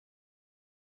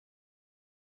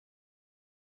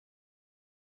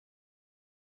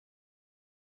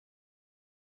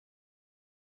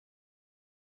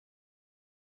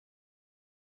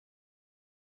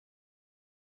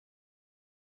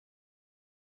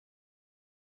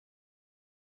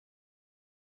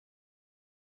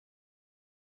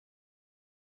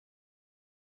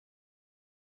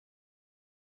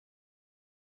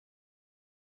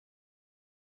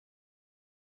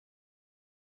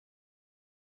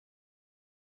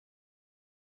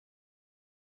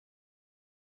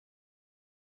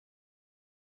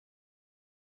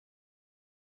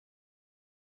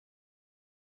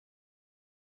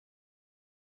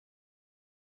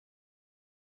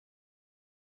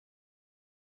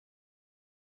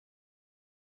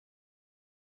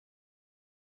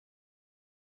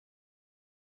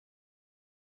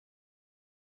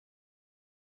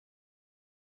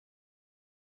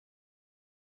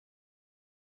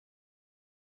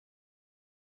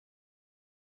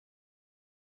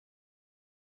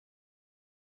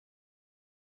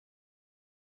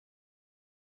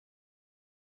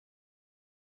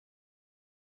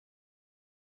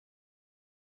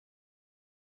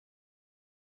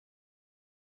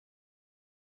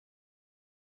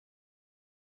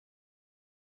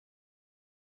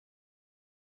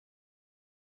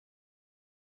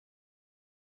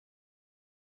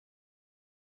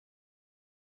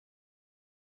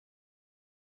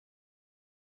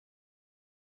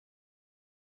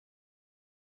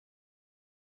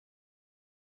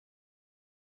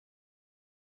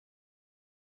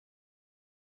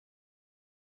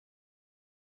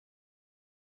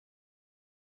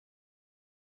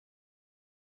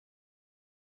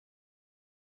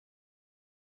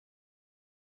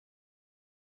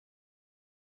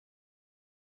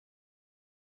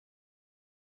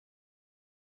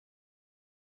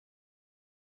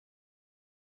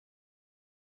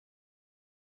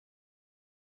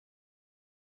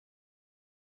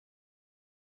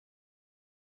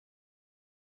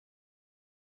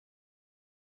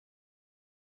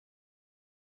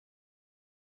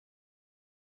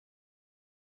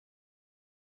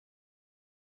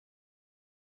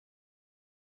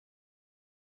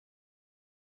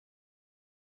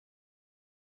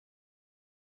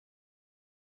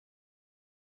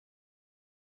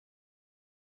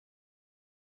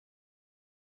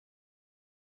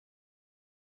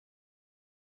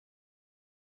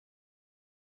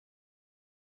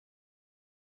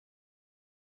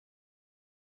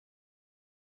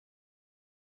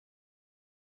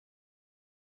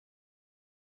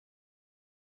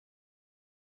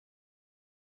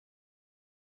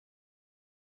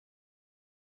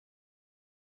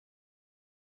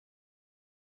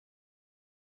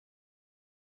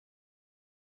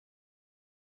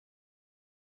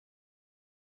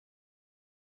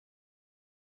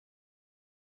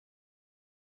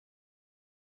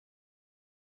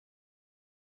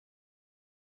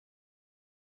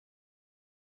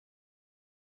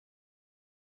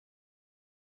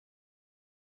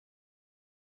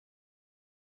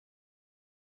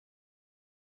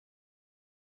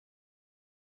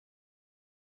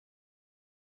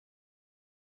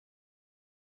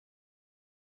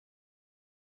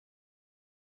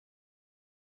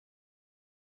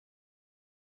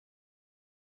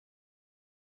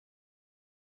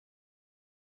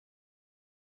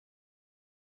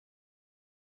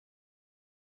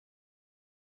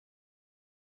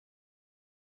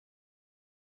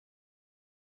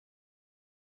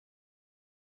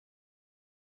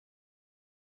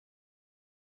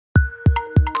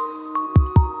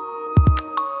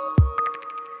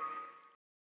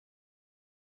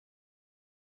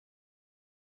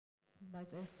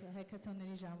բայց այս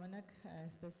հեքաթոնների ժամանակ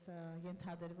այսպես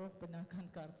ենթադրվող բնական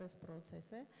կարծես պրոցես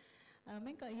է։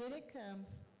 Մենք երեք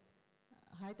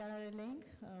հայտարարել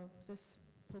էինք այսպես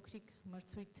փոքրիկ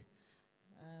մրցույթ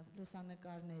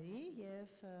լուսանկարների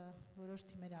եւ որոշ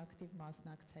թիմեր ակտիվ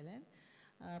մասնակցել են։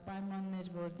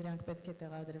 Պայմաններ, որ դրանք պետք է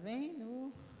տեղադրվեին ու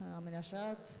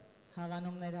ամենաշատ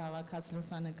հավանումներ հավաքած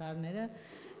լուսանկարները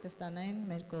կստանային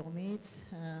մեր կողմից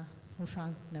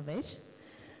հուշանվեր։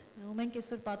 Ու մենք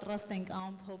այսօր պատրաստ ենք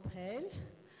ամփոփել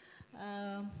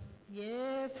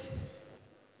եւ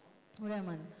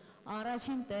ուրեմն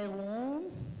առաջին տեղում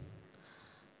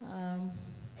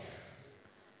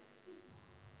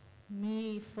մի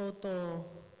ֆոտո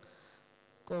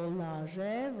կոլաժ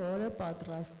է, որը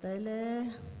պատրաստել է,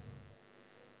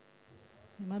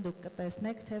 հիմա դուք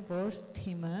կտեսնեք, թե որ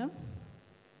թիմը,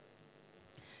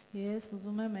 ես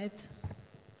ուզում եմ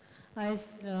այս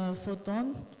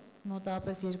ֆոտոն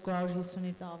մոտավորապես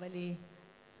 250-ից ավելի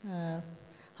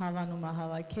հավանում է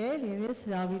հավաքել եւ ես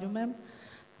հրավիրում եմ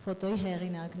ֆոտոյի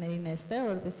հեղինակներին այստեղ,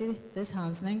 որպեսզի ձեզ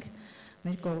հանձնենք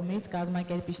մեր կողմից,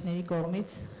 կազմակերպիչների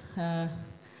կողմից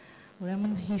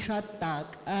ուրեմն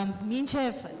հիշատակ։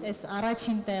 Մինչև այս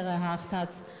առաջին տեղը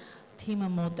հաղթած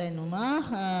թիմը մոտենում է,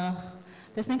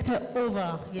 տեսնենք թե ով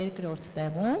է երկրորդ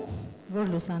տեղում,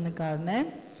 որ լուսանկարն է։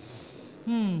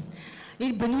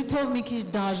 Իր բնույթով մի քիչ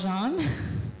դաժան,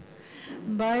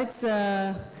 բայց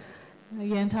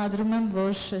ենթադրում եմ,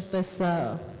 որ այսպես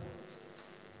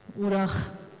ուրախ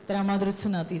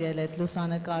տրամադրություն է տիրել այդ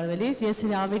լուսանկարվելիս։ Ես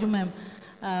հրավիրում եմ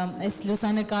այս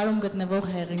լուսանկարում գտնվող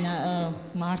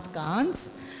մարդկանց։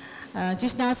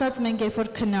 Ճիշտն ասած, մենք երբ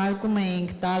որ քննարկում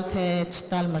էինք տալ թե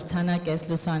չտալ մրցանակ այս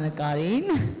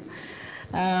լուսանկարին,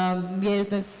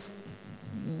 ես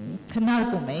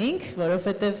քննարկում էինք,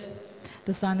 որովհետև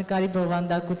լուսանկարի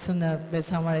բովանդակությունը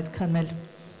մեզ համար այդքան էլ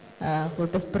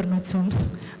որպես բռնություն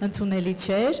ընդունելի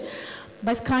չէր,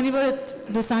 բայց քանի որ այդ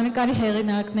լուսանկարի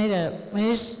հեղինակները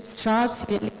մեր շատ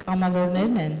սիրելի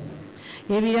կամավորներն են,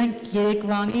 եւ իրանք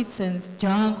երեկվանից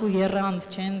ջանք ու եռանդ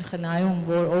չեն խնայում,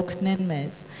 որ օգնեն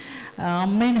մեզ,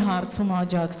 ամեն հարցում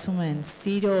աջակցում են,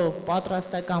 սիրով,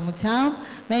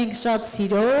 պատրաստակամությամբ, մենք շատ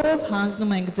սիրով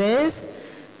հանձնում ենք ձեզ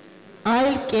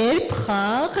այլ կերպ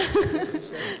խաղ,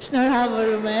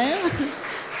 շնորհավորում եմ,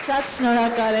 շատ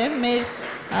շնորհակալ եմ մեր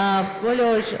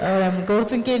բոլոր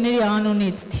գործընկերների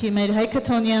անունից, մեր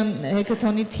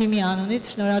հեքաթոնի թիմի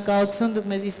անունից շնորհակալություն, դուք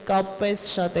մեզ իսկապես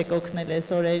շատ եք օգնել այս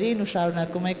օրերին ու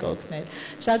շարունակում եք օգնել,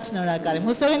 շատ շնորհակալ եմ,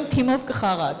 հուսով ենք թիմով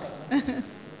կխաղաք։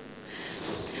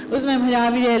 Ուզում եմ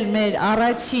հրավիրել մեր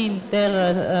առաջին տեղը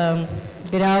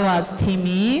գրաված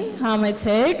թիմին,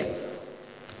 համեցեք,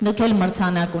 դուք էլ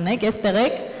մրցանակ ունեք, այստեղ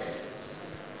եք։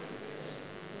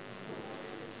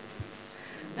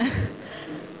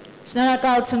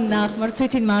 Շնորհակալություն նախ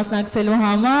մրցույթին մասնակցելու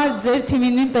համար, ձեր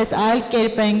թիմին նույնպես այլ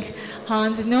կերպ ենք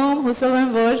հանձնում, հուսով եմ,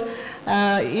 որ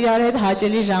իրար հետ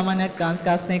հաճելի ժամանակ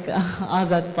կանցկացնեք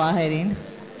ազատ պահերին։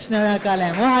 Շնորհակալ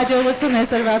եմ ու հաջողություն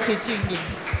այսօրվա փիչինգին։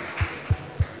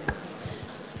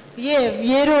 Եվ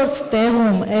երրորդ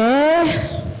տեղում է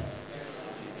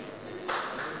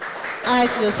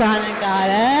այս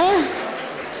լուսանկարը,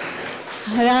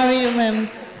 հրավիրում եմ,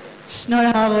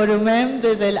 շնորհավորում եմ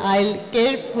ձեզ այլ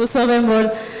կերպ, հուսով եմ, որ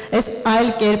այս այլ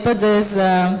կերպը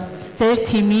ձեր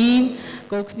թիմին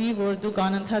կօգնի, որ դուք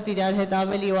անընդհատ իրար հետ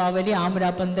ավելի ու ավելի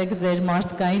ամրապնդեք ձեր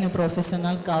մարդկային ու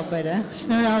պրոֆեսիոնալ կապերը։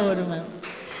 Շնորհավորում եմ։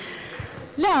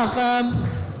 Լավ,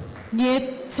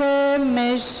 եթե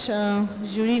մեր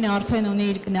ժյուրին արդեն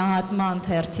ունի իր գնահատման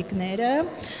թերթիկները,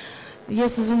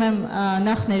 ես ուզում եմ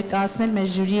նախ ներկայացնել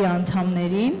մեր ժյուրիի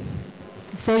անդամներին,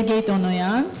 Սերգեյ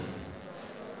Տոնոյան,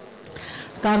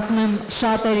 կարծում եմ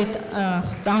շատերի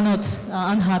ծանոթ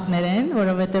անհատներ են,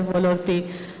 որովհետև ոլորտի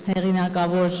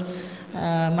հեղինակավոր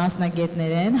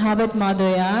մասնագետներ են, Հավետ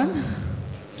Մադոյան,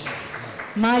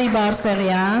 Մարի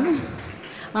Բարսեղյան,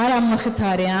 Արամ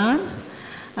Մխիթարյան,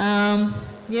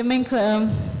 եւ մենք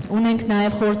ունենք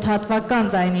նաև խորհրդատվական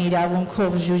ձայնի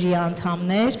իրավունքով ժյուրի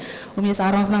անդամներ, ում ես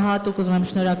առանձնահատուկ ուզում եմ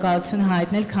շնորհակալություն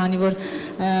հայտնել, քանի որ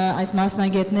այս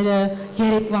մասնագետները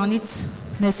երեկվանից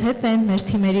մեզ հետ են, մեր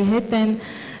թիմերի հետ են,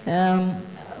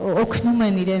 օգնում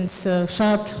են իրենց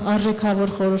շատ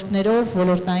արժեքավոր խորհուրդներով,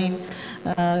 ոլորտային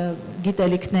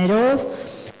գիտելիքներով,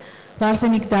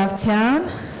 Վարսենիկ Դավթյան,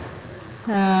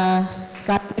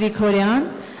 Գրիգորյան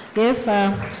եւ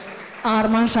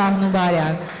Արման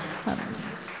Շահնուբարյան։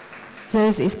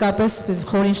 Ձեզ իսկապես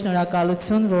խորին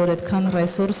շնորհակալություն, որ այդքան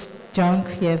ռեսուրս, ջանք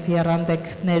եւ եռանդեք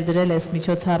ներդրել այս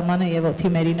միջոցառմանը եւ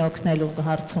թիմերին օգնելու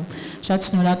հարցում։ Շատ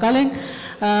շնորհակալ ենք։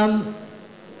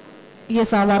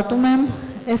 Ես ավարտում եմ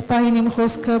այս պահին իմ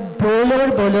խոսքը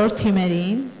բոլոր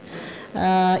թիմերին,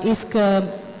 իսկ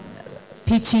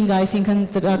pitching, այսինքն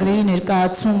ծրագրերի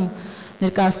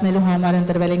ներկայացնելու համար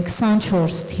ընտրվել են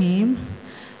 24 թիմ,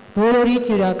 բոլորիդ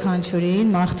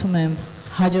յուրաքանչյուրին մաղթում եմ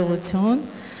հաջողություն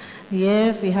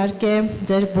եւ իհարկե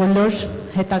ձեր բոլոր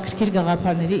հետաքրքիր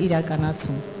գաղափարների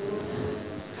իրականացում։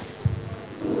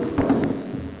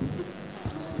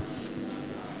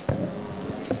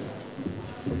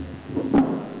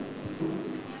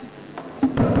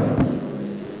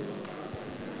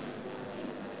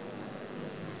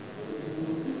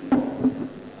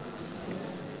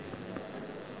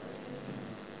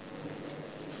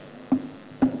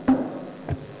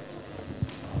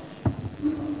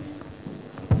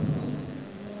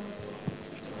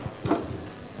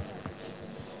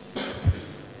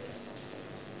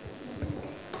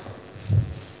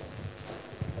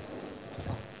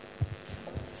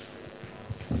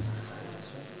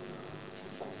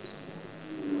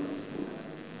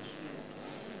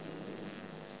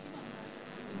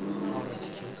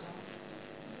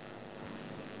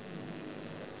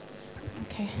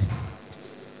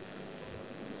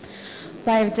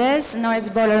 Բարև ձեզ, նորից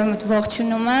բոլորում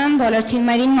ողջունում եմ, բոլոր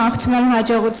թիմերին մաղթում եմ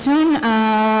հաջողություն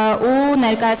ու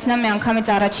ներկայացնեմ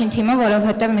միանգամից առաջին թիմը,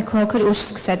 որովհետև մի փոքր ուշ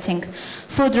սկսեցինք։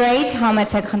 Food rate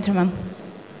համեցեք, խնդրում եմ։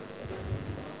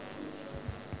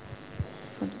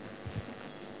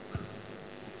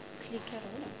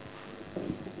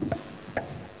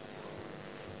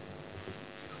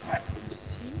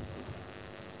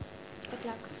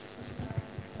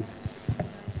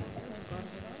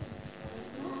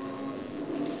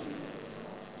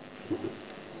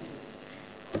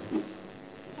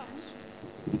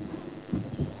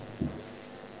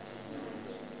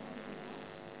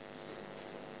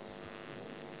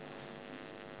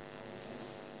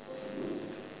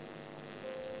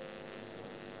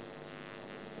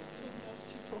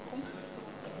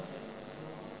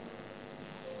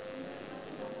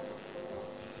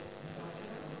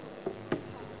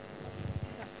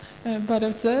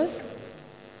 Բարև ձեզ։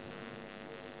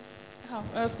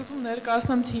 Սկզբում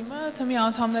ներկայացնում թիմը, թիմի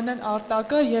անդամներն են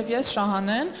Արտակը եւ ես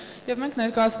Շահանեն, եւ մենք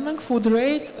ներկայացնում ենք food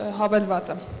rate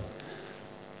հավելվածը։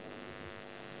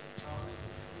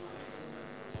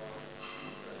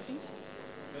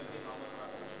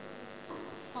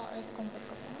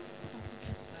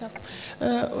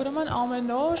 Ուրեմն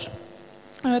ամեն օր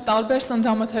տարբեր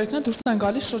սննդամթերքներ դուրս են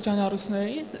գալիս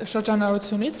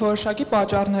շրջանառությունից որոշակի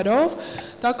պատճառներով,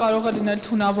 դա կարող է լինել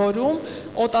թունավորում,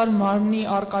 օտար մարմնի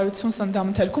առկայություն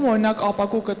սննդամթերքում, օրինակ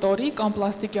ապակու կտորի կամ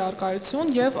պլաստիկի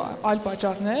առկայություն եւ այլ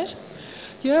պատճառներ,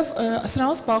 եւ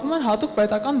սրանով զբաղվում են հատուկ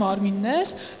պետական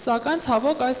մարմիններ, սակայն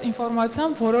ցավոք այս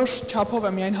ինֆորմացիան որոշ չափով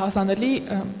է միայն հասանելի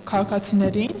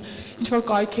քաղաքացիներին, ինչ որ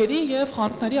կայքերի եւ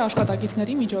խանութների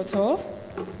աշխատակիցների միջոցով։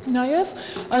 Նաև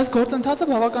այս գործընթացը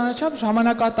բավականաչափ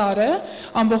ժամանակատար է,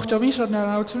 ամբողջովին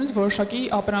շրջանառությունից որոշակի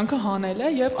ապրանքը հանել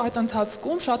է եւ այդ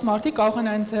ընթացքում շատ մարդիկ կարող են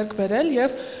այն ձեռք բերել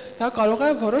եւ դա կարող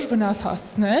է որոշ վնաս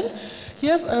հասցնել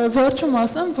եւ վերջում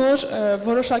ասեմ, որ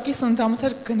որոշակի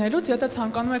սննդամթերք գնելուց եթե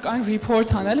ցանկանում եք այն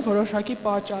report անել որոշակի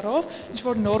պատճառով, ինչ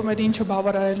որ նորմերին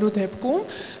չբավարարելու դեպքում,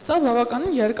 սա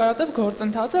բավականին երկարատև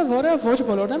գործընթաց է, որը ոչ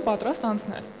բոլորն են պատրաստ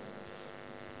անցնել։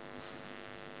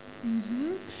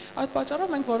 Այդ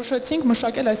պատճառով մենք որոշեցինք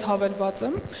մշակել այս հավելվածը,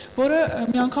 որը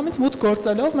միանգամից մուտք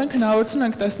գործելով մենք հնարավորություն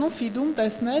ենք տեսնում feed-ում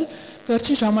տեսնել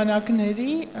վերջին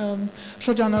ժամանակների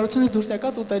շրջանառությունից դուրս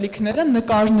եկած ուտելիքները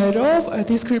նկարներով,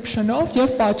 description-ով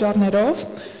եւ պատճառներով։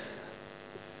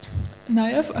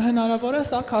 Նաև հնարավոր է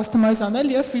սա customize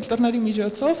անել եւ ֆիլտրների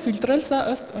միջոցով ֆիլտրել սա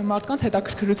ըստ մարդկանց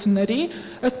հետաքրքրությունների,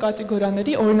 ըստ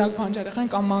կատեգորիաների, օրինակ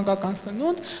բանջարեղեն կամ մանկական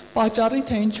սնունդ, պատճառի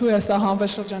թե ինչու է սա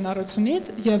հանվել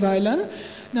շրջանառությունից եւ այլն։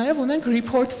 Նաև ունենք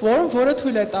report form, որը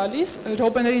թույլ է տալիս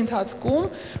րոպեների ընթացքում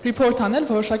report անել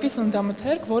որոշակի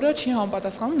սննդամթերք, որը չի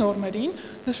համապատասխանում նորմերին։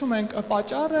 Նշում ենք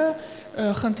պատճառը,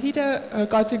 խնդիրը,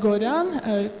 կատեգորիան,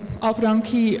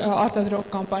 ապրանքի արտադրող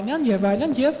կամպանիան եւ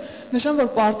այլն եւ նշեմ,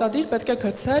 որ պարտադիր պետք է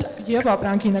գցել եւ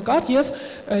ապրանքի նկար եւ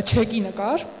չեկի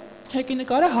նկար։ Չեկի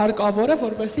նկարը հարկավոր է,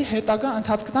 որպեսզի հետագա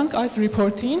ընթացք տանք այս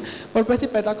report-ին, որպեսզի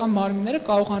պետական մարմինները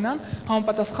կարողանան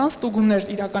համապատասխան ստուգումներ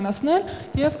իրականացնել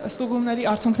եւ ստուգումների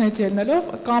արդյունքներից ելնելով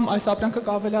կամ այս ապրանքը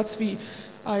կավելացվի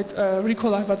այդ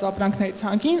recall արված ապրանքների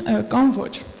ցանկին կամ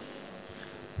ոչ։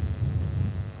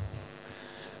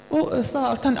 Ու սա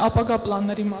արդեն ապագա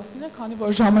պլանների մասին է, քանի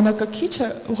որ ժամանակը քիչ է,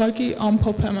 ուղղակի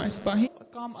ամփոփ եմ այս պահին,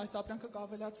 կամ այս ապրանքը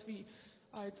կավելացվի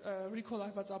այդ recall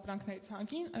արված ապրանքների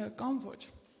ցանկին կամ ոչ։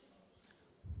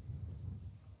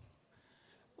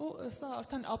 Ու սա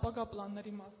արդեն ապագա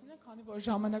պլանների մասին է, քանի որ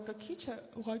ժամանակը քիչ է,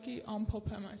 ուղղակի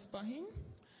ամփոփ եմ այս պահին,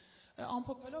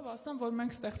 Ամփոփելով ասեմ, որ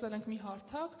մենք ստեղծել ենք մի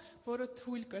հարթակ, որը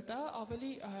թույլ կտա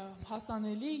ավելի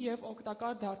հասանելի եւ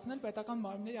օգտակար դարձնել պետական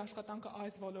մարմինների աշխատանքը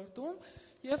այս ոլորտում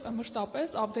եւ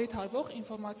մշտապես update արվող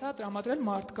ինֆորմացիա տրամադրել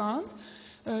մարդկանց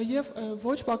եւ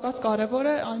ոչ պակաս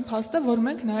կարեւոր է այն փաստը, որ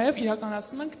մենք նաեւ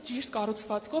իրականացնում ենք ճիշտ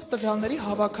կառուցվածքով տվյալների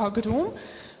հավաքագրում,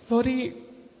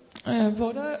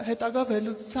 որը հետագա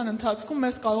վերլուծության ընթացքում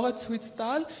մեզ կարող է ցույց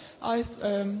տալ այս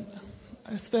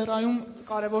սֆերայում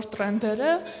կարևոր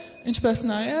տրենդերը, ինչպես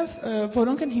նաև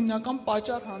որոնք են հիմնական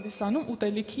պատճառ հանդիսանում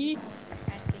ուտելիքի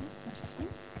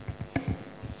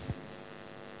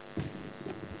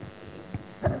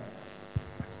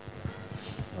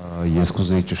Ես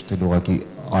կուզեի ճշտել ուղղակի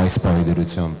այս պահի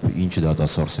ինչ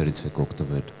դատասորսերից եք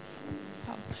օգտվել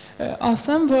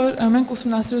ասեմ, որ մենք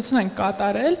ուսումնասիրություն ենք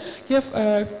կատարել եւ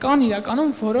կան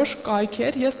իրականում որոշ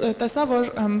կայքեր, ես տեսա, որ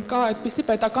կա այդպիսի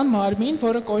պետական մարմին,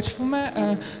 որը կոչվում է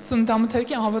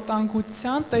սննդամթերքի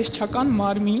անվտանգության տեսչական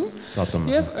մարմին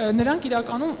եւ նրանք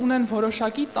իրականում ունեն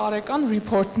որոշակի տարեկան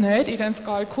ռիփորտներ իրենց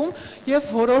կայքում եւ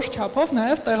որոշ չափով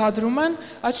նաեւ տեղադրում են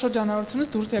այդ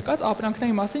շրջանառությունից դուրս եկած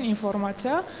ապրանքների մասին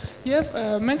ինֆորմացիա եւ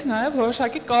մենք նաեւ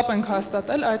որոշակի կապ ենք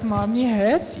հաստատել այդ մարմնի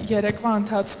հետ երեկվա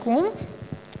ընթացքում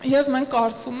Եվ մենք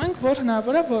կարծում ենք, որ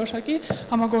հնարավոր է որոշակի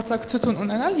համագործակցություն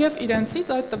ունենալ եւ իրենցից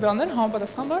այդ տվյալները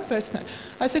համապատասխանաբար վերցնել։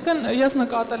 Այսինքն ես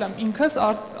նկատել եմ ինքս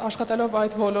աշխատելով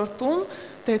այդ ոլորտում,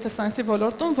 data science-ի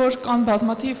ոլորտում, որ կան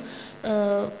բազմաթիվ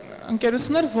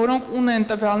ընկերություններ, որոնք ունեն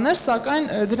տվյալներ, սակայն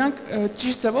դրանք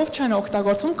ճիշտ ձևով չեն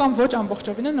օգտագործվում կամ ոչ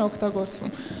ամբողջովին են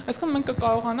օգտագործվում։ Այսինքն մենք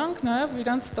կկարողանանք նաեւ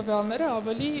իրենց տվյալները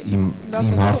ավելի Իմ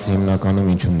հարցը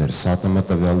հիմնականում ինչումն էր, ՍԱՏՄ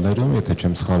տվյալներում, եթե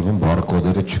չեմ սխալվում,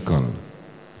 բարկոդերը չկան։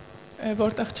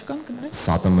 Որտեղ չկան կներեք։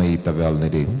 ՍԱՏՄ-ի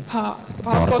տվյալների։ Հա,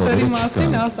 բարկոդերի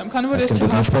մասին ասեմ, քանի որ ես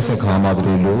ինչպես եք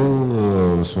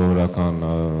համադրելու սովորական,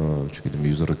 չգիտեմ,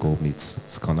 user-ը կողմից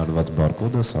սկանալված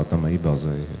բարկոդը ՍԱՏՄ-ի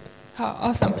բազայի հետ։ Հա,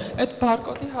 ասեմ, այդ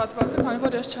բարկոդի հատվածը, քանի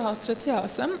որ ես չհասցրեցի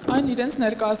ասեմ, այն իրենց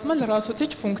ներկայացնում է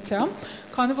լրացուցիչ ֆունկցիա,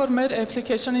 քանի որ մեր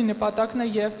application-ի նպատակն է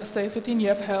եւ safety-ն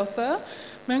եւ health-ը,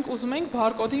 մենք ուզում ենք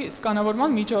բարկոդի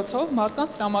սկանավորման միջոցով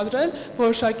մարդկանց տրամադրել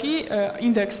որոշակի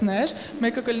ինդեքսներ,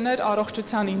 մեկը կլիներ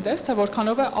առողջության ինդեքս, թե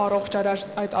որքանով է առողջ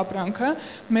այդ ապրանքը,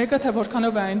 մեկը թե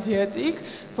որքանով է այն դիետիկ,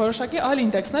 որոշակի այլ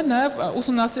ինդեքսներ, նաև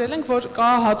ուսումնասիրել ենք, որ կա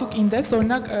հատուկ ինդեքս,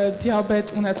 օրինակ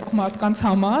դիաբետ ունեցող մարդկանց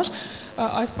համար,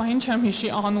 այս պահին չեմ հիշի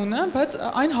անունը, բայց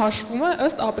այն հաշվում է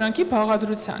ըստ ապրանքի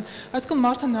բաղադրության։ Այսինքն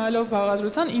մարդը նայելով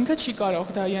բաղադրության ինքը չի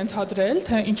կարող դա ենթադրել,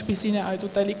 թե ինչպիսին է այդ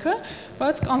ուտելիքը,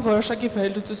 բայց կան որոշակի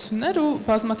վերլուծություններ ու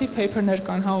բազմաթիվ paper-ներ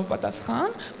կան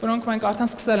համապատասխան, որոնք մենք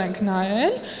արդեն սկսել ենք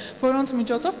նայել, որոնց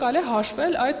միջոցով կարելի է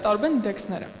հաշվել այդ տարբեր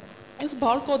ինդեքսները։ Այս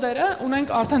բարկոդերը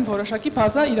ունենք արդեն որոշակի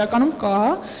բազա իրականում կա,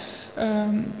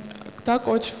 դա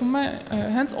կոչվում է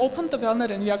հենց open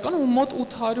տվյալներ են իրականում ու մոտ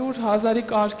 800,000-ի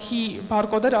կարգի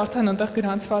բարկոդեր արդեն այնտեղ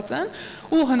գրանցված են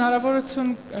ու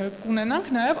հնարավորություն կունենանք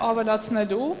նաև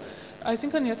ավելացնելու,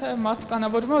 այսինքն եթե մարդ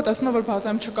սկանավորվում է, տեսնում է, որ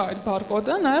բազայում չկա այդ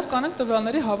բարկոդը, նաև կանենք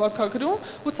տվյալների հավաքագրում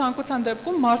ու ցանկության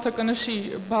դեպքում մարդը կնշի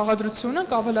բաղադրությունը,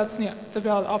 կավելացնի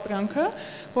տվյալ ապրանքը,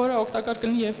 որը օգտակար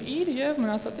կլինի եւ իր եւ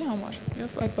մնացածի համար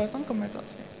եւ այդ բազան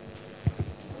կմեծացվի։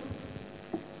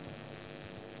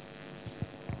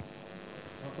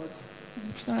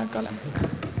 Շնորհակալ եմ։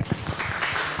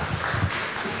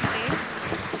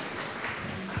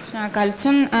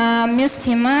 Շնորհակալություն։ Մյուս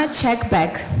թիմը check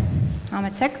back։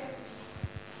 Համեցեք։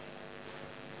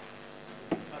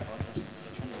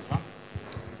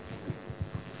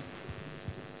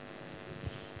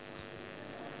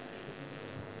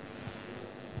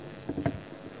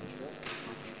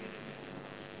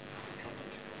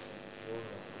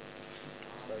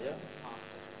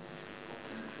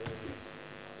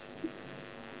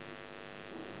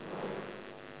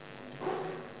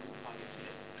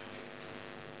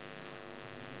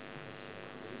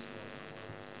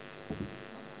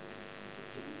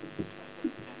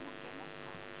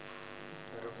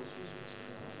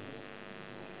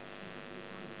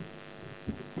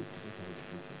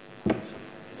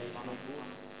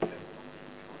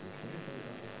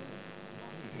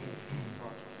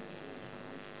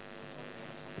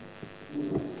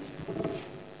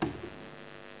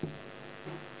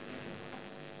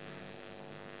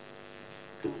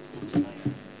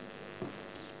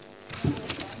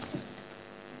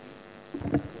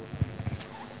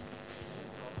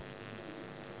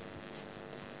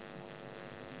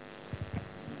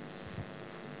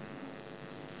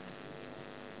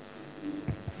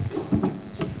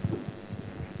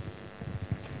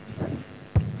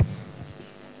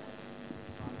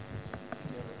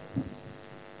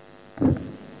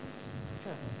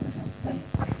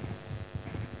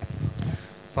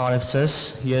 Բարև ձեզ,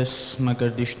 ես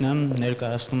մկրտիչն եմ,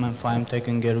 ներկայացնում եմ FimeTech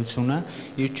ընկերությունը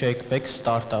իր checkback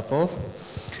ստարտափով։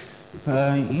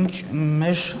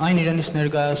 Այն իրենից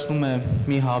ներկայացնում է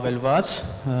մի հավելված,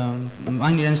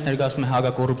 այն իրենից ներկայացնում է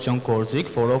հակակոռուպցիոն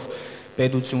գործիք, որով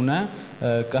պետությունը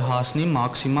կհասնի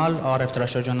մաքսիմալ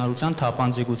առևտրաշրջանառության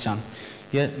թափանցիկության։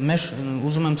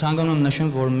 Ուզում եմ ցանկանում նշեմ,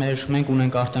 որ մենք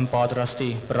ունենք արդեն պատրաստի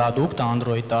պրոդուկտ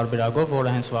Android տարբերակով,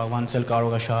 որը հենց վաղվանից էլ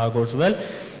կարող է շահագործվել,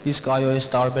 իսկ iOS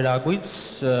տարբերակից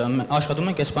աշխատում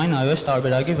ենք այս բան iOS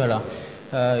տարբերակի վրա։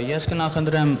 Ես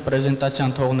կնախընտրեմ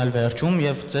պրեզենտացիան թողնել վերջում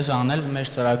եւ ձեզ անել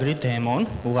մեր ծրագրի դեմոն,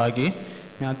 ուղղակի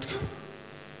մի հատ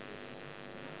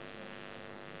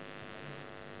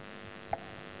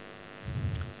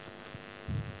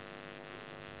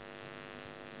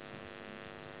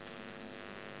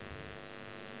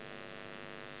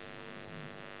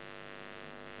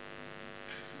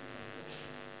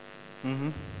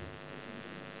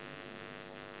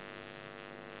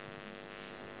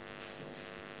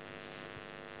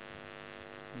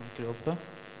Րոպե։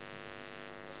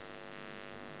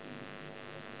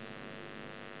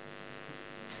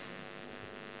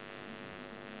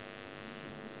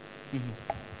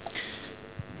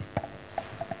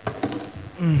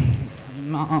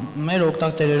 Մեր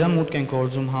օգտատերերը մուտք են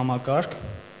գործում համակարգ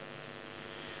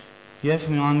եւ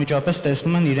անմիջապես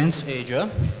տեսնում են իրենց էջը։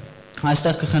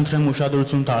 Այստեղ կխնդրեմ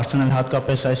ուշադրություն դարձնել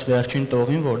հատկապես այս վերջին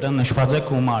տողին, որտեղ նշված է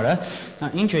գումարը։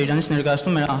 Ինչ է իրանից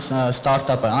ներկայացնում մեր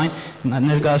ստարտափը, այն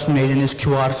ներկայացնում է իրենից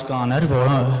QR սկաներ,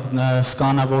 որը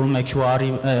սկանավորում է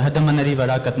QR-ի HDM-ների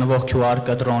վրա գտնվող QR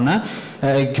կտրոնը,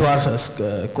 QR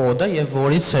կոդը եւ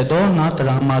որից հետո նա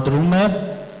տրամադրում է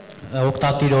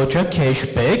օգտատիրոջը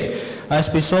cashback,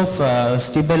 այսպիսով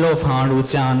ստիպելով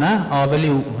հանրությանը ավելի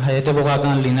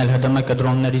հետևողական լինել HDM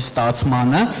կտրոնների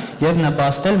ստացմանը եւ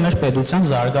նպաստել մեր պետության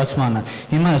զարգացմանը։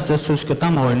 Հիմա ես ձեզ ցույց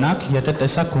կտամ օրինակ, եթե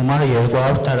տեսակ գումարը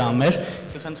 200 դրամ էր,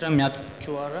 կխնդրեմ մի հատ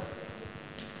QR-ը։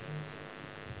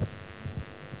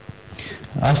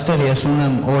 Այստեղ ես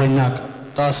ունեմ օրինակ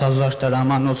 10000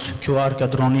 դրամանոց QR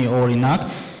կտրոնի օրինակ,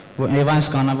 եւ այն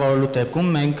սկանավորելու դեպքում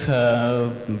մենք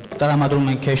տրամադրում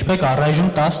ենք cashback առայժմ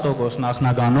 10%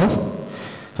 նախնականով։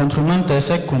 Խնդրում եմ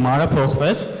տեսեք գումարը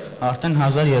փոխվեց, արդեն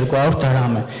 1200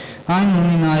 դրամ է։ Այն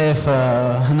ունի նաեւ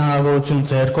հնարավորություն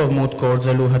ձեռքով մուտք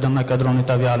գործելու HDM կտրոնի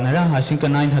տվյալները,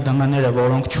 այսինքն այն HDM-ները,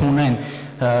 որոնք չունեն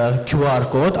QR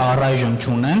կոդ, առայժմ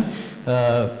չունեն,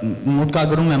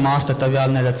 մուտքագրում է մարդը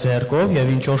տվյալները ձեռքով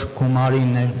եւ ինչ որ գումարի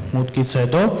մուտքից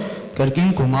հետո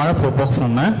կրկին գումարը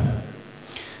փոփոխվում է։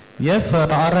 Եվ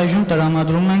առայժմ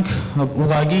տրամադրում ենք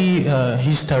ուղղակի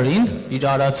history-ին իր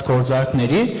արած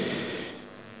գործարքների։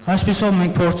 Այսպիսով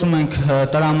մենք փորձում ենք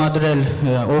տրամադրել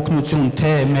օգնություն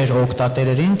թե մեր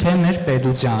օգտատերերին, թե մեր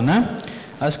պետությանը։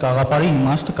 Այս գաղափարի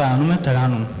իմաստը կայանում է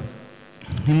դրանում։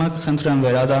 Հիմա կխնդրեմ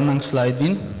վերադառնանք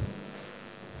սլայդին։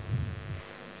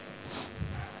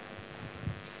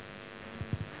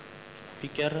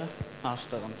 Պիկերը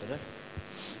հաստեղ եմ դրել։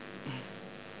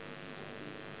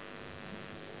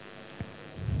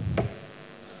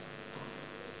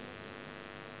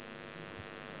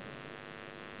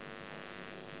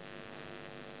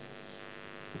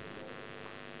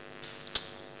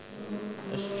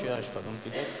 Աշխատում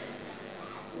գիտեք։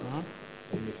 Ահա։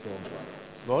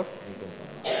 Որ։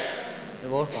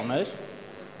 Որ կամես։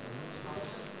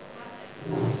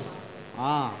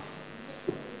 Ահա։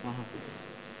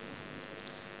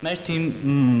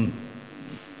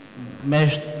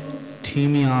 Մեր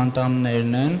թիմի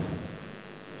անդամներն են։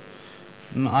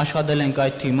 Աշխատել ենք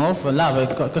այդ թիմով, լավ է,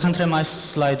 կխնդրեմ այս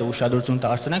սլայդը ուշադրություն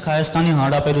դարձնեք, Հայաստանի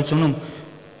Հանրապետությունում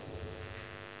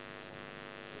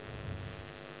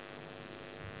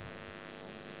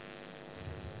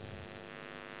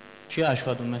չի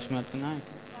աշխատում, ես մի հատ գնայք։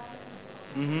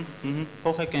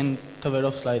 Փոխեք են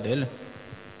թվերով սլայդը, էլի։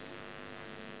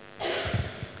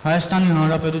 Հայաստանի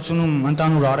Հանրապետությունում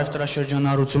ընդհանուր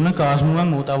առևտրաշրջանառությունը կազմում է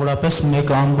մոտավորապես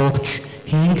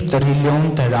 1.5 տրիլիոն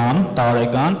դրամ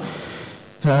տարեկան։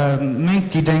 Մենք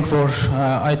գիտենք, որ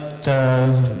այդ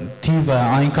թիվը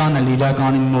այնքան էլ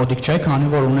իրականին մոտիկ չէ,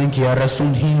 քանի որ ունենք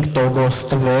 35%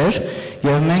 տվեր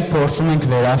եւ մենք փորձում ենք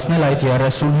վերացնել այդ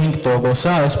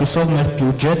 35%-ը, այսպիսով մեր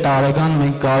բյուջե տարեկան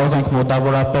մենք կարող ենք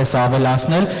մոտավորապես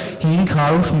ավելացնել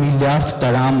 500 միլիարդ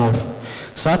դրամով։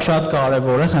 Սա շատ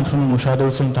կարևոր է, խնդրում եմ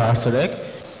ուշադրություն դարձրեք։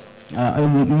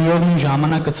 Միևնույն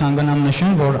ժամանակ կցանկանամ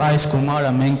նշեմ, որ այս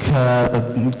գումարը մենք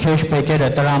cashback-երը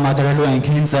տրամադրելու ենք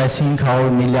հենց այս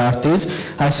 500 միլիարդից,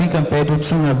 այսինքն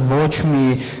պետությունը ոչ մի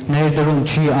ներդրում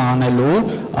չի անելու,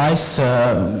 այս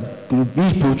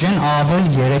իր բյուջեն ավել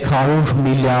 300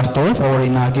 միլիարդով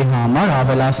օրինակի համար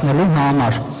ավելացնելու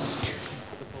համար։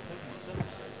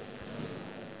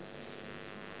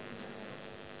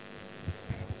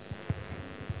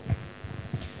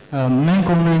 Մենք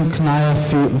ունենք նաև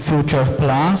future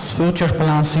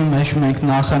plans-ի մեջ մենք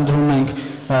նախընտրում ենք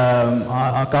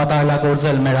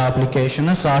կատարելագործել մեր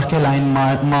application-ը, սարքել այն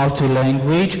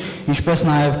multi-language, ինչպես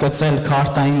նաև գծել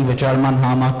քարտային վճարման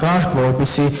համակարգ,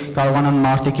 որպեսզի կարողանան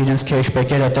մարդիկ իրենց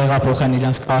cashback-երը տեղափոխեն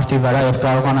իրենց քարտի վրա եւ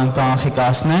կարողանան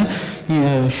կանխիկացնել։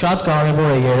 Շատ կարևոր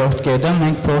է երրորդ կետը,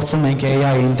 մենք փորձում ենք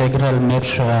AI ինտեգրել մեր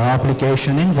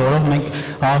application-ին, որով մենք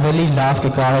ավելի լավ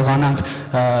կկարողանանք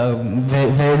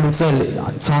վերլուծել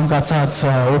ցանկացած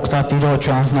օգտատիրոջ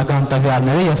անձնական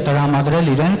տվյալները եւ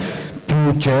տրամադրել իրեն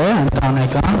բյուջեի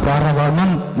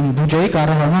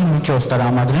կառավարման միջոց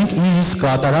տրամադրենք իսկ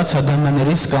կատարած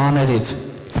ՀԴՄ-ների սկաներից։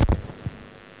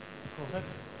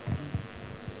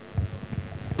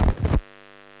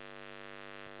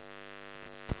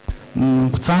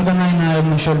 Ցանկանայի նաև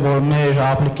նշել, որ մեր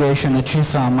application-ը չի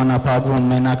սահմանափակվում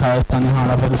մենակ Հայաստանի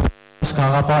Հանրապետությունում,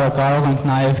 գաղափարը կարող ենք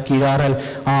նաև կիրառել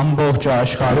ամբողջ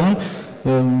աշխարհում,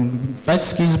 բայց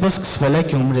սկիզբը սկսվել է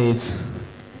Գյումրիից։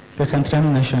 Կխնդրեմ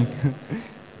նշենք։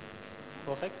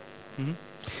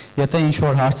 Եթե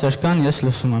ինչ-որ հարցեր կան, ես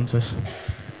լսում եմ ձեզ։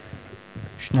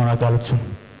 Շնորհակալություն։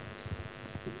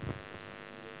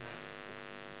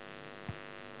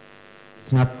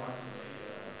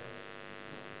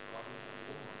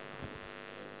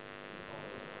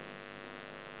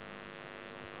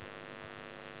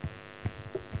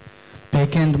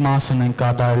 Back-end մասն ենք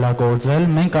կատարելագործել,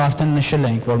 մենք արդեն նշել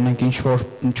ենք, որ մենք ինչ-որ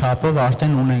չափով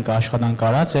արդեն ունենք աշխատանք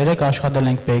արած, երեք աշխատել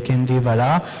ենք back-end-ի վրա,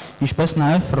 ինչպես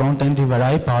նաև front-end-ի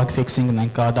վրայի bug fixing-ն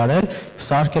ենք կատարել,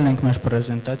 սարքել ենք մեր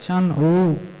պրեզենտացիան ու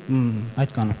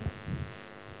այդքանը։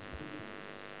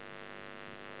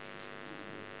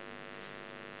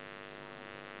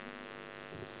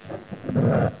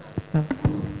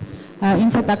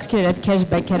 Ինձ հետաքրքիր է այդ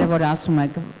cashback-երը, որ ասում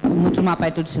եք,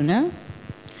 մուծումապետությունը։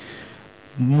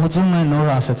 Մուծում է նոր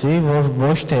ասացի, որ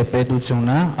ոչ թե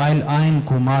պետությունը, այլ այն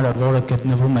գումարը, որը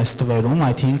գտնվում է ստվերում,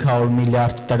 այդ 500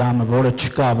 միլիարդ դրամը, որը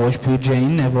չկա ոչ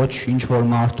բյուջեին է, ոչ ինչ-որ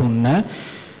մարդունն է,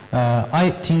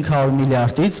 այդ 500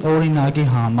 միլիարդից օրինակի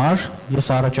համար ես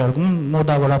առաջարկում եմ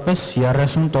մոտավորապես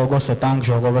 30% տանք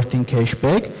ժողովրդին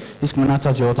cashback, իսկ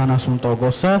մնացած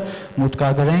 70%-ը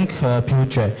մուտքագրենք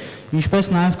բյուջե։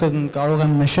 Ինչպես նաև կարող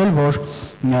եմ նշել, որ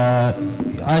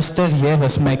այստեղ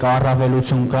եւս մեկ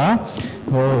առավելություն կա,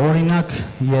 օրինակ,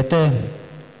 եթե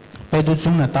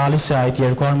պետությունը տալիս է այդ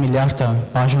 200 միլիարդը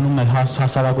բաժանում է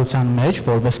հասարակության մեջ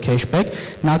որպես cashback,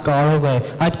 նա կարող է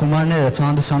այդ գումարները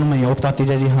ցանդիսանում են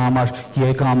օգտատերերի համար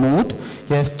եկամուտ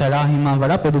եւ դրա հիման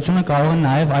վրա պետությունը կարող է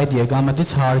նաեւ այդ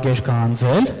եկամտից հարգեր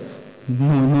կանձել,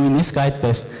 նույնիսկ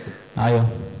այդպես, այո։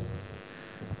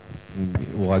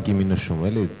 Ուղղակի մի նշում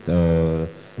էլի,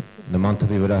 նման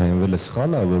թվի վրա հենվելը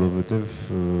սխալ է, որովհետեւ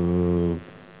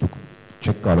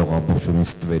չեք կարող ամբողջովին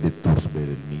ստվերից դուրս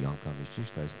բերել մի անգամից,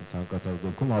 ճիշտ է, այսինքն ցանկացած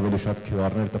դեպքում ավելի շատ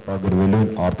QR-ներ տպագրվելու են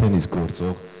արդեն իսկ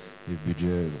գործող եւ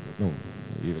բյուջե,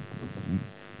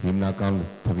 հիմնական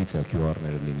թվից է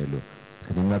QR-ները լինելու։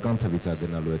 Հիմնական թվից է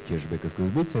գնալու այդ cashback-ը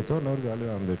սկզբից, հետո նոր գալու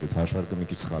է անդերից, հաշվարկը մի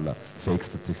քիչ սխալ է, fake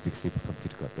statistics-ի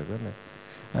խնդիր կա տեղն է։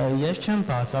 Ես չեմ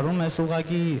բացառում, ես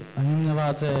ուղղակի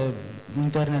հիմնված է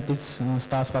ինտերնետից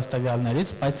ստացված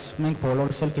տվյալներից, բայց մենք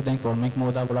բոլորս էլ գիտենք, որ մենք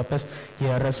մոտավորապես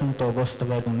 30%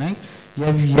 տվեր ունենք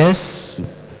եւ ես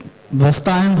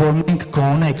վստահ եմ, որ մենք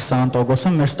գոնե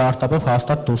 20%-ը մեր ստարտափով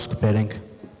հաստատ դուրս կբերենք։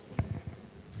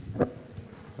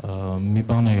 Մի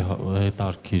բան է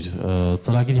հետարքիր,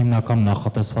 ծրագիր հիմնական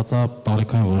նախատեսված է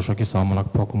տարիքային որոշակի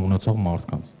սահմանափակում ունեցող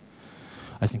մարդկանց։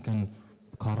 Այսինքն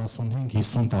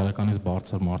 45-50 տարեկանից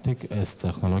բարձր մարդիկ այս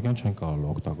տեխնոլոգիան չեն կարող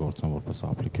օգտագործեն որպես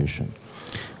application։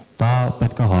 Դա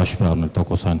պետք է հաշվի առնել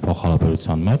տոկոսային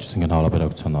փոխհարաբերության մեջ, այսինքն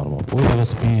հարաբերակցության առումով։ Ու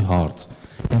ևս մի հարց։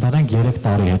 Ընդհանրենք 3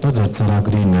 տարի հետո ձեր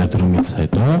ծրագրի ներդրումից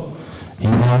հետո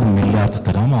 500 միլիարդ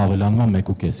դրամը ավելանում է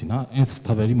 1.5-ին, հա, այս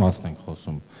թվերի մասն ենք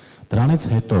խոսում։ Դրանից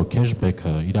հետո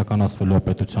cashback-ը իրականացվելու է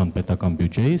պետության պետական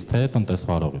բյուջեից, թե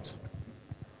տնտեսվարողից։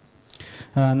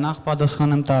 Նախ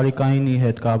պատասխանեմ տարիքայինի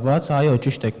հետ կապված, այո,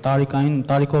 ճիշտ է,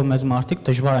 տարիքով մեծ մարդիկ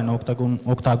դժվար են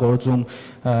օգտագործում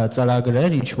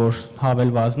ծրագրեր, ինչ որ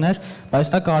հավելվածներ,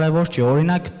 բայց դա կարևոր չի,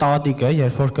 օրինակ տատիկը,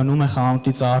 երբ որ գնում է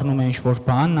խանութից առնում է ինչ որ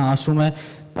բան, նա ասում է,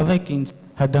 տվեք ինձ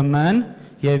ՀԴՄ-ն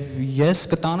եւ ես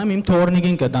կտանեմ իմ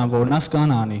թորնիկին կտամ, որ նա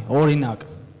սկան անի, օրինակ։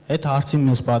 Այդ հարցի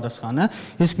մյուս պատասխանը,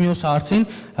 իսկ մյուս հարցին,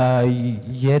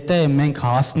 եթե մենք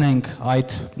հասնենք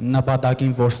այդ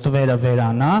նպատակին, որ ստվերը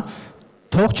վերանա,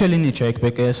 թող չլինի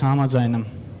checkback-ը, ես համաձայն եմ։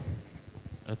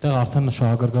 Այդտեղ արդեն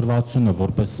շահագրգռվածությունը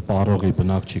որպես սպառողի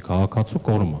բնակչի քաղաքացու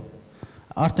կորում է։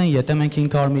 Արդեն եթե մենք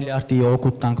 500 միլիարդի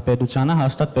օգուտ տանք պետությանը,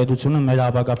 հաստատ պետությունը մեր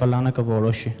ապագա պլանը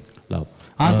կորոշի։ Լավ։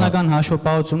 Անձնական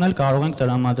հաշվապահություն էլ կարող ենք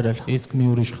տրամադրել։ Իսկ մի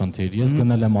ուրիշ խնդիր, ես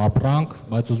գնել եմ ապրանք,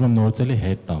 բայց ուզում եմ նորից էլի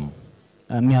հետ տամ։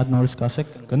 Մի հատ նորից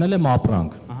կասեք։ Գնել եմ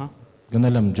ապրանք։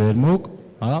 Գնել եմ ջերմուկ,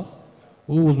 հա,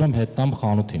 ու ուզում եմ հետ տամ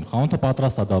խանութին։ Խանութը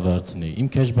պատրաստ է դա վերցնի։ Իմ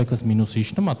քեշբեքս մինուս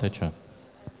իջնում է, թե չէ։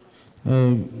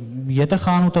 Եթե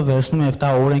խանութը վերցնում է եւ դա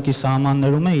օրենքի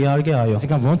սահմաններում է, իհարկե այո։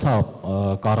 Այսինքն ո՞նց է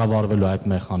կառավարվելու այդ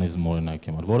մեխանիզմը, օրինակ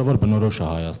հիմա, որը որ բնորոշ է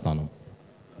Հայաստանում։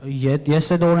 Ես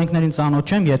այդ օրենքներին ծանոթ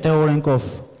չեմ, եթե օրենքով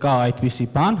կա այդպիսի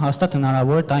բան, հաստատ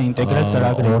հնարավոր է դա ինտեգրել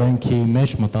ծրագրի։ Օրենքի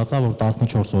մեջ մտածա, որ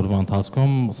 14 օրվա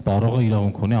ընթացքում սպառողը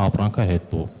իրավունք ունի ապրանքը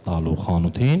հետ տալու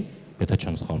խանութին, եթե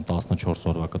չեմ սխալվում, 14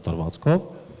 օրվա կտրվածքով։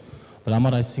 Դրա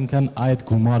համար այսինքն այդ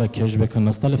գումարը քեշբեքը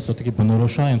նստել է, всё-таки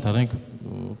բնորոշ է, ընդհանրենք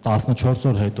 14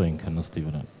 օր հետո ինքը նստի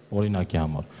վրան, օրինակի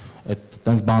համար։ Այդ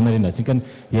տենց բաներին, այսինքն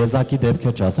եզակի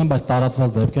դեպքեր չասեմ, բայց տարածված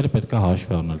դեպքերը պետք է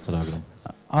հաշվի առնել ծրագրում։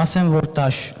 Ասեմ, որ դա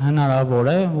հնարավոր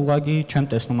է, ուղղակի չեմ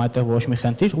տեսնում այդտեղ ոչ մի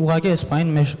խնդիր, ուղղակի այս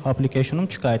բանին մեր application-ում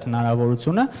չկա այդ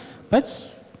հնարավորությունը, բայց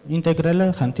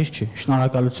ինտեգրելը խնդիր չի։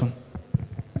 Շնորհակալություն։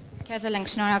 Քեզ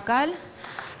ենք շնորհակալ։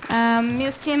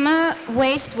 Մյուս թիմը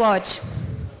Waste Watch։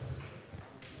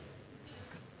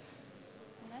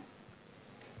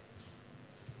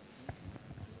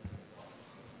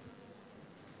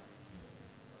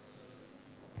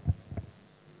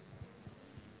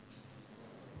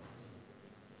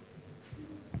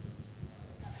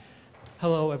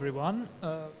 Hello, everyone.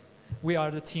 We are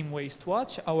the team Waste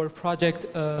Watch. Our project,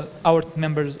 our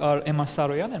members are Emma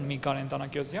Saroyan and me, Garen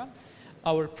Danagyozian.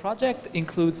 Our project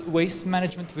includes waste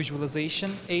management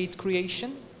visualization, aid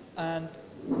creation, and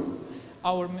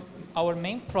our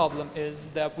main problem is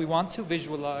that we want to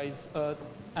visualize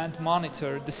and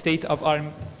monitor the state of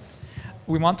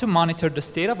we want to monitor the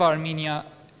state of Armenia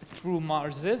through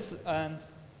Mars's and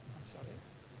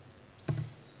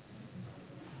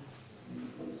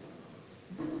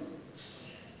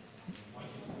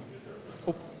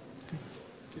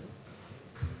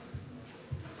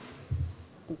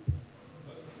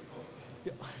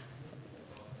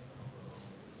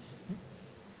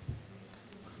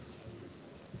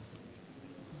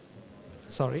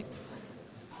Sorry.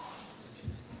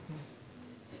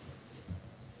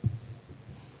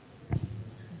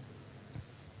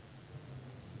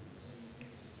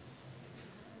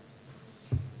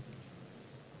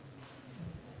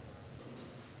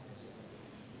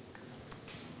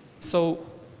 So,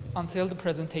 until the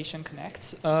presentation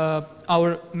connects,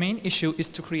 our main issue is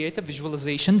to create a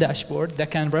visualization dashboard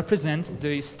that can represent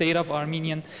the state of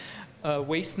Armenian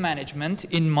waste management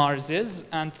in Mars's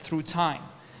and through time.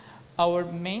 Our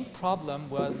main problem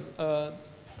was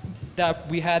that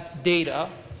we had data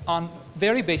on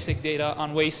very basic data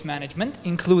on waste management,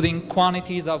 including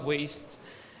quantities of waste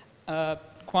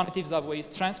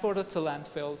transported to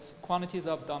landfills, quantities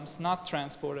of dumps not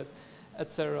transported,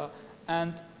 etc.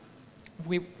 And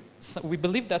we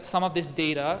believe that some of this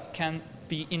data can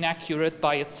be inaccurate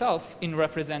by itself in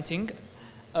representing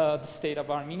the state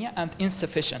of Armenia and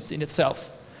insufficient in itself.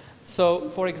 So,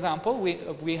 for example, we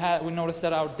noticed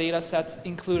that our data sets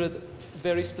included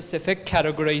very specific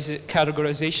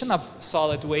categorization of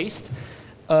solid waste,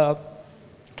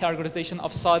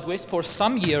 for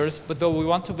some years, but though we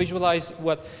want to visualize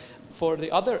what for the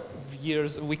other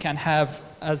years we can have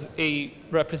as a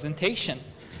representation.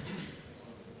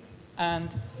 And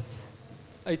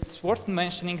it's worth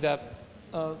mentioning that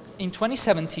in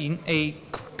 2017, a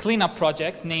cleanup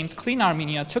project named Clean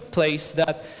Armenia took place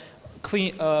that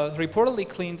reportedly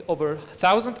cleaned over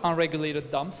 1,000 unregulated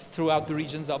dumps throughout the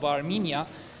regions of Armenia,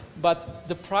 but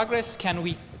the progress, can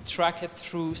we track it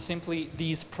through simply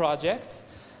these projects?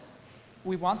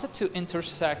 We wanted to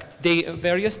intersect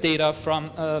various data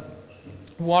from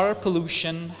water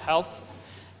pollution, health,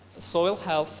 soil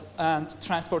health, and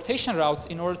transportation routes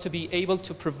in order to be able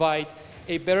to provide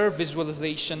a better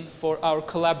visualization for our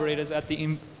collaborators at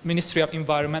the Ministry of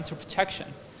Environmental Protection.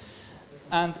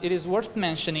 And it is worth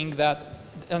mentioning that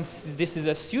this is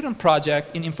a student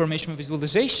project in information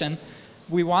visualization,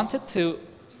 we wanted to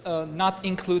not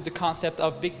include the concept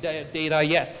of big data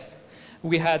yet.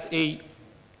 We had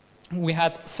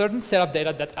certain set of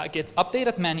data that gets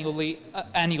updated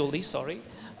annually,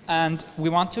 and we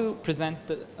want to present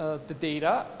the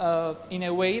data in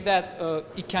a way that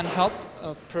it can help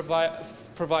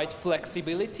provide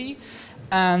flexibility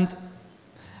and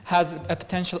has a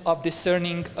potential of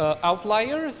discerning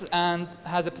outliers and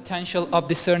has a potential of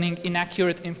discerning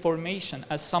inaccurate information,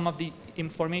 as some of the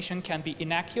information can be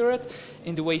inaccurate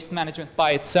in the waste management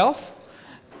by itself.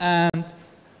 And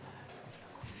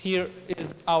here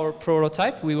is our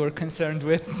prototype. We were concerned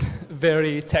with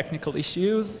very technical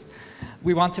issues.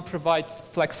 We want to provide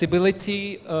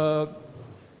flexibility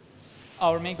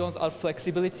our main goals are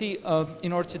flexibility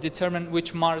in order to determine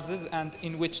which marses and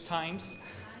in which times.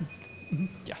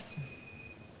 Yes.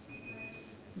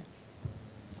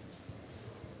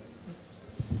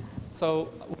 So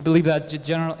we believe that the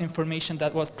general information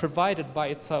that was provided by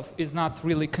itself is not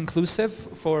really conclusive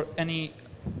for any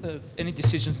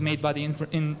decisions made by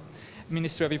the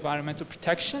Ministry of Environmental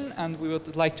Protection, and we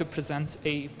would like to present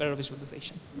a better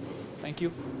visualization. Thank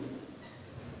you.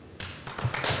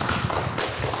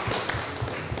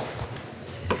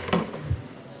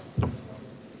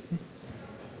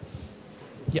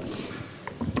 Yes.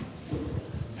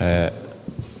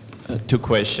 Two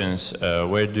questions.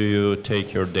 Where do you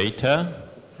take your data,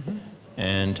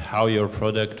 and how your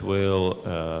product will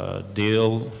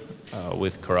deal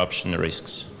with corruption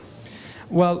risks?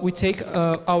 Well, we take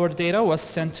our data was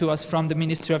sent to us from the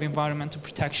Ministry of Environmental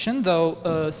Protection, though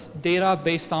data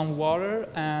based on water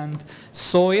and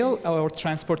soil or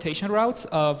transportation routes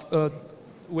of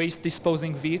waste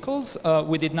disposing vehicles,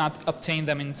 we did not obtain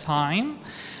them in time.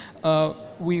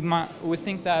 We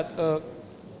think that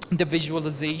the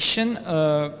visualization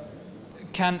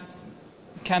can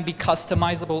be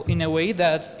customizable in a way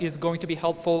that is going to be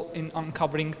helpful in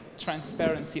uncovering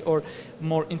transparency or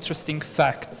more interesting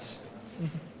facts.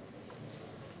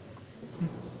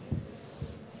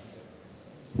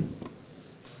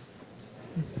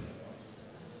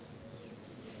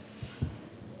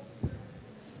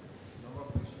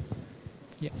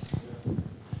 Yes.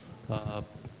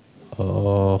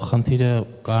 Խնդիրը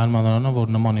կայանում է նրանում, որ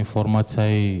նման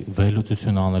ինֆորմացիայի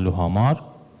վերլուծություն անելու համար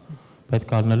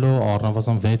պետք է լինելու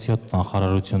առնվազն 6-7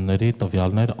 նախարարությունների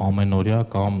տվյալներ ամենօրյա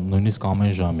կամ նույնիսկ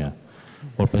ամենժամյա,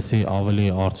 որպեսզի ավելի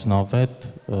արդյունավետ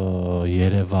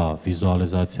երևա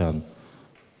վիզուալիզացիան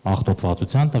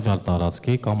աղտոտվածության տվյալ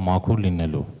տարածքի կամ մաքուր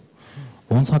լինելու։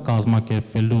 Ոնց է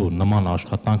կազմակերպվելու նման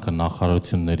աշխատանքը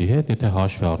նախարարությունների հետ, եթե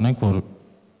հաշվի առնենք, որ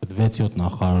 6-7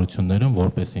 նախարարություններում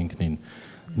որպես ինքնին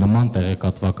նման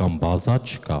տեղեկատվական բազա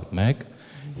չկա, մեկ,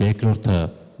 երկրորդը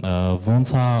ոնց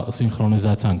է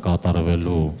սինխրոնիզացիան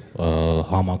կատարվելու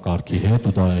համակարգի հետ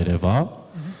ու դա երևա,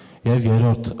 եւ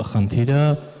երրորդ խնդիրը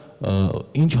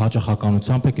ինչ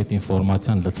հաճախականությամբ է այդ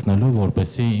ինֆորմացիան լցնելու,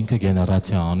 որպեսզի ինքը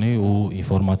գեներացիա անի ու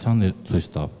ինֆորմացիան ցույց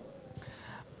տա։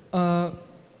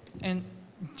 Այն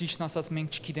ճիշտ ասած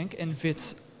մենք չգիտենք այն 6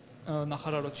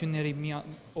 նախարարությունների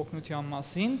օգնության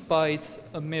մասին, բայց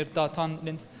մեր դատան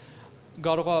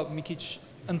կարող է մի քիչ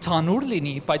ընդհանուր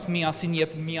լինի, բայց միասին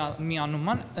եւ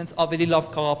միանման այնց ավելի լավ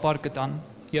գաղափար կտան,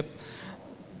 եւ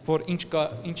որ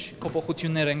ինչ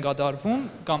փոփոխություններ են կատարվում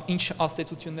կամ ինչ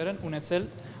աստեցություններ են ունեցել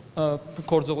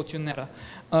գործողությունները։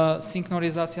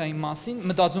 Սինքրոնիզացիայի մասին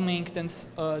մտածում էինք տենց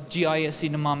GIS-ի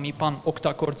նման մի բան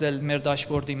օգտագործել մեր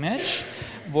դաշբորդի մեջ,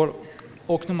 որ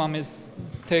օգնում է մեզ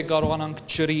թե կարողանանք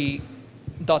ջրի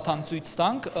դատան ցույց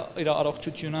տանք իր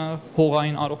առողջությունը,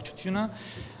 հողային առողջությունը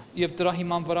եւ դրա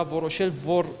հիման վրա որոշել,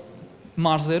 որ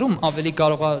մարզերում ավելի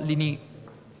կարող է լինի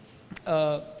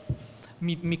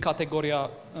մի կատեգորիա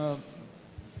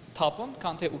թափոն,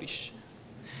 քան թե ուրիշ։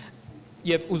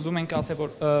 Եվ ուզում ենք ասել, որ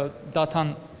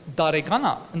դատան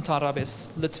դարեգանը ընդհանրապես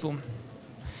լծվում։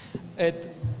 Այդ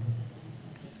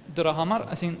դրա համար,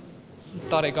 այսինքն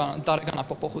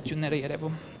դարեգանափոփոխությունները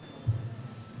երևում։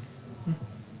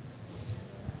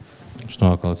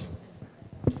 Շնորհակալություն։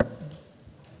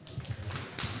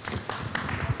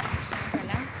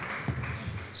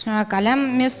 Շնորհակալ եմ։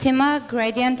 Մյուս թիմը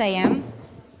gradient AM։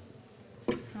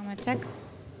 Համեցեք։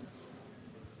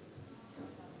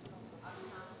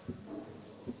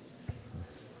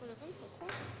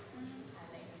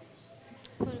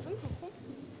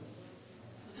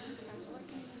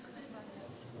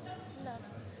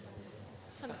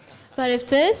 Բարև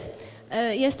ձեզ,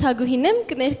 ես Թագուհին եմ,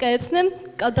 կներկայացնեմ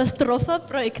կատաստրոֆա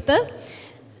պրոյեկտը։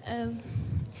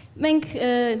 Մենք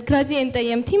Gradient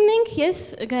AM թիմն ենք, ես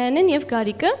Գայանեն եւ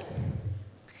Գարիկը։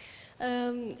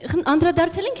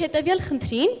 Անդրադարձել ենք հետևյալ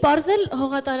խնդրին, բարձել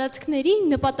հողատարածքների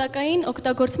նպատակային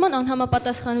օգտագործման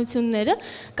անհամապատասխանությունները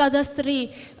կադաստրի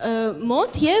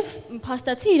մոտ եւ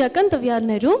փաստացի իրական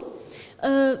տվյալներում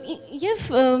եւ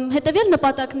հետեւյալ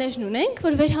նպատակներն ունենք,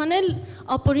 որ վերհանել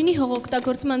ապօրինի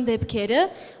հողօգտագործման դեպքերը,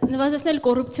 նվազեցնել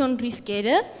կոռուպցիոն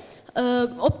ռիսկերը,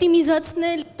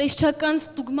 օպտիմիզացնել տեսչական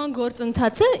ստուգման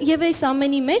գործընթացը եւ այս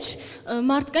ամենի մեջ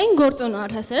մարդկային գործոն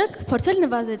առհասարակ փորձել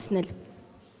նվազեցնել։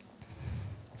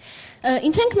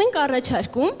 Ինչ ենք մենք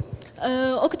առաջարկում,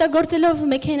 օգտագործելով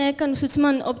մեքենայական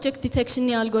ուսուցման object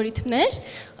detection-ի ալգորիթմներ,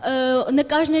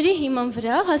 նկարների հիման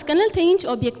վրա հասկանալ թե ինչ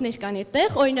օբյեկտներ կան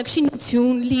այդտեղ, օրինակ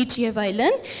շինություն, լիճ եւ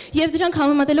այլն, եւ դրանք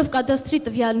համեմատելով կադաստրի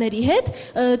տվյալների հետ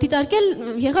դիտարկել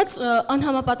եղած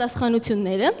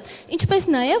անհամապատասխանությունները, ինչպես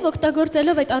նաեւ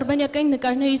օգտագործելով այդ արբանյակային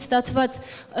նկարներից ստացված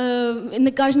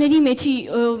նկարների մեջի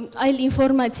այլ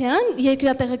ինֆորմացիան,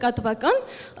 երկրատեղեկատվական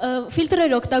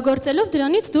ֆիլտրեր օգտագործելով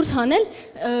դրանից դուրս հանել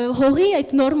հողի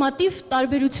այդ նորմատիվ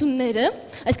տարբերությունները,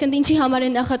 այսինքն ինչի համար է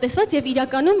նախատեսված եւ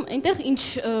իրականում այնտեղ ինչ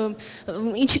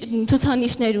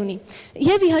ցուցանիշներ ունի։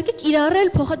 Եվ իհարկե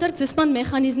կիրառել փոխադարձ զսպման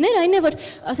մեխանիզմներ, այն է որ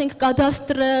ասենք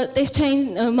կադաստրը,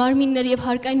 տեսչային մարմինները եւ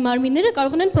հարկային մարմինները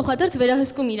կարող են փոխադարձ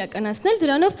վերահսկում իրականացնել,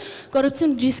 դրանով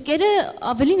կոռուպցիոն ռիսկերը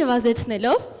ավելի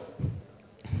նվազեցնելով։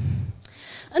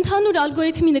 Ընդհանուր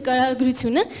ալգորիթմի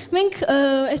նկարագրությունը մենք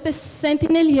այսպես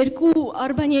Sentinel-2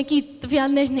 արբանյակի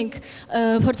տվյալներն ենք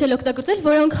փորձել օգտագործել,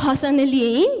 որոնք հասանելի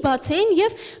էին, բաց էին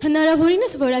եւ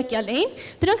հնարավորինս որակյալ էին։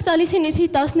 Դրանք տալիս են իբրի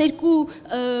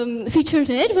 12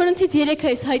 feature-ներ, որոնցից 3-ը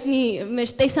այս հայտնի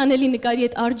մեր տեսանելի նկարի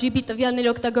այդ RGB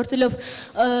տվյալները օգտագործելով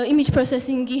image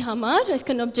processing-ի համար,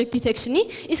 այսինքն object detection-ի,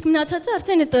 իսկ մնացածը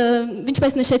արդեն այդ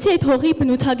ինչպես նշեցի, այդ հողի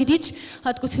բնութագրիչ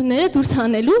հատկությունները դուրս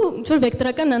հանելու ինչ որ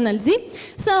վեկտորական անալիզի։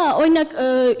 Սա օրինակ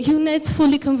unit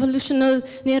fully convolutional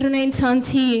ներոնային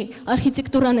ցանցի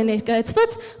արխիտեկտուրան է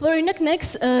ներկայացված, որ օրինակ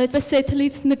next այդպես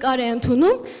satellite նկար է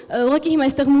ընդունում, ուղղակի հիմա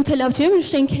այստեղ մութը լավ չէ,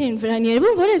 շենքեր են վրան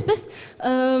երևում, որը այսպես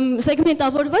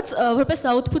սեգմենտավորված որպես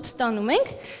output ստանում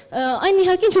ենք։ Այն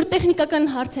իհարկե ինչ որ տեխնիկական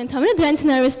հարց է ընդհանրապես, դրանից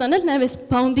հնարավոր է ստանալ նաև այս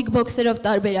bounding box-երով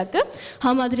տարբերակը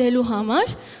համադրելու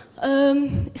համար։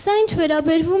 Սա ինչ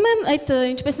վերաբերվում է այդ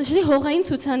ինչպես նշեցի հողային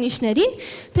ցուցանիշներին,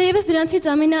 թեևս դրանցից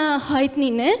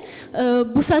ամենահայտնին է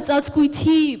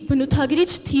բուսածածկույթի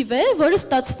բնութագրիչ թիվը, որը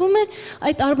ստացվում է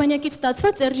այդ արբանյակից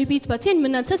ստացված RGB-ից բացի այն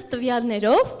մնացած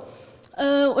տվյալներով։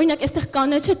 Օրինակ այստեղ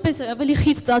կանաչը այդպես ավելի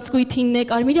խիտ ծածկույթինն է,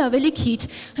 կարմիրը ավելի քիչ։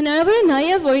 Հնարավոր է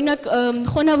նաև օրինակ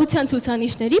խոնավության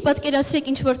ցուցանիշների, պատկերացրեք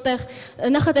ինչ որտեղ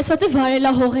նախատեսված է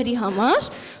վարելահողերի համար,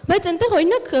 բայց այնտեղ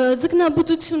օրինակ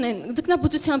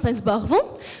ձկնաբուծությամբ են զբաղվում։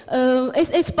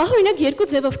 Այս պահը օրինակ երկու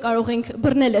ձևով կարող ենք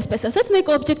բռնել, այսպես ասած,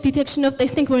 մեկ object detection-ով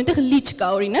տեսնենք, որ այնտեղ լիճ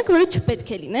կա օրինակ, որը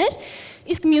չպետք է լիներ։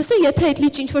 Իսկ մյուսը, եթե այդ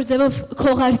լիճը ինչ-որ ձևով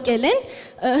քողարկել են,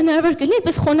 հնարավոր կլինի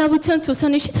այդպես խոնավության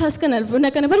ցուցանիշից հասկանալ,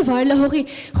 բնականաբար վարելահողի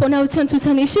խոնավության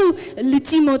ցուցանիշը ու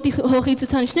լճի մոտի հողի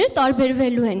ցուցանիշները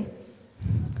տարբերվելու են։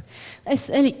 Այս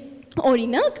էլի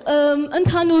օրինակ,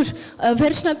 ընդհանուր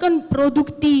վերջնական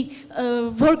պրոդուկտի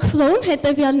workflow-ն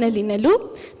հետևյալն է լինելու,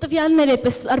 տվյալները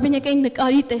այդպես արբանյակային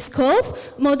նկարի տեսքով,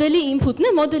 մոդելի input-ն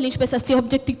է, մոդելը ինչպես ասացի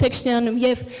object detection-ի անում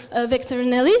եւ vector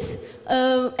analysis,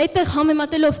 այդտեղ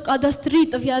համեմատելով կադաստրի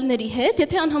տվյալների հետ,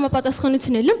 եթե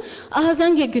անհամապատասխանություն է լինում,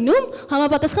 ահազանգ է գնում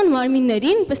համապատասխան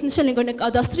մարմիններին, պես նշել ենք օրինակ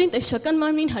կադաստրին, տեսչական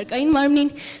մարմին, հարկային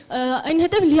մարմին,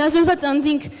 այնուհետև լիազորված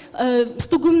անձինք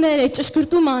ստուգումներ այդ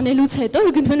ճշգրտումը անելուց հետո,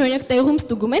 գնում են օրինակ տեղում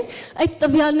ստուգում են, այդ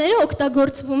տվյալները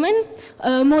օգտագործվում են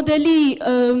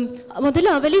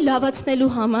մոդելը ավելի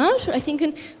լավացնելու համար,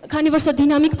 այսինքն քանի որ սա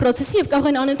դինամիկ process-ի եւ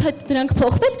կարող են անընդհատ դրանք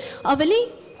փոխվել, ավելի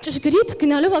ճշգրիտ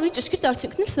գնալով ավելի ճշգրիտ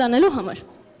արդյունքներ ստանալու համար։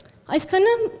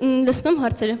 Այսքանը լսում եմ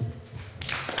հարցերը։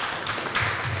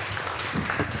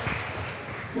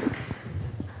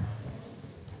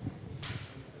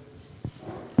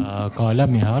 Կարելի է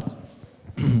մի հարց։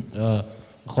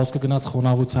 Խոսքը գնաց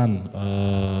խոնավության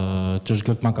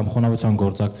ճշգրտման կամ խոնավության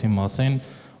գործակցի մասին,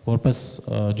 որպես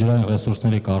ջրային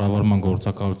ռեսուրսների կառավարման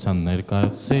գործակալության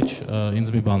ներկայացուցիչ,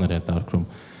 ինձ մի բան էր հետաքրքրում։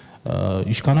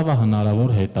 Ինչքանով է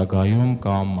հնարավոր հետագայում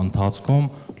կամ ընթացքում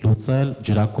լուծել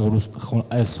ջրակորուստ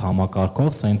այս համակարգով,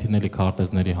 Sentinel-ի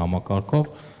քարտեզների համակարգով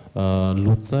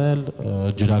լուծել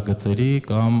ջրագծերի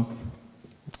կամ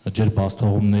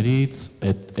ջրբաստողումներից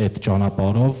այդ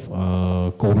ճանապարհով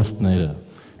կորուստները,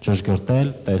 ճշգրտել,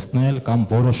 տեսնել կամ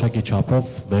որոշակի չափով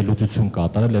վերլուծություն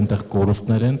կատարել, այնտեղ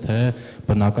կորուստներ են, թե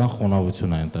բնական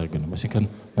խոնավություն է այնտեղ գնում։ Այսինքն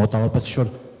մոտավորապես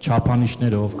ինչ-որ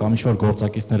չափանիշներով կամ ինչ-որ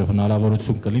գործակիցներով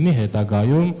հնարավորություն կլինի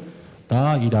հետագայում դա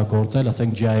իրագործել,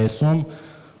 ասենք GIS-ում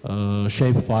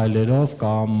shape ֆայլերով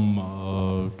կամ,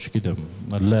 չգիտեմ,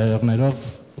 layer-ներով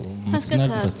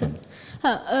մտցնել տեսնել։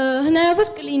 Հա, հնարավոր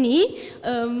կլինի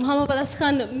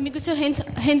համապատասխան միգուցե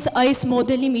հենց այս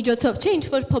մոդելի միջոցով, չէ, ինչ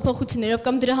որ փոփոխություններով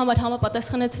կամ դրա համար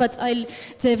համապատասխանեցված այլ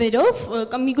ձևերով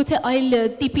կամ միգուցե այլ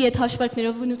տիպի այդ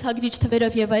հաշվարկներով, բնութագրիչ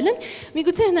թվերով եւ այլն,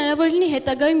 միգուցե հնարավոր լինի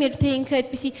հետագայում, երբ թե ինքը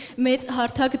այդպիսի մեծ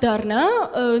հարթակ դառնա,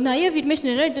 նաեւ իր մեջ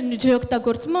ներառ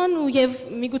ջրօգտագործման ու եւ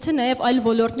միգուցե նաեւ այլ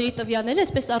ոլորտների տվյալները,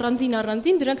 այսպես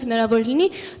առանձին դրանք հնարավոր լինի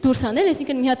դուրս անել,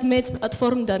 այսինքն մի հատ մեծ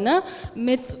պլատֆորմ դառնա,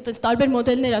 մեծ տարբեր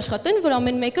մոդելներ աշխատեն, որ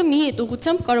ամեն մեկը մի այդ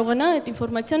ուղղությամբ կարողանա այդ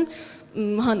ինֆորմացիան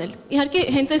հանել։ Իհարկե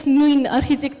հենց այս նույն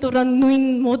արխիտեկտուրան, նույն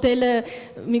մոդելը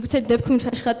միգուցե դեպքում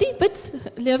չաշխատի, բայց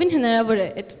լիովին հնարավոր է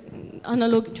այդ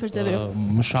անալոգ ինչ-որ ձևերով։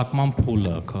 Մշակման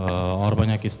փուլը,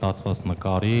 արբանյակից ստացված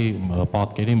նկարի,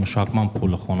 պատկերի մշակման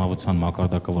փուլը խոնավության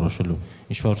մակարդակը որոշելու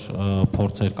ինչ-որ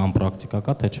փորձեր կամ պրակտիկա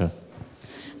կա, թե չէ։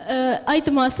 Այդ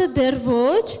մասը դեռ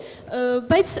ոչ,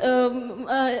 բայց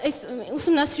այս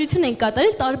ուսումնասիրություն են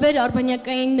կատարել, տարբեր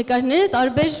արբանյակային նկարները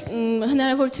տարբեր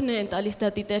հնարավորություններ են տալիս դա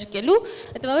դիտարկելու,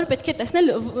 հետևաբար պետք է տեսնել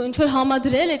ինչ-որ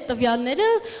համադրել այդ տվյալները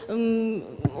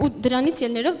ու դրանից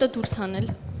ելներով դա դուրս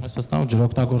հանել։ Այս վստահ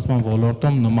ջրօգտագործման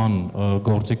ոլորտում նման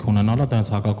գործիք ունենալը դա հենց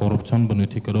հակակոռուպցիոն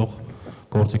բնույթի կրող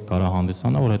գործիք կարա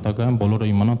հանդիսանա, որ հետագայում բոլորը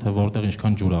իմանան, թե որտեղ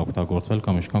ինչքան ջուր է օգտագործվել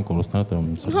կամ ինչքան կորուստներ է տեղի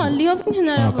ունեցել։ Հա, լիովին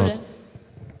հնարավոր է։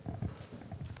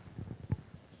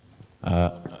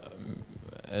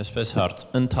 Այսպես հարց,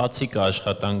 ընթացիկ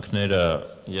աշխատանքները,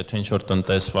 եթե ինչ-որ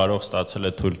տնտեսվարող ստացել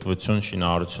է թույլտվություն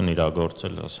շինարարություն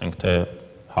իրագործել, ասենք թե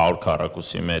 100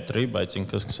 քառակուսի մետրի, բայց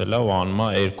ինքը սկսել է ու անում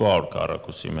է 200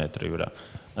 քառակուսի մետրի վրա,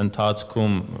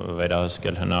 ընթացքում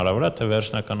վերահսկել հնարավոր է, թե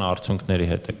վերջնական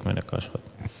արդյունքների հետ եք մենակ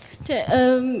աշխատում։ Չէ,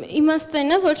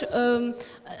 իմաստն է, որ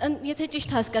եթե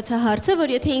ճիշտ հասկացա հարցը,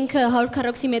 որ եթե ինքը 100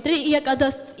 քառակուսի մետր է,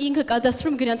 ինքը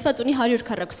կադաստրում գրանցված ունի 100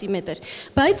 քառակուսի մետր,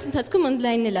 բայց ընթացքում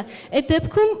ընդլայնել է։ Այդ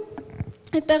դեպքում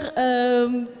այդտեղ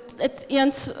այդ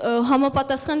իրենց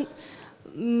համապատասխան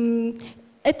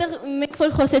Այդտեղ մենք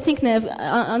որ խոսեցինք նաև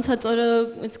անցած օրը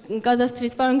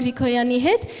կադաստրից պարոն Գրիգորյանի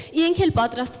հետ, իրենք էլ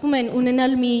պատրաստվում են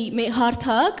ունենալ մի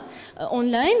հարթակ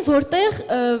on-line, որտեղ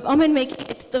ամեն մեկի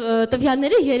այդ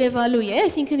տվյալները երևալու է,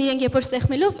 այսինքն իրենք երբ որ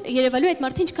սեղմելով երևալու այդ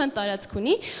մարդը ինչքան տարածք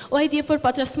ունի, ու այդ երբ որ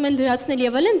պատրաստվում են լրացնել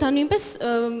եւ այլն, դա նույնպես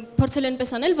փորձել են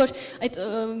պես անել, որ այդ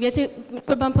եթե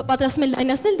բան պատրաստում են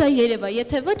լայնացնել, դա երևա,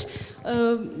 եթե ոչ,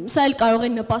 սա էլ կարող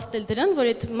է նպաստել դրան,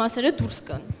 որ այդ մասերը դուրս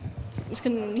գան,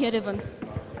 իսկն երևան։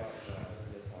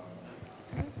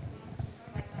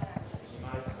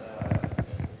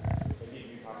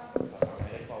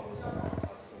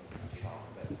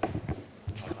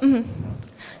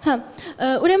 Հա,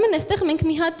 ուրեմն այստեղ մենք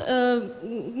մի հատ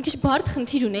քիչ բարդ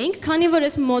խնդիր ունեինք, քանի որ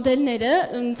այս մոդելները,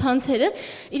 ցանցերը,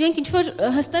 իրենք ինչ-որ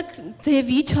հստակ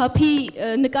ձևի, չափի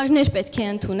նկարներ պետք է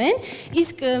ընդունեն,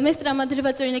 իսկ մեզ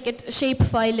տրամադրված օրինակ այդ shape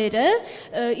ֆայլերը,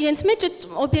 իրենց մեջ այդ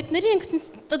օբյեկտները իրենք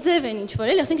տձև են ինչ-որ,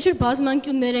 էլի, ասենք ինչ-որ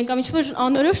բազմանկյուններ են կամ ինչ-որ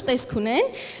անորոշ տեսք ունեն,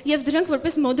 եւ դրանք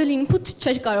որպես մոդել input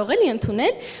չէր կարող էլի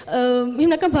ընդունել։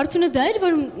 Հիմնական բարդությունը դա էր,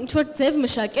 որ ինչ-որ ձև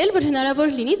մշակել, որ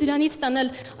հնարավոր լինի դրանից ստանալ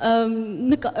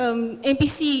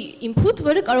MPC input,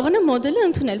 որը կարողանա մոդելը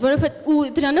ընդունել, որովհետեւ ու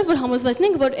դրանով որ համոզված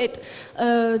ենք, որ այդ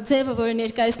ձևը, որը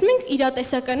ներկայացնում ենք,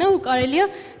 իրատեսական է ու կարելի է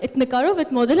այդ նկարով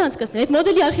այդ մոդելը անցկացնել։ Այդ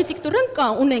մոդելի արխիտեկտուրան կա,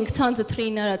 ունենք ցանցը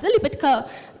train արած, էլի պետքա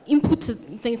input-ը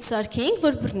տենց սարքեինք,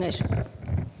 որ բռներ։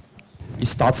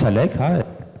 Իսկ ստացել եք, հա։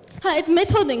 Հա, այդ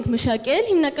մեթոդ ենք մշակել,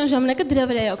 հիմնական ժամանակը դրա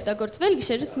վրա է օգտագործվել,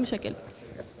 գիշերը մշակել։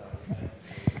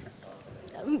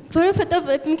 Որովհետև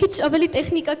այդ մի քիչ ավելի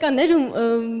տեխնիկական էր ու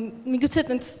միգուցե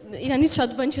այդպես իրանից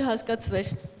շատ բան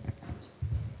չհասկացվեր։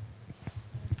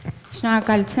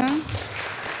 Շնորհակալություն։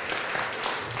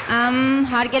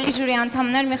 Հարգելի ժյուրի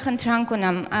անդամներ, մի խնդրանք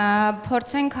ունեմ։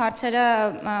 Փորձենք հարցերը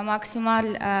մաքսիմալ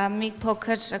մի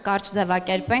փոքր կարճ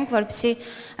ձևակերպենք, որպեսզի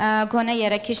գոնե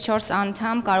 3-ից 4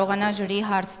 անդամ կարողանա ժյուրի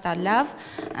հարց տալ լավ։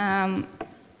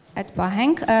 Այդ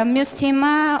պահենք։ Մյուս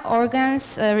թիմը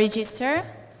organs register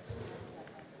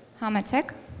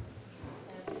Համեցեք։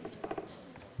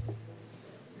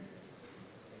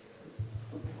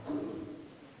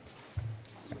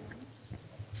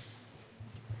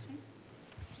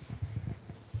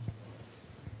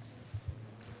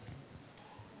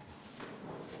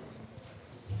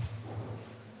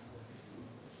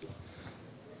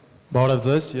 Բարև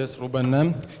ձեզ, ես Ռուբենն եմ,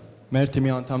 մեր թիմի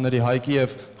անդամների Հայկի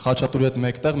եւ Խաչատուրի հետ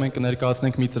մեկտեղ մենք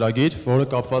կներկայացնենք մի ծրագիր, որը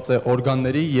կապված է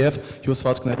օրգանների եւ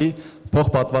հյուսվածքների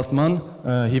փոխպատվաստման,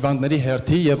 հիվանդների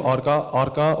հերթի եւ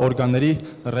արկա օրգանների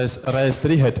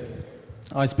ռեեստրի հետ։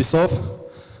 Այսպիսով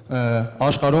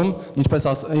աշխարհում, ինչպես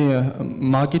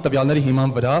ՄԱԿ-ի տվյալների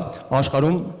հիման վրա,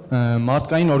 աշխարհում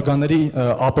մարդկային օրգանների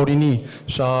ապօրինի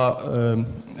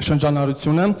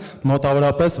շնչանառությունը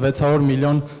մոտավորապես 600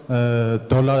 միլիոն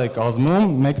դոլար է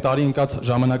կազմում մեկ տարի ընկած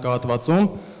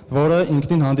ժամանակահատվածում, որը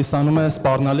ինքնին հանդիսանում է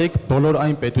սպառնալիք բոլոր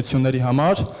այն պետությունների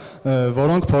համար,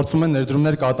 որոնք փորձում են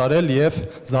ներդրումներ կատարել եւ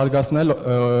զարգացնել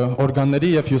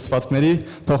օրգանների եւ հյուսվածքների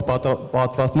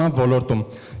փոխպատվաստման ոլորտում։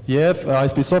 Եվ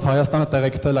այսպիսով Հայաստանը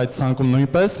տեղեկտել այդ ցանկում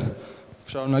նույնպես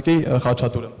շարունակի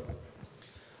Խաչատուրը։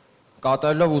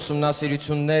 Կատարելով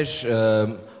ուսումնասիրություններ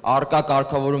արկա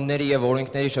կարգավորումների եւ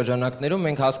օրենքների շրջանակներում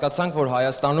մենք հասկացանք, որ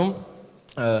Հայաստանում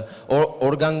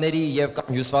օրգանների եւ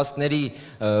հյուսվածքների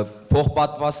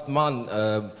փոխպատվաստման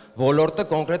ոլորտը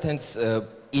կոնկրետ հենց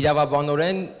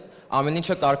իրավաբանորեն ամեն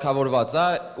ինչը կարգավորված է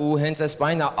ու հենց այս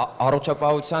բանը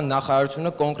առողջապահության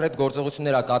նախարարությունը կոնկրետ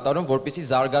գործողություններ է կատարում, որպեսզի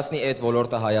զարգացնի այդ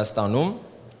ոլորտը Հայաստանում։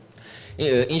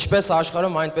 Ինչպես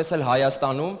աշխարհում, այնպես էլ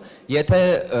Հայաստանում, եթե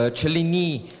չլինի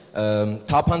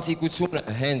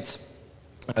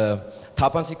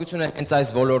թափանցիկությունը հենց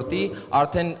այս ոլորտի,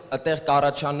 արդեն այդտեղ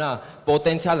կառաջանա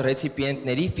պոտենցիալ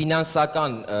ռեցիպիենտների,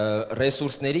 ֆինանսական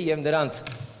ռեսուրսների եւ նրանց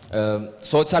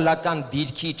սոցիալական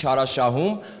դիրքի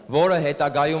չարաշահում, որը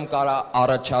հետագայում կարա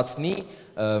առաջացնի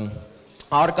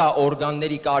արկա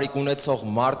օրգանների կարիք ունեցող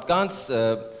մարդկանց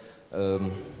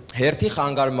հերթի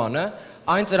խանգարմանը։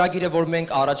 Այն ծրագիրը, որ մենք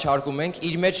առաջարկում ենք,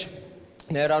 իր մեջ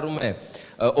ներառում է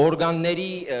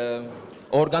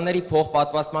օրգանների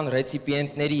փոխպատվաստման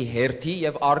ռեցիպիենտների հերթի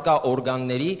եւ արկա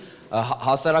օրգանների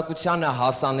հասարակությանը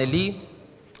հասանելի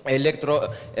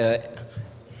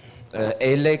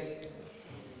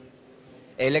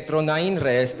էլեկտրոնային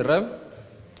ռեեստրը։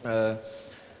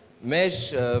 Մեր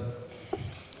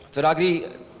ծրագրի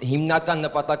հիմնական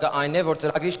նպատակը այն է, որ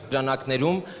ծրագրի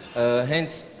շրջանակներում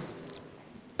հենց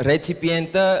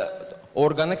ռեցիպիենտը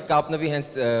օրգանը կկապնվի հենց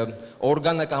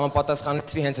օրգանը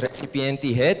կհամապատասխանեցվի հենց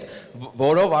ռեցիպիենտի հետ,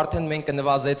 որով արդեն մենք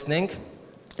կնվազեցնենք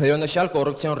վերոնշյալ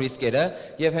կոռուպցիոն ռիսկերը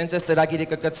եւ հենց այս ծրագիրը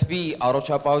կկցվի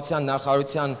առողջապահության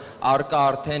նախարարության արկա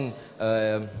արդեն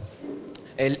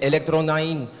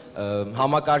էլեկտրոնային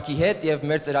համակարգի հետ եւ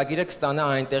մեր ծրագիրը կստանա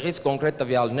այնտեղից կոնկրետ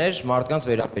տվյալներ մարդկանց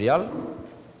վերաբերյալ։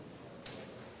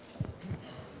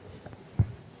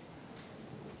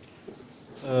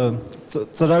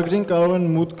 Ծրագրին կարող են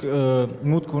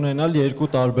մուտք ունենալ երկու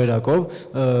տարբերակով։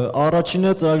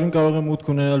 Առաջինը ծրագրին կարող է մուտք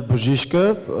ունենալ բժիշկը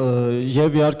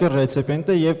եւ իհարկե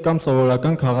ռեցիպիենտը եւ կամ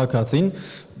սովորական քաղաքացին։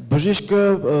 Բժիշկը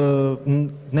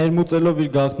ներմուծելով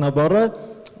իր գաղտնաբառը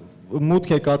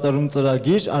մուտք է կատարում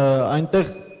ծրագիր, այնտեղ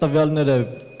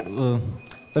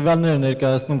տվյալները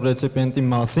ներկայացնում ռեցիպիենտի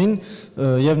մասին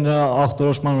եւ նրա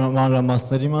ախտորոշման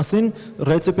մանրամասների մասին,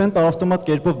 ռեցիպիենտը ավտոմատ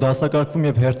կերպով դասակարգվում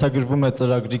եւ հերթագրվում է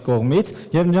ծրագրի կողմից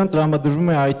եւ նրան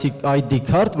տրամադրվում է ID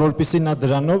քարտ, որպեսզի նա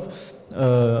դրանով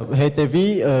հետևի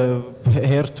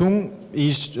հերթում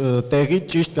իր տեղի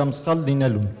ճիշտ կամ սխալ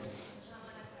լինելուն։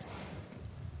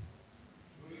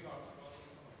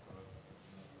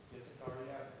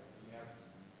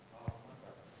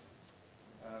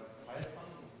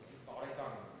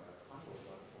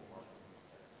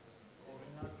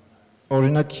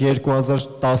 Օրինակ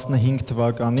 2015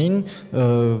 թվականին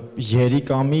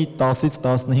երիկամի 10-ից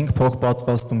 15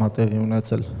 փոխպատվաստում է տեղի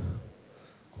ունեցել։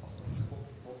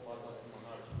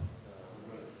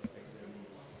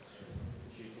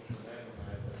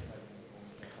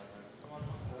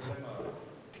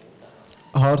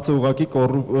 Հարցը ուղղակի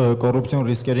կոռուպցիոն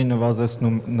ռիսկերի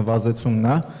նվազեցումն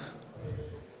է։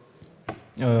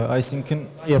 Այսինքն,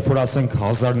 երբ որ ասենք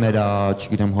հազարներ է,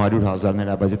 չգիտեմ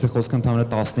 100,000-ներ է, բայց եթե խոսքը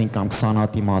ընդհանրապես 15 կամ 20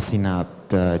 հատի մասին է,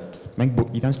 մենք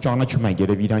իրենց ճանաչում ենք,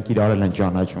 երևի իրանք իրար են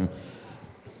ճանաչում։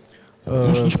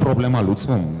 Ինչ պրոբլեմա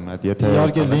լուծվում, եթե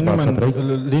իհարկե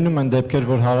լինում են դեպքեր,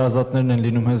 որ հարազատներն են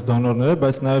լինում հենց դոնորները,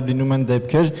 բայց նաև լինում են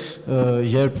դեպքեր,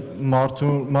 երբ մարդ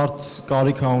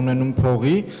կարիք է ունենում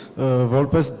փողի,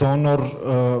 որպես դոնոր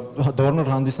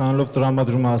հանդիսանալով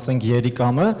տրամադրում է, ասենք,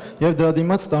 երիկամը եւ դրա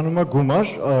դիմաց ստանում է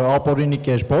գումար ապօրինի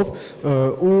կերպով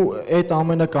ու այդ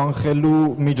ամենը կանխելու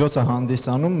միջոց է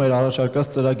հանդիսանում մեր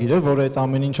առաջարկած ծրագիրը, որը այդ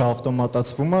ամեն ինչը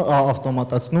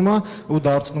ավտոմատացնում է ու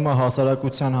դարձնում է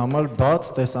հասարակության համար բաց,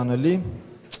 տեսանելի։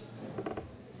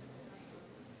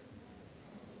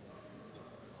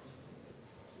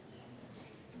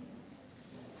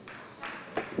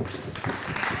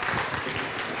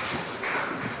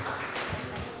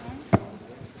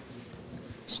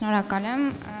 Շնորհակալ եմ։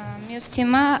 Մյուս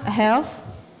թիմը health։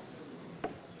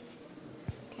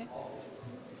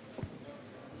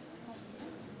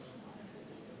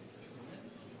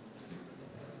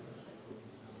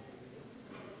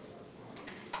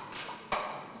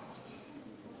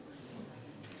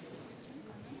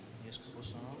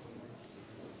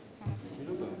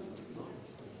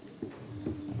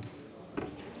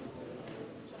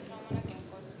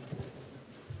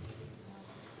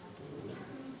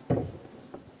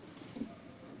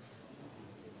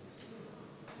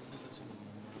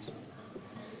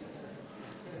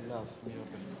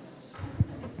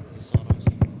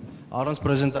 առանց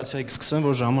պրեզենտացիայի կսկսեմ,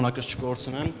 որ ժամանակս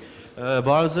չկորցնեմ։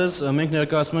 Բարև ձեզ, մենք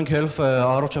ներկայացնում ենք Health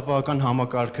առողջապահական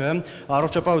համակարգը։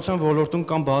 Առողջապահության ոլորտում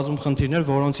կան բազում խնդիրներ,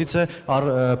 որոնցից է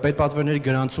պետպատվերների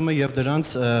գրանցումը եւ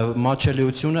դրանց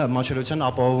մատչելիության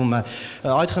ապահովումը։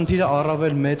 Այդ խնդիրը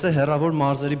առավել մեծ է հեռավոր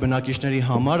մարզերի բնակիչների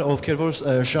համար, ովքեր որ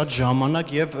շատ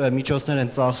ժամանակ եւ միջոցներ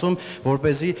են ծախսում,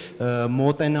 որպեսզի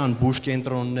մոտենան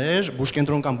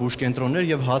բուժկենտրոններ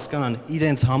եւ հասկանան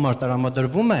իրենց համար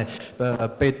տրամադրվում է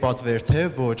պետպատվեր թե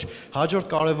ոչ։ Հաջորդ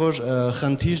կարևոր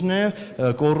խնդիրն է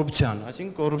կոռուպցիան,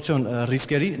 այսինքն կոռուպցիոն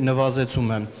ռիսկերի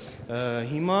նվազեցումը։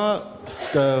 Հիմա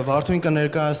Վարդուհին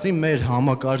կներկայացնի մեր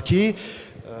համակարգի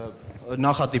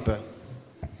նախատիպը։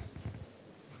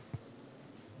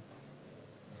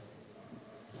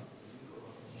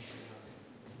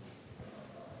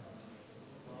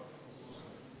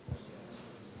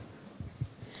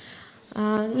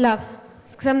 Լավ,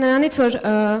 սկսեմ նրանից, որ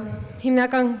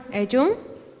հիմնական էջում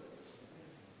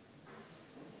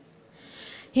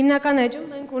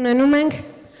մենք ունենում ենք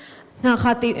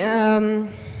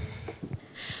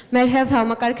մեր Health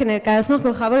համակարգը ներկայացնող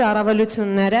գլխավոր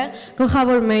առավելությունները,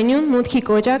 գլխավոր մենյուն, մուտքի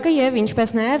կոճակը եւ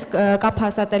ինչպես նաեւ կապ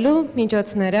հաստատելու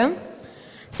միջոցները։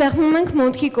 Սեղմում ենք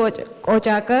մուտքի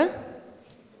կոճակը,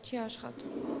 չի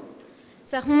աշխատում։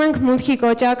 Սեղմում ենք մուտքի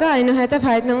կոճակը, այնուհետև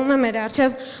հայտնվում է մեր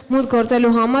առջև մուտք գործելու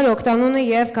համար օգտանունը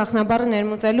եւ գաղտնաբառը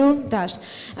ներմուծելու դաշտ։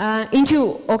 Ինչու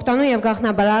օգտանուն եւ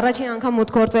գաղտնաբառ առաջին անգամ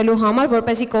մուտք գործելու համար,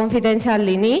 որպեսզի կոնֆիդենցիալ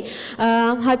լինի,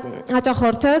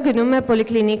 հաճախորդը գնում է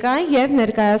պոլիկլինիկա եւ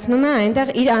ներկայացնում է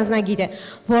այնտեղ իր անձնագիրը,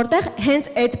 որտեղ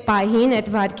հենց այդ պահին,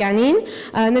 այդ վայրկյանին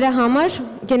նրա համար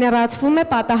գեներացվում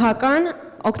է պատահական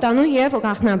օգտանուն եւ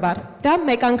գաղտնաբառ։ Դա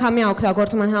մեկանգամյա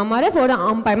օգտագործման համար է, որը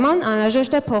անպայման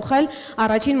անհրաժեշտ է փոխել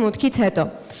առաջին մուտքից հետո։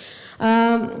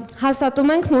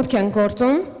 Հաստատում ենք մուտք ենք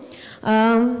գործում։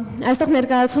 Այստեղ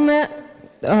ներկայացում է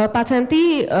պացիենտի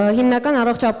հիմնական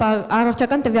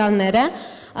առողջական տվյալները,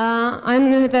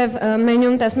 այնուհետև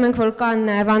մենյում տեսնում ենք, որ կան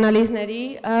նաև անալիզների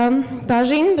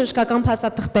բաժին, բժշկական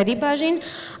փաստաթղթերի բաժին,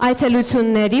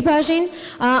 այցելությունների բաժին,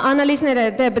 անալիզները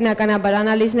դե բնականաբար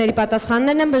անալիզների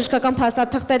պատասխաններն են, բժշկական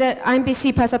փաստաթղթերը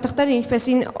այնպիսի փաստաթղթեր,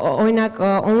 ինչպեսին օրինակ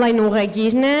on-line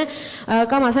ուղեգիրն է,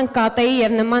 կամ ասենք ԿՏ-ի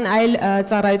եւ նման այլ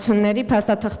ծառայությունների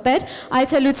փաստաթղթեր,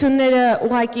 այցելությունները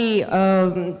ուղղակի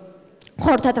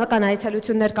խորհրդատվական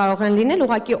այցելություններ կարող են լինել,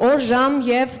 ուղղակի օր, ժամ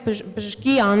եւ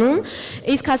բժշկի անուն,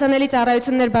 իսկ հասանելի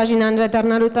ծառայություններ բաժին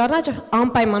անդրադառնալու առաջ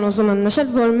անպայման ուզում եմ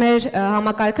նշել, որ մեր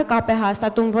համակարգը կապ է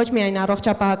հաստատում ոչ միայն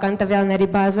առողջապահական տվյալների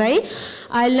բազայի,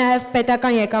 այլ նաեւ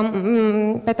պետական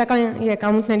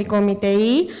եկամուտների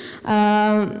կոմիտեի,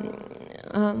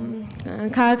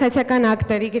 քաղաքացիական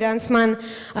ակտերի գրանցման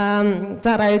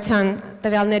ծառայության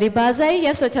տվյալների բազայի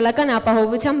եւ սոցիալական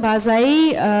ապահովության բազայի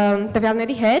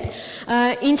տվյալների հետ,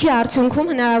 ինչի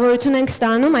արդյունքում հնարավորություն ենք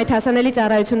ստանում այդ հասանելի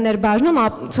ծառայություններ բաժնում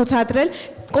ցուցադրել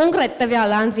կոնկրետ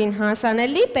տվյալ անձին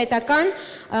հասանելի պետական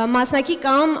մասնակի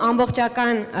կամ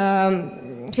ամբողջական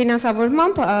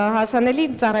ֆինանսավորմամբ հասանելի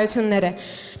ծառայությունները։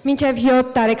 Մինչև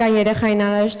 7 տարեկան երեխային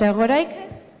անհրաժեշտ դեղորայք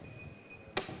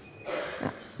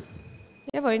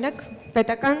եւ օրինակ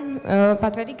պետական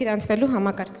պատվերի գրանցվելու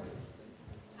համակարգ։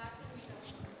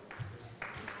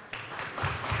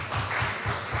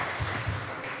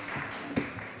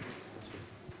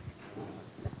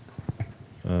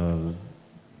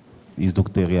 Իսկ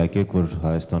դուք տեղյակ եք, որ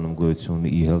Հայաստանում գոյություն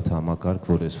ունի e-health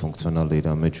համակարգ, որ այս ֆունկցիոնալը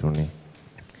իր մեջ ունի։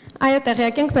 Այո,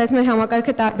 տեղյակ ենք, բայց մեր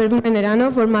համակարգը տարբերվում է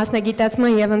նրանով, որ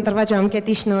մասնագիտացման եւ ընտրված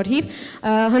ժամկետի շնորհիվ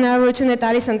հնարավորություն է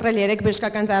տալիս ընտրել 3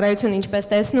 բժշկական ծառայություն, ինչպես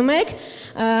տեսնում եք,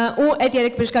 ու այդ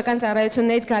 3 բժշկական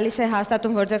ծառայություններից գալիս է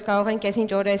հաստատում, որ ձեզ կարող են կեսինչ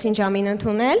օրը, այսինչ ժամին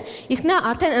ընդունել, իսկ նա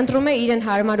արդեն ընտրում է իրեն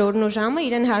հարմար օրն ու ժամը,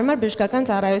 իրեն հարմար բժշկական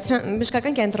ծառայության,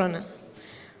 բժշկական կենտրոնը։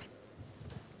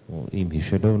 Իմ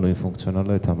հիշելով նույն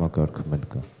ֆունկցիոնալը այդ համակարգում էլ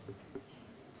կա։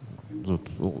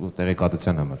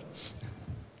 Տեղեկատվության համար։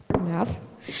 Լավ։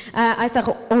 Այստեղ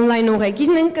on-line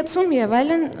ուղեգիրն են կցում եւ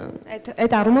այլն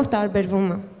այդ առումով տարբերվում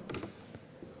է։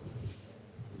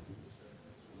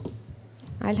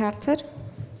 Այլ հարցեր։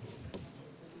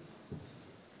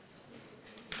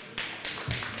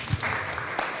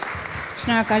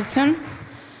 Շնորհակալություն։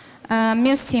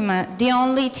 Մյուս թիմը, the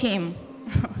only team։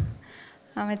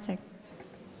 Համեցեք։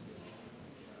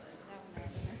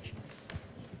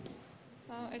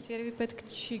 Այս երևի պետք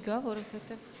չի գա,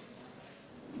 որովհետև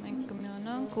մենք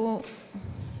կմիանանք ու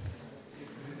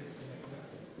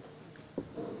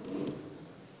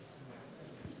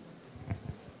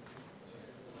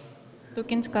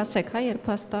դուք ինձ կասեք, հա, երբ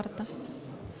հաստարտը։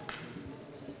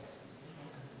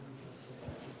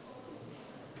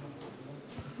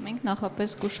 Մենք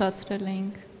նախապես զգուշացրել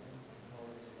էինք։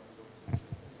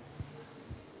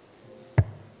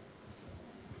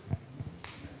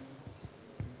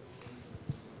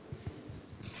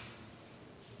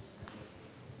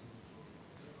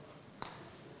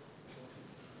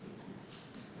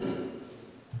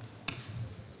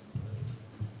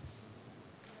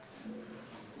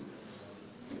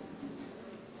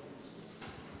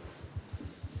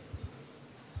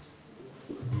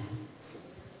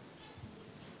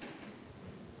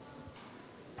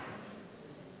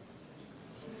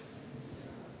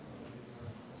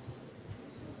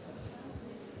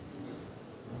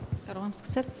 Կարող եմ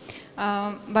սկսել։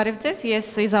 Բարև ձեզ, ես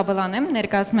Իզաբելան եմ,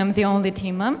 ներկայացնում եմ The Only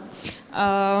Team-ը։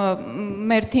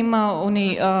 Մեր թիմը ունի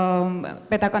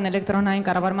պետական էլեկտրոնային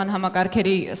կառավարման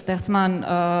համակարգերի ստեղծման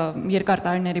երկար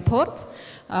տարիների փորձ։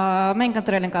 Մենք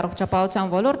ընտրել ենք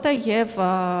առողջապահության ոլորտը եւ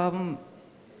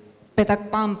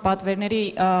պետական պատվերների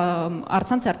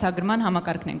առցանց հերթագրման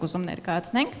համակարգն ենք ուզում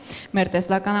ներկայացնենք մեր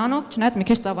տեսլականանով, չնայած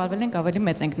մի քիչ ծավալվել ենք, ավելի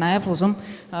մեծ ենք նաև ուզում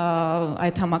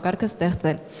այդ համակարգը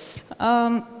ստեղծել։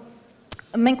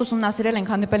 Մենք ուսումնասիրել ենք,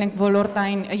 հանդիպել ենք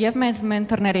ոլորտային եւ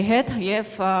մենթորների հետ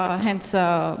եւ հենց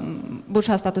բուժ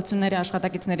հաստատությունների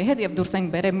աշխատակիցների հետ եւ դուրս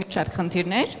ենք բերել մի շարք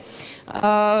խնդիրներ։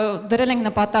 Դրել ենք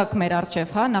նպատակ մեր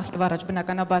առջև, հա, նախ եւ առաջ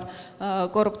բնականաբար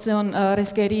կոռուպցիոն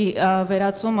ռիսկերի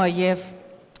վերացումը եւ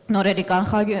նորերի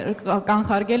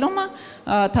կանխարգելումը,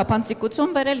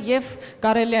 թափանցիկություն բերել եւ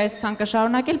կարելի է այս ցանկը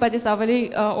շարունակել, բայց ես ավելի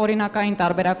օրինակային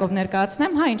տարբերակով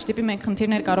ներկայացնեմ, հա, ինչ տիպի մենք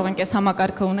խնդիրներ կարող ենք այս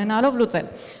համակարգը ունենալով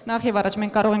լուծել։ Նախ եւ առաջ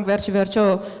մենք կարող ենք վերջի վերջո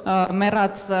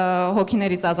մեռած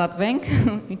հոգիներից ազատվենք,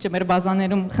 ինչը մեր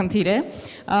բազաներում խնդիր է։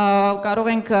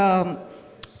 Կարող ենք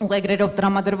ուղեգրերով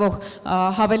տրամադրվող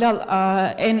հավելյալ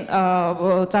այն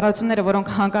ծառայությունները,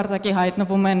 որոնք հանկարծակի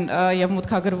հայտնվում են եւ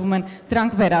մուտքագրվում են,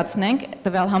 դրանք վերացնենք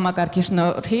տվյալ համակարգի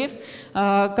շնորհիվ։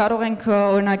 Կարող ենք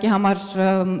օրինակի համար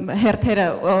հերթերը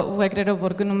ուղեգրերով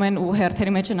որ գնում են ու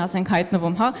հերթերի մեջ են ասենք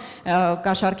հայտնվում, հա,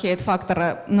 կաշառքի այդ ֆակտորը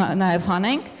նաեւ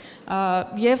հանենք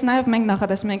եւ նաեւ մենք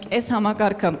նախատեսում ենք այս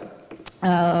համակարգը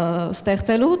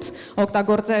ստեղծելուց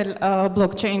օգտագործել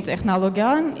բլոկչեյն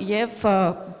տեխնոլոգիան եւ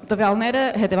տվյալները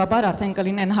հետեւաբար արդեն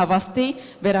կլինեն հավաստի,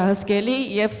 վերահսկելի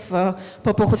եւ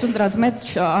փոփոխություն դրանց մեջ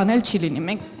անել չի լինի։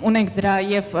 Մենք ունենք դրա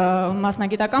եւ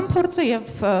մասնագիտական փորձը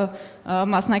եւ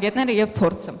մասնագետները եւ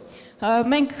փորձը։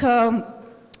 Մենք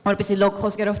որպեսզի լոգ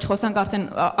խոսքերով չխոսանք, արդեն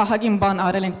ահագին բան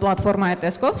արել ենք պլատֆորմայի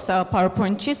տեսքով, սա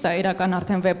PowerPoint չի, սա իրական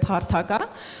արդեն վեբ հարթակ է,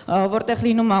 որտեղ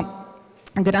լինում է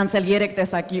գրանցել 3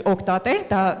 տեսակի օգտատեր,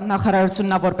 դա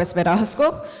նախարարությունն է որպես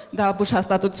վերահսկող, դա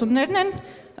բուժհաստատություններն են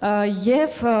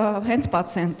եւ հենց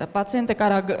պացիենտը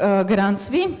կարող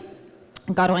գրանցվի,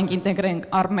 կարող ենք ինտեգրենք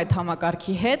առմետ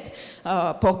համակարգի հետ,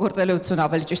 փոխգործելիություն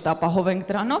ավելի ճիշտ ապահովենք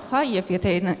դրանով, հա, եւ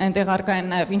եթե այնտեղ առկա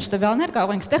են նաեւ ինչ տվյալներ,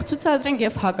 կարող ենք ստեղ ցուցադրենք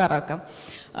եւ հակառակը։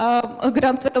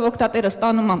 Գրանցվելով օգտատերը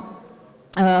ստանում է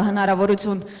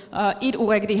հնարավորություն իր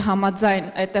ուղեգրի համաձայն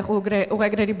այդտեղ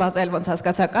ուղեգրերի բազայել ոնց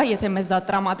հասկացա կա, եթե մեզ դա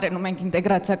տրամադրեն ու մենք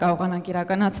ինտեգրացիա կարողանանք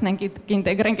իրականացնենք,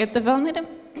 ինտեգրենք այդ տվյալները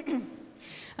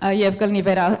եւ կլինի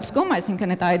վերահսկում,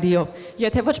 այսինքն այդ ID-ով։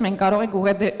 Եթե ոչ, մենք կարող ենք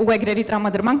ուղեգրերի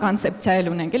տրամադրման կոնցեպցիա էլ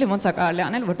ունենք, էլի ոնց է կարելի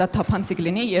անել, որ դա թափանցիկ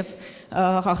լինի եւ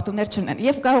խախտումներ չունեն։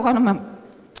 Եվ կարողանում եմ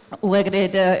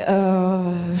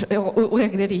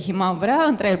ուղեգրերի հիման վրա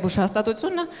ընտրել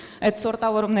բուժհաստատությունը, այդ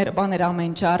սորտավորումները բաները ամեն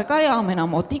ինչ առկա է,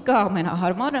 ամենամոտիկը,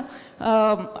 ամենահարմարը,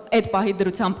 այդ պահի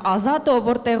դրությամբ ազատը,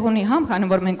 որ տեղ ունի, համ,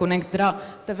 քանի որ մենք ունենք դրա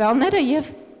տվյալները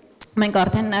եւ մենք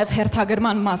արդեն նաեւ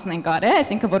հերթագրման մասն ենք արել,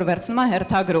 այսինքն որ վերցնում է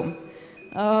հերթագրում։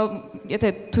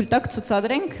 Եթե թույլ տաք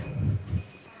ցուցադրենք,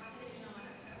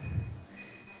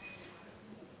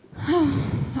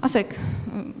 ասեք,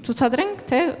 ցուցադրենք,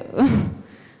 թե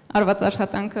արված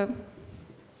աշխատանքը։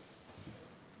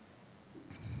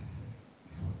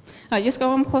 Ես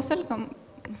կարող եմ խոսել կամ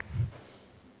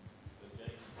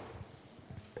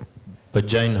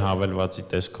Բջջային հավելվածի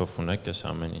տեսքով ունեք այս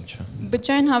ամեն ինչը։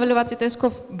 Բջջային հավելվածի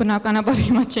տեսքով բնականաբար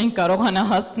հիմա չենք կարողանա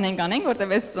հասցնենք անենք,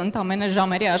 որտեղ այս ընդամենը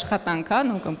ժամերի աշխատանք է,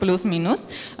 նույնքն պլյուս մինուս,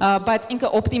 բայց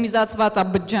ինքը օպտիմիզացված է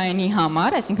բջջայինի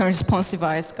համար, այսինքն responsive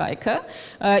է այս կայքը,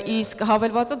 իսկ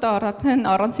հավելվածը դա արդեն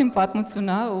առանցին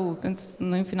պատմություն է ու տենց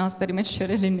նույն ֆինանսների մեջ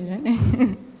չէր լինի,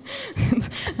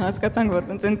 հասկացանք, որ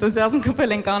տենց էնտուզիազմ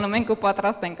կպել ենք անում ենք ու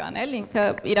պատրաստ ենք անել, ինքը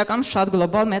իրականում շատ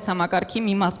գլոբալ մեծ համակարգի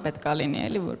մի մաս պետք է լինի,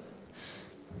 էլի որ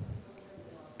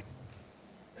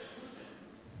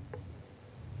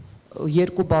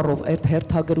երկու բառով այդ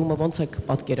հերթագրումը ոնց եք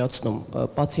պատկերացնում,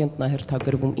 պացիենտն է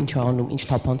հերթագրվում, ինչ է անում, ինչ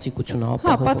թափանցիկություն է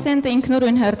ապահովում։ Հա, պացիենտը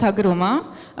ինքնուրույն հերթագրում է,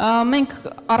 մենք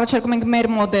առաջարկում ենք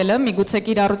մեր մոդելը, միգուցե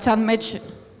կիրառության մեջ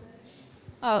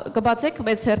կբացեք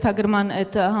այս հերթագրման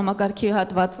այդ համակարգի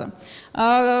հատվածը։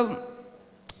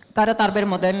 Կարա տարբեր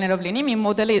մոդելներով լինի, մի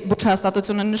մոդելի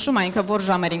բուժհաստատությունը նշում է ինքը որ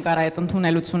ժամերին կարա այդ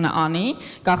ընդունելությունը անի,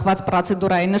 կախված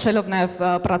պրոցեդուրայի, նշելով նաև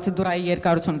պրոցեդուրայի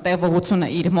երկարությունը, տևողությունը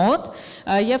իր մոտ,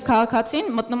 եւ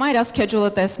քաղաքացին մտնում է իր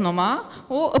schedule-ը տեսնում է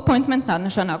ու appointment-ն է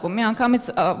նշանակում։ Մի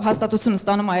անգամից հաստատությունը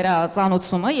ստանում է իր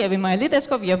ծանոթությունը եւ email-ի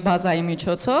տեսքով եւ բազայի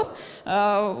միջոցով,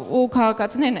 ու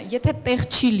քաղաքացիներն, եթե տեղ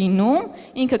չի լինում,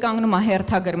 ինքը կանգնում է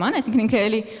հերթագրման, այսինքն ինքը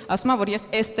էլի ասում է, որ ես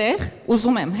այստեղ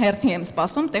ուզում եմ հերթի եմ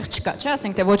սպասում, տեղ չկա, չէ՞,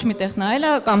 ասենք թե ոչ մի տեղ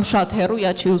նայելը կամ շատ հեռու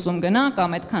յա չի ուզում գնա, կամ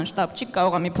այդքան շտապ չի,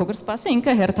 կարող է մի փոքր սպասի,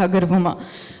 ինքը հերթագրվում է։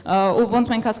 Ու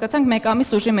ոնց մենք հասկացանք, մեկ ամիս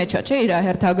ուժի մեջ է, չէ, իր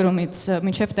հերթագրումից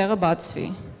մինչև տեղը բացվի։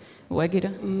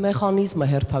 Ուղեգիրը։ Մեխանիզմը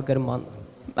հերթագրման։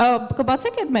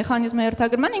 Կբացեք այդ մեխանիզմը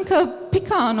հերթագրման, ինքը փիք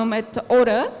է անում այդ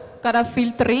օրը, կարա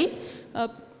ֆիլտրի,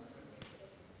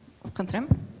 խնդրեմ։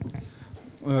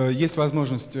 Есть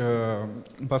возможность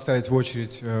поставить в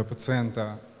очередь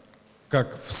пациента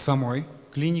как в самой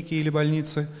клинике или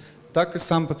больнице, так и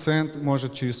сам пациент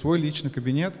может через свой личный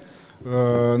кабинет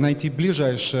найти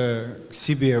ближайшее к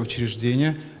себе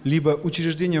учреждение, либо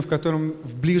учреждение, в котором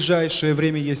в ближайшее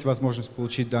время есть возможность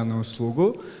получить данную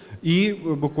услугу, и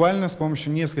буквально с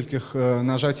помощью нескольких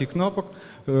нажатий кнопок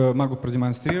могу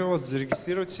продемонстрировать,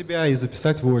 зарегистрировать себя и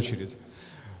записать в очередь.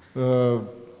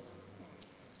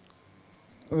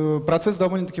 Процесс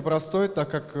довольно-таки простой, так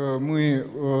как мы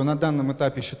на данном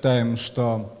этапе считаем,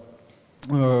 что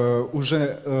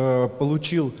уже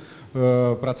получил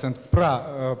пациент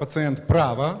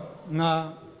право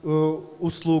на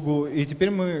услугу, и теперь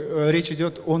речь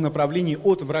идет о направлении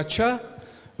от врача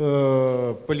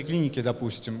поликлиники,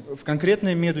 допустим, в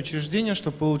конкретное медучреждение,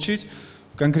 чтобы получить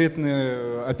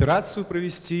конкретную операцию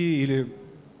провести или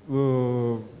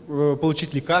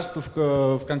получить лекарство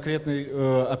в конкретной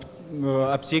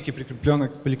аптеке, прикрепленной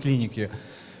к поликлинике.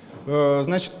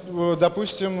 Значит,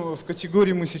 допустим, в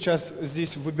категории мы сейчас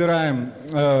здесь выбираем,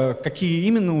 какие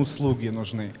именно услуги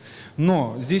нужны.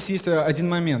 Но здесь есть один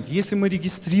момент. Если мы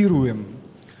регистрируем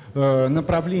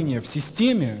направление в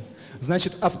системе,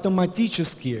 значит,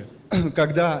 автоматически,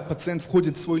 когда пациент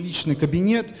входит в свой личный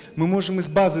кабинет, мы можем из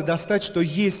базы достать, что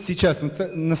есть сейчас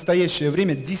в настоящее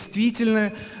время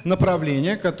действительное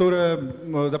направление, которое,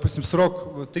 допустим,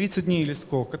 срок 30 дней или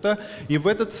сколько-то, и в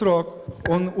этот срок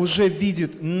он уже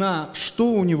видит, на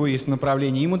что у него есть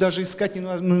направление. Ему даже искать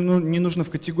не нужно в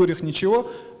категориях ничего.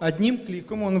 Одним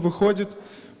кликом он выходит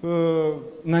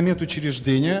на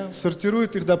медучреждение,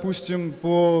 сортирует их, допустим,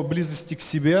 по близости к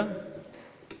себе,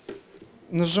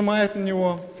 нажимает на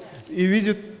него и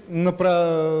видит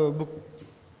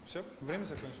Все, время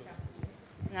закончилось.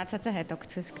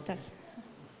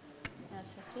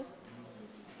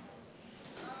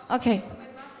 Okay.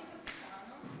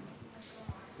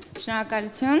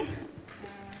 Շնորհակալություն։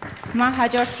 Հիմա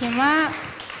հաջորդ թիմը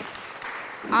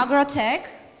Agrotech։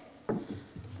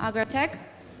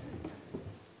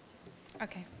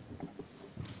 Okay.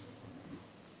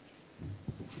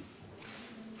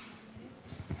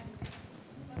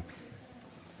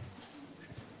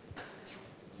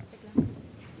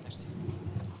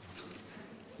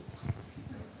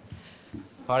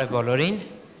 Բարև բոլորին,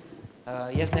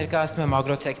 ես ներկայացնում եմ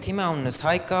Agrotech թիմը, անունս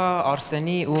Հայկա,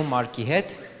 Արսենի ու Մարկի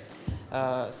հետ,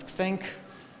 սկսենք,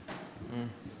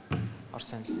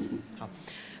 Արսեն,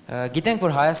 գիտենք,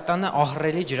 որ Հայաստանը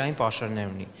ահռելի ջրային պաշարներ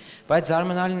ունի, բայց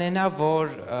զարմանալին է նա,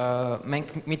 որ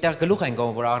մենք միտեղ գլուխ ենք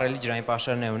գովում, որ ահռելի ջրային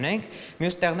պաշարներ ունենք,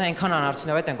 մյուս տեղն այնքան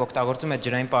անարդյունավետ ենք օգտագործում այդ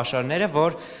ջրային պաշարները,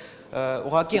 որ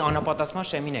ուղղակի անապատասխան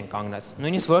շեմին են կանգնած։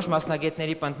 Նույնիսկ որոշ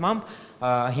մասնագետների պնդմամբ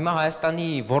հիմա Հայաստանի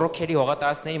ոռոգելի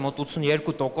հողատարածքների մոտ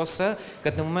 82%-ը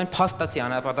գտնվում են փաստացի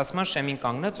անապատասխան շեմին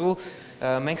կանգնած ու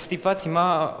մենք ստիպված հիմա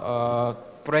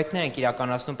պրոյեկտներ ենք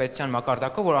իրականացնում պետության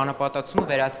մակարդակով, որ անապատացումը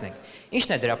վերացնենք։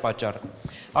 Ինչն է դրա պատճառը։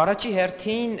 Առաջի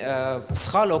հերթին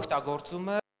սխալ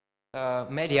օգտագործումը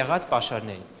մեր եղած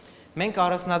պաշարների։ Մենք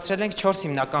առանձնացրել ենք 4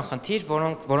 հիմնական խնդիր,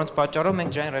 որոնց պատճառով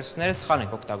մենք ջրային ռեսուրսները սխալ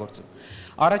ենք օգտագործում։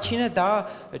 Առաջինը դա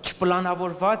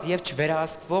չպլանավորված եւ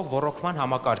չվերահսկվող ոռոգման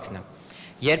համակարգն է։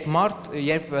 Երբ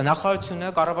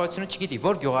նախարարությունը, կառավարությունը չգիտի,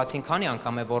 որ գյուղացին քանի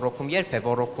անգամ է ոռոգում, երբ է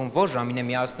ոռոգում, որ ժամին է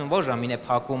միացնում, որ ժամին է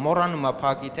փակում, մոռանում է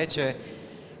փակի, թե չէ։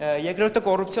 Երկրորդը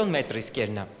կոռուպցիոն մեծ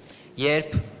ռիսկերն է։ Երբ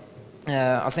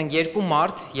ասենք երկու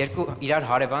մարդ, իրար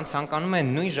հարևան ցանկանում են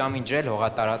նույն ժամին ջրել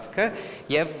հողատարածքը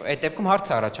եւ այդ դեպքում հարց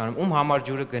է առաջանում, ում համար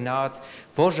ջուրը գնաց,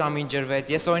 որ ժամին ջրվեց։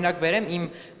 Ես օրինակ բերեմ, իմ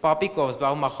պապիկով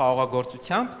զբաղվում է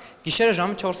խաղողագործությամբ, գիշերը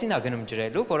ժամը 4-ին է գնում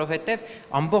ջրելու, որովհետեւ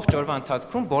ամբողջ օրվա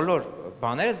ընթացքում բոլոր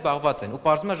բաները զբաղված են ու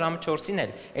պարզվում է ժամը 4-ին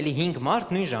էլի 5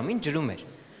 մարդ նույն ժամին ջրում էր։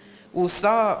 Ու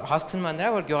սա հասցնում է նրա,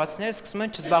 որ գյուղացիները սկսում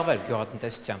են չզբաղվել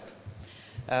գյուղատնտեսությամբ։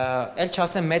 Էլ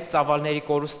չասեմ մեծ ծավալների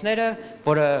կորուստները,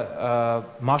 որը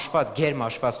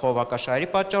գերմաշված խողովակաշարերի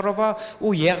պատճառով է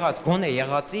ու գոնե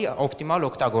եղածի օպտիմալ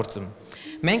օգտագործում։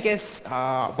 Մենք այս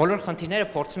բոլոր խնդիրները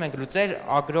փորձում ենք լուծել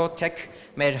Agrotech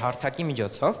մեր հարթակի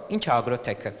միջոցով։ Ինչ է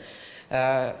Agrotech-ը։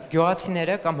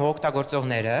 Գյուղացիները կամ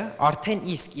հողօգտագործողները արդեն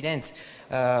իսկ իրենց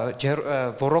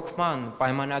ոռոգման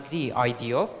պայմանագրի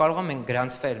ID-ով կարողանում են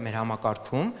գրանցվել մեր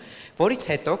համակարգում, որից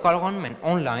հետո կարողանում են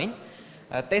on-line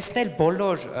տեսնել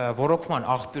բոլոր ռոռոկման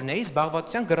աղբյուրների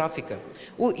զբաղվածության գրաֆիկը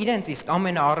ու իրենց իսկ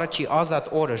ամենաառաջի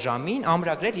ազատ օրը ժամին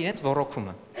ամրագրել իրենց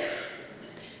ռոռոկումը։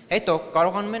 Հետո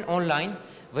կարողանում են on-line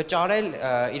վճարել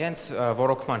իրենց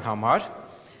ռոռոկման համար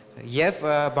եւ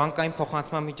բանկային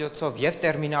փոխանցման միջոցով եւ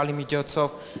տերմինալի միջոցով,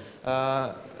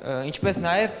 ինչպես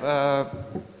նաեւ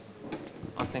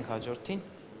անցնենք հաջորդին,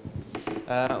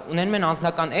 ունենում են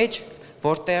անձնական էջ,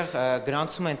 որտեղ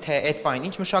գրանցում են, թե այդ պայն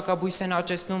ինչ մշակաբույս են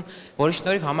աճեցնում, որի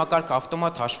շնորհիվ համակարգը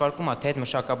ավտոմատ հաշվարկում է, թե այդ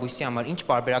մշակաբույսի համար ինչ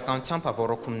պարբերականությամբ է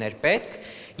ռոռոկումներ պետք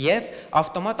եւ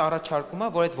ավտոմատ առաջարկում է,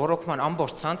 որ այդ ռոռոկման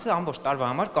ամբողջ ցանցը ամբողջ տարվա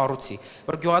համար կառուցի,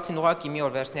 որ գյուղացին ուղղակի մի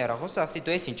օր վերցնի հեռախոսը, ասի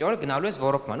դու ես ինչ օրը գնալու ես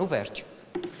ռոռոկման ու վերջ։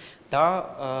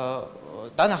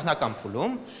 Դա նախնական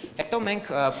փուլում, հետո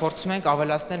մենք փորձում ենք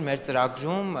ավելացնել մեր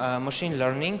ծրագրում machine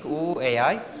learning ու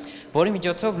AI, որի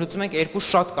միջոցով լուծում ենք երկու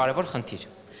շատ կարևոր խնդիր։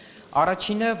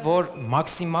 Առաջինը, որ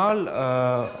մաքսիմալ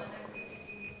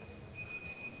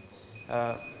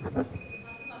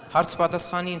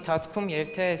հարց-պատասխանի ընթացքում երբ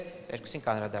թե երկուսին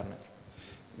կանրադառնանք։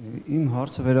 Իմ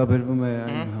հարցը վերաբերվում է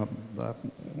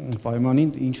այն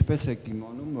պայմանին, ինչպես եք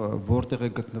իմանում, որտեղ է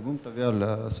գտնվում տվյալ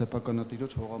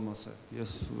սեփականատիրոջ հողամասը։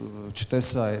 Ես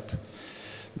չտեսա այդ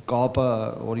կապը,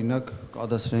 օրինակ,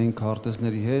 կադաստրային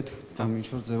քարտեզների հետ, կամ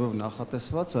ինչ-որ ձևով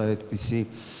նախատեսված է այդպիսի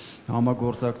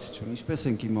համագործակցություն, ինչպես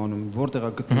ենք իմանում, որտեղ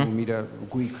է գտնվում իր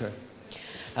գույքը։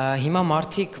 Հիմա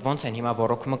մարդիկ ոնց են հիմա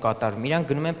ռոռոկումը կատարվում, իրանք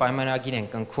գնում են պայմանագիր են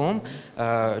կնքում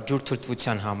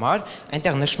ջուրթույլտվության համար,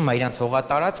 այնտեղ նշվում է իրանց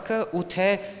հողատարածքը ու թե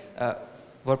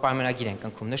որ պայմանագիր են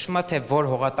կնքում, նշվում է թե որ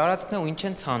հողատարածքն է ու ինչ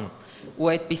են ցանում, ու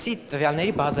այդպիսի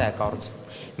տվյալների բազա է կառուցվում։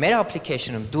 Մեր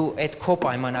application-ում դու այդ քո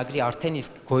պայմանագրի արդեն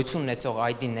իսկ գոյություն ունեցող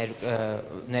ID-ն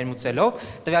ներմուծելով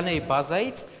տվյալների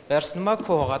բազայից վերցնում է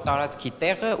քո հողատարածքի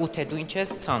տեղը ու թե դու ինչ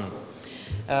ես ցանում։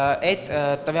 Այդ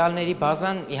տվյալների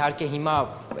բազան իհարկե հիմա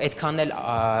այդքան էլ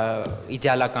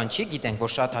իդեալական չի, գիտենք,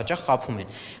 որ շատ հաճախ խաբում են։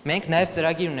 Մենք նաև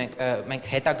ծրագիր ունենք, մենք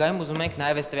հետագայում ուզում ենք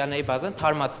նաև այս տվյալների բազան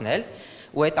թարմացնել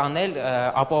ու այդ անել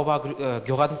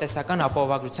գյուղատնտեսական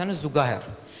ապահովագրությանը զուգահեռ։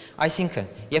 Այսինքն,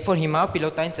 երբ որ հիմա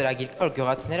պիլոտային ծրագիր կա, որ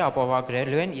գյուղացիները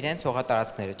ապահովագրելու են իրենց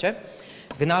հողատարածքները, չէ՞։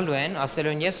 Գնալու են,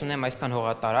 ասելու են ես ունեմ այսքան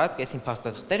հողատարածք, այս իմ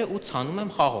փաստաթղթերը ու ցանում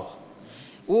եմ խաղող։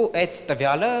 Ու այդ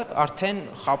տվյալը արդեն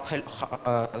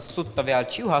սուտ տվյալ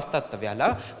չի ու հաստատ տվյալ է,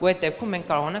 ու այդ դեպքում մենք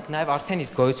կարողանանք նաև արդեն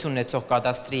իսկ գոյություն ունեցող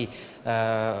կադաստրի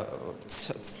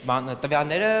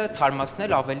տվյալները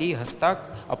թարմացնել ավելի հստակ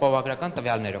ապահովագրական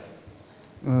տվյալներով։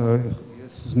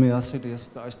 Ես ուզում եմ ասել, ես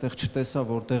այստեղ չտեսա,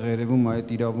 որտեղ երևում է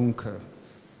այդ իրավունքը,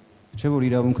 չէ՞ որ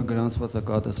իրավունքը գրանցված է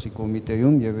կադաստրի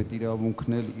կոմիտեում եւ այդ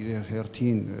իրավունքն էլ իր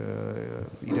հերթին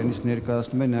իրենից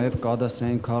ներկայացնում է նաեւ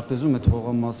կադաստրային քարտեզում այդ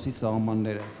հողամասի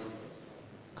սահմանները։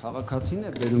 Քաղաքացին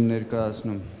է բերում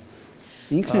ներկայացնում։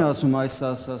 Ինքն է ասում այս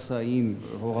իմ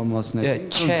հողամասն է,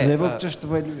 ձևով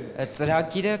ճշտվելու է։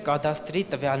 Ծրագիրը կադաստրի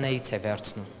տվյալներից է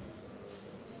վերցնում։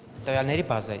 Տվյալների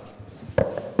բազայից։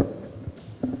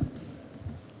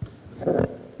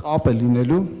 Կապ է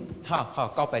լինելու։ Հա,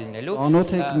 կապ է լինելու։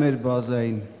 Անոթ եք մեր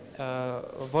բազային։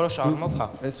 Որոշ առումով, հա։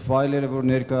 Այս ֆայլերը, որ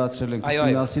ներկայացրել ենք,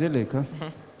 ուսումնասիրել եք, հա։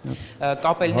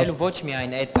 Կապ է լինելու ոչ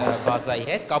միայն այդ բազայի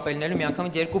հետ, կապ է լինելու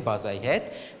միանգամից երկու բազայի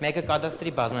հետ, մեկը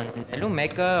կադաստրի բազան է լինելու,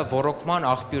 մեկը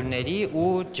ռոռոկման աղբյուրների ու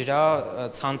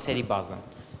ջրացանցերի բազան,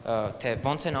 թե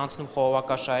ոնց են անցնում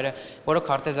խողովակաշարերը, որը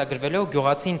քարտեզագրվելու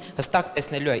գյուղացին հստակ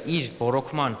տեսնելու է իր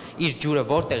ռոռոկման, իր ջուրը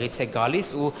որտեղից է գալիս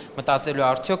ու մտածելու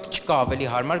արդյոք չկա ավելի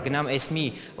հարմար գնամ այս մի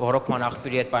ռոռոկման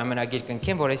աղբյուրի հետ պայմանագիր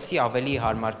կնքեմ, որ էսի ավելի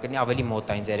հարմար կլինի, ավելի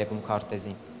մոտ այն երևում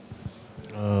քարտեզին։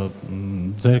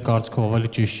 Ձեր կարծիքով ավելի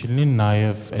ճիշտ լինի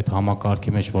նաև այդ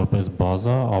համակարգի մեջ որպես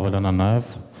բազա ավելանա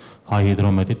նաև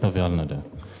հայհիդրոմետրի տվյալները,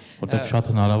 որտեղ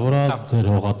շատ հնարավոր է ձեր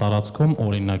հողատարածքում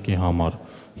օրինակի համար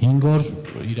 5 օր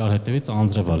իրար հետևից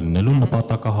անձրև է լինելու,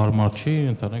 նպատակահարմար չի,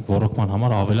 ընդհանրենք ռոռոկման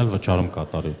համար ավելալ վճարում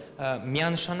կատարի։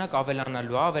 Միանշանակ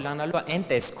ավելանալու է այն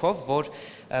տեսքով, որ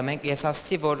ես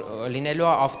ասացի, որ լինելու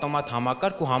է ավտոմատ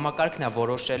համակարգ ու համակարգն է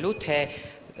որոշելու, թե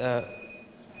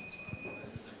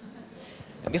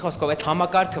մի խոսքով այդ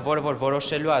համակարգը, որը որ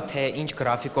որոշելու է, թե ինչ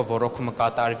գրաֆիկով ռոռոկումը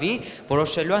կատարվի,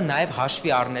 որոշելու է նաև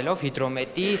հաշվի առնելով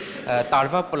հիդրոմետրի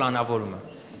տարվա պլանավորումը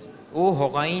ու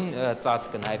հողային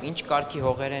ծածկը նաև, ինչ կարգի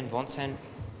հողեր են, ոնց են։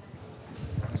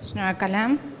 Շնորհակալ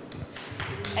եմ։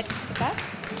 Այդ կաս,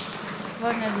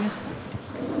 որն է մյուս։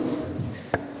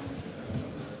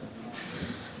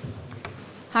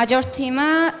 Հաջորդ թիմը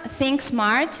Think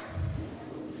Smart։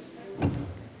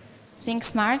 Think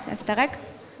Smart, այստեղ եք։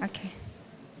 Okay.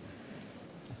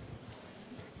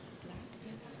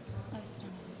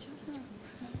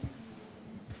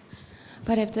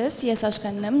 Բարև ձեզ, ես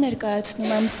Աշխենն եմ, ներկայացնում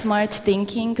եմ Smart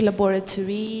Thinking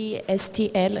Laboratory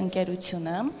STL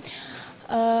ընկերությունը։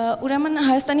 Ուրեմն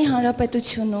Հայաստանի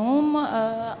Հանրապետությունում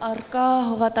արկա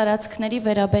հողատարածքների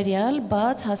վերաբերյալ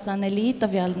բաց հասանելի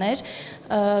տվյալներ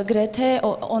գրեթե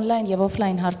on-line եւ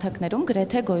off-line հարթակներում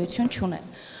գրեթե գոյություն չունեն։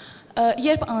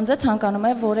 Երբ անձը ցանկանում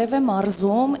է որևէ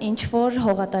մարզում ինչ-որ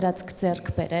հողատարածք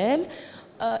ձեռք բերել,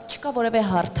 չկա որևէ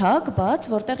հարթակ բաց,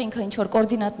 որտեղ ինքը ինչ-որ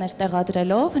կոորդինատներ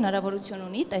տեղադրելով հնարավորություն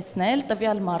ունի տեսնել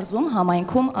տվյալ մարզում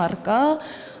համայնքում արկա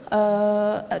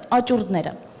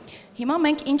աճուրդները։ Հիմա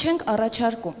մենք ինչ ենք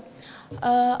առաջարկում։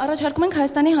 Առաջարկում ենք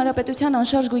Հայաստանի Հանրապետության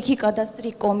անշարժ գույքի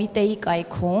կադաստրի կոմիտեի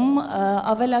կայքում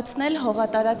ավելացնել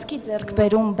հողատարածքի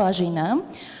ձեռքբերում բաժինը,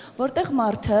 որտեղ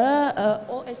մարդը,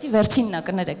 էսի վերջինն է,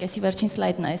 կներեք, էսի վերջին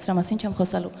սլայդն է, սրա մասին չեմ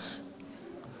խոսալու։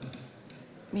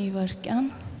 Մի վարքյան։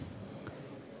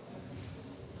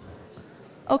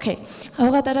 Okay,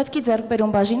 հողատարածքի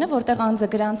ձեռքբերում բաժինը, որտեղ անձը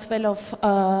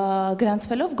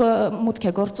գրանցվելով մուտք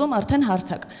է գործում արդեն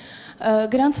հարթակ։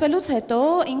 Գրանցվելուց հետո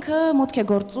ինքը մուտք է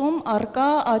գործում արկա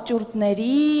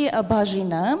աճուրդների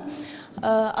բաժինը,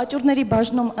 աճուրդների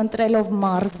բաժնում ընտրելով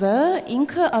մարզը,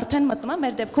 ինքը արդեն մտնում է,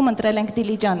 մեր դեպքում ընտրել ենք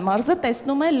Դիլիջան մարզը,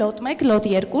 տեսնում է լոտ 1, լոտ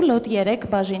 2, լոտ 3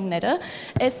 բաժինները,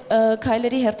 այս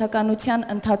քայլերի հերթականության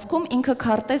ընթացքում ինքը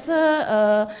քարտեզը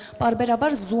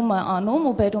պարբերաբար զում է անում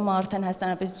ու բերում է արդեն Հայաստան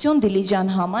Հանրապետություն,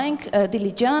 Դիլիջան համայնք,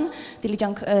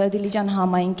 Դիլիջան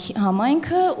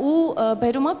համայնքը ու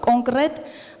բերում է կոնկրետ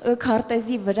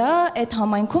քարտեզի վրա այդ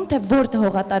համայնքում, թե որ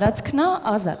հողատարածքն է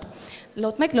ազատ։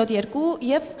 Լոտ 1, լոտ 2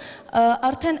 եւ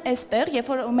արդեն այստեղ, երբ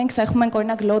որ մենք սեղմում ենք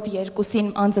օրինակ լոտ 2-ին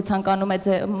անձը ցանկանում է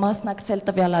մասնակցել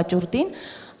տվյալ աճուրդին,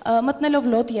 մտնելով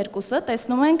լոտ 2-ը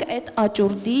տեսնում ենք այդ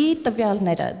աճուրդի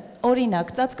տվյալները։ Օրինակ,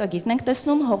 ծածկագիրն ենք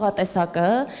տեսնում հողատեսակը,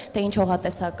 թե ինչ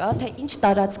հողատեսակ է, թե ինչ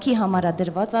տարածքի համար է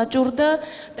դրված աճուրդը,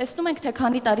 տեսնում ենք, թե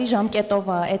քանի տարի ժամկետով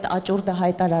է այդ աճուրդը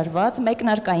հայտարարված,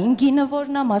 մեկնարկային գինը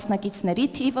որն է, մասնակիցների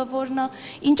թիվը որն է,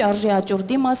 ինչ արժի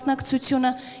աճուրդի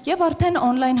մասնակցությունը եւ արդեն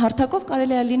on-line հարթակով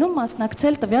կարելի է լինում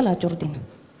մասնակցել տվյալ աճուրդին։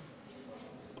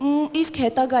 Իսկ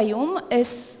հետագայում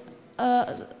այս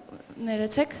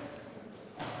ներեցեք։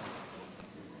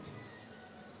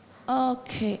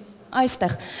 Okay.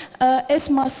 Այստեղ, այս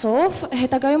մասով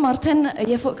հետագայում արդեն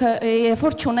երբ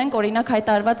որ չունենք օրինակ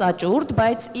հայտարարված աճուրդ,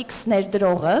 բայց X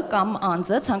ներդրողը կամ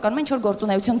անձը ցանկանում է ինչ-որ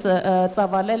գործունեություն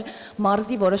ծավալել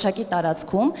մարզի որոշակի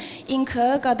տարածքում, ինքը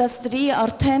կադաստրի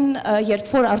արդեն,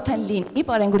 երբ որ արդեն լինի,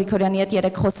 Պարեն Գրիգորյանի հետ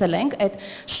երեք խոսել ենք, այդ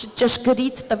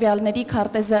ճշգրիտ տվյալների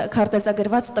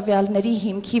քարտեզագրված տվյալների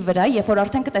հիմքի վրա, երբ որ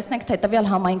արդեն կտեսնենք, թե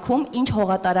տվյալ համայնքում ինչ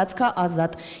հողատարածք է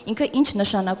ազատ, ինքը ինչ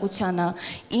նշանակության է,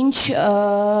 ինչ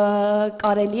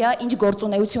կարելի է, ինչ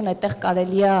գործունեություն այդտեղ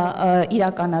կարելի է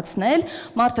իրականացնել,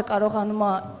 մարդը կարողանում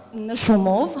է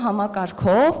նշումով,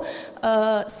 համակարգով,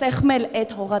 սեղմել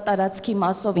այդ հողատարածքի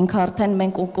մասով, ինքը արդեն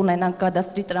մենք կունենանք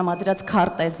կադաստրի տրամադրած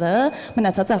քարտեզը,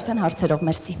 մնացածը արդեն հարցերով,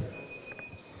 մերսի։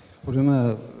 Ուրեմն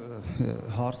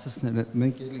հարցս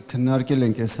մենք էլի քննարկել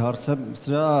ենք այս հարցը,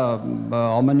 սրա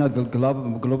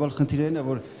ամենագլոբալ խնդիրն է,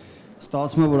 որ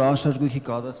ստացվում է, որ անշարժ գույքի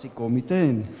կադաստրի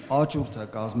կոմիտեն աճուրդ է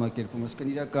կազմակերպում, ըստ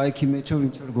իր կայքի մեջով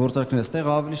ինչ որ գործարքներ,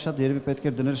 այստեղ ավելի շատ երևի պետք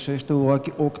է դնել շեշտը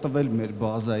ուղղակի օգտվել մեր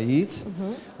բազայից,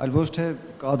 այլ ոչ թե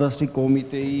կադաստրի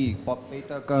կոմիտեի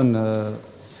պետական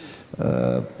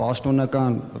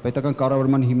պաշտոնական պետական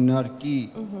կառավարման հիմնարկի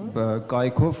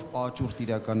կայքով աճուրդ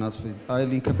իրականացվի,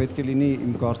 այլ ինքը պետք է լինի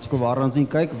իմ կարծիքով առանձին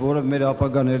կայք, որը մեր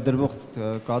ապագա ներդրվող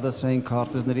կադաստրային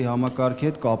քարտեզների համակարգի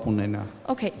հետ կապ ունենա։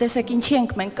 Okay, տեսեք ինչի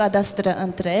ենք մենք կադաստրը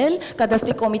ընտրել,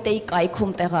 կադաստրի կոմիտեի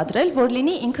կայքում տեղադրել, որ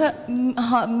լինի ինքը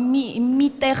մի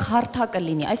տեղ հարթակը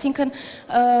լինի, այսինքն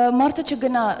մարդը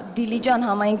չգնա Դիլիջան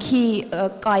համայնքի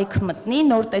կայք մտնի,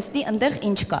 նոր տեսնի ընդեղ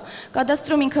ինչ կա։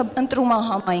 Կադաստրում ինքը ընտրում է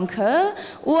համայնքը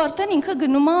ու արդեն ինքը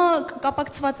գնում է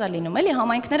կապակցված է լինում, էլի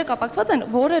համայնքները կապակցված են,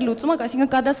 որը լուծում է,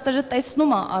 այսինքն կադաստրը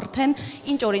տեսնում է արդեն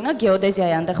ինչ օրինակ գեոդեզիա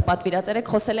է այնտեղ պատվիրած,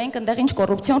 երեք խոսել էինք այնտեղ ինչ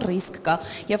կոռուպցիոն ռիսկ կա,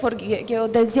 երբ որ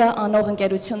գեոդեզիա անող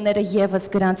ընկերությունները եւս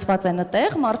գրանցված են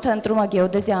այդտեղ, մարդը ընտրում է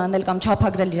գեոդեզիա անել կամ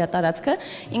չափագրել իր տարածքը,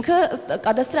 ինքը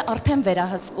կադաստրը արդեն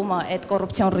վերահսկում է այդ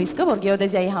կոռուպցիոն ռիսկը, որ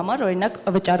գեոդեզիայի համար օրինակ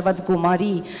վճարված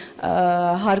գումարի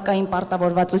հարկային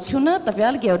պարտավորվածությունը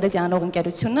տվյալ գեոդեզիա անող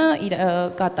ընկերությունը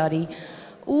կատարի։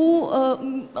 Ու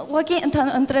ուղղակի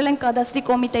ընտրել են կադաստրի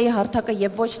կոմիտեի հարթակը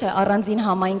եւ ոչ թե առանձին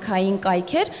համայնքային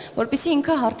կայքեր, որպեսզի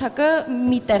ինքը հարթակը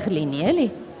մի տեղ լինի, էլի։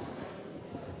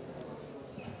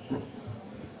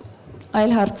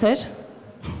 Այլ հարցեր։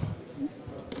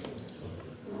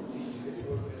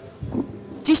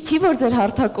 Ճիշտ չի, որ ձեր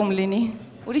հարթակում լինի։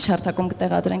 Ուրիշ հարթակում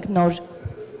կտեղադրենք նոր։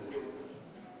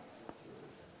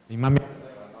 Հիմա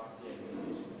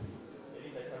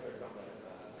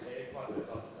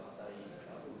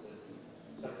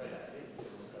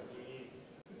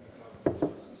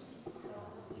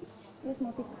Ես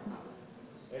մոտիկ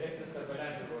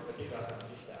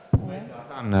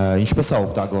Ինչպես է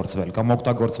օգտագործվել կամ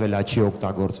օգտագործվել է, չի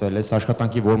օգտագործվել, այս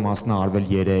աշխատանքի որ մասն է արվել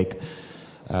 3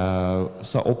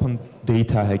 սա open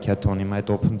data hackathon-ի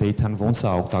այդ open data-ն ոնց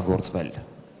է օգտագործվել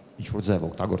ինչ-որ ձև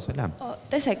օգտագործվել է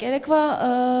Տեսեք, երեկվա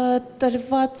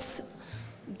տրված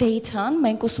data-ն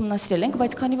մենք ուսումնասիրել ենք,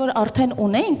 բայց քանի որ արդեն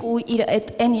ունենք ու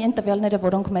այն տվյալները,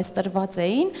 որոնք մեզ տրված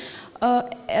էին,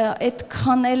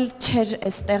 այդքան էլ չէր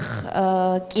այստեղ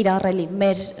կիրառելի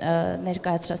մեր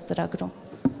ներկայացրած ծրագրում։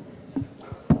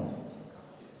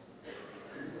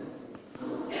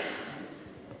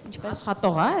 Ինչպես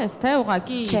աշխատող է, այս թե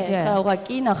ուղղակի Չէ, սա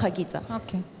ուղղակի նախագիծ է։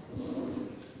 Okay.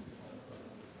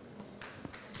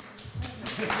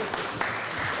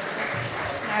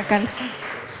 Շնորհակալություն։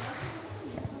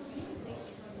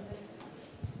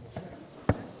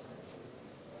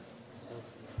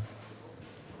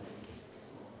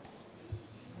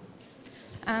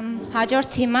 Հաջորդ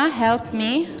թիմը help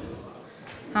me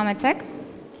համեցեք։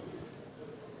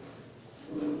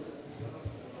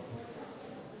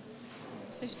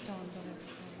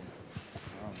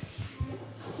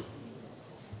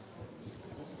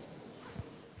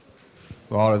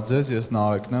 Բարև ձեզ, ես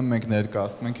Նարեկն եմ, մենք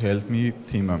ներկայացնում ենք Help Me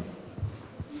թիմը։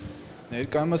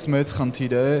 Ներկայումս մեծ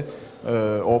խնդիր է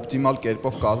օպտիմալ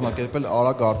կերպով կազմակերպել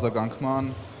արագ արձագանքման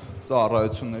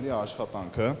ծառայությունների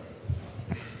աշխատանքը։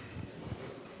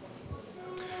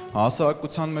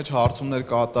 Հասարակության մեջ հարցումներ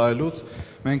կատարելուց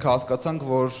մենք հասկացանք,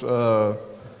 որ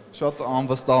շատ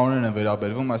անվստահորեն են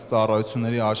վերաբերվում այս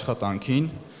ծառայությունների աշխատանքին,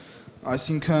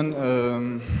 այսինքն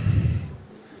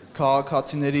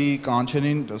քաղաքացիների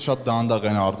կանչերին շատ դանդաղ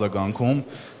են արձագանքում,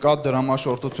 կա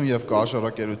դրամաշորտություն եւ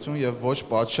կաշառակերություն եւ ոչ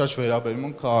պատշաճ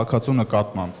վերաբերմունք քաղաքացու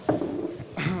նկատմամբ։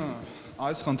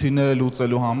 Այս խնդիրները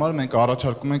լուծելու համար մենք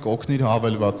առաջարկում ենք օգնիր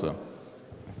հավելվածը։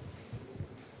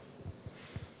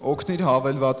 Օգնիր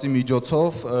հավելվածի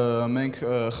միջոցով մենք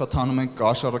խթանում ենք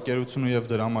կաշառակերությունը եւ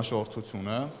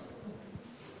դրամաշորտությունը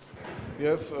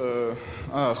եւ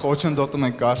խոչընդոտում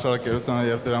ենք կաշառակերությանը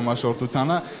եւ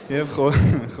դրամաշորտությանը եւ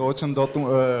խոչընդոտում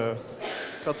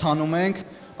խթանում ենք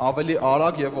ավելի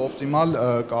արագ եւ օպտիմալ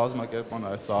կազմակերպման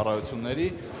այս ծառայությունների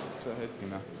հետ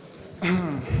գնա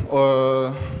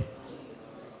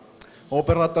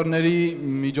օպերատորների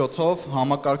միջոցով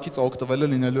համակարգից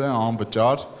օգտվելը լինելու է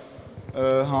անվճար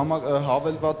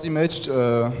հավելվածի մեջ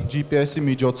GPS-ի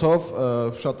միջոցով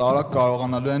շատ արագ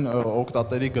կարողանալու են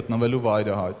օգտատերի գտնվելու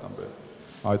վայրը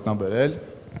հայտնաբերել։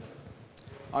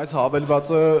 Այս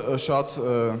հավելվածը շատ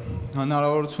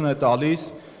հնարավորություն է տալիս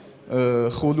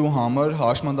խուլ ու համր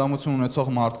հաշմանդամություն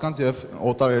ունեցող մարդկանց եւ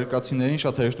օտարերկրացիներին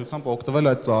շատ հեշտությամբ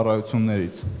օգտվել այդ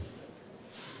ծառայություններից։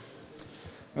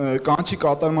 Կանչի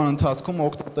կատարման ընթացքում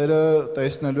օգտատերը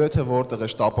տեսնելու է, թե որտեղ է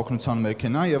շտապօգնության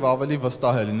մեքենան եւ ավելի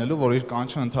վստահ է լինելու, որ իր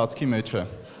կանչը ընթացքի մեջ է։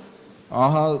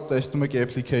 Ահա տեսնում եք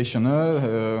application-ը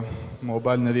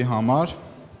մոբայլների համար։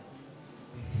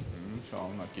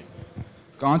 Շարունակի։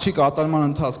 Կանչի կատարման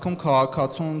ընթացքում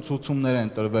քաղաքացուն ցուցումներ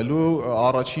են տրվելու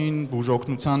առաջին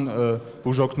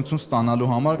բուժօգնություն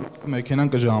ստանալու համար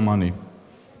մեքենան կժամանի։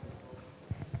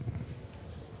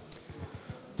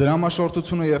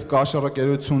 Դրամաշորտությունը եւ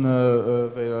կաշառակերությունը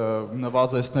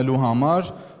նվազեցնելու համար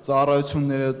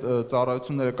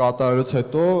ծառայությունները կատարելուց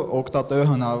հետո օգտատերը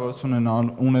հնարավորություն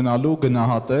ունենալու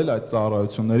գնահատել այդ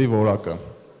ծառայությունների որակը։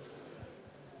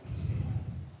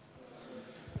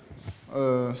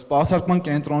 Սպասարկման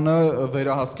կենտրոնը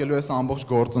վերահսկելու է ամբողջ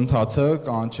գործընթացը,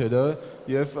 կանչերը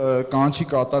եւ կանչի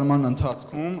կատարման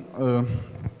ընթացքում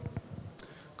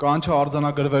կանչը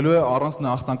արձանագրվելու է առանց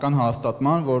նախնական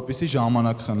հաստատման, որպեսզի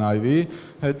ժամանակ խնայվի,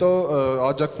 հետո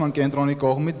աջակցման կենտրոնի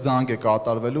կողմից զանգ է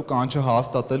կատարվելու կանչը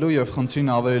հաստատելու եւ խնդրին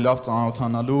ավելի լավ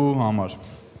ծանոթանալու համար։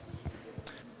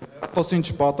 Հեռախոսին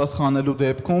չպատասխանելու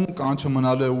դեպքում կանչը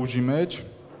մնալու է ուժի մեջ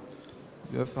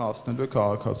եւ հասնելու է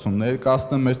քաղաքացուն։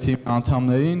 Ներկայացնում մեր թիմի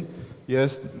անդամներին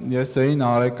ես էի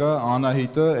Նարեկը,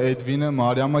 Անահիտը, Էդվինը,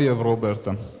 Մարիամը եւ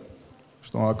Ռոբերտը։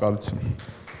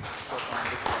 Շնորհակալություն։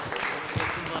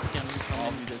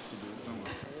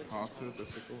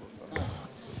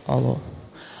 Ալո,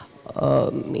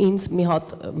 ինձ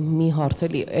մի հարց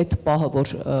էլի, այդ պահը,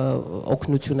 որ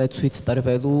օգնություն է ցույց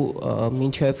տրվելու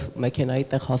մինչև մեքենայի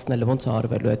տեղ հասնելը, ոնց է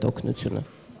արվելու այդ օգնությունը։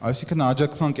 Այսինքն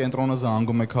աջակցման կենտրոնը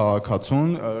զանգում է քաղաքացուն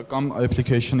կամ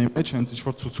application-ի մեջ հենց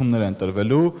ինչ-որ ցուցումներ են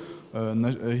տրվելու,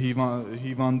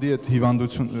 հիվանդի այդ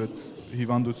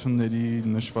հիվանդությունների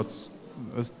նշված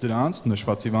ըստ դրանց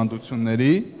նշված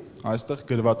հիվանդությունների այստեղ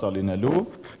գրված է լինելու,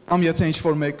 կամ եթե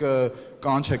ինչ-որ մեկը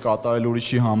կանչ է կատարել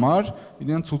ուրիշի համար,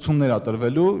 իրեն ցուցումներ է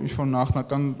տրվելու, ինչ-որ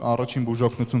նախնական առաջին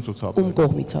բուժօգնություն ցուցաբերել։ Ում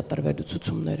կողմից է տրվելու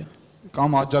ցուցումները։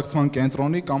 Կամ աջակցման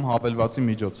կենտրոնի կամ հավելվածի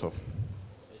միջոցով։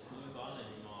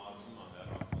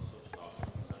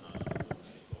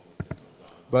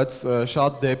 բայց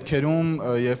շատ դեպքերում,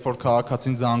 երբ որ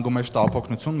քաղաքացին զանգում է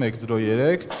շտապօգնություն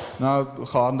 103, նա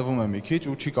խառնվում է մի քիչ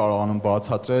ու չի կարողանում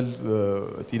բացատրել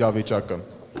այդ իրավիճակը։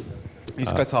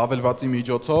 Իսկ այս հավելվածի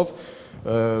միջոցով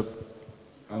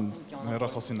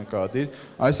հեռախոսի նկարադիր,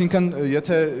 այսինքն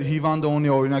եթե հիվանդը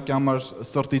ունի օրինակի համար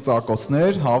սրտի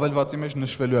ծակոցներ, հավելվածի մեջ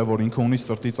նշվելու է, որ ինքը ունի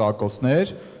սրտի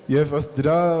ծակոցներ եւ ըստ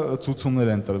դրա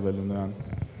ցուցումներ են տրվելու նրան։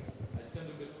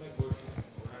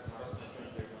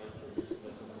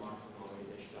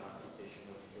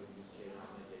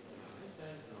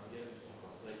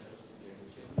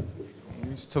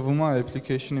 Ինձ թվում է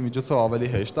application-ի միջոցով ավելի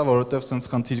հեշտ է, որովհետև sense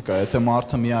խնդիր կա, եթե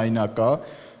մարդը միայնակ է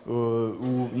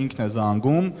ու ինքն է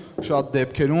զանգում, շատ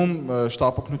դեպքերում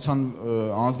շտապօգնության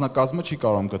անձնակազմը չի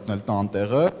կարող գտնել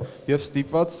տանտեղը եւ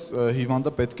ստիպված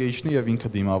հիվանդը պետք է իջնի եւ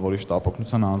ինքը դիմավորի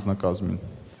շտապօգնության անձնակազմին։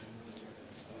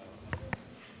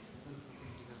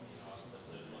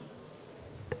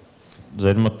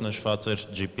 Ձեր մոտ նշված էր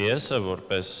GPS-ը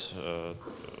որպես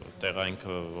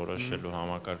տեղայինքը որոշելու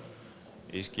համակարգ,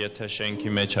 իսկ եթե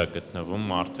շենքի մեջ է գտնվում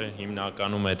մարդը,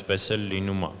 հիմնականում այդպես էլ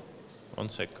լինում է,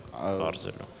 ոնց է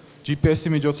բարձելու։ GPS-ի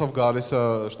միջոցով գալիս է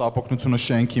շտապօգնությունը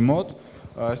շենքի մոտ,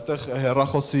 այստեղ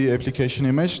հեռախոսի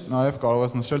application-ի մեջ նաև կարող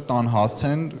ես նշել տան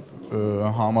հասցեն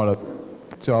համարը,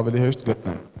 թե ավելի հեշտ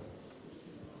գտնեմ։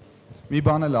 Մի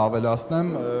բան էլ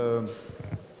ավելացնեմ,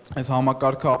 այս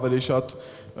համակարգը ավելի շատ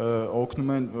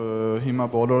օգնում են,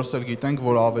 հիմա բոլորս էլ գիտենք,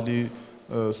 որ ավելի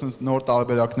նոր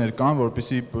տարբերակներ կան,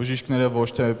 որպեսզի բժիշկները ոչ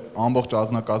թե ամբողջ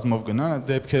ազնագազմով գնան, այդ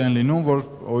դեպքեր են լինում, որ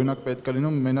օրինակ պետք է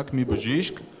լինում մենակ մի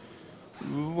բժիշկ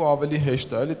ու ավելի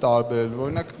հեշտ է էլի տարբերել։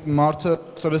 Օրինակ մարդը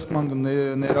ծրեսկման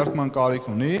ներարկման կարիք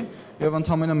ունի եւ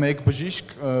ընդամենը մեկ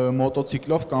բժիշկ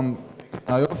մոտոցիկլով կամ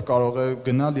նայով կարող է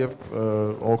գնալ եւ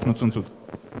օգնություն ցույց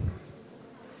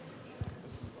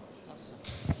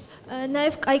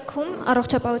Նաև կայքում,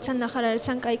 առողջապահության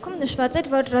նախարարության կայքում նշված էր,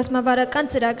 որ ռազմավարական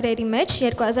ծրագրերի մեջ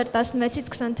 2016-ից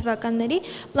 20 թվականների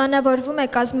պլանավորվում է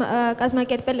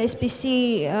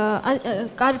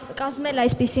կազմել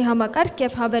այսպիսի համակարգ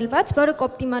եւ հավելված, որը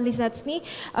կօպտիմալիզացնի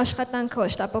աշխատանքը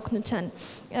շտապօգնության։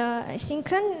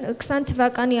 Այսինքն 20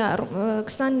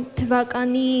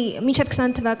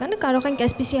 թվականը կարող ենք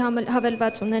այսպիսի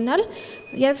հավելված ունենալ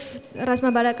եւ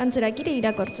ռազմավարական ծրագիրը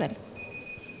իրագործել։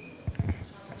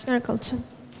 Շնորհակալություն։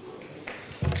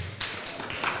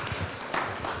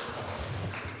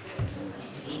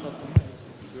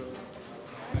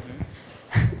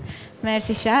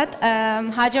 Մերսի շատ։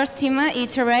 Հաջորդ թիմը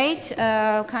iterate,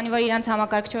 քանի որ իրանց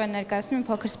համակարգչով են ներկայացնում,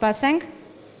 փոքր սպասենք,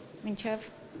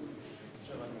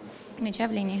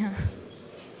 մինչև լինի, հա։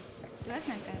 Դու ես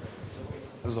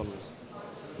ներկայացնում։ As always.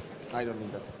 I don't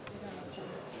need that.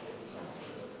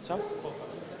 So?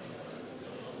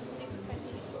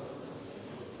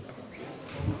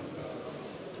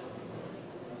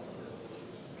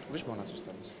 Ուրիշ բան ասուց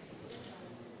տալիս։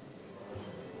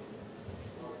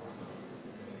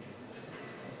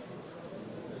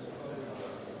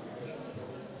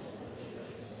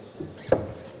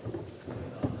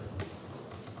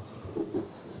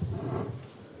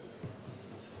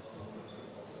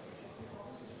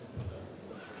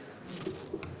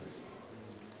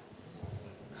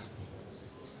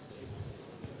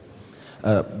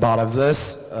 Բարև ձեզ,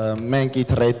 մենք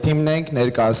iterate թիմն ենք,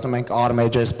 ներկայացնում ենք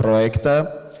RMJS պրոյեկտը։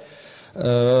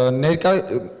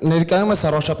 Ներկայումս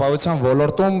առողջապահության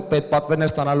ոլորտում պետպատվերներ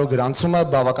ստանալու գրանցումը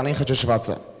բավականին խճճված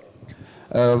է։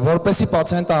 Որպեսզի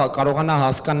պացիենտը կարողանա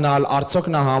հասկանալ արդյոք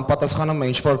նա համապատասխանում է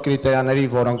ինչ-որ կրիտերիաների,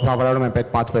 որոնք բավարարում են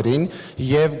պետպատվերին,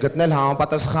 եւ գտնել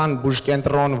համապատասխան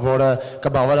բուժկենտրոն, որը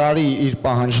կբավարարի իր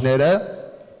պահանջները,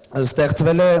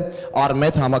 ստեղծվել է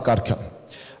RMED համակարգը,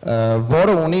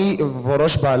 որը ունի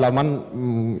որոշ բարելավման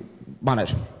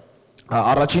բաներ։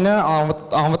 Առաջինը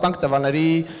անվտանգ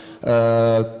տվյալների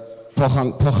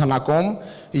փոխանակում,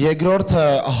 երկրորդը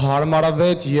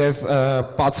հարմարավետ եւ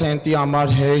պացիենտի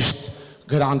համար հեշտ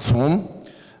գրանցում,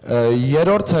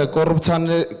 երրորդը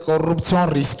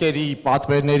կոռուպցիոն ռիսկերի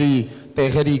պատվերների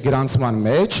տեղերի գրանցման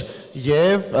մեջ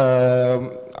եւ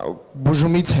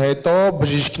բուժումից հետո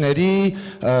բժիշկների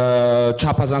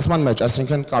չափազանցման մեջ,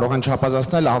 այսինքն կարող են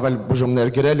չափազանցնել, ավել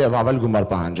բուժումներ գրել եւ ավել գումար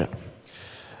պահանջել։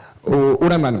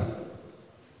 Ուրեմն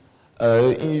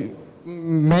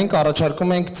մենք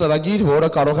առաջարկում ենք ծրագիր, որը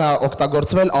կարող է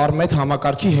օգտագործվել RMED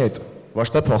համակարգի հետ, ոչ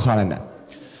թե փոխարենը։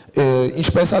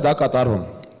 Ինչպես է դա կատարվում։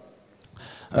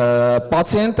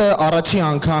 Պացիենտը առաջի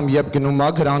անգամ երբ գնում է,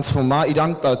 գրանցվում է,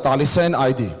 իրան տալիս են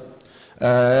ID։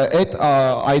 Այդ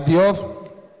ID-ով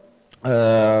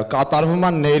կատարվում է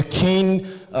ներքին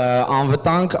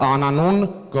անվտանգ անանուն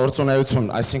գործունեություն,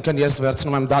 այսինքն ես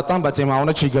վերցնում եմ դատան, բայց իմ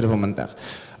անունը չի գրվում այնտեղ։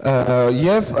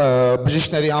 Եվ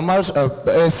բժիշկների համար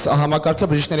այս համակարգը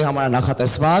բժիշկների համար է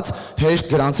նախատեսված հեշտ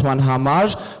գրանցման համար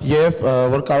եւ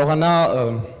որ կարողանա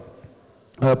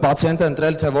պացիենտը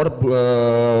ընտրել թե որ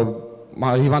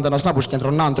հիվանդանոցնա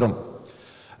բուժկենտրոնն է ընտրում։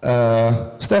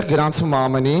 Ստեղ գրանցվում է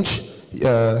ամեն ինչ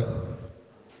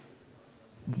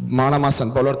մանրամասն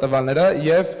բոլոր տվյալները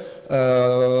եւ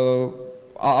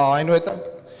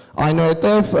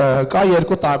այնուհետև կա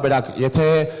երկու տարբերակ, եթե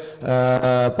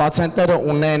պացիենտները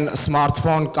ունեն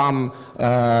սմարթֆոն կամ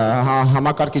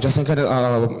համակարգիչ, այսինքն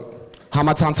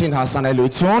համացանցին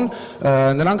հասանելիություն,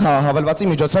 նրանք հավելվածի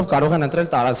միջոցով կարող են ընտրել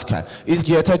տարածքը։ Իսկ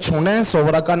եթե չունեն,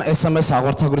 սովորական SMS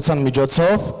հաղորդագրության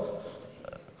միջոցով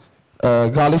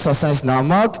գալիս է sense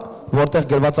նամակ, որտեղ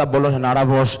գրված է բոլոր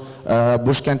հնարավոր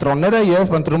բուժկենտրոնները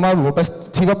եւ ընտրում է որպես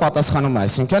թիվը պատասխանում է,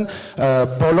 այսինքն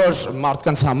բոլոր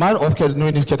մարդկանց համար, ովքեր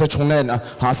նույնիսկ եթե չունեն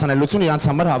հասանելիություն, իրանց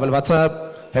համար հավելվածը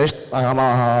հեշտ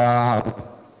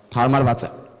հարմարված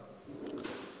է։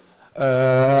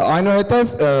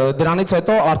 Այնուհետև դրանից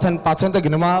հետո արդեն պացիենտը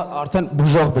գնում է արդեն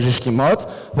բուժող բժիշկի մոտ,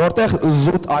 որտեղ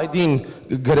զուտ ID-ն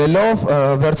գրելով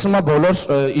վերցնում է բոլոր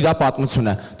իր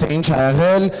պատմությունը, թե ինչ ա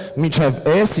եղել, մինչև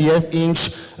էս եւ ինչ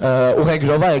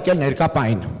ուղեգրով է եկել ներկա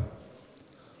պահին։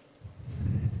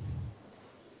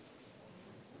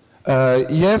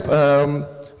 Եվ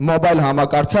մոբայլ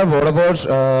համակարգը, որը որ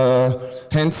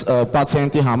հենց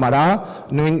պացիենտի համար է,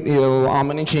 նույն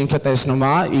ամեն ինչը ինքը տեսնում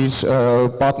է, իր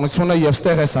պատմությունը եւ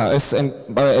ստեղ էս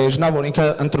էժնա, որ ինքը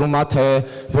ընտրում է, թե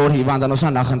որ հիվանդանոցն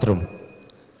է նախընտրում։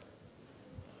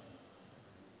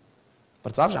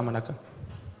 Բրծավ ժամանակը։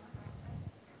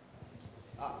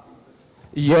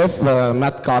 Եվ մի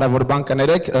հատ կարևոր բան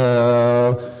կներեք,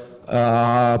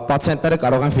 պացիենտները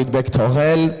կարող են ֆիդբեք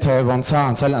թողել, թե ոնց է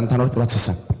անցել ընդհանուր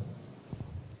process-ը։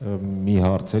 Մի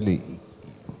հարց էլի,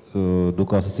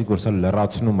 դուք ասացիք, որ սա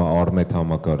լրացնում է արմետ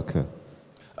համակարգը։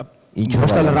 Ոչ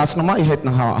թե լրացնում է, հետ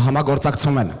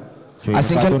համագործակցում են։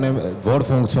 Այսինքն որ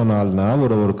ֆունկցիոնալն է,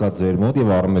 որը որ կա ձեր մոտ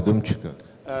եւ արմետում չկա։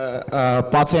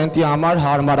 Պացիենտի համար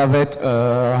հարմարավետ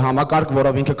համակարգ,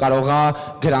 որով ինքը կարող է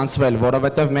գրանցվել,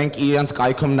 որովհետև մենք իրենց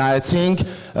կայքում նայեցինք,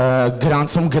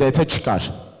 գրանցում գրեթե չկար։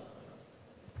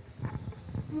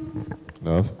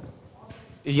 Լավ։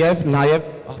 Եվ նաև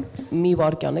մի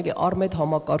վարքյան էլի արմետ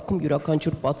համակարգում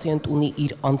յուրաքանչյուր պացիենտ ունի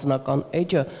իր անձնական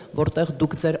էջը, որտեղ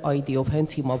դուք ձեր ID-ով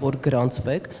հենց հիմա որ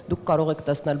գրանցվեք, դուք կարող եք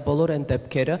տեսնել բոլոր այն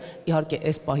դեպքերը, իհարկե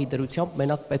այս պահի դրությամբ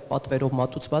մենակ պետպատվերով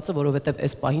մատուցվածը, որովհետև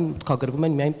այս պահին մուտքագրվում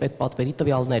են միայն պետպատվերի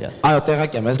տվյալները։ Այո,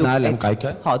 տեղակ եմ, ես նայել եմ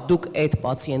կայքը։ Հա, դուք այդ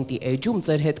պացիենտի էջում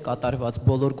ձեր հետ կատարված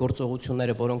բոլոր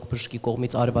գործողությունները, որոնք բժշկի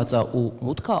կողմից արված է ու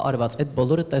մուտք է արված, այդ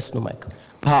բոլորը տեսնում եք։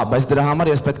 Հա, բայց դրա համար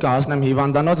ես պետք է հասնեմ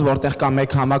հիվանդանոց, որտեղ կա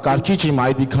մեկ համակարգիչ իմ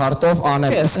ID քարտով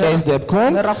անեմ, իսկ այս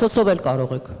դեպքում հեռախոսով էլ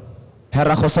կարող եք։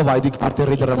 Հեռախոսով ID քարտի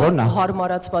ռիդերը որն է։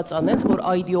 Հարմարացված անեց, որ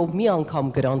ID-ով մի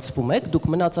անգամ գրանցվում եք, դուք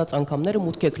մնացած անգամները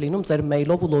մուտք եք լինում ձեր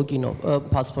մեյլով ու լոգինով,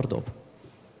 փասվորդով։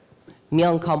 Մի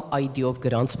անգամ ID-ով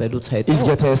գրանցվելուց հետո։ Իսկ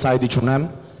եթե ես ID չունեմ։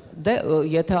 Դե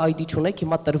եթե ID չունեք,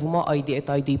 հիմա տրվում է ID,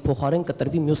 այդ ID-ի փոխարեն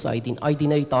կտրվի մյուս ID-ին։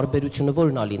 ID-ների տարբերությունը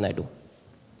ո՞րն է լինելու։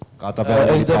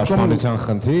 Կատաբերների պաշտպանության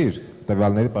խնդիր,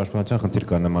 տվյալների պաշտպանության խնդիր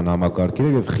կա նման համակարգերը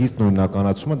եւ խիստ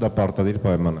նույնականացումը դա պարտադիր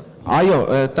պայման է։ Այո,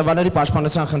 տվյալների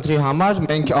պաշտպանության խնդրի համար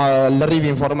մենք լրիվ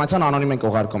ինֆորմացիան անոնիմ ենք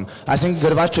ուղարկում։ Այսինքն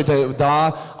գրված չէ թե դա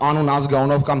անուն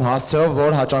ազգանունով կամ հասցեով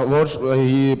որ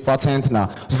պացիենտն է։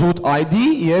 Զուտ ID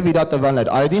եւ իր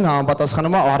տվյալներ։ ID-ն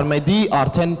համապատասխանում է Արմեդի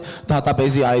արդեն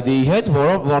դատաբեզի ID-ի հետ,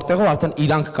 որտեղով արդեն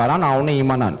իրանք կարան անունը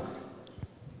իմանան։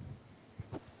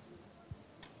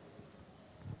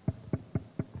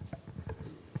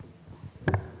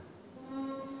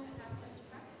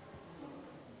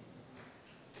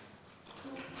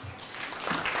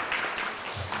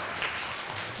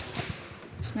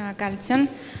 Շնորհակալություն։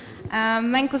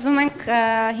 Մենք ուզում ենք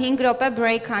 5 րոպե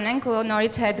break անենք ու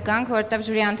նորից հետ գանք, որովհետև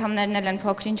ժյուրի անդամներն էլ են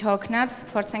փոքր ինչ հոգնած,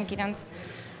 փորձենք իրենց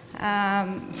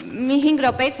մի 5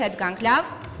 րոպեից հետ գանք,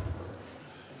 լավ։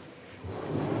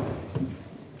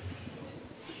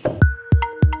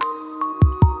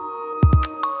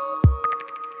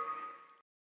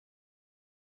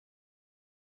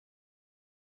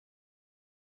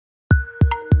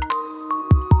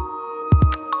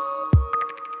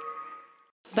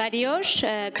 Բարի օր,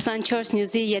 24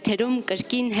 նյուզի եթերում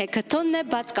կրկին հեքաթոնն է,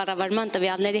 բաց կառավարման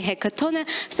տվյալների հեքաթոնը,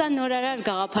 սա նորարար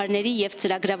գաղափարների եւ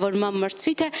ծրագրավորման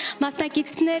մրցույթ է,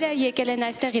 մասնակիցները եկել են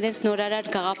այստեղ իրենց նորարար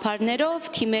գաղափարներով,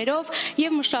 թիմերով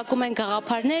եւ մշակում են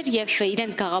գաղափարներ եւ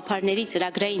իրենց գաղափարների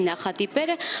ծրագրային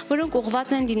նախատիպերը, որոնք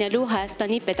ուղղված են լինելու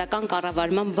Հայաստանի պետական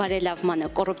կառավարման բարելավմանը,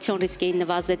 կոռուպցիոն ռիսկերի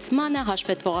նվազեցմանը,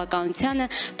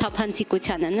 հաշվետվողականությանը,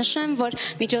 թափանցիկությանը։ Նշեմ, որ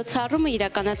միջոցառումը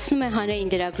իրականացնում է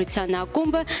հանրային դերագրության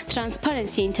ակումբը,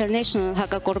 Transparency International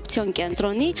հակակոռուպցիոն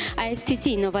կենտրոնի,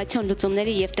 ISTC ինովացիոն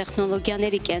լուծումների եւ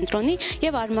տեխնոլոգիաների կենտրոնի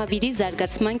եւ Արմավիրի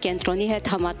զարգացման կենտրոնի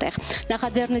հետ համատեղ։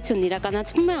 Նախաձեռնությունն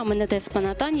իրականացվում է ԱՄՆ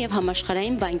դեսպանատան եւ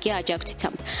համաշխարհային բանկի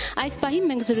աջակցությամբ։ Այս պահին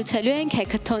մենք զրուցելու ենք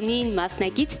հեքաթոնին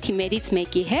մասնակից թիմերից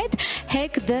մեկի հետ,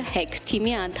 Hack the Hack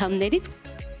թիմի անդամներից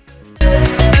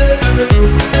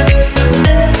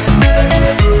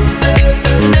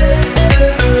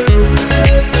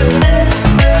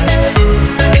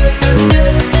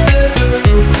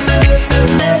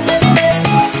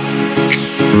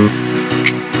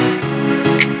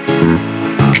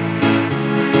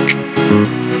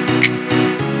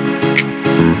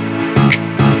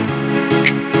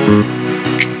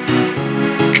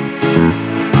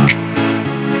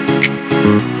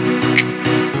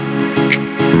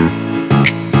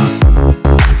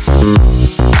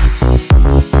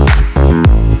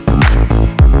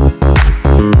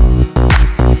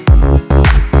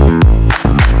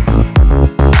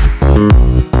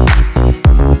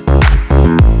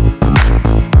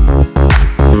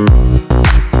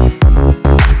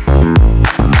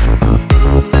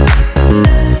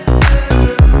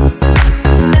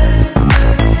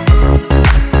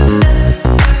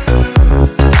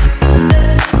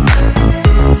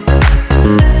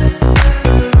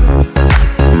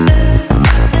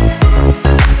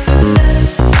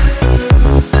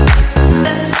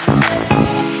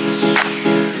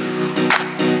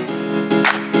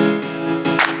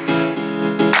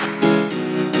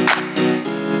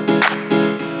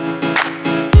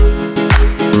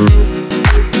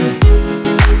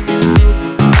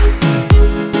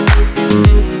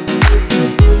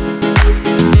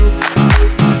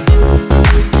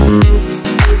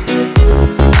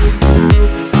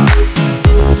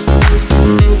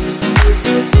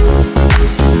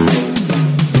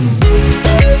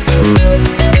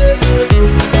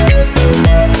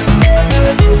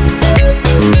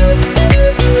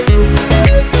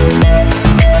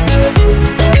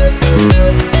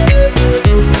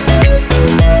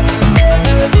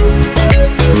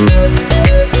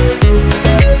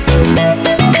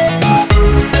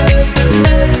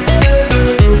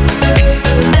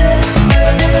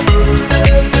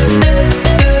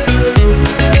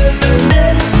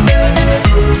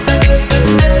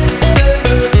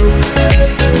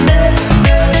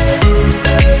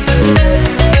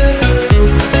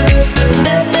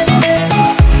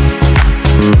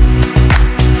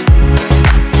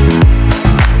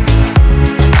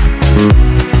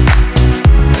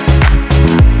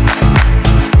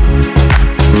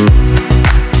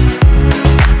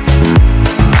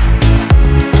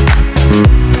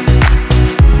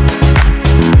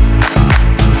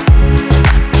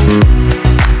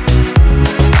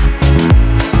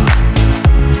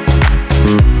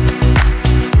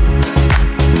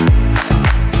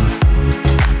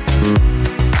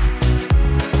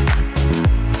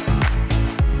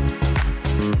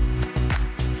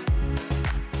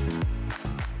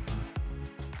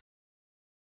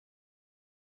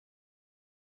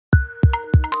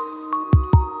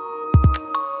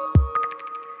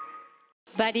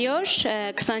Բարի օր,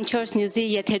 24 նյուզի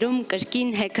եթերում կրկին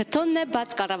հեքաթոնն է,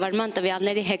 բաց կառավարման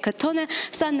տվյալների հեքաթոնը,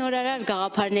 սա նորարար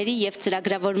գաղափարների եւ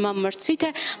ծրագրավորման մրցույթ է,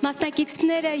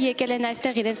 մասնակիցները եկել են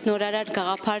այստեղ իրենց նորարար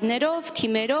գաղափարներով,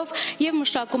 թիմերով եւ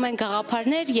մշակում են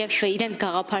գաղափարներ եւ իրենց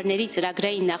գաղափարների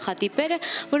ծրագրային նախատիպերը,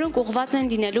 որոնք ուղղված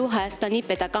են լինելու Հայաստանի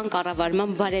պետական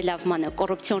կառավարման բարելավմանը,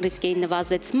 կոռուպցիոն ռիսկերի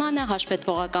նվազեցմանը,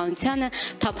 հաշվետվողականությանը,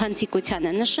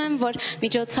 թափանցիկությանը։ Նշեմ, որ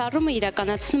միջոցառումը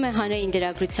իրականացնում է հանրային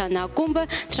դերագրության ակումբը,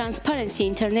 Transparency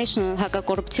International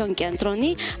հակակոռուպցիոն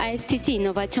կենտրոնի, ISTC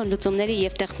ինովացիոն լուծումների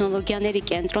եւ տեխնոլոգիաների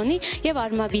կենտրոնի եւ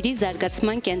Արմավիրի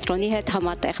զարգացման կենտրոնի հետ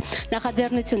համատեղ։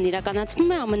 Նախաձեռնությունն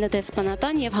իրականացվում է ԱՄՆ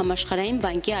դեսպանատան եւ համաշխարհային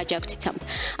բանկի աջակցությամբ։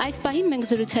 Այս պահին մենք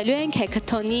զրուցելու ենք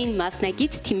հեքաթոնին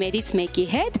մասնակից թիմերից մեկի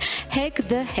հետ, Hack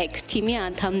the Hack թիմի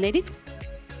անդամներից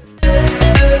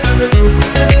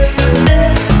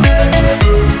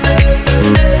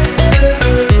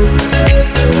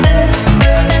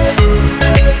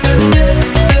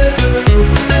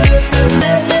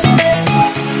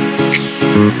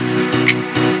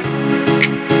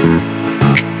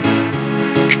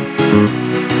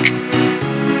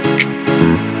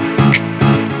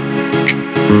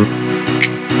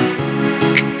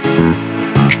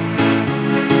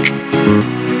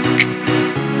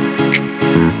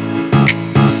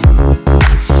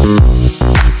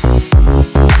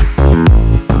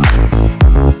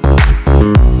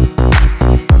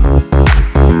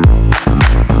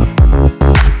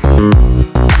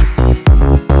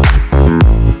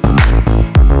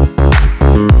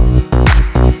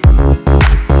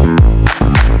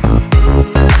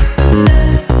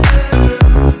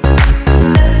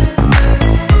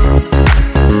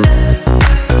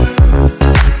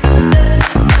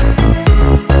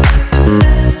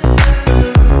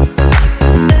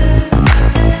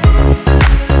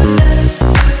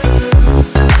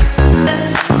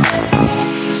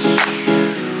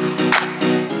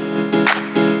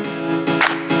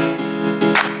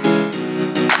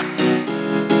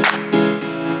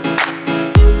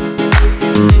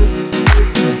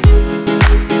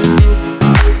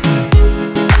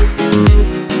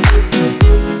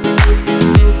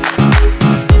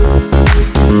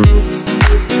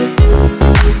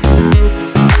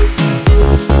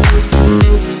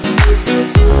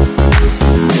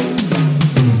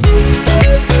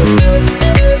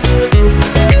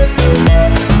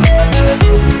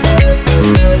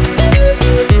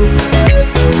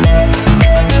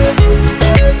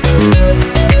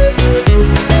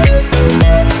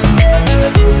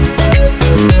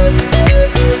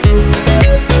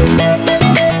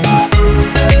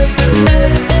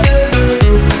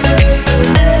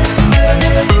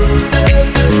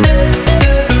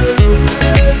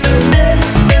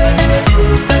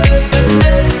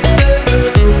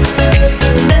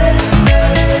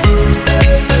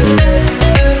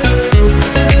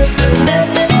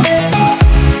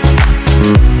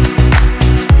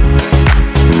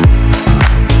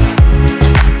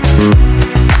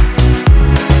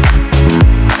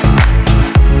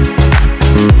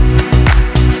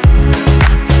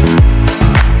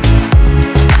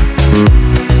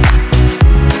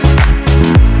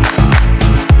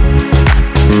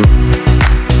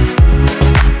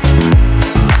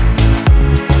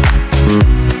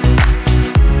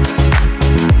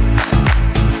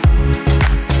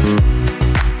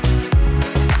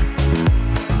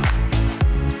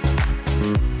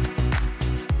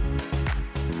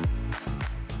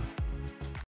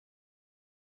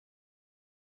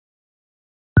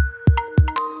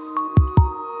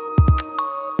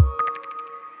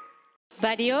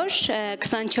Բարի օր,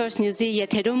 24 News-ի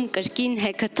եթերում կրկին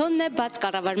հեքաթոնն է, բաց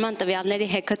կառավարման տվյալների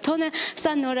հեքաթոնը,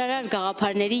 սա նորարար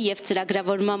գաղափարների եւ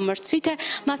ծրագրավորման մրցույթ է,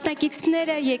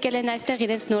 մասնակիցները եկել են այստեղ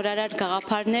իրենց նորարար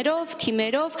գաղափարներով,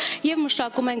 թիմերով եւ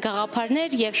մշակում են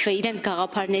գաղափարներ եւ իրենց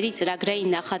գաղափարների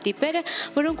ծրագրային նախատիպերը,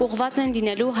 որոնք ուղղված են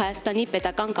լինելու Հայաստանի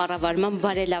պետական կառավարման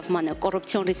բարելավմանը,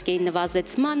 կոռուպցիոն ռիսկերի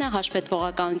նվազեցմանը,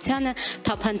 հաշվետվողականությանը,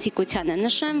 թափանցիկությանը։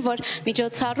 Նշեմ, որ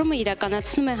միջոցառումը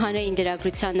իրականացնում է հանրային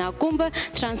դերագրության ակումբը,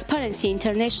 Transparency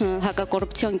International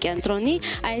հակակոռուպցիոն կենտրոնի,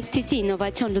 ISTC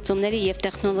ինովացիոն լուծումների եւ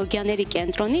տեխնոլոգիաների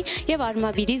կենտրոնի եւ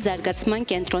Արմավիրի զարգացման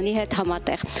կենտրոնի հետ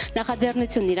համատեղ։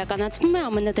 Նախաձեռնությունն իրականացվում է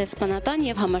ԱՄՆ դեսպանատան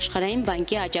եւ համաշխարհային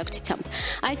բանկի աջակցությամբ։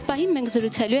 Այս պահին մենք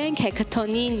զրուցելու ենք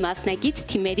հեքաթոնին մասնակից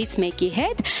թիմերից մեկի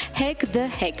հետ, Hack the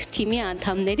Hack թիմի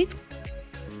անդամներից։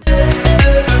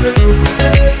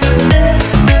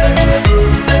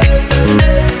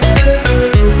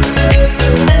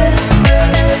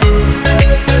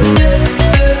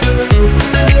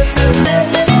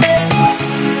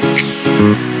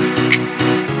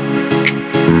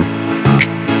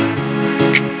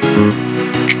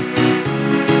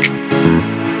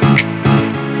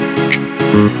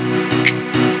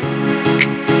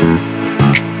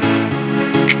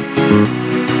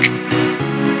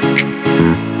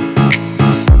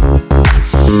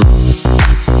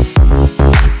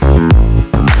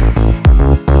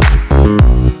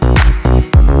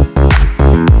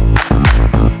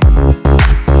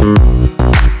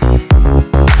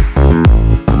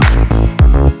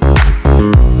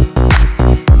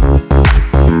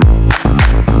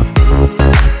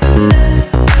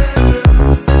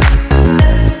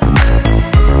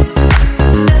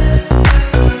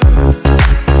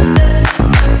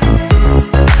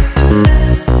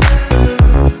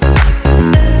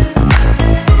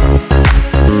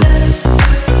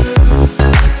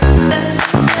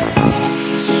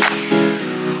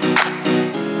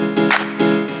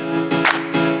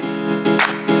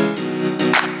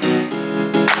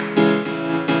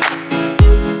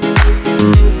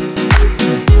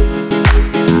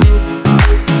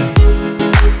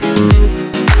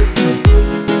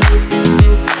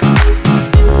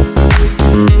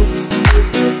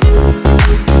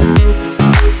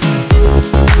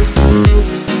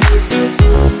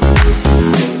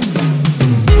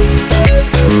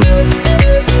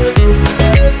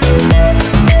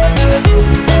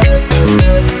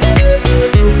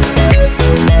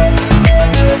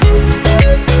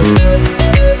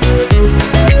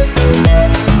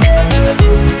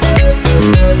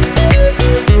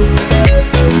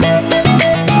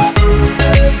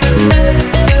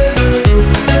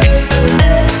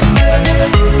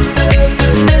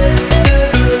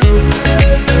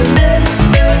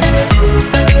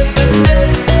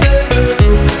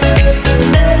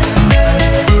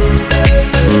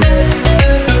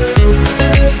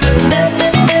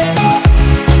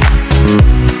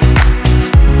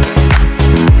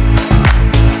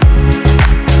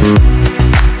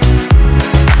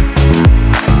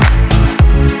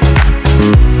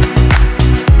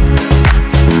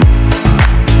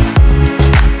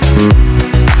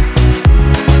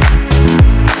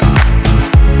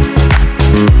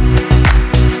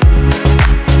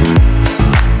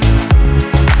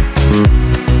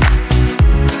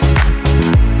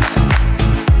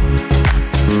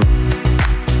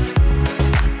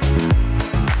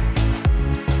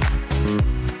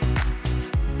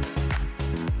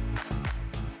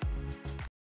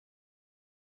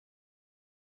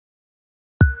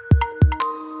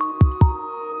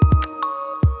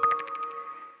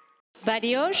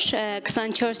 Բարի օր,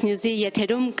 24 News-ի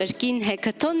եթերում կրկին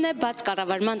հեքաթոնն է, բաց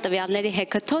կառավարման տվյալների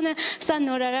հեքաթոնը, սա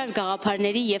նորարար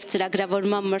գաղափարների եւ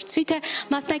ծրագրավորման մրցույթ է,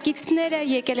 մասնակիցները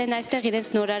եկել են այստեղ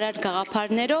իրենց նորարար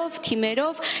գաղափարներով,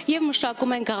 թիմերով եւ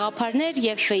մշակում են գաղափարներ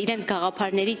եւ իրենց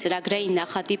գաղափարների ծրագրային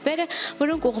նախատիպերը,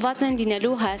 որոնք ուղղված են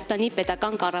լինելու Հայաստանի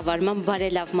պետական կառավարման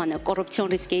բարելավմանը,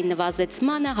 կոռուպցիոն ռիսկերի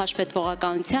նվազեցմանը,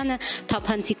 հաշվետվողականությանը,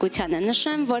 թափանցիկությանը։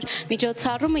 Նշեմ, որ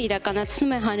միջոցառումը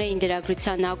իրականացնում է հանրային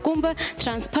դերագրության ակումբը,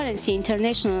 Transparency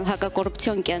International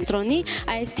հակակոռուպցիոն կենտրոնի,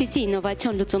 ISTC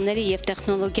ինովացիոն լուծումների եւ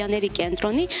տեխնոլոգիաների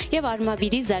կենտրոնի եւ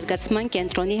Արմավիրի զարգացման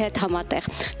կենտրոնի հետ համատեղ։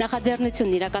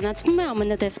 Նախաձեռնությունն իրականացվում է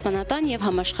ԱՄՆ դեսպանատան եւ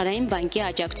համաշխարհային բանկի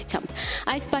աջակցությամբ։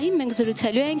 Այս պահին մենք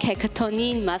զրուցելու ենք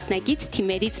հեքաթոնին մասնակից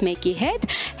թիմերից մեկի հետ,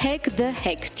 Hack the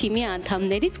Hack թիմի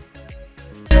անդամներից։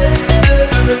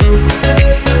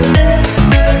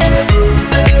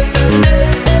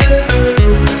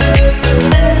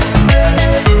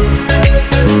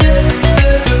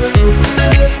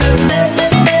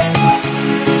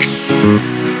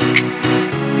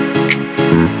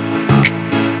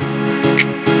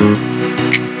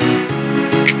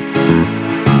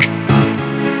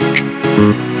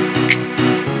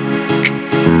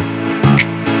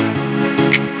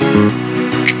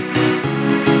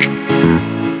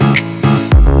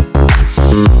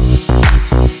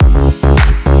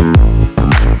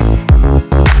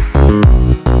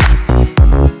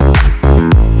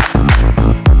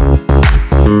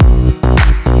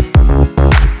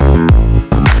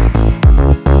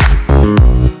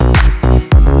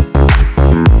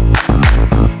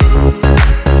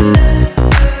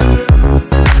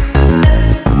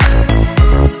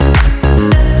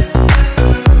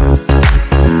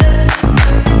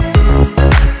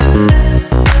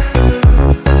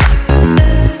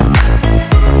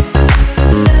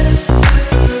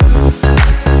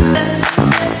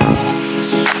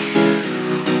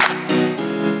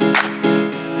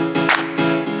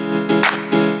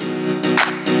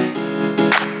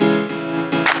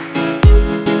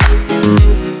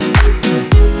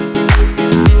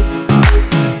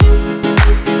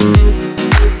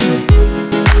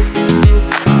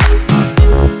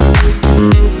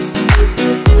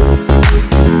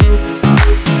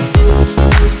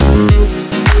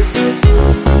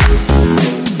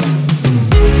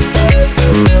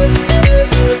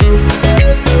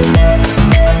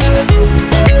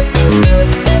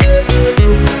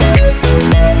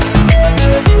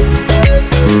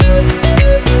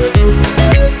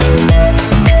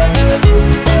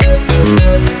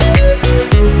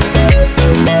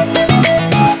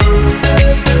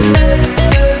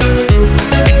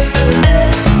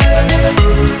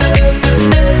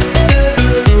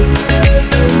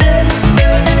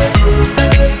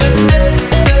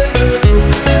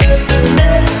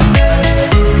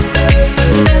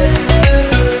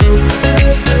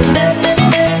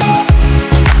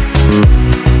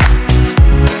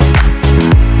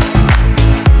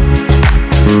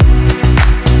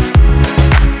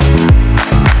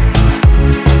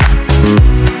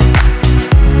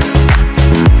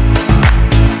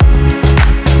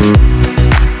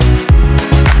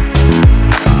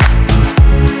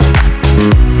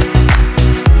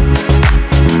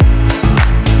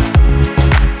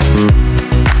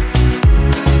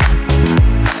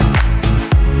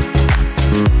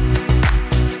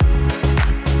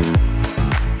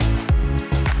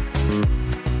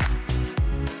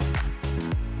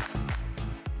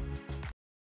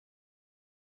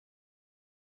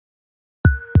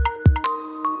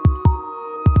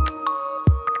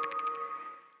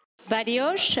 Բարի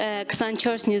օր,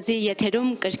 24 News-ի եթերում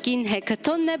կրկին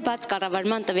հեքաթոնն է, բաց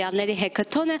կառավարման տվյալների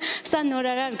հեքաթոնը, սա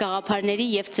նորարար գաղափարների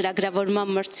եւ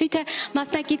ծրագրավորման մրցույթ է,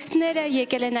 մասնակիցները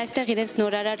եկել են այստեղ իրենց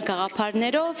նորարար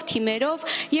գաղափարներով, թիմերով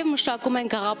եւ մշակում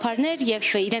են գաղափարներ եւ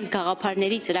իրենց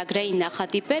գաղափարների ծրագրային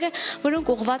նախատիպերը,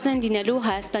 որոնք ուղղված են լինելու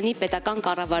Հայաստանի պետական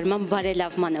կառավարման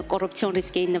բարելավմանը, կոռուպցիոն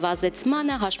ռիսկերի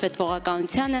նվազեցմանը,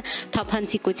 հաշվետվողականությանը,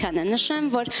 թափանցիկությանը։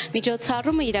 Նշեմ, որ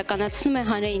միջոցառումը իրականացնում է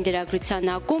հանրային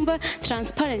դերագրության ակումբը,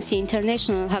 Transparency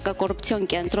International հակակոռուպցիոն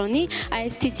կենտրոնի,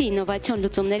 ISTC ինովացիոն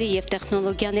լուծումների եւ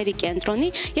տեխնոլոգիաների կենտրոնի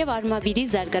եւ Արմավիրի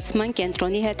զարգացման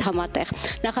կենտրոնի հետ համատեղ։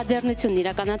 Նախաձեռնությունն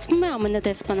իրականացվում է ԱՄՆ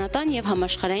դեսպանատան եւ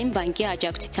համաշխարհային բանկի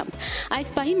աջակցությամբ։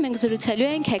 Այս պահին մենք զրուցելու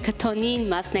ենք հեքաթոնին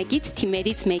մասնակից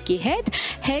թիմերից մեկի հետ,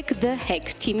 Hack the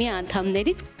Hack թիմի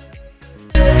անդամներից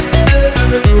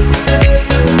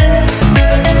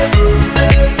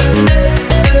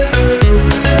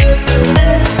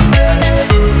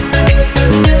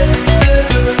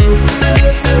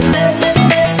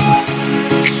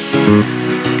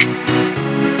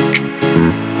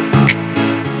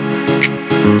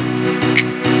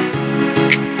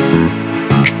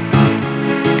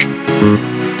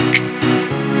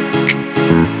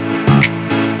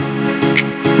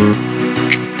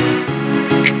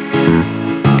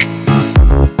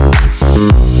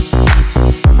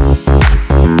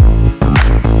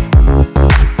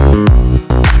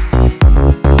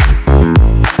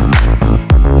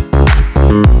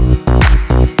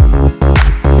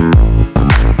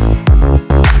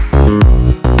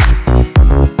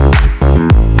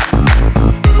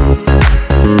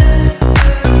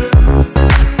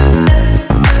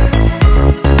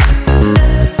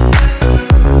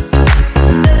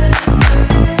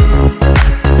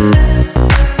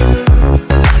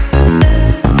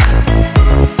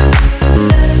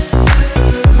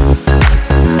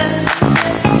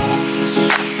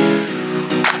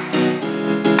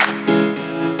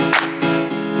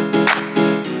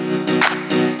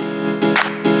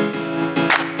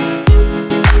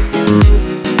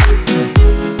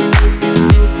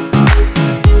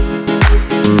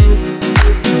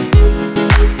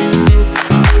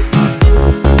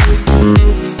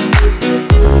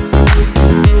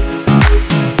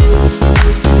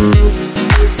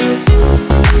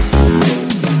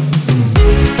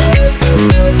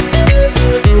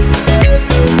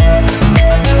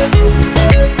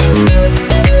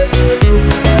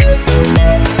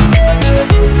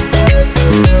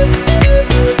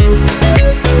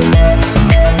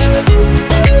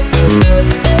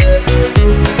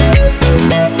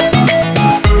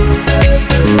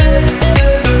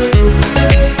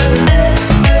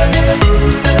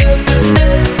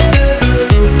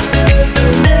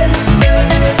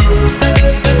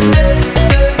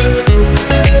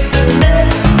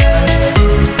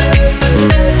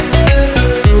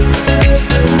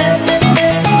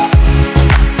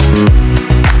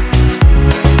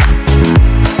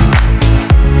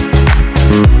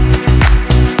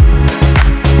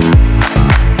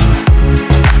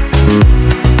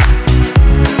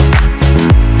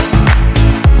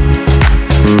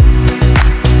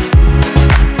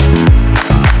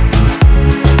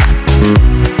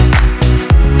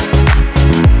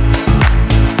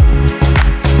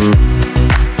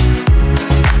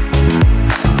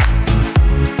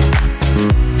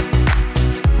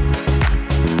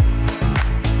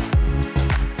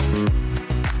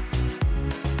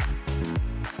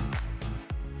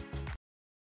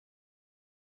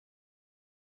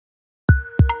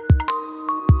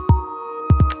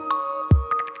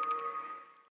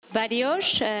Բարի օր,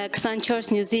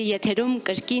 24 News-ի եթերում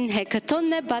կրկին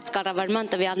հեքաթոնն է, բաց կառավարման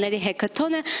տվյալների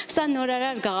հեքաթոնը, սա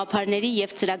նորարար գաղափարների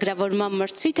եւ ծրագրավորման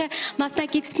մրցույթ է,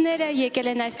 մասնակիցները եկել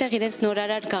են այստեղ իրենց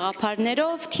նորարար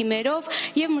գաղափարներով, թիմերով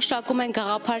եւ մշակում են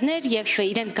գաղափարներ եւ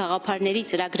իրենց գաղափարների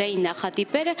ծրագրային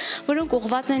նախատիպերը, որոնք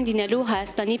ուղղված են լինելու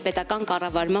Հայաստանի պետական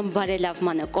կառավարման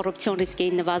բարելավմանը, կոռուպցիոն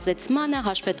ռիսկերի նվազեցմանը,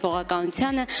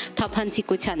 հաշվետվողականությանը,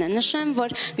 թափանցիկությանը։ Նշեմ,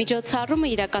 որ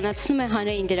միջոցառումը իրականացնում է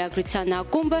հանրային դերագրության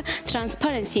ակումբը,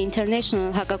 Transparency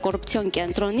International հակակոռուպցիոն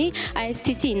կենտրոնի,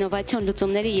 ISTC ինովացիոն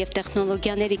լուծումների եւ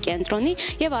տեխնոլոգիաների կենտրոնի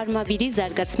եւ Արմավիրի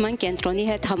զարգացման կենտրոնի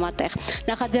հետ համատեղ։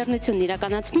 Նախաձեռնությունն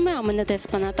իրականացվում է ԱՄՆ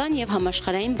դեսպանատան եւ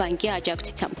համաշխարհային բանկի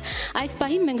աջակցությամբ։ Այս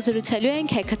պահին մենք զրուցելու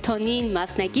ենք հեքաթոնին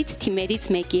մասնակից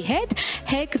թիմերից մեկի հետ,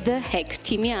 Hack the Hack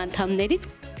թիմի անդամներից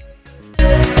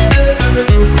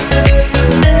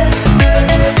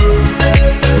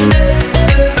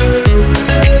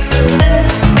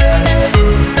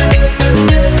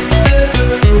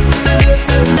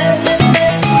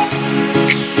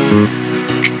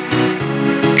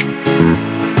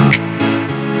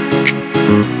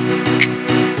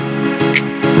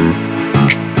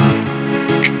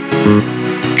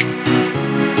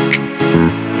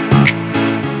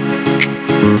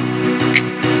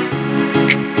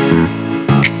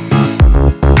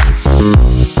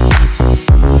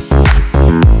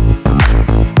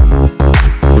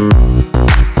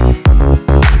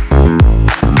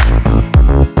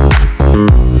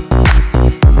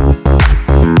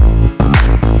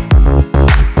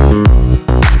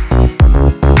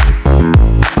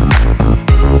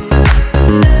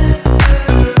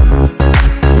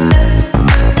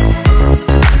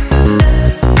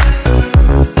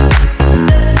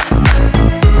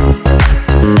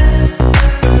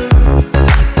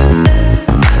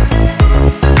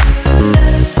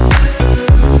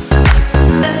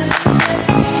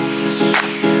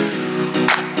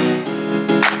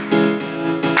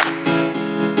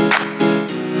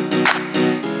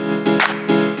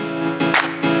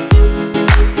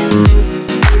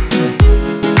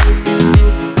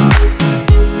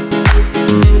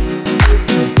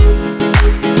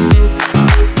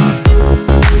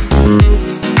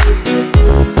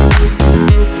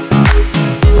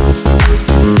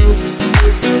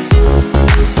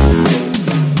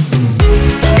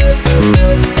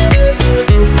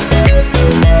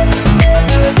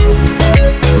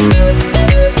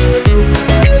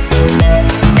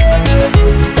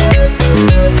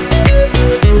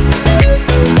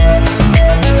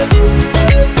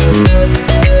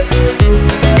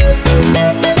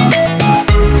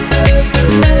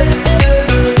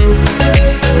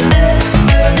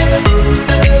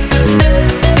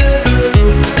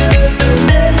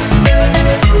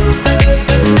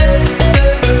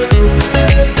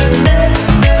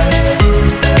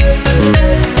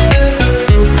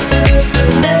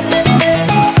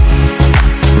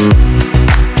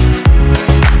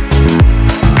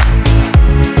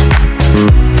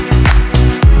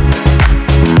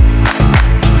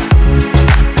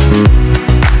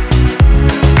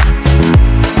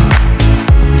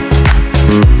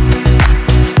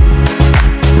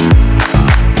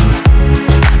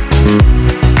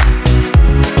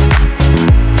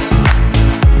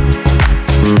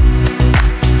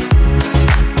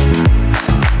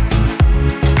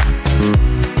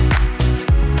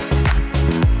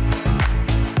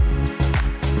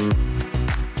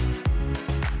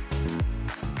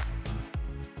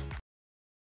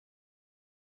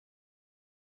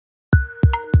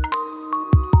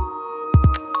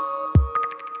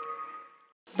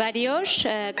Բարի օր,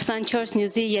 24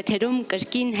 News-ի եթերում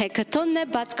կրկին հեքաթոնն է,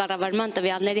 բաց կառավարման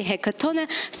տվյալների հեքաթոնը,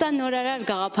 սա նորարար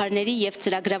գաղափարների եւ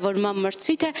ծրագրավորման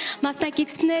մրցույթ է,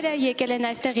 մասնակիցները եկել են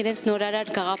այստեղ իրենց նորարար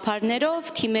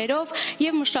գաղափարներով, թիմերով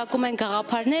եւ մշակում են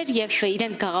գաղափարներ եւ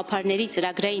իրենց գաղափարների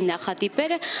ծրագրային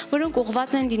նախատիպերը, որոնք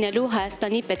ուղղված են լինելու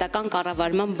Հայաստանի պետական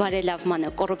կառավարման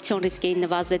բարելավմանը, կոռուպցիոն ռիսկերի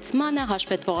նվազեցմանը,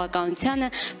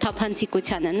 հաշվետվողականությանը,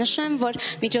 թափանցիկությանը։ Նշեմ, որ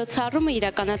միջոցառումը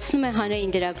իրականացնում է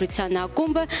հանրային դերագրության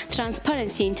ակումբը,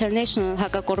 Transparency International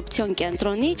հակակոռուպցիոն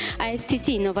կենտրոնի,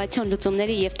 ISTC ինովացիոն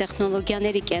լուծումների եւ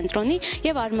տեխնոլոգիաների կենտրոնի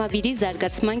եւ Արմավիրի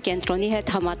զարգացման կենտրոնի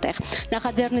հետ համատեղ։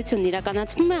 Նախաձեռնությունն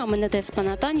իրականացվում է ԱՄՆ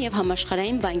դեսպանատան եւ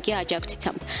համաշխարհային բանկի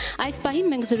աջակցությամբ։ Այս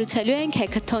պահին մենք զրուցելու ենք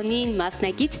հեքաթոնին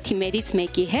մասնակից թիմերից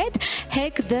մեկի հետ,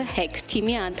 Hack the Hack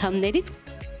թիմի անդամներից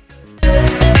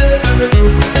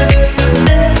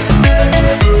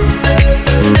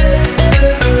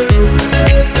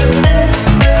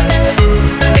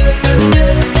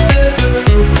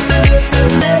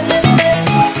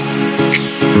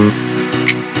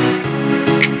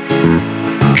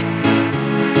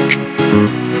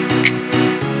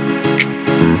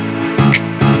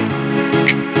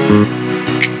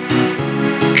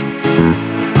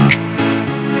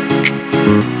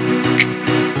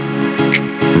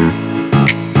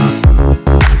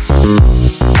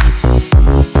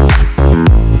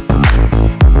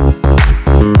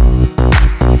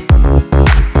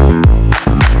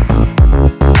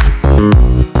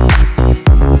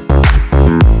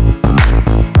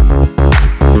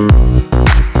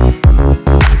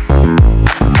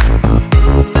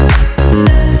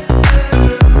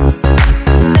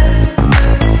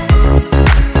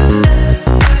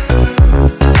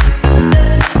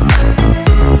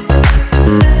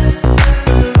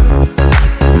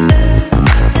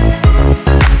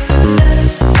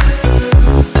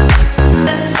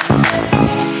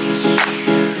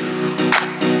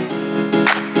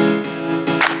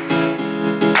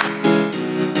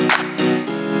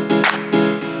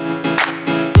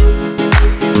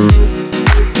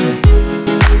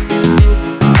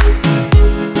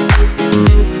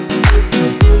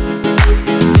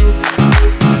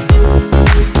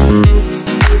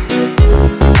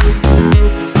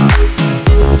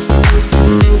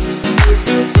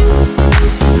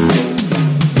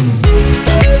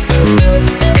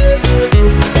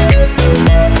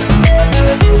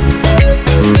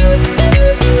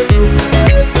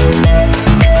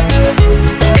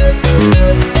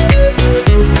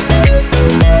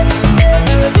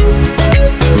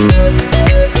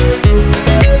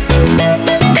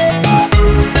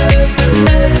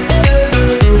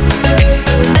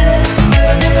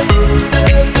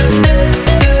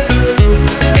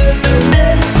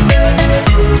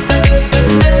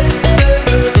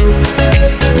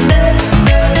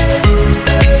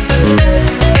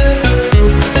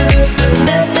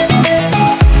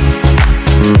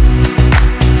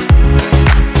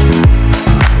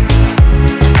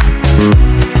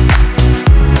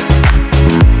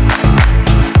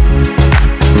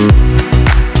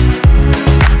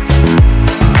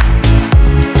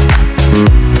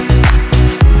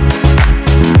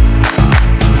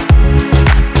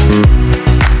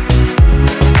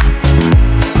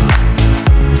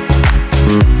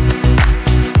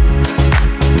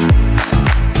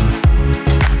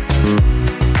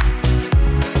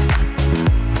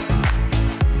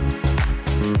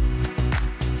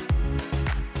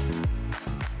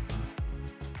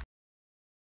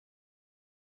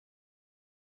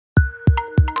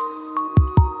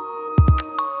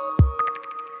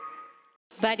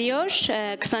Բարի օր,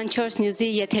 24 News-ի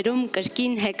եթերում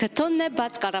կրկին հեքաթոնն է,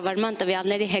 բաց կառավարման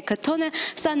տվյալների հեքաթոնը,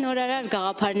 սա նորարար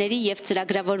գաղափարների եւ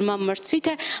ծրագրավորման մրցույթ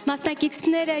է,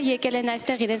 մասնակիցները եկել են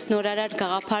այստեղ իրենց նորարար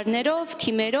գաղափարներով,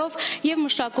 թիմերով եւ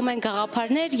մշակում են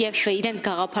գաղափարներ եւ իրենց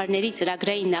գաղափարների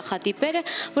ծրագրային նախատիպերը,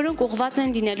 որոնք ուղղված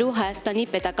են լինելու Հայաստանի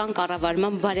պետական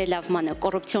կառավարման բարելավմանը,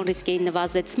 կոռուպցիոն ռիսկերի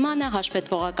նվազեցմանը,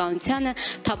 հաշվետվողականությանը,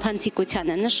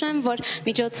 թափանցիկությանը։ Նշեմ, որ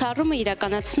միջոցառումը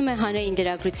իրականացնում է հանրային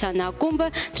դերագրության ակումբը,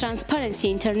 Transparency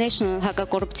International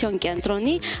հակակոռուպցիոն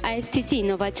կենտրոնի, ISTC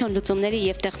ինովացիոն լուծումների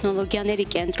եւ տեխնոլոգիաների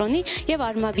կենտրոնի եւ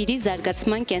Արմավիրի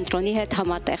զարգացման կենտրոնի հետ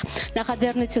համատեղ։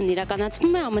 Նախաձեռնությունն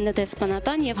իրականացվում է ԱՄՆ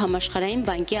դեսպանատան եւ համաշխարհային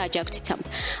բանկի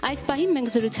աջակցությամբ։ Այս պահին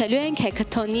մենք զրուցելու ենք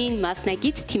հեքաթոնին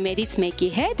մասնակից թիմերից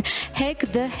մեկի հետ, Hack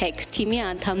the Hack թիմի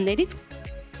անդամներից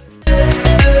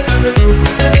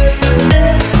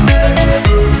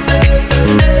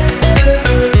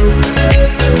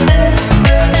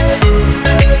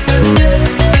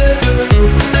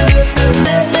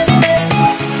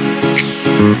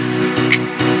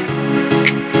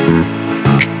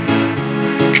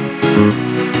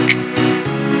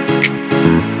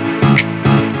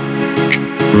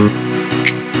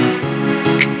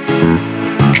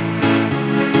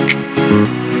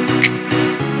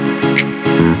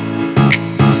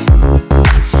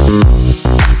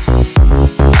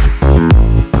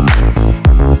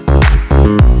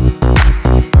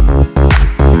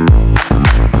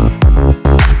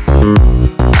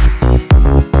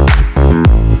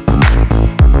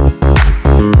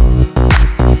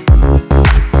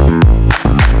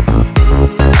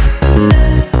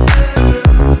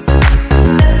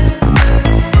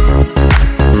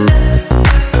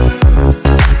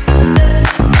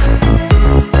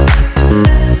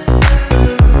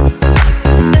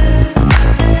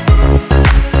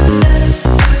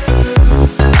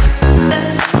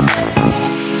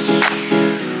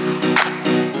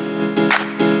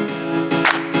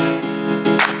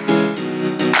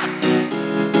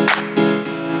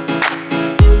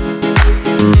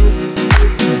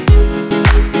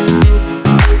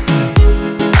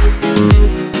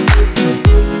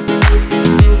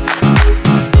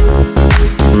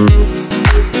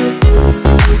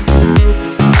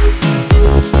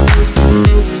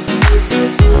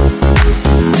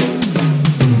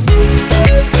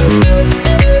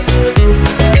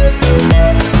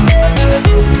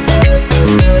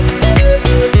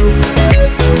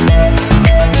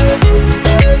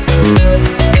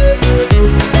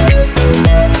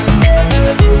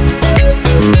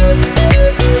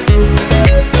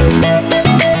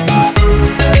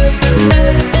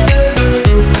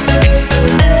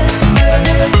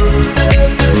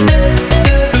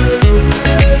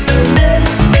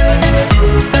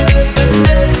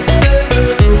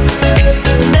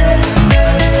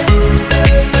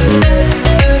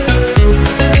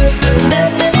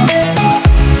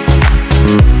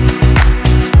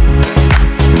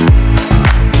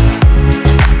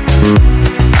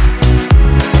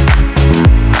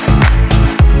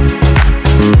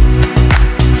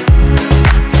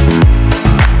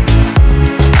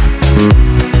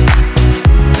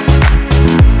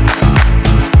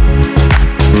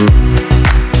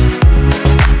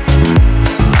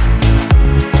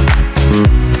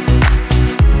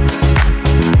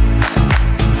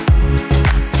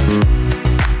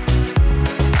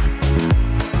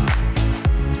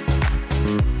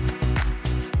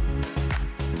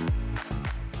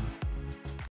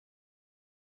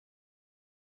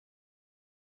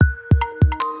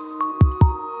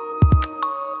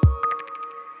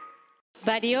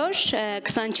Բարի օր,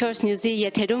 24 News-ի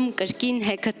եթերում կրկին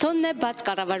հեքաթոնն է, բաց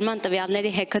կառավարման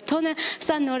տվյալների հեքաթոնը,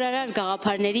 սա նորարար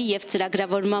գաղափարների եւ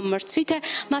ծրագրավորման մրցույթ է,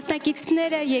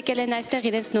 մասնակիցները եկել են այստեղ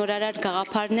իրենց նորարար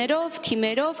գաղափարներով,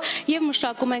 թիմերով եւ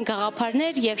մշակում են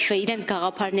գաղափարներ եւ իրենց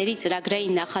գաղափարների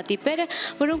ծրագրային նախատիպերը,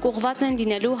 որոնք ուղղված են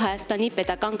լինելու Հայաստանի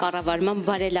պետական կառավարման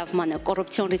բարելավմանը,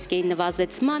 կոռուպցիոն ռիսկերի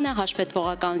նվազեցմանը,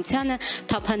 հաշվետվողականությանը,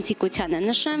 թափանցիկությանը։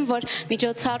 Նշեմ, որ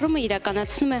միջոցառումը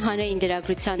իրականացնում է հանրային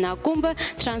դերագրության ակումբը,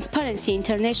 Transparency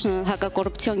International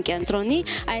հակակոռուպցիոն կենտրոնի,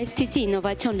 ISTC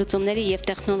ինովացիոն լուծումների եւ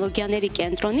տեխնոլոգիաների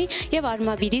կենտրոնի եւ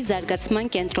Արմավիրի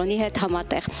զարգացման կենտրոնի հետ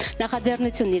համատեղ։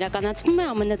 Նախաձեռնությունն իրականացվում է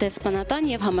ԱՄՆ դեսպանատան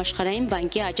եւ համաշխարհային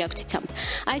բանկի աջակցությամբ։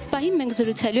 Այս պահին մենք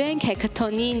զրուցելու ենք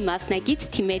հեքաթոնին մասնակից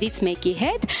թիմերից մեկի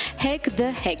հետ, Hack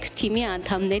the Hack թիմի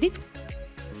անդամներից։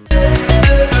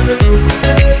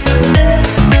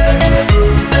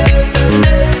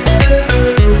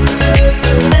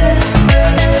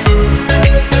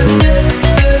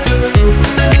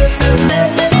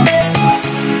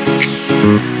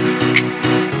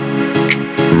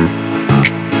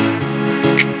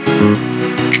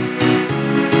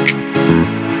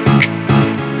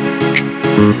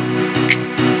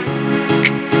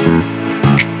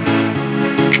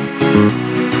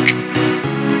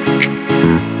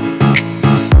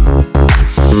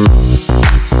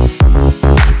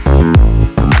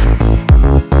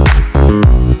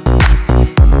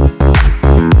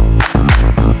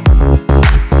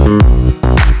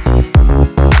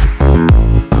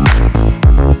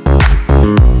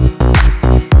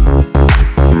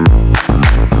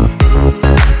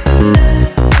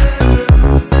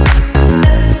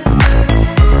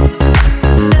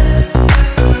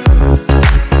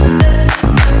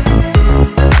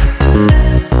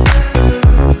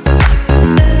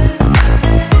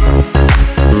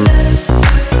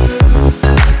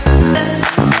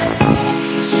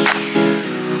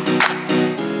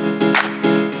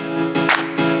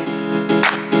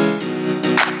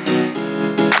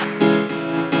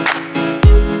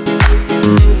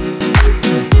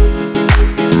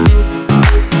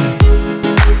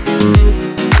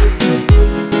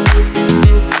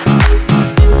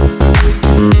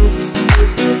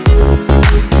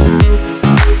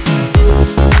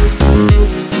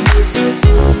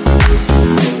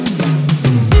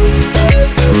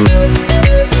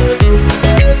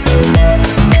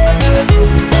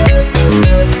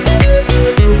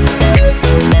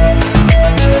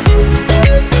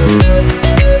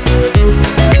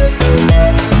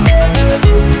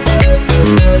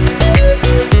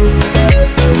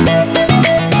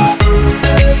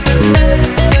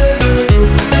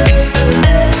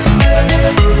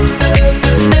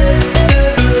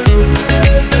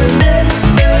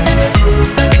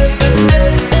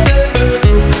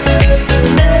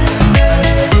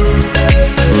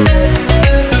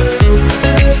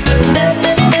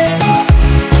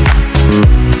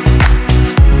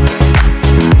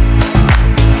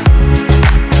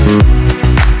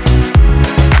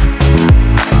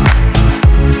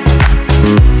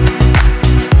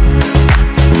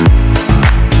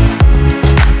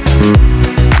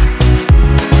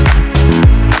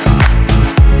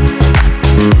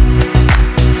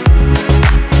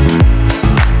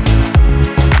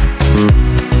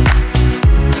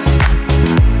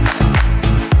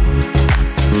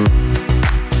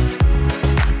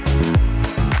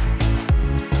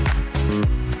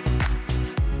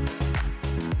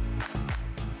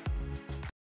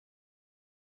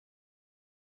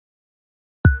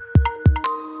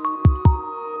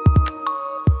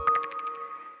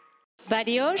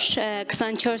 Բարի օր,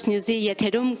 24 News-ի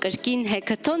եթերում կրկին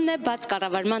հեքաթոնն է, բաց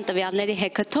կառավարման տվյալների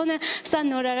հեքաթոնը, սա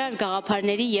նորարար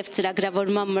գաղափարների եւ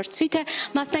ծրագրավորման մրցույթ է,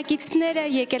 մասնակիցները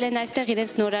եկել են այստեղ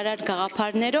իրենց նորարար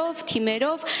գաղափարներով,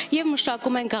 թիմերով եւ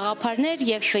մշակում են գաղափարներ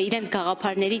եւ իրենց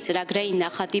գաղափարների ծրագրային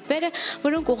նախատիպերը,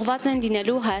 որոնք ուղղված են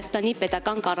լինելու Հայաստանի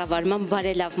պետական կառավարման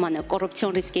բարելավմանը,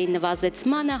 կոռուպցիոն ռիսկերի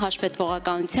նվազեցմանը,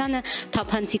 հաշվետվողականությանը,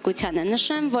 թափանցիկությանը։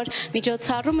 Նշեմ, որ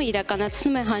միջոցառումը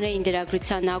իրականացնում է հանրային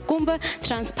դերագրության ակումբը,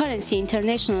 Transparency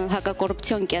International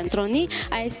հակակոռուպցիոն կենտրոնի,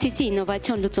 ISTC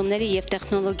ինովացիոն լուծումների եւ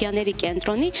տեխնոլոգիաների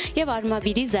կենտրոնի եւ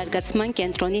Արմավիրի զարգացման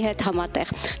կենտրոնի հետ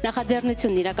համատեղ։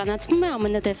 Նախաձեռնությունն իրականացվում է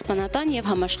ԱՄՆ դեսպանատան եւ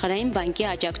համաշխարհային բանկի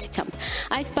աջակցությամբ։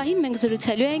 Այս պահին մենք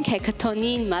զրուցելու ենք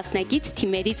հեքաթոնին մասնակից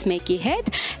թիմերից մեկի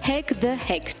հետ, Hack the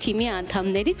Hack թիմի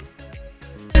անդամներից։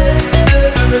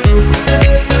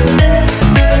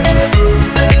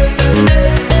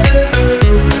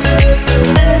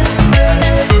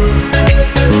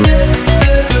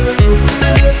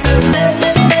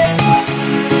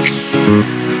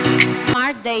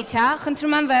 Data,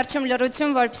 խնդրում եմ վերջում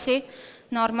լրություն, որպեսզի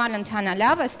նորմալ ընթանա,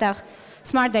 լավ, այստեղ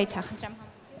Smart data, խնդրեմ։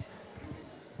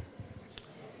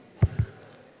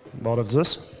 Բարև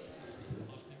ձեզ։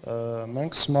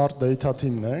 Մենք smart data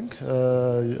team-ն ենք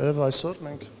եւ այսօր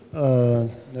մենք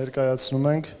ներկայացնում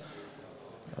ենք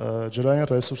ջրային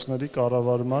ռեսուրսների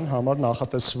կառավարման համար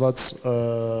նախատեսված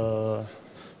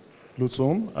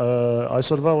լուծում։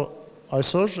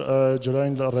 Այսօր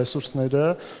ջրային ռեսուրսները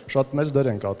շատ մեծ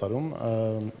դեր են կատարում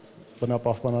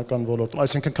բնապահպանական ոլորտում,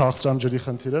 այսինքն քաղցրամ ջրի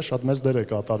խնդիրը շատ մեծ դեր է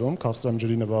կատարում, քաղցրամ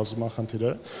ջրի նվազման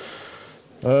խնդիրը։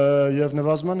 Եվ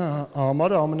նվազման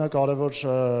համար ամենակարևոր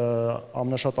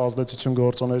ամենաշատ ազդեցություն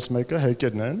գործողներից մեկը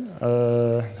հեկերն են։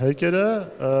 Հեկերը,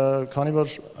 քանի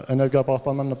որ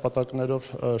էներգապահպանման նպատակներով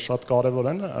շատ կարևոր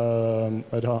են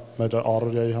մեր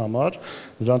առօրյայի համար,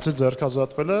 նրանցից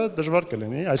ձեռքազատվելը դժվար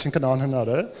կլինի, այսինքն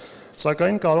անհնար է,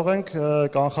 սակայն կարող ենք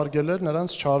կանխարգելել նրանց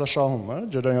չարաշահումը,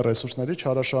 ջրային ռեսուրսների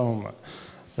չարաշահումը։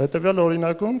 Հետևյալ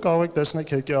օրինակում կարող եք տեսնել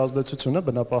հեկի ազդեցությունը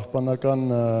բնապահպանական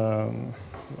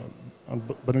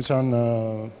բնության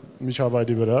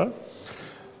միջավայրի վրա։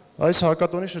 Այս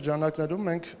հակատոնի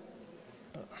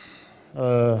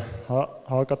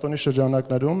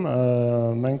շրջանակներում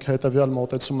մենք հետևյալ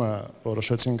մոտեցումը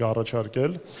որոշեցինք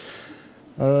առաջարկել։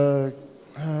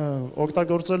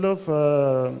 Օգտագործելով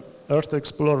Earth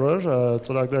Explorer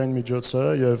ծրագրային միջոցը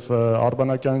եւ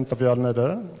արբանյակային տվյալները,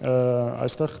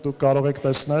 այստեղ դուք կարող եք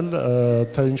տեսնել,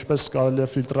 թե ինչպես կարելի է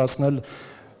ֆիլտրացնել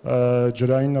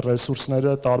ջրային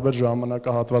ռեսուրսները տարբեր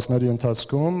ժամանակահատվածների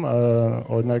ընթացքում,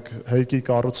 օրինակ հեկի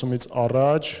կառուցումից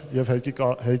առաջ եւ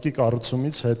հեկի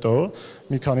կառուցումից հետո,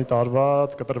 մի քանի տարվա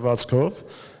կտրվածքով,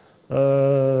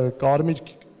 կարմիր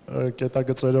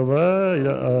կետագծերովը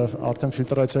արդեն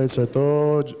ֆիլտրացիայից հետո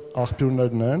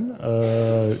աղբյուրներն են,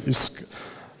 իսկ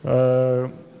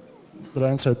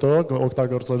դրանից հետո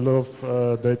օգտագործելով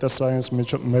data science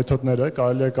մեթոդները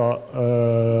կարելի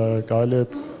է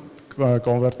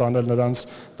կոնվերտ անել նրանց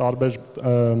տարբեր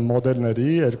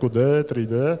մոդելների 2D,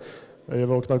 3D եւ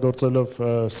օգտագործելով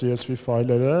CSV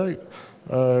ֆայլերը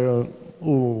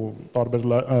ու տարբեր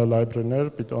լայբրերիներ,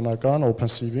 Python-ական,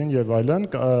 OpenCV-ին եւ այլն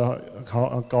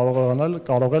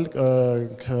կարող էլ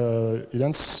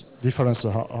իրենց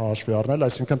difference-ը հաշվի առնել,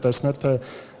 այսինքն տեսնել թե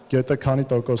գետը քանի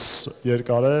տոկոս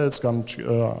երկարեց կամ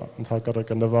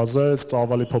ընդհակառակը նվազեց,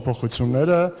 ծավալի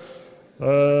փոփոխությունները,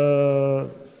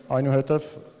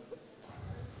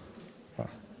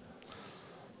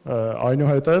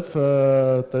 այնուհետև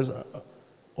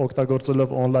օգտագործելով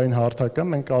on-line հարթակը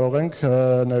մենք կարող ենք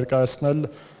ներկայացնել,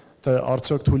 թե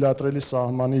արդյոք թույլատրելի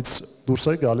սահմանից դուրս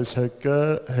է գալիս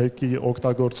հեկի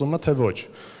օգտագործումը, թե ոչ։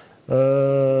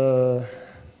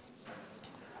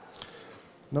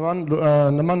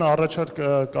 Նման առաջարկ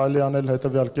կարելի անել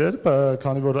հետևյալ կերպ,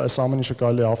 քանի որ այս ամեն ինչը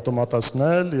կարելի է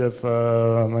ավտոմատացնել եւ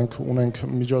մենք ունենք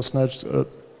միջոցներ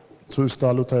ցույց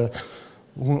տալու, թե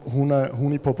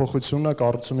հունի փոփոխությունը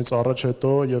կառուցումից առաջ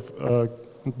հետո եւ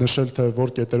նշել, թե որ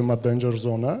կետերում է danger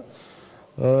zone-ը։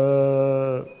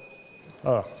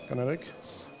 Կներեք։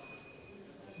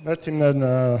 Մեր թիմներն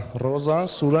Ռոզան,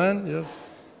 Սուրեն եւ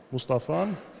Մուստաֆան,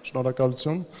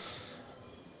 շնորհակալություն։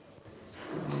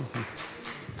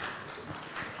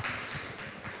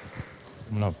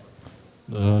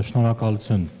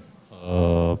 Շնորհակալություն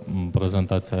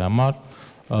պրեզենտացիայի համար։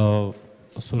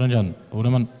 Սուրեն ջան,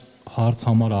 ուրեմն հարց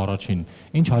համար առաջին,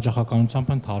 ինչ հաճախականությամբ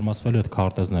են թարմացվելու այդ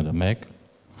քարտեզները, 1,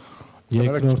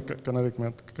 երկրորդ կներեք մի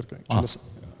հատ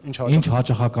ինչ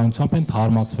հաճախականությամբ են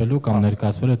թարմացվելու կամ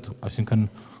ներկայացվելու այդ, այսինքն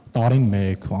տարին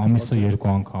 1, ամիսը 2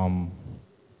 անգամ։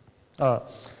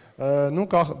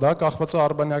 Դա կախված է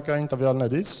արբանյակային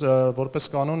տվյալներից, որպես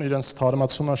կանոն իրենց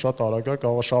թարմացումը շատ արագ է,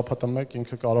 կարող է շաբաթը 1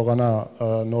 ինքը կարողանա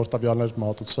նոր տվյալներ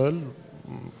մատուցել։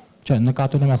 Չէ,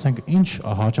 նկատում եմ, ասենք, ինչ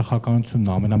հաճախականությունն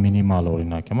է ամենամինիմալ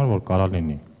օրինակ համար, որ կարա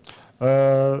լինի։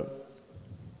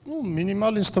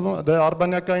 Մինիմալ ինձ թվում է, դե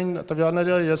արբանյակային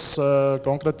տվյալները ես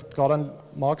կոնկրետ կարան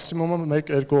մաքսիմումը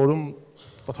 1-2 օրում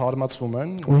թարմացվում են։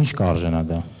 Ու ինչ կարժենա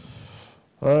դա։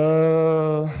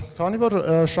 Քանի որ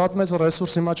շատ մեծ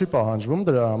ռեսուրս հիմա չի պահանջվում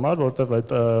դրա համար, որտեղ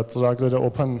այդ ծրագրերը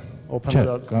open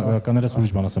կներես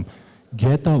ուրիշ բան ասեմ։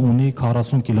 Գետը ունի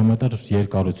 40 կիլոմետր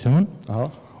երկարություն։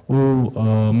 Ու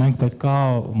մենք պետքա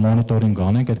մոնիտորինգ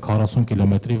անենք այդ 40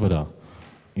 կիլոմետրի վրա։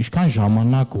 Ինչքան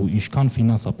ժամանակ ու ինչքան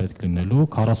ֆինանսա պետք լինելու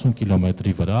 40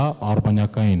 կիլոմետրի վրա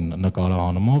արբանյակային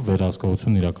նկարահանումով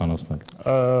վերահսկողություն իրականացնել։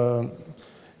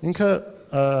 Ինքը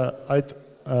այդ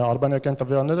արբանյակային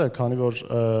տվյալները, քանի որ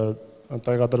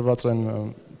տեղադրված են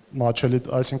մատչելի,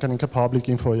 այսինքն ինքը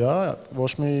public info է,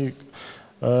 ոչ մի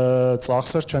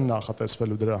ծախսեր չեն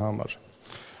նախատեսվելու դրա համար։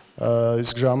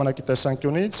 Իսկ ժամանակի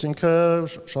տեսանկյունից ինքը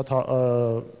շատ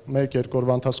 1-2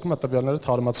 օրվա ընթացքում այդ տվյալները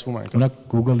թարմացվում են։ Օրինակ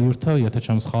Google Earth-ը, եթե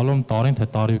չեմ սխալվում, տարին թե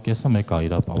տարի ու կեսը մեկ է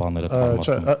իր բանները թարմացնում։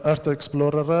 Չէ, Earth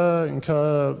Explorer-ը ինքը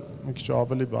մի քիչ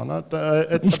ավելի բան է։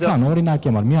 Ինչքան օրինակ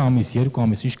եմ, մի ամիս, 2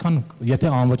 ամիս, ինչքան եթե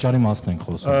անվճարի մասն ենք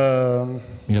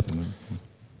խոսում։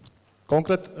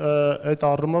 Կոնկրետ այդ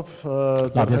առումով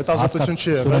հետազոտություն չի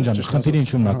եղել։ Խնդիրը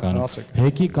ինչու՞մն է կայանում։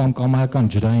 Հեկի կամ կամայական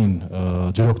ջրային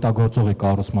ջրօգտագործողի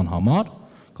կառուցման համար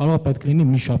կարող է պետք լինի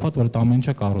մի շաբաթ, որ այդ ամեն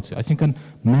ինչը կառուցի։ Այսինքն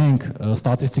մենք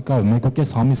ստատիստիկայով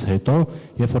 1.5 ամիս հետո,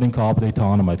 երբ որ ինքը update-ը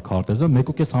անում այդ քարտեզը,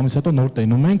 1.5 ամիս հետո նոր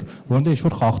տենում ենք, որ դե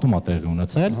ինչ-որ խախտում է տեղի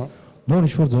ունեցել, նոր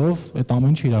ինչ-որ ձևով այդ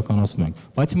ամեն ինչը իրականացնում ենք։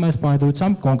 Բայց հիմա այս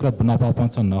պայմանությամբ կոնկրետ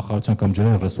բնապահպանության նախարարության կամ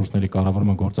ջրային ռեսուրսների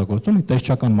կառավարման գործակալությունը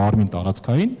տեսչական մարմին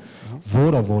տարածքային,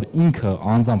 որը որ ինքը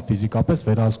անձամբ ֆիզիկապես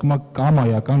վերահսկում է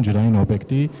կամայական ջրային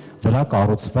օբյեկտի վրա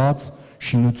կառուցված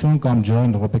շինություն կամ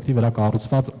ջրային օբյեկտի վրա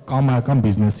կառուցված կամայական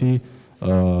բիզնեսի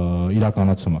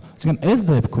իրականացումը։ Այսինքն այս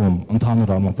դեպքում ընդհանուր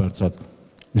առմամբ վերցրած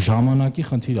ժամանակի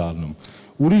խնդիր առնում։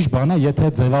 Ուրիշ բան է, եթե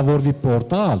ձևավորվի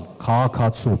պորտալ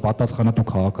քաղաքացու, պատասխանատու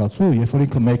քաղաքացու, երբ որ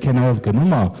ինքը մեքենայով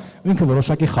գնում է, ինքը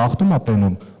որոշակի խախտում է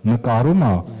տենում, նկարում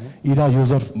է, իր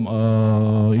user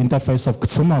interface-ով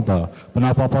գցում է դա,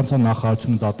 բնապահպանության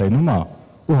նախարարությունը դա տենում է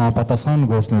ու համապատասխան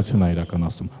գործունեություն է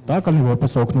իրականացնում։ Դա կլինի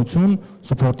որպես օգնություն,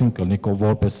 supporting կլինի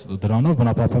որպես դրանով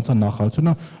բնապահպանության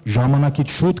նախարարությունը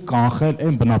ժամանակից շուտ կանխել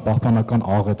այն բնապահպանական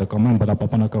աղետը կամ այն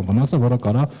բնապահպանական վնասը, որը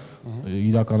կարա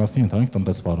իրականացնի ընդհանուր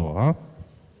տնտեսվարողը, հա։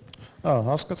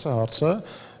 Հասկացա հարցը։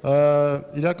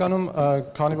 Իրականում,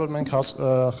 քանի որ մենք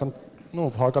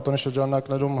հակատոնի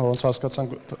շրջանակներում ոնց հասկացանք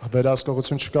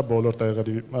վերահսկողություն չկա բոլոր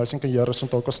տեղերի, այսինքն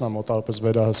 30%-ն է մոտավորապես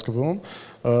վերահսկվում,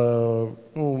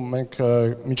 ու մենք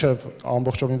մինչև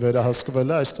ամբողջովին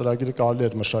վերահսկվել է, այս ծրագիրը կարելի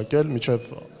էր մշակել,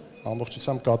 մինչև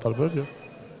ամբողջությամբ կատարվեր եւ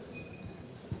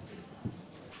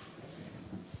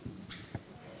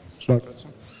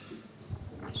Շնորհակալություն։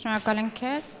 Շնորհակալ եմ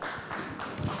քեզ։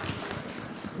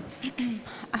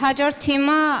 Հաջորդ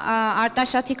թիմը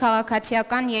Արտաշատի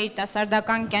քաղաքացիական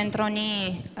երիտասարդական կենտրոնի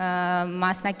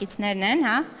մասնակիցներն են,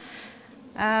 հա,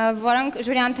 որոնք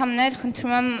ժյուրի անդամներ,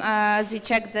 խնդրում եմ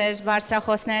զիջեք ձեր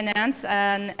բարձրախոսները նրանց,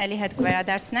 էլի հետ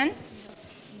կվերադարձնեն։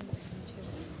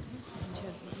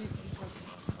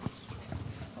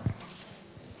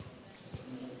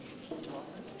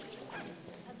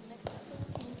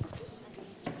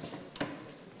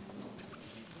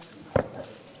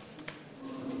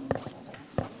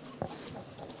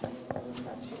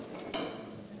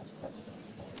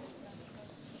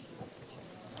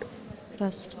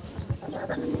 Раз.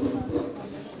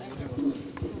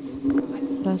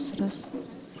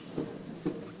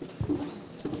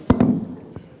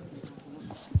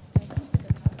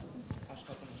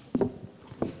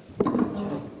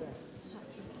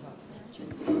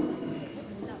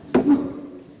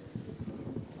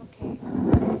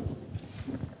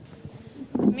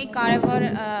 Մի կարևոր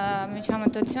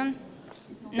միջամտություն,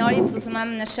 նորից ուզում եմ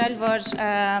նշել, որ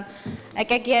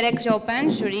եկեք 3 րոպեն,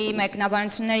 ժյուրի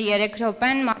մեկնաբանությունները 3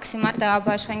 րոպեն, մաքսիմալ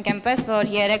տեղաբաշխենք այնպես, որ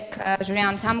 3 ժյուրի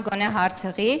անդամ գոնե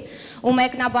հարցեղի, ու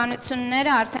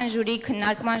մեկնաբանությունները արդեն ժյուրի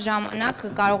քննարկման ժամանակ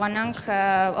կարողանանք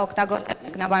օգտագործել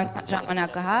մեկնաբանության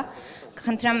ժամանակը, հա,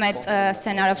 կխնդրեմ այդ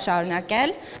սցենարով շարունակել,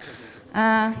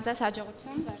 ձեզ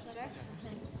հաջողություն, վերցրեք։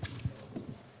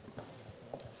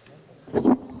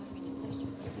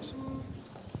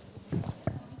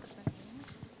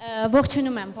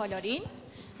 Ողջունում եմ բոլորին։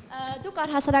 Դուք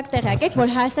առհասարակ տեղյակ եք, որ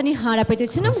Հայաստանի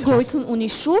Հանրապետությունում գոյություն ունի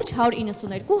շուրջ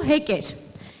 192 հեկեր։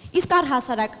 Իսկ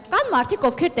առհասարակ կան մարդիկ,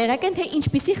 ովքեր տեղյակ են, թե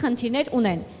ինչպիսի խնդիրներ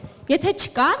ունեն։ Եթե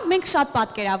չկան, մենք շատ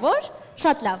պատկերավոր,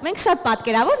 շատ լավ, մենք շատ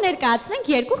պատկերավոր ներկայացնենք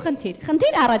 2 խնդիր։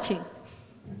 Խնդիր առաջին։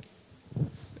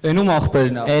 Էնում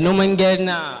աղբերն է։ Էնում ընկերն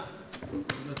է։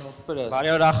 Բարի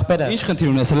օր աղբերը։ Ինչ խնդիր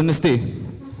ունես, հələ նստի։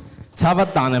 Ցավը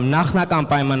տանեմ, նախնական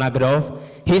պայմանագրով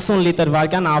 50 լիտր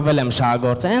վարկյան ավել եմ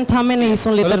շահագործել, ընդամենը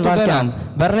 50 լիտր վարկյան,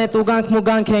 բռնետ ուգանք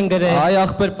մուգանք են գրել։ Այ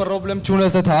աղբեր, պրոբլեմ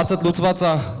չունես, այդ հարցդ լուծված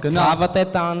է, գնա։ Ցավը տե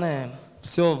տանեմ։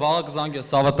 Всё, վաղը կզանգես,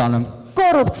 ցավը տանեմ։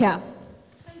 Կոռուպցիա։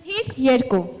 Խնդիր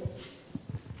 2։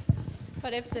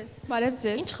 Բարև ձեզ։ Բարև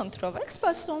ձեզ։ Ինչ խնդրով եք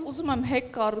սպասում։ Ուզում եմ հեկ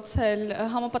կառուցել,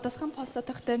 համապատասխան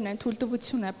փաստաթղթերն են,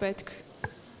 թույլտվություն է պետք։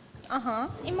 Ահա,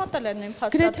 իմ մոտ էլ են նույն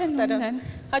փաստաթղթերը։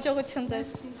 Հաջողություն ձեզ։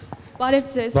 Բարև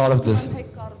ձեզ։ Բարև ձեզ։ Հեկ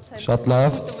կառուցել։ Շատ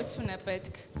լավ։ Թույլտվություն է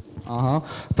պետք։ Ահա,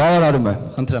 բավարարում է,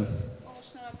 խնդրեմ։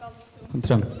 Շնորհակալություն։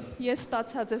 Խնդրեմ։ Ես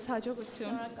ստացա ձեզ հաջողություն։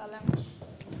 Շնորհակալ եմ։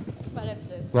 Բարև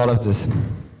ձեզ։ Բարև ձեզ։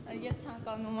 Ես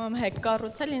ցանկանում եմ հեկ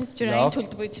կառուցել, ինձ ջրային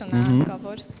թույլտվություն է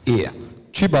հարկավոր։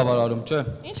 Չի բավարարում, չէ։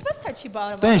 Ինչպես թե չի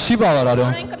բավարարում։ Դե չի բավարարում։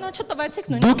 Օրենքնոջը տվեցիք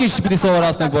նույնիսկ։ Դուք ինչ պիտի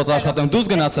սովորացնեք ոնց աշխատեմ, դուք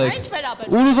գնացեք։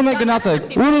 Ուր ուզում եք գնացեք,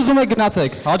 ուր ուզում եք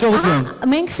գնացեք, հաջողություն։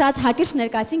 Մենք շատ հակիրճ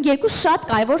ներկայացինք երկու շատ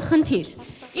կարևոր խնդիր։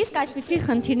 Իսկ այսպիսի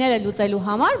խնդիրները լուծելու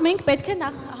համար մենք պետք է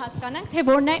նախ հասկանանք, թե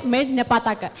որն է մեր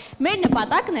նպատակը։ Մեր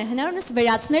նպատակն է հնարավորինս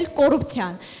վերացնել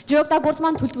կոռուպցիան,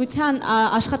 ջրօգտագործման թույլտվության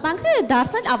աշխատանքները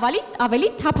դարձնել ավելի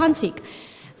թափանցիկ։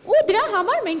 Ու դրա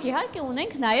համար մենք իհարկե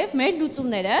ունենք նաև մեր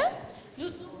լուծումները։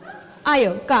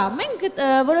 Այո, կա։ Մենք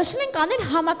որոշել ենք անել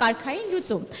համակարգային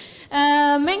լուծում։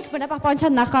 Մենք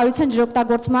բնապահպանության նախարարության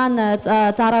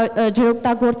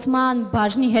ջրօգտագործման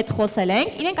բաժնի հետ խոսել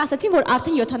ենք։ Իրենք ասացին, որ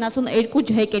արդեն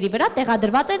 72 հեկերի վրա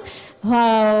տեղադրված են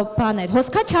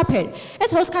հոսքաչափեր։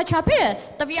 Այս հոսքաչափերը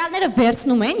տվյալները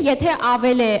վերցնում են, եթե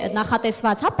ավել է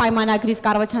նախատեսված, հա, պայմանագրից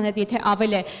կառավարության հետ, եթե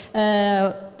ավել է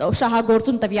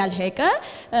շահագործում տվյալ հեկը,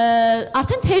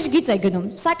 արդեն թեժգից է գնում։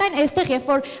 Սակայն այստեղ, երբ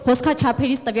որ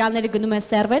հոսքաչափերից տվյալները գնում են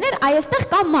սերվերներ, այստեղ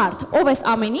կա մարդ, ով այս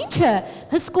ամեն ինչը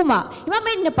հսկում է։ Հիմա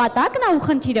մեր նպատակն է ու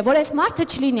խնդիրը, որ այս մարդը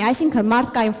չլինի, այսինքն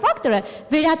մարդկային ֆակտորը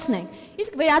վերացնենք։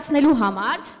 Իսկ վերացնելու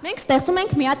համար մենք ստեղծում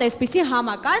ենք մի հատ այսպիսի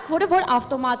համակարգ, որը որ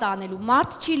ավտոմատ անելու,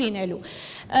 մարդ չի լինելու։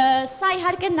 Սա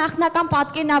իհարկե նախնական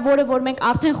պատկերն է, որը որ մենք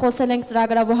արդեն խոսել ենք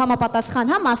ծրագրավոր համապատասխան,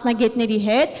 հա, մասնագետների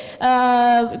հետ,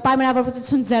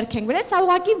 պայմանավորվածություն ձեռք ենք բերել, սա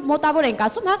ուղղակի մոտավոր ենք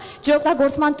ասում, հա,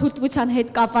 ջրօգտագործման թույլտվության հետ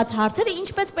կապված հարցերը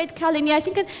ինչպես պետք է լինի,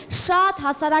 այսինքն շատ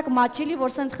հասարակ մատչելի, որ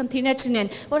սենց խնդիրներ չլինեն,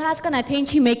 որ հասկանա, թե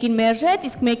ինչի մեկին մերժեց,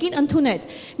 իսկ մեկին ընդունեց։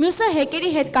 Մյուսը հեկերի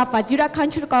հետ կապված,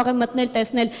 յուրաքանչյուր կարող է մտնել,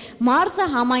 տեսնել մարզը,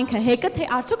 համայնքը, հեկը, թե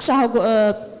արդյոք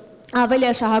ավելի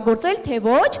է շահագործել, թե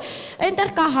ոչ, այնտեղ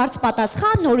կա հարց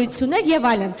պատասխան, նորություններ եւ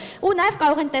այլն։ Ու նաեւ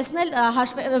կարող են տեսնել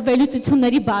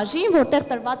վերլուծությունների բաժին, որտեղ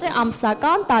տրված է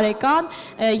ամսական, տարեկան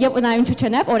եւ նաեւ ինչու՞ չէ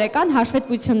նաեւ օրական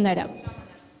հաշվետվությունները։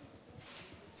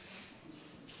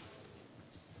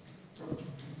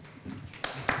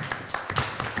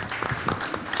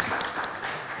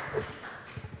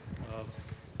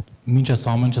 Մինչ այս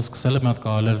ամեն ինչը սկսել եմ, մի հատ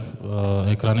կարել էր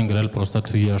էկրանին գրել просто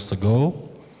 2 years ago,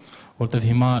 որտեվ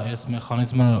հիմա այս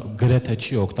մեխանիզմը գրեթե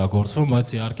չի օգտագործվում, բայց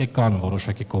իհարկե կան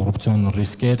որոշակի կոռուպցիոն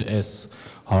ռիսկեր այս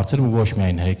հարցերում ոչ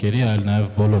միայն հեկերի, այլ նաև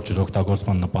բոլոր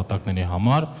ջրօգտագործման նպատակների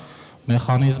համար։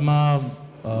 Մեխանիզմը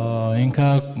ինքը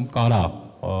կարա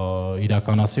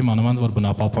իրականացի, մանավանդ որ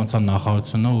բնապահպանության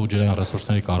նախարարությունը ու ջրային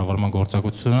ռեսուրսների կառավարման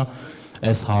գործակալությունը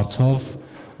այս հարցով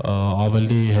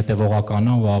ավելի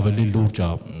հետևողական ու ավելի լուրջ է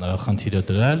խնդիրը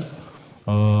դրել։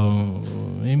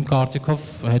 Իմ կարծիքով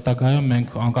հետագայում մենք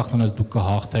անկախ տնես դուք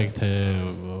կհաղթեք, թե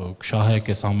կշահեք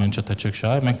այս ամեն ինչը, թե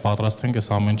չկշահեք, մենք պատրաստ ենք այս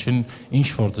ամեն ինչին ինչ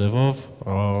որ ձևով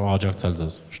աջակցել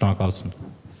ձեզ։ Շնորհակալություն։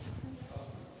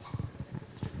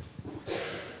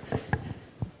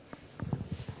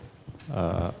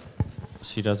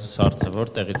 Սիրածս հարցը,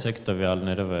 որտեղից եք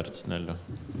տվյալները վերցնելու։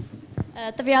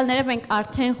 Տվյալները մենք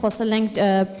արդեն խոսել ենք,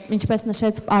 ինչպես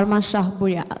նշեց Արման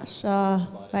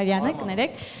Շահբարյանը,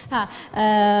 կներեք, հա,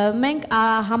 մենք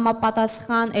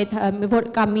համապատասխան այդ որ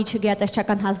կա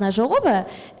միջգիտական հանձնաժողովը,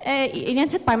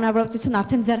 իրենց հետ պայմանավորվածություն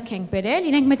արդեն ձեռք ենք բերել,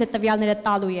 իրենք մեզ այդ տվյալները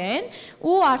տալու են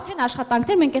ու արդեն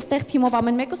աշխատանքներ մենք այստեղ թիմով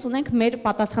ամեն մեկս ունենք մեր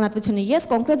պատասխանատվությունը։ Ես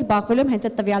կոնկրետ զբաղվելու եմ հենց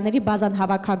այդ տվյալների բազան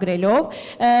հավաքագրելով,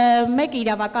 մեկը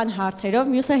իրավական հարցերով,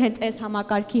 մյուսը հենց այս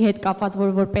համակարգի հետ կապված,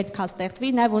 որ պետք է ստեղծվի,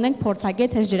 նաև ունենք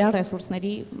փորձագետ հենց ջրային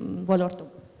ռեսուրսների ոլորտում։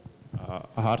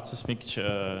 Հարցս մի քիչ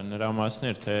նրա մասն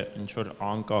էր, թե ինչ որ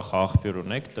անկախ աղբյուր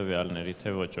ունեք տվյալների, թե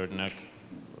ոչ, օրինակ։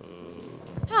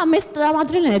 Հա, մեզ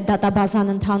տրամադրել են այդ դատաբազան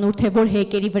ընդհանուր, թե որ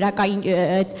հեկերի վրա կա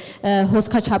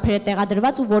հոսքաչափերը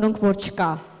տեղադրված ու որոնք որ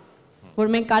չկա, որ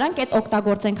մենք կարանք այդ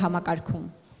օգտագործենք համակարգում։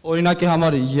 Օրինակի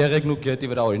համար եղեգնու գետի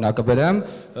վրա օրինակը բերեմ,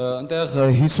 այնտեղ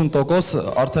 50%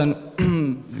 արդեն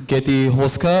գետի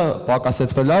հոսքը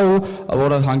պակասեցվել է ու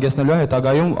որը հանգեցնելու է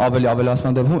հետագայում ավելի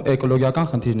ավելացման դեպքում էկոլոգիական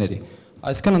խնդիրների։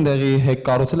 Այսինքն ընդեղի հեկ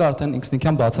կառուցելը արդեն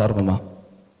ինքնիկյան բացառվում է։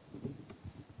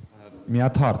 Մի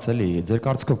հատ հարց էլի, ձեր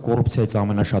կարծիքով կոռուպցիայից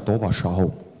ամենաշատ ով է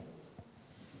շահում։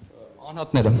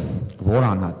 Անհատները։ Որ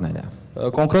անհատները։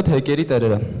 Կոնկրետ հեկերի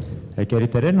տերերը։ Հեկերի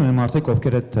տերերն ու մարդիկ,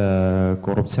 ովքեր այդ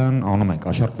կոռուպցիան անում են,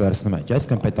 կաշառք վերցնում են,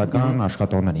 այսինքն պետական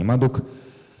աշխատողներ։ Հիմա դուք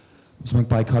ուզում եք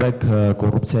պայքարեք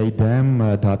կոռուպցիայի դեմ,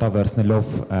 դատա վերցնելով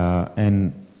այն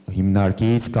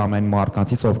հիմնարկից կամ այն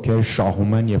մարկանցից, ովքեր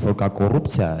շահում են, երբ որ կա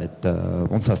կոռուպցիա, այդ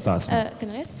ոնց է ստացվում։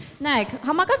 Գնես, նայեք,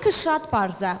 համակարգը շատ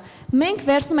պարզ է։ Մենք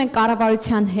վերցնում ենք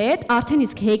կառավարության հետ, արդեն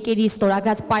իսկ հեկերի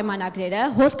ստորագրած պայմանագրերը,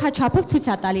 հոսքաչափով ցույց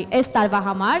է տալի այս տարվա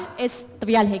համար, այս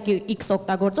տվյալ հեկի X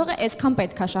օգտագործողը այսքան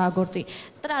պետք է շահագործի։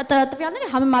 տվյալները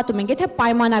համեմատում ենք, եթե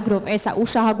պայմանագրով էսա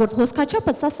ուշահագործ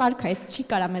հոսքաչափը սա սարք է, այս չի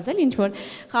կարա մեզ էլ ինչ որ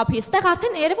խափի։ Այստեղ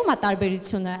արդեն երևում է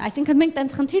տարբերությունը, այսինքն մենք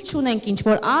տենց խնդիր չունենք ինչ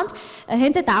որ անձ,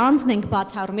 հենց այդ անձն ենք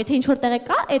բացառում, եթե ինչ որ տեղ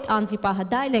կա այդ անձի պահը,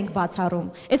 դա էլ ենք բացառում։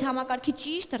 Այս համակարգի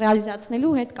ճիշտ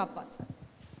ռեալիզացնելու հետ կապված է։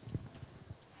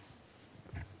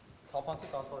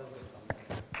 Թափանցիկ ասպարեզ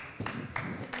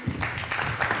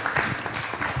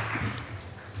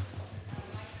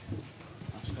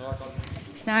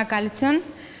Շնորհակալություն։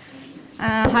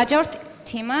 Հաջորդ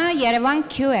թիմը Երևան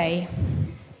QA։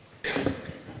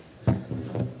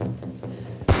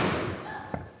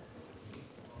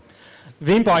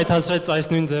 Վին պայթացրեց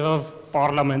այս նույն ձևով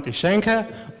պարլամենտի շենքը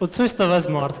ու ցույց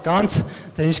տվեց մարդկանց,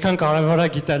 թե ինչքան կարևոր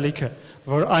է գիտելիքը,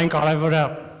 որ այն կարևոր է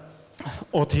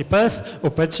օդի պես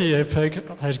ու պետք չի երբեք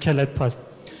հերքել այդ փաստ։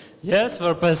 Ես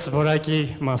որպես որակի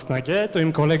մասնագետ ու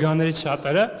իմ գոլեգաներից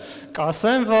շատերը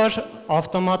կասեմ, որ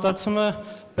ավտոմատացումը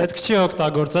պետք չի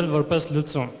օգտագործել որպես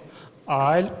լուծում,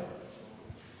 այլ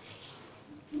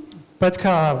պետք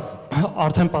է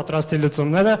արդեն պատրաստի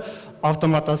լուծումները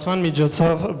ավտոմատացման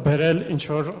միջոցով բերել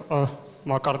ինչ-որ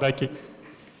մակարդակի։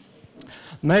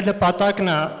 Մեր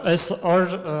նպատակն է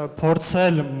այսօր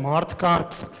փորձել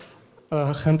մարդկանց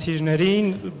խնդիրներին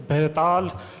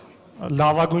բերել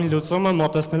լավագույն լուծումը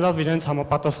մոտեցնելով իրենց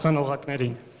համապատասխան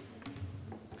օղակներին։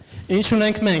 Ինչ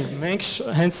ունենք մենք։ Մենք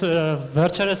հենց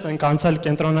վերջերս ենք անցել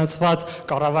կենտրոնացված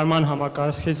կառավարման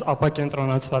համակարգից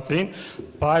ապակենտրոնացվածին,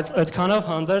 բայց այդքանով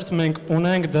հանդերձ մենք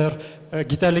ունենք դեռ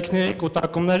գիտելիքների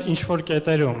կուտակումներ ինչ-որ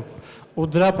կետերում։ Ու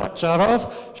դրա պատճառով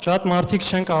շատ մարդիկ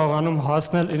չեն կարողանում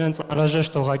հասնել իրենց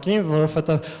անհրաժեշտ օղակին,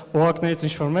 որովհետև օղակներից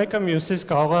ինչ-որ մեկը մյուսից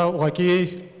կարող է ուղղակի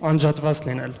անջատված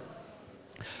լինել։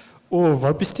 Ու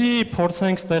որպեսզի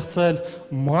փորձենք ստեղծել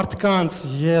մարդկանց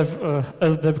եւ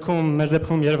ըստ դեպքում մեր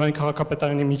դեպքում Երևանի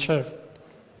քաղաքապետարանի միջև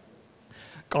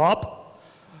կապ,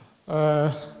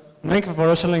 մենք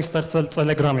որոշել ենք ստեղծել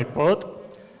Telegram-ի բոտ,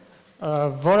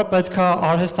 որը պետք է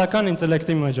արհեստական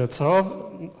ինտելեկտի միջոցով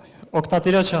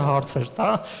օգտատիրոջը հարցեր տա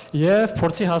եւ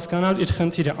փորձի հասկանալ իր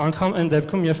խնդիրը, անգամ այն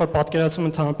դեպքում, երբ որ պատկերացում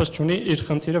ընդհանրապես չունի իր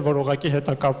խնդիրը, որ օղակի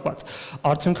հետ է կապված։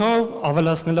 Արդյունքով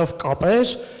ավելացնելով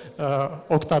կապեր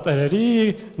օգտատերերի,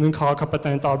 նույն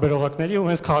քաղաքապետարանի տարբեր օղակների ու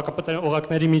հենց քաղաքապետարանի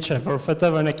օղակների միջև,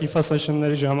 որովհետև օրինակ IFA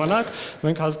session-ների ժամանակ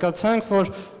մենք հասկացանք,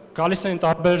 որ գալիս են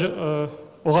տարբեր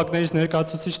օղակներից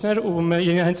ներկայացուցիչներ ու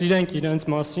հենց իրենք իրենց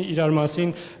մասին, իրար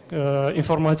մասին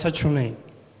ինֆորմացիա չունեին։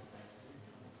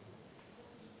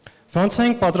 Ոնց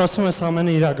ենք պատրաստվում այս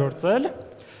ամենը իրագործել։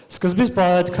 Սկզբից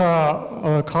պետք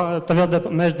է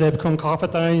մեր դեպքում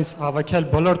քաղաքապետարանից հավաքել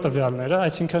բոլոր տվյալները,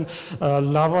 այսինքն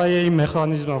լավայի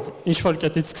մեխանիզմով ինչ-որ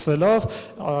կետից սկսելով,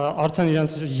 արդեն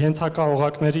իրենց ենթակա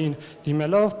օղակներին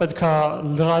դիմելով, պետք է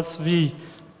լրացվի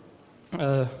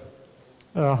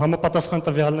համապատասխան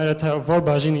տվյալները, թե որ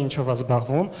բաժինը ինչով է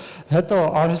զբաղվում, հետո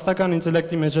արհեստական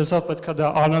ինտելեկտի միջոցով պետք է դա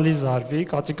անալիզ արվի,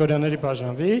 կատեգորիաների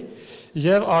բաժանվի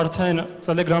եւ արդեն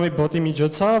Telegram-ի բոտի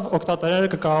միջոցով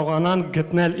օգտատերերը կկարողանան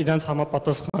գտնել իրենց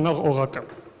համապատասխանող օղակը։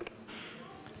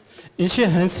 Ինչի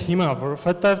հենց հիմա,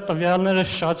 որովհետև տվյալները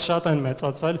շատ են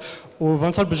մեծացել ու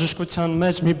ոնց որ բժշկության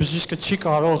մեջ մի բժիշկը չի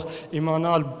կարող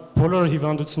իմանալ բոլոր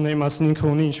հիվանդությունների մասին, ինքը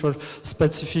ունի ինչ-որ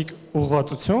սպეციფიկ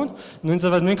ուղղվածություն, նույն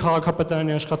ձևով նույն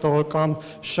քաղաքապետարանի աշխատողը կամ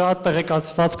շատ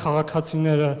տեղեկացված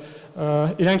քաղաքացիները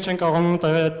իրենք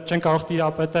չեն կարող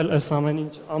տիրապետել այս ամեն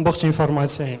ինչ ամբողջ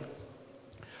ինֆորմացիային։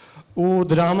 Ու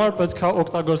դրա համար պետք է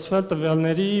օգտագործվել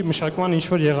տվյալների մշակման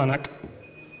ինչ-որ եղանակ։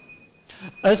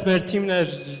 Այս մեր թիմն էր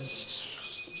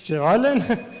եւ այլն,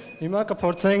 հիմա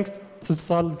կփորձենք ցույց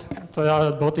տալ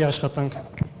բոտի աշխատանքը։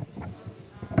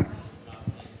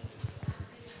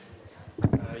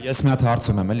 Ես մի հատ հարց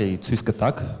ունեմ, էլի ցույց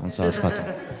կտակ, ոնց է աշխատում։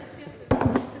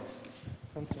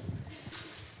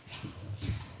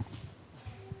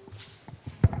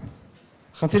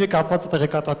 Խնդիրը կապված է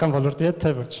տեղեկատվական ոլորտի հետ,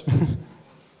 թե ոչ։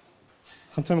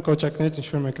 Խնդրեմ կոճակներից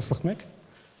ինչ-որ մեկը սխմեք։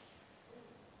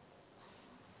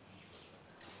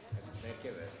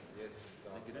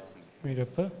 Մի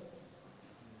րոպե։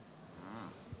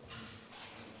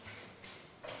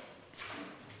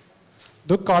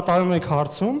 Դուք կատարում եք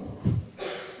հարցում։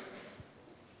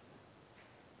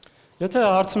 Եթե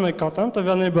հարցում եք կատարում,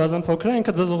 տվյալների բազան փոքր է,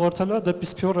 ինքը ձեզ ուղղորդելու է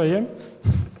դեպի սփյուռ եմ։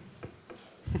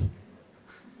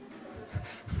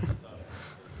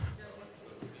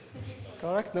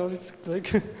 Կարակ նորից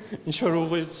գտեք, ինչ-որ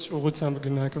ուղղությամբ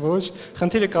գնաք, ոչ։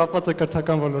 Խնդիրը կապված է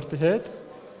կրթական ոլորտի հետ։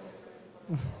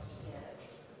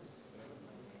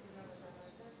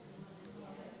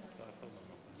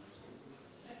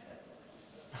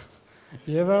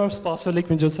 Եվ ამ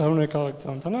սպասվելիք միջոցառումներ կարող եք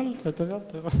ծանոթանալ, հետևյալ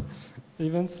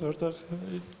իրենց որտեղ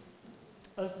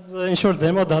Այս ինչ-որ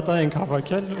դեմո դատա ենք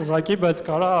հավաքել, ուղղակի, բայց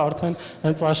կարա արդեն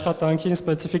հենց աշխատանքին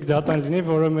սպეციფიկ դատան լինի,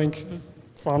 որը մենք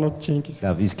ծանոթ չենք իսկ։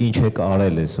 Լավ, իսկ ինչ եք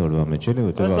արել այսօրվա մեջ, էլի,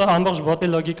 որտեղ Այս ամբողջ բոտի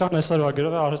լոգիկան այսօրվա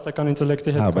գրող է արհեստական ինտելեկտի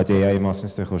հետ։ Հա, բայց AI-ի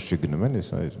մասին ստե խոսք չի գնում էլի,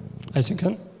 սա։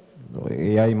 Այսինքն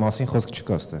AI-ի մասին խոսք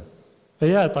չկա ստե։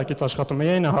 AI-ը տակից աշխատում,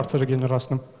 AI-ն է հարցերը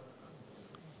գեներացնում։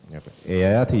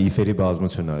 AI-ը թե իֆերի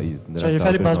բազմությունն է։ Չէ,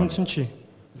 իֆերի բազմություն չի։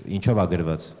 Ինչով է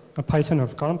գրված։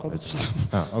 Python-ով, կարամ կոդից։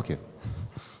 Հա, օքեյ։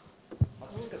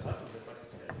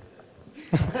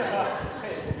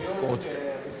 Կոդ։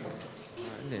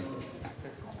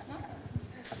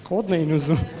 Կոդն էին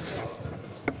ուզում։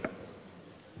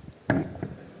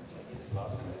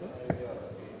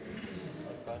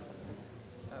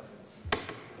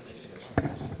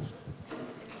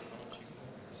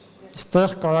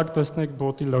 Ստեղ կարակ տեսնեք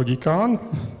բոտի լոգիկան,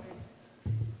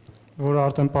 որը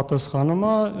արդեն պատասխանում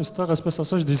է, այստեղ այսպես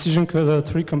ասած decision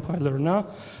tree compiler-ն է,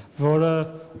 որը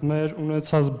մեր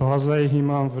ունեցած բազայի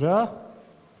հիման վրա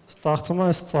ստեղծում է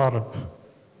այս ծառը։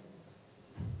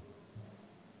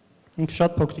 Ինքը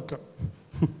շատ փոքրիկ է։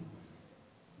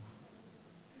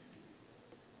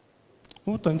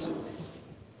 Ու տենց։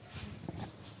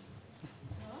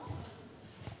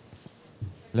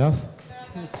 Լավ։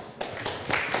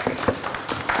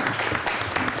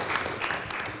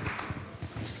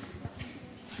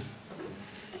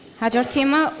 Հաջորդ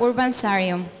թիմը Urban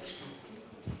Sarium։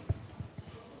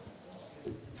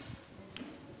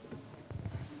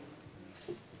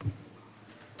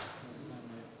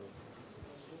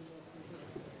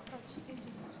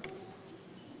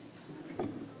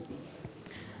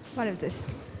 Բարև ձեզ։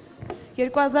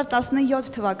 2017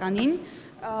 թվականին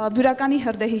բյուրականի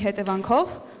հրդեհի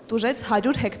հետևանքով տուժեց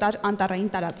 100 հեկտար անտառային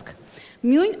տարածք։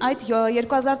 Մյուն այդ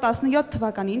 2017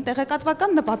 թվականին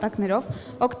տեղեկատվական նպատակներով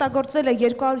օգտագործվել է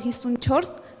 254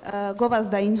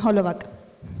 գովազդային հոլովակ,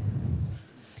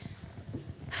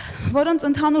 որոնց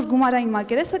ընդհանուր գումարային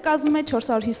մակերեսը կազմում է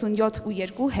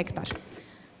 457.2 հեկտար։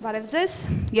 Բարև ձեզ,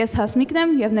 ես Հասմիկն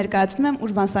եմ և ներկայացնում եմ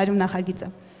Urban Sarium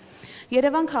նախագիծը։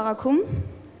 Երևան քաղաքում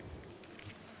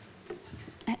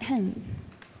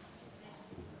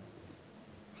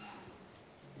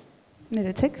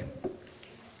ներեցեք։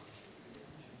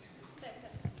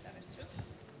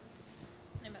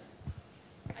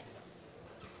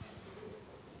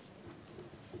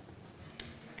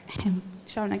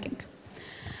 Շարունակենք։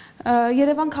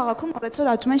 Երևան քաղաքում օրեցօր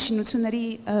աճում են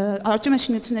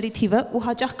շինությունների թիվը ու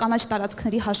հաճախ կանաչ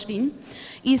տարածքների հաշվին,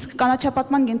 իսկ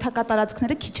կանաչապատման ենթակա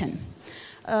տարածքները քիչ են։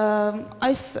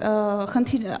 Այս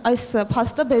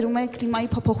փաստը բերում է կլիմայի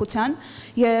փոփոխության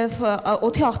և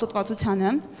օդի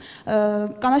աղտոտվածությանը,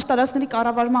 կանաչ տարածքների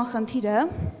կառավարման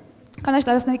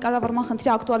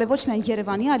խնդիրը ակտուալ է ոչ միայն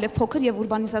Երևանի, այլև փոքր և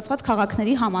ուրբանիզացված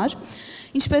քաղաքների համար,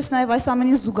 ինչպես նաև այս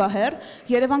ամենին զուգահեռ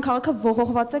Երևան քաղաքը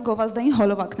ողողված է գովազդային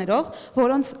հոլովակներով,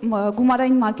 որոնց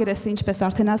գումարային մակերեսը, ինչպես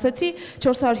արդեն ասեցի,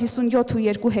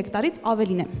 457.2 հեկտարից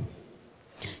ավելին է։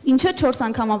 Ինչը 4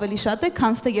 անգամ ավելի շատ է,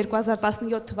 քան թե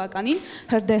 2017 թվականին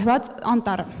հրդեհված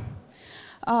անտառը։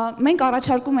 Մենք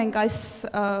առաջարկում ենք այս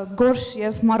գոր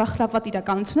և մառախլապատ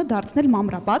իրականությունը դարձնել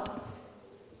մամրապատ։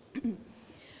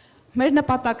 Մեր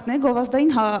նպատակն է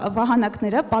գովազդային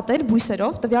վահանակները պատել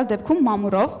բույսերով, տվյալ դեպքում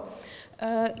մամուրով,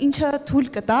 ինչը թույլ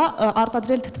կտա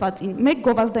արտադրել թթվածին։ Մեկ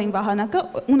գովազդային վահանակը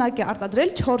ունակ է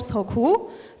արտադրել 4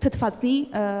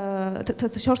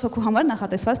 հոգու համար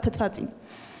նախատեսված թթվածին։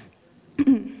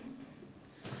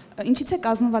 Ինչից է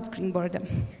կազմված greenboard-ը։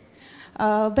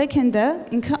 Backend-ը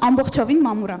ինքը ամբողջովին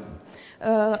մամուր է։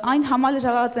 Այն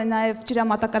համալրված է նաև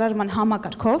ջրամատակարարման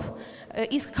համակարգով,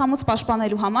 իսկ քամուց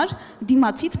պաշտպանելու համար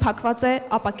դիմացից փակված է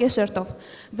ապակե շերտով։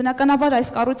 Բնականաբար այս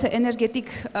կառույցը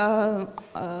էներգետիկ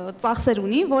ծախսեր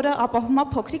ունի, որը ապահովում է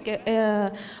փոքրիկ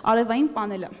արևային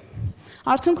պանելը։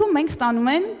 Արդյունքում մենք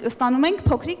ստանում ենք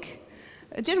փոքրիկ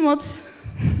ջրմոտ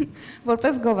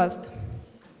որպես գովազդ։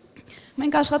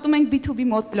 Մենք աշխատում ենք B2B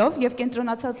մոդելով և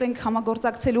կենտրոնացած ենք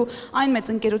համագործակցելու այն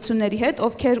մեծ ընկերությունների հետ,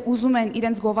 ովքեր ուզում են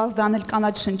իրենց գովազդը անել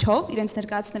կանաչ շնչով, իրենց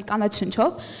ներկայացնել կանաչ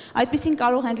շնչով, այդպիսին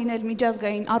կարող են լինել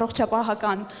միջազգային,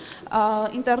 առողջապահական,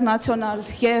 ինտերնացիոնալ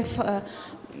և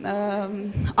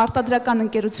արտադրական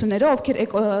ընկերությունները, ովքեր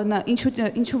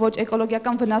ինչու ոչ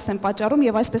էկոլոգիական վնաս են պատճառում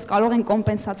և այսպես կարող են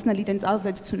կոմպենսացնել իրենց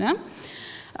ազդեցությունը։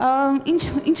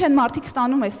 Ինչ են մարդիկ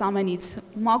ստանում այս ամենից։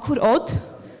 Մաքուր օդ,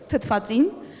 թթվածին,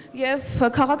 և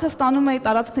քաղաքը ստանում է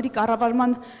տարածքների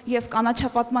կառավարման և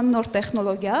կանաչապատման նոր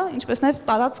տեխնոլոգիա, ինչպես նաև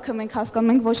տարածքը մենք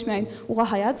հասկանում ենք ոչ միայն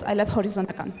ուղղահայաց, այլև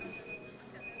հորիզոնական։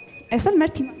 Այս էլ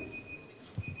մեր թիմը։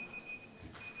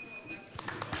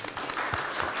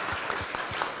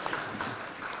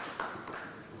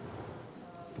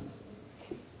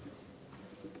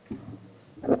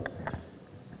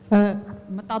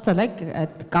 Մտածել եք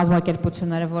այդ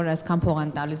կազմակերպությունները, որ այսքան փող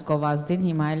են տալիս Գովազդին,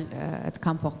 հիմա էլ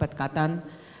այդքան փող պետք է տան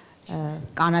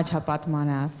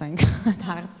կանաչապատմանը, ասենք,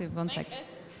 դարձի ոնց եք։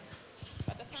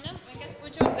 Պատասխանեմ, մենք այս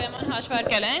բուջուր դեման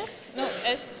հաշվարկել ենք,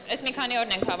 այս մի քանի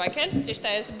օրն ենք հավաքել, ճիշտ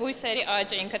է, այս բույսերի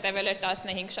աճը ինքը տևել էր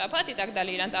 15 շաբաթ, իտակ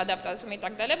դալի իրանց ադապտացում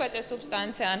իտակ դալը, բայց այս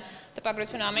սուբստանցիան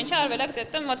տպագրությունը ամեն ինչ արվել է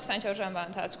գծետը մոտ 24 ժամվա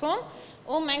ընթացքում,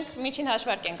 ու մենք միջին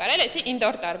հաշվարկ ենք արել, այսի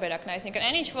ինդոր տարբերակն է, այսինքն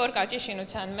այն ինչ որ կաճի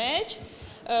շինության մեջ,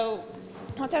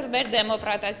 Մոտար մեր դեմո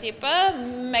պրոտոտիպը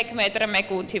 1 մետրը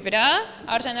 1.8-ի վրա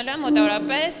արժանալու է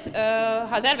մոտավորապես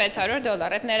 $1600,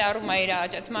 այդ ներառում է իր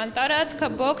աճեցման տարածքը,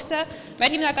 բոքսը,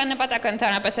 մեր հիմնական նպատակը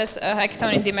ընդհանրապես այս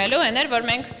հեքթոնին դիմելու այն էր, որ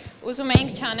մենք ուզում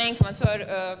էինք չանենք ոնց որ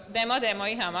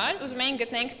դեմոյի համար, ուզում էինք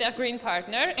գտնենք ստեղ green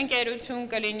partner, ընկերություն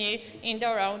կլինի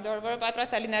indoor-outdoor, որը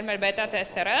պատրաստ է լինել մեր բետա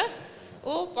թեստերը,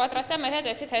 ու պատրաստ է մեր հետ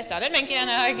էսի թեստ անել, մենք իրան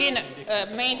ահագին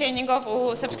maintaining-ով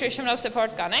ու subscription-ով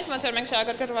support կանենք, ոնց որ մենք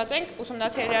շահագրգռված ենք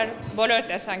ուսումնասիրել իրար բոլոր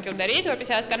տեսանկյուններից,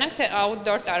 որպեսզի հասկանանք, թե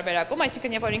outdoor տարբերակում,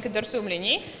 այսինքն երբ որ ինքը դրսում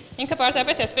լինի, ինքը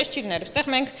պարզապես այսպես չի լինելու,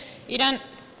 ստեղ մենք իրան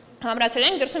համրացել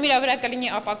ենք, դրսում իր վրա կլինի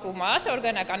ապակու մաս,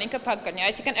 օրգանական, ինքը փակ կլինի,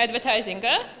 այսինքն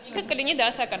advertising-ը, ինքը կլինի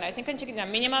դասական, այսինքն չգիտեմ,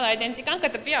 մինիմալ identity-կան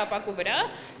կտրվի ապակու վրա,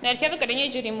 ներքևը կլինի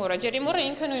ջրիմուռը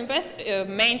ինքը նույնպես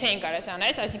maintain կարես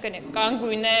անես, այսինքն կան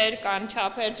գույներ, կան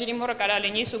չափեր, ջրիմուռը կարա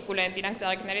լինի սուկուլենտ, իրանք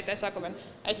ծաղիկների տեսակով են,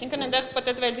 այսինքն այնտեղ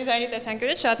պատտվել դիզայնի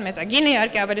տեսանկյունից շատ մեծ է, գինը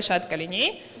իհարկե ավելի շատ կլինի,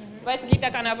 բայց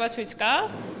գիտական ապացույց կա,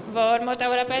 որ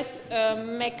մոտավորապես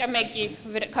 1:1-ի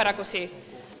քառակուսի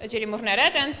ջրիմուռները,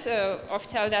 տենց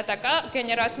օֆիցիալ դատա կա,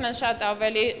 գեներացում են շատ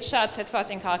ավելի շատ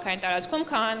թթվածին քաղաքային տարածքում,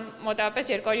 քան մոտավորապես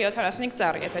 275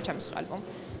 ծառ, եթե չեմ սխալվում։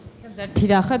 Ձեր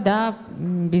թիրախը դա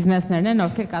բիզնեսներն են,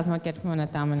 ովքեր կազմակերպում են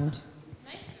այդ ամեն ինչ։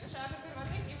 Մենք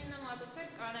շահագրգռված ենք իմенно մատուցել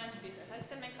կանաչ բիզնես,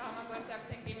 այսինքն մենք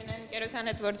համագործակցենք իմенно ընկերության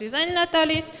հետ, որ դիզայնն է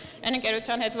տալիս, այն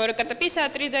ընկերության հետ, որը կտպի սա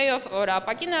 3D-ով, որ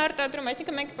ապակին է արտադրում,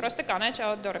 այսինքն մենք պրոստը կանաչ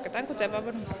outdoor-ը կտանք ու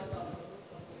ձևավորում։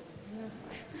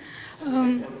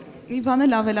 Մի բան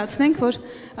էլ ավելացնենք, որ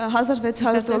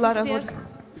 $1600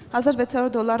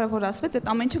 որ ասվեց, այդ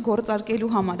ամեն ինչը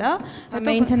գործարկելու համար է,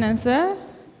 maintenance-ը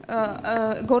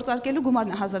գործարկելու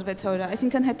գումարն է 1600,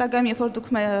 այսինքն հետագայում երբ որ դուք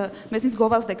մեզնից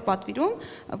գովազդ եք պատվիրում,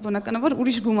 բնականաբար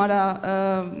ուրիշ գումար է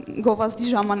գովազդի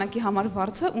ժամանակի համար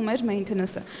վարձը ու մեր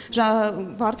maintenance-ը։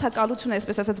 Վարձակալությունը,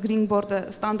 այսպես ասած green board-ը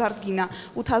ստանդարտ գինը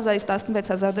 8000-ից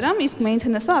 16000 դրամ, իսկ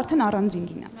maintenance-ը արդեն առանձին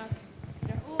գին է։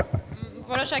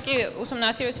 Որոշակի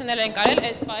ուսումնասիրություններ են կարել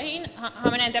այս պահին,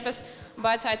 համենայն դեպս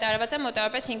բաց հայտարարված է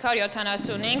մոտավորապես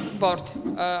 575 բորդ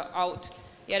out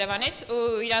Երևանից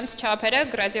ու իրանց չափերը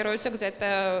գրադիռոյուցը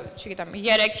գզետը, չգիտեմ,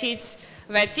 3-ից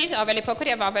 6-ից ավելի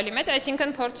փոքր եւ ավելի մեծ,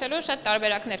 այսինքն փորձելու շատ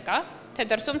տարբերակներ կա, թե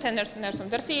դրսում, թե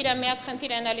ներսում։ Դրսի իր միակ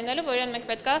խնդիրը այն է լինելու, որ իրեն մենք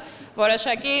պետքա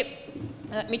որոշակի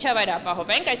միջավայր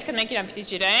ապահովենք, այսինքն մենք իրան պիտի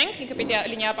ջրենք, ինքը պիտի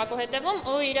լինի ապակու հետևում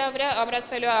ու իր վրա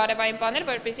ամրացվելու արևային պանել,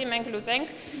 որպեսզի մենք լուծենք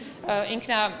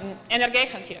ինքնա էներգիայի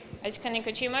խնդիրը։ Այսինքն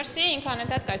ինքը չի մրսի, ինքը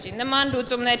անընդհատ կաճի։ Նման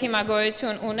լուծումներ հիմա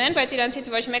գոյություն ունեն, բայց իրանցից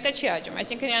ոչ մեկը չի աճում։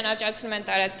 Այսինքն իրան աճացնում են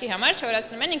տարածքի համար,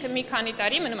 չորացնում են, ինքը մի քանի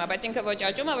տարի մնում է, բայց ինքը ոչ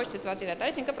աճում է, ոչ թթվածի է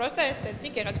տալիս, ինքը պրոստը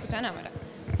էսթետիկ գեղեցկության համար է։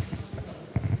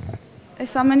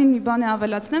 Այս ամենին մի բան է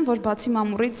ավելացնեմ, որ բացի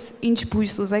մամուռից ինչ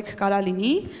բույս ուզեք կարա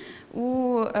լինի,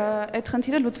 ու այդ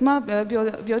խնդիրը լուծվում է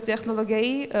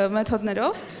բիոտեխնոլոգիայի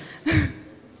մեթոդներով։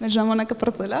 Մեր ժամանակը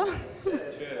պրծել է։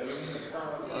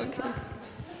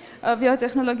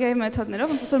 Բիոտեխնոլոգիայի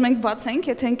մեթոդներով, ոնց որ մենք բացենք,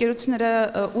 եթե ընկերությունները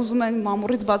ուզում են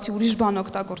մամուռից բացի ուրիշ բան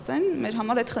օգտագործեն, մեր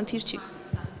համար այդ խնդիր չի։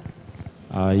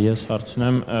 Ես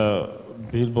հարցնեմ,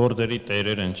 բիլբորդերի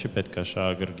տերերն չի պետք է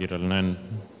շահագրգիռելնեն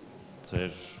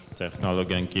ձեր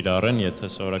տեխնոլոգիան կիրառեն,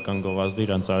 եթե սովորական գովազդը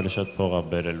իրանց ավելի շատ փող է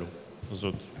բերելու։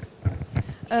 Զուտ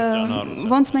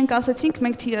Ոնց մենք ասացինք,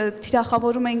 մենք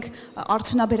թիրախավորում ենք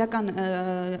արդյունաբերական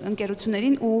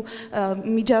ընկերություններին ու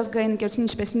միջազգային ընկերություններին,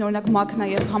 ինչպեսին օրինակ ՄԱԿ-ն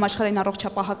եւ համաշխարհային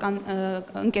առողջապահական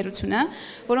ընկերությունը,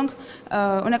 որոնք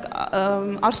օրինակ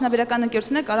արդյունաբերական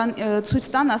ընկերությունները կարան ցույց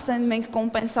տան, ասեն մենք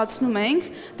կոմպենսացնում ենք,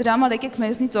 դրա համար եկեք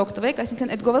մեզնից օգտվեք,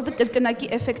 այսինքն այդ գովազդը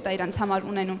կրկնակի էֆեկտ է իրանց համար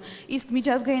ունենում։ Իսկ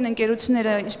միջազգային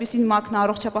ընկերությունները, ինչպեսին ՄԱԿ-ն,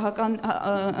 առողջապահական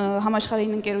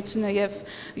համաշխարհային ընկերությունը եւ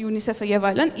UNICEF-ը եւ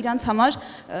այլն, իրանց համար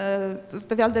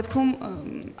տվյալ դեպքում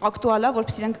ակտուալ է,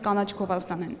 որպեսզի իրենք կանաչ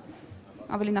գովազդ անեն։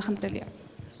 Ավելի նախընտրելի է։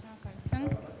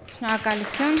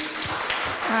 Շնորհակալություն։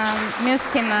 Մյուս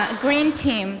թիմը, Green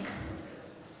Team։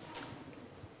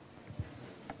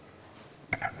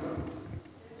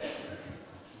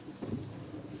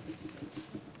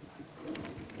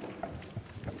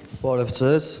 Բարև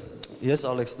ձեզ, ես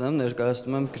Ալեքսն եմ,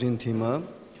 ներկայացնում եմ Green Team-ը։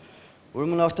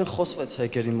 Ուրեմն արդեն խոսվեց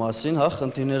հեկերի մասին, հա,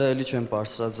 խնդիրները էլի չեն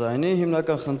բարձրաձայնի,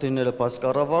 հիմնական խնդիրները բաց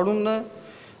կառավարումն է,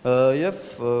 եւ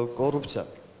կոռուպցիա։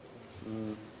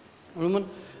 Ուրեմն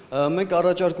մենք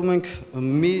առաջարկում ենք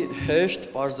մի հեշտ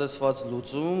պարզեցված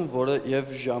լուծում, որը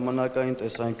եւ ժամանակային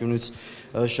տեսանկյունից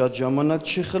շատ ժամանակ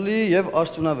չի խլի եւ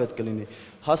արդյունավետ կլինի։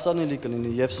 Հասանելի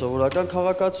կլինի եւ սովորական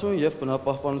քաղաքացուն եւ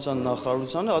բնապահպանության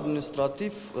նախարարությանը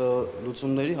ադմինիստրատիվ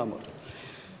լուծումների համար։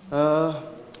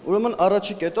 Ուրեմն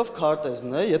առաջի կետով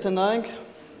քարտեզն է, եթե նայենք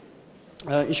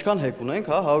ինչքան հեկ ունենք,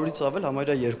 հա, 100-ից ավել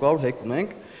համարյա 200 հեկ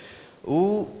ունենք ու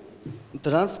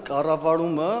դրանց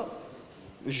կառավարումը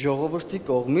ժողովրդի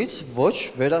կողմից ոչ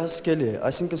վերահսկելի է,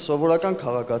 այսինքն սովորական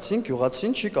քաղաքացին,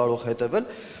 գյուղացին չի կարող հետևել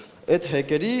այդ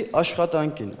հեկերի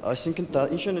աշխատանքին, այսինքն դա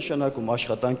ինչ է նշանակում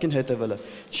աշխատանքին հետևելը,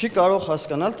 չի կարող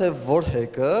հասկանալ, թե որ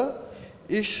հեկը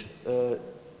իր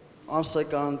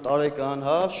ամսական, տարեկան,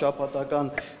 հա,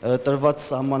 շաբաթական տրված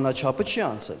սահմանաչափը չի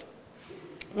անցել։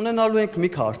 Ունենալու ենք մի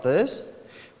քարտեզ,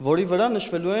 որի վրա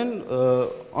նշվելու են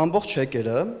ամբողջ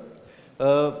հեկերը,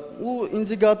 ու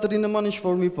ինդիկատորի նման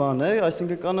ինչ-որ մի բան է,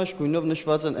 այսինքն կանաչ գույնով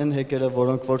նշված են այն հեկերը,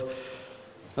 որոնք որ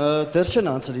դեռ չեն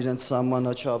անցել իրենց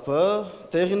սահմանաչափը,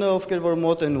 տեղինը ովքեր որ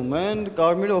մոտենում են,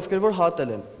 կարմիրը ովքեր որ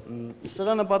հատել են։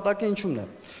 Սրա նպատակը ինչու՞մն է,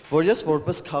 որ ես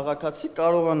որպես քաղաքացի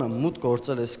կարողանամ մուտք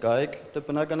գործել այս կայք, դե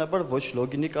բնականաբար ոչ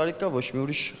լոգինի կարիք կա, ոչ մի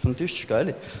ուրիշ խնդիր չկա,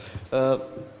 էլի,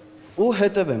 ու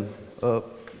հետևեմ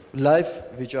լայվ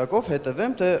վիճակով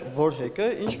հետևեմ, թե որ հեկը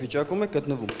ինչ վիճակում է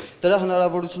գտնվում։ Դրա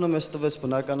հնարավորությունը մեզ տվեց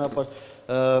բնականաբար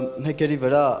հեկերի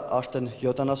վրա արդեն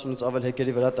 70-ից ավել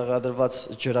հեկերի վրա տեղադրված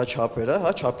ջրաչափերը,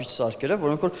 հա, չափիչ սարքերը,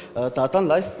 որոնք որ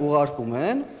դատան լայվ ուղարկում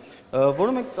են,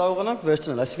 որը մենք կարողանանք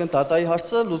վերցնել, այսինքն դատայի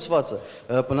հարցը լուծված է։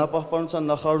 Բնապահպանության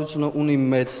նախարարությունը ունի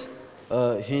մեծ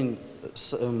հին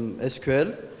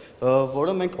SQL,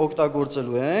 որը մենք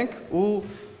օգտագործելու ենք ու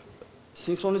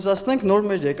սինխրոնիզացնենք նոր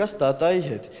մեր եկած դատայի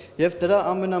հետ եւ դրա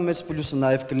ամենամեծ պլյուսը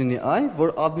նաեւ կլինի այն,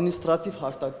 որ ադմինիստրատիվ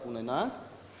հարթակ կունենանք,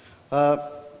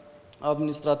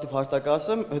 ադմինիստրատիվ հարթակ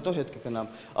ասեմ, հետո հետ կգնամ,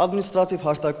 ադմինիստրատիվ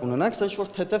հարթակ կունենանք, սա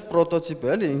ինչ-որ թեթև պրոտոտիպ է,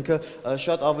 էլի, ինքը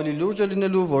շատ ավելի լուրջ է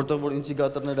լինելու, որտեղ որ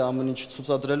ինդիկատորները ամեն ինչ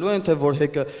ցուցադրելու են, թե որ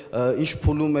հեկը ինչ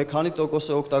փուլում է, քանի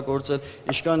տոկոս է օգտագործել,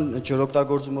 ինչքան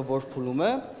ջրօգտագործումը որ փուլում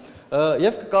է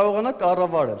եւ կկարողանա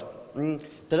կառավարել։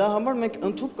 Դրա համար մենք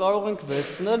ընդհանուր կարող ենք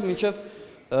վերցնել մինչև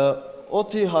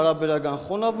օդի հարաբերական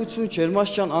խոնավություն,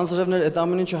 ջերմաստիճան, անձրևներ, այդ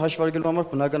ամեն ինչը հաշվարկելու համար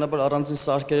բնականաբար առանձին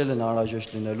սարքերել են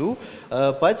անհրաժեշտ լինելու,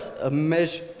 բայց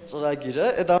մեր ծրագիրը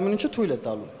այդ ամեն ինչը թույլ է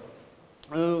տալու։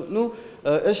 Նու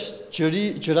այս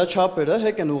ջրաչափերը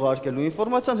հեկ են ուղարկելու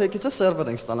ինֆորմացիան, հեկից է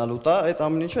սերվեր ենք ստանալու, դա այդ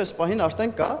ամեն ինչը այս պահին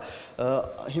արդեն կա,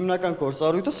 հիմնական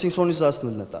գործառույթը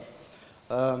սինխրոնիզացնելն է դա։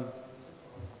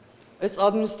 Այս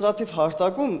ադմինիստրատիվ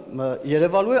հարթակում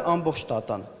երևալու է ամբողջ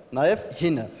դատան, նաև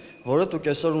հինը, որը դուք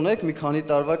այսօր ունեք մի քանի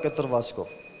տարվա կտրվածքով։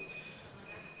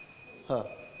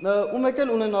 Ու մեկ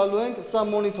էլ ունենալու ենք, սա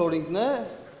մոնիթորինգն է,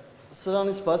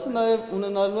 սրանից բացի նաև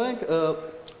ունենալու ենք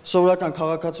սովորական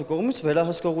քաղաքացու կողմից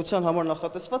վերահսկողության համար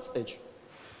նախատեսված էջ։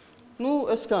 Նու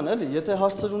այսքան էլի, եթե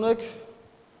հարցեր ունեք,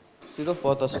 սիրով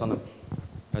պատասխանեմ։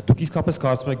 Դուք իսկապես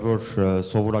կարծում եք, որ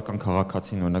սովորական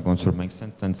քաղաքացին, օրինակ ոնց որ մենք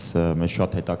սենց մեզ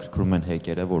շատ հետաքրքրում են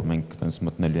հեկերը, որ մենք տենց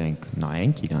մտնելու ենք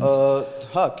նայենք իրանց։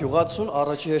 Հա, գյուղացուն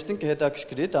առաջի հերթին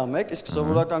կհետաքրքրի դա մեկ, իսկ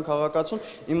սովորական քաղաքացուն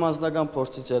իմ անձնական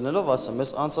փորձից ելնելով ասեմ,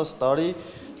 ես անցած տարի,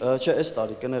 չէ, այս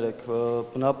տարի կներեք,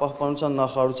 բնապահպանության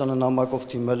նախարարությանը նամակով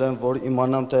թիմել եմ, որ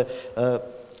իմանամ թե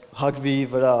հագվիի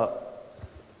վրա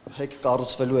հեկ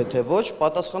կառուցվելու է թե ոչ,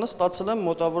 պատասխանը ստացել եմ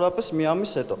մոտավորապես մի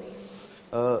ամիս հետո։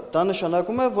 Դա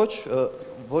նշանակում է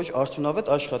ոչ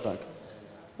արդյունավետ աշխատանք։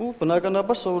 Ու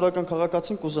բնականաբար սովորական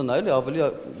քաղաքացին կուզենա էլի ավելի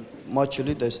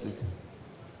մատչելի տեսնի։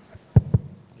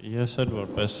 Ես էլ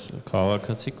որպես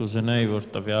քաղաքացի կուզենայի, որ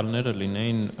տվյալները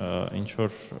լինեին ինչ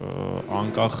որ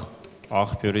անկախ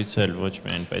աղբյուրից էլ, ոչ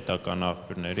միայն պետական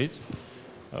աղբյուրներից,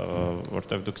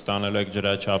 որտեղ դուք ստանելու եք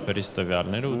ջրաչափերից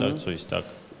տվյալները ու դա ցույց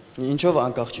տաք։ Ինչով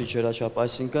անկախ չի ջրաչափ,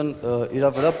 այսինքն իրա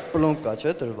վրա պլոնկ կա,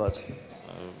 չէ՞ դրված։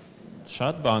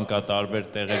 Շատ բան կա տարբեր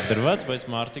տեղեր դրված, բայց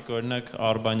մարդիկ օրինակ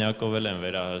Արբանյակով էլ են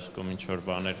վերահսկում ինչ որ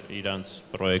բաներ իրանց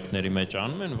պրոյեկտների մեջ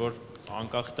անում են, որ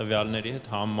անկախ տվյալների հետ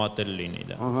համեմատել լինի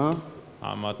դա։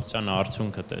 Համեմատության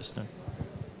արդյունքը տեսնեն։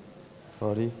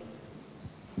 Բարի։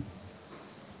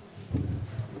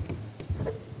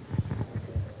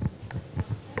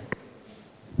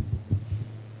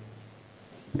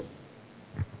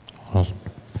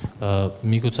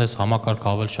 Միգուցե այս համակարգը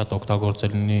ավելի շատ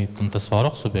օգտագործել լինի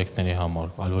տնտեսվարող սուբյեկտների համար,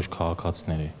 այլ ոչ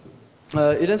քաղաքացիների։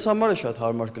 Իրենց համար է շատ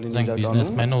հարմար կլինի իրականում։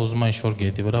 Բիզնեսմենը ուզում է ինչ-որ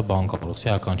գետի վրա բան կառուցի,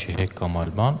 ական չի հեկ կամ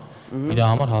այլ բան, իր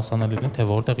համար հասանելի լինի, թե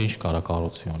որտեղ ինչ կարա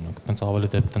կառուցի ունենք։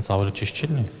 Տենց ավելի ճիշտ չի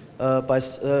լինի։ բայց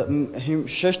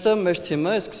շեշտը մեր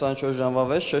թիմը այս 24 ժամվա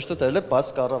վեր շեշտը դրել է բաց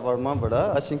կառավարման վրա,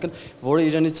 այսինքն որը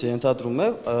իրենից ենթադրում է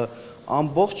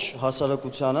ամբողջ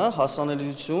հասարակությանը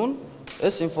հասանելիություն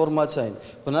այս ինֆորմացիային։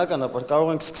 Բնականաբար կարող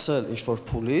ենք սկսել ինչ-որ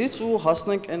փուլից ու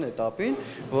հասնենք այն էտապին,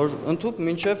 որ ընդհուպ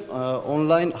մինչև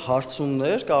օնլայն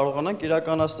հարցումներ կարողանանք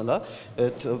իրականացնել,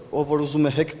 այդ ով որ ուզում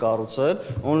է հեկ կառուցել,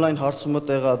 օնլայն հարցումը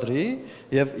տեղադրի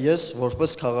եւ ես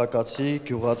որպես քաղաքացի,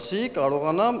 գյուղացի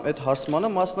կարողանամ այդ հարցմանը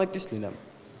մասնակից լինեմ։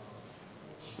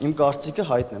 Իմ կարծիքը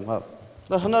հայտնեմ, հա։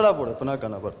 Դա հնարավոր է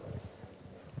բնականաբար։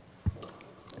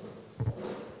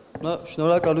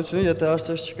 Շնորհակալություն, եթե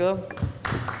հարցեր չկա։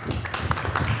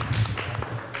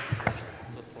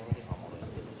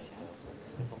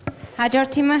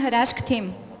 Հաջորդ թիմը հրաշք թիմ։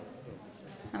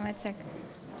 Համեցեք։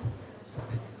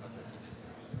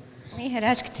 Մի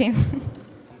հրաշք թիմ։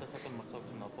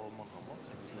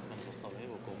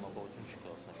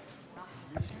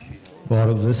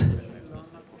 Բարև ձեզ։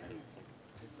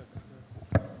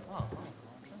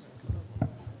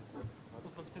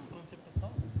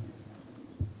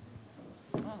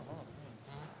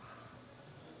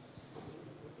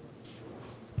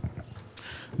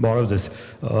 Բարև ձեզ։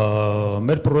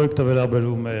 Մեր պրոյեկտը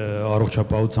վերաբերում է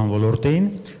առողջապահության ոլորտին։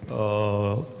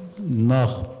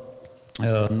 Նախ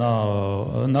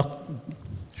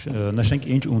նշենք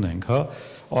ինչ ունենք, հա։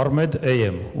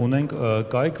 Armed.am ունենք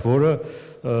կայք, որը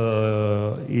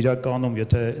իրականում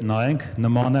եթե նայենք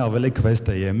նման է ավելի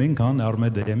Quest.am-ին, քան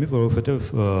Armed.am-ի,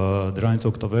 որովհետև դրանից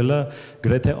օգտվելը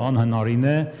գրեթե անհնարին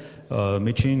է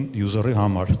միջին յուզերի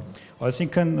համար։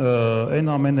 Այսինքն այն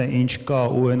ամենը ինչ կա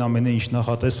ու այն ամենը ինչ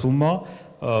նախատեսվում է,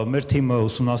 մեր թիմը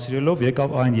ուսումնասիրելով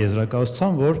եկավ այն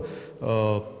եզրակացության, որ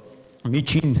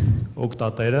միջին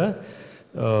օգտատերը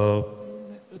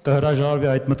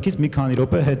կհրաժարվի այդ մտքից մի քանի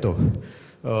րոպե հետո։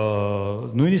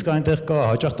 Նույնիսկ այնտեղ կա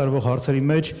հաճախ տարվող հարցերի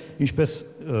մեջ ինչպես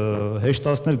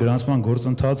հեշտացնել գրանցման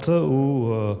գործընթացը ու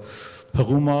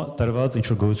հղումը տրված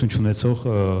ինչ-որ գոյություն չունեցող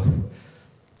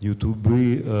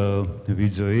YouTube-ի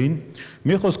վիդեոին։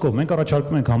 Մի խոսքով, մենք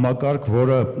առաջարկում ենք համակարգ,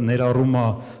 որը ներառում է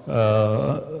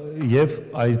եւ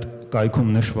այդ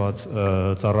կայքում նշված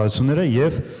ծառայությունները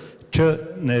եւ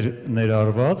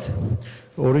չներառված,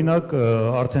 օրինակ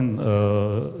արդեն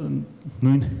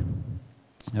նույն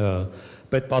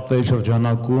պետպատվերի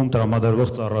շրջանակում տրամադրվող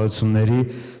ծառայությունների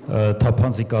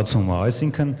թափանցիկացումը,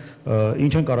 այսինքն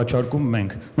ինչ ենք առաջարկում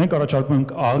մենք։ Մենք առաջարկում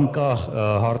ենք անկախ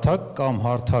հարթակ կամ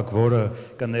հարթակ, որը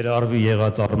կներառվի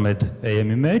եղած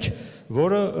Armed.am-ի մեջ,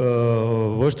 որը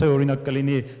ոչ թե օրինակ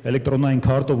կլինի էլեկտրոնային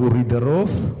քարտով ու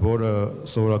ռիդերով, որը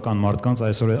սովորական մարդկանց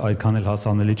այսօր այդքան էլ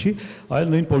հասանելի չի, այլ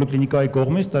նույն պոլիկլինիկայի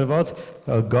կողմից տրված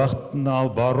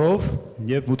գաղտնաբառով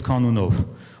եւ մուտքանունով։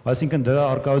 Այսինքն դրա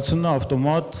արկայությունը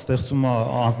ավտոմատ ստեղծում է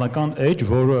անձնական էջ,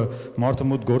 որը մարդը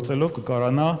մոտ գործելով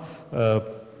կկարանա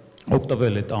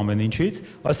օգտվել այդ ամեն ինչից,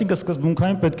 այսինքն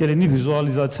սկզբունքային պետք է լինի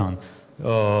վիզուալիզացիան։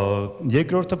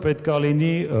 Երկրորդը պետք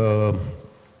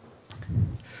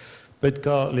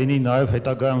է լինի նաև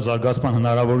հետագայում զարգացման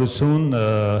հնարավորություն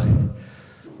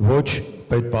ոչ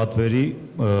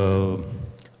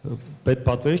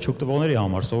պետպատվերից չօգտվողների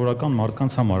համար, սովորական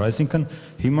մարդկանց համար, այսինքն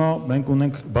հիմա մենք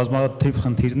ունենք բազմաթիվ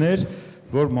խնդիրներ,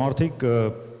 որ մարդիկ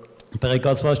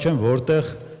տեղեկացված չեն, որտեղ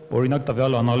օրինակ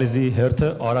տվյալ անալիզի հերթը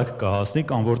արագ կհասնի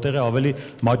կամ որտեղ է ավելի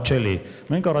մատչելի։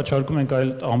 Մենք առաջարկում ենք այլ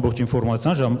ամբողջ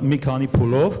ինֆորմացիան մի քանի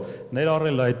փուլով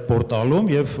ներառել այդ պորտալում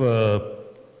եւ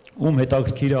ում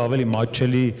հետաքրքիր է ավելի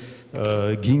մատչելի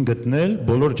գին գտնել,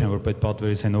 բոլորը չեն որ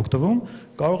պետպատվերից են օգտվում,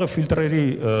 կարող է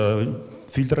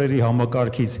ֆիլտրերի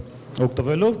համակարգից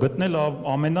օգտվելով գտնել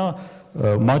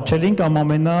ամենամատչելին կամ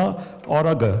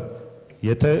ամենաարագը,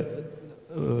 եթե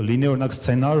լինի օրինակ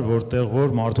սցենար, որտեղ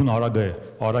որ մարդուն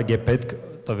արագ է պետք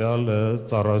տվյալ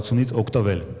ծառայությունից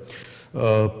օգտվել։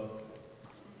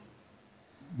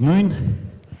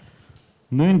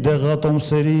 Նույն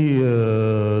դեղատոմսերի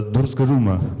դուրս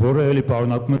գրումը, որը էլի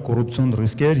պարունակում է կոռուպցիոն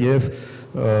ռիսկեր եւ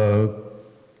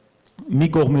մի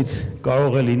կողմից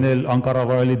կարող է լինել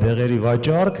անկառավարելի դեղերի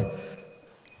վաճառք,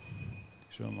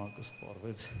 ժամանակը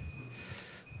սպառվեց,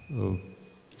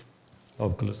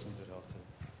 լավ կլսեմ ձեր հարցերը։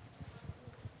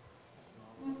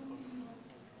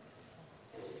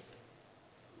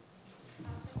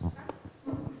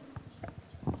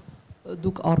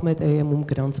 Դուք Armed.am-ում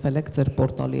գրանցվել եք, ձեր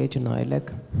պորտալի էջը նայել եք,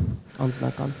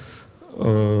 անձնական։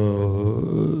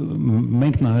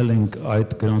 Մենք նայել ենք այդ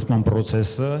գրանցման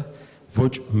պրոցեսը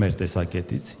ոչ մեր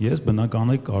տեսակետից, ես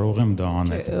բնականը կարող եմ դա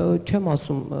անել։ Չեմ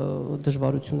ասում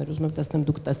դժվարություններ, ուզում եմ տեսնեմ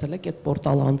դուք տեսել եք այդ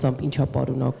պորտալը անձամբ ինչա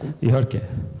պարունակում։ Իհարկե։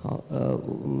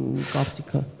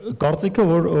 Կարծիքը։ Կարծիքը,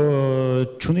 որ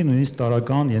չունի նույնիսկ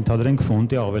տարական ենթադրենք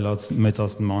ֆոնտի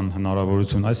մեծացման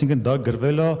հնարավորություն, այսինքն դա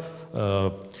գրվել է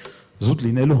զուտ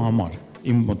լինելու համար։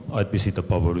 Իմ այդպիսի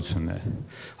տպավորությունն է։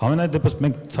 Համենայն դեպս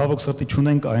մենք ցավոք սրտի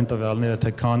չունենք այն տվյալները,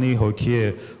 թե քանի հոգի է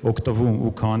օգտվում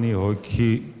ու քանի հոգի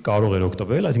կարող էր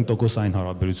օգտվել, այսինքն տոկոսային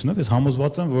հարաբերությունով, ես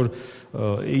համոզված եմ, որ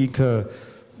ինքը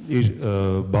իր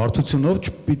բարդությունով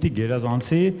չպիտի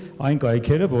գերազանցի այն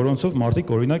կայքերը, որոնցով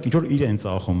մարդիկ օրինակ ինչ որ իրենց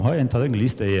ախում, հա, ընդհանրենք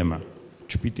list.am-ը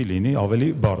չպիտի լինի ավելի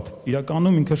բարդ։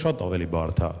 Իրականում ինքը շատ ավելի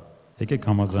բարդ է։ Եկեք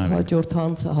համաձայնենք։ Հաջորդ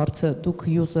հարցը դուք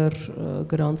user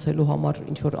գրանցելու համար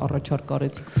ինչ որ առաջարկ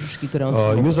արեցիք բժշկի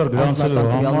գրանցելու։ User գրանցելու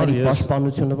համար ես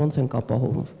պաշտպանությունը ոնց են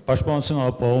ապահովում։ Պաշտպանությունը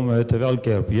ապահովում է հետևյալ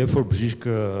կերպ, երբ որ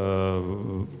բժիշկը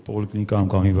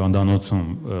պոլիկլինիկայում կամ հիվանդանոցում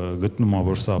գտնում է,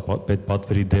 որ սա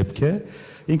պետպատվերի դեպք է,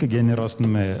 ինքը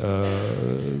գեներացնում է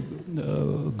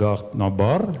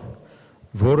գաղտնաբառ,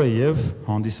 որը եւ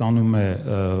հանդիսանում է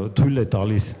թույլ է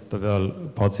տալիս տվյալ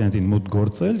պացիենտին մուտք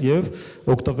գործել եւ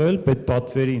օգտվել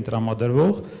պետպատվերի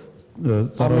տրամադրվող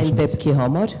ամեն դեպքի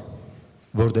համար,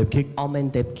 որ դեպքի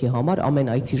ամեն դեպքի համար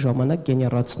ամեն այցի ժամանակ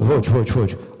գեներացնում։ Ոչ,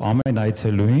 ամեն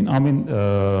այցելուին, ամեն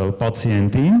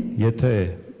պացիենտին, եթե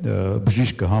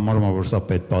բժիշկը համարում է, որ սա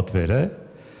պետպատվեր է,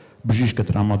 բժիշկը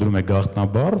տրամադրում է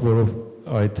գաղտնաբառ, որով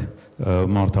այդ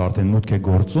մարդը արդեն մուտք է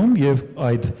գործում եւ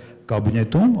այդ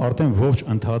կաբինետում արդեն ողջ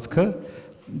ընթացքը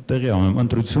տեղի անում,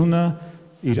 ընտրությունը,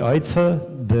 իր այցը,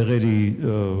 դեղերի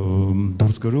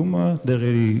դուրս գրումը,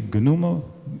 դեղերի գնումը,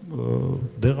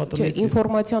 դեղատնից։ Չէ,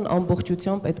 ինֆորմացիան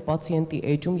ամբողջությամբ այդ պացիենտի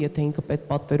էջում, եթե ինքը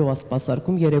պետպատվերով է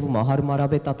սպասարկում, երևում է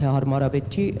հարմարավետ է, թե հարմարավետ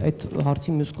չի, այդ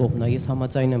հարցի մյուս կողմն է։ Ես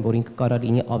համաձայն եմ, որ ինքը կարա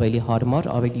լինի ավելի հարմար,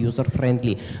 ավելի user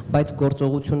friendly, բայց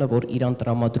գործողությունը, որ իրան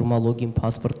տրամադրում է login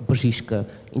password բժիշկը,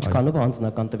 ինչքանով է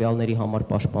անձնական տվյալների համար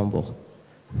պաշտպանվող։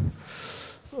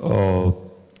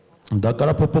 Դա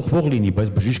կարա փոփոխվող լինի,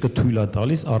 բայց բժիշկը թույլ է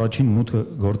տալիս առաջին մուտքը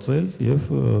գործել եւ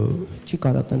չի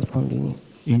կարա տենց բան լինի։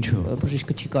 Ինչու։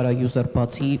 Բժիշկը չի կարա user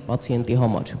բացի պացիենտի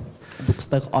համար։ Դուք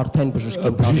ստեղ արդեն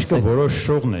բժիշկին բժիշկը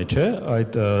որոշողն է, չէ՞,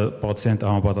 այդ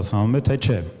պացիենտը համապատասխանում է, թե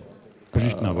չէ։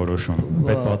 Բժիշկն է որոշում,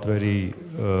 պետպատվերի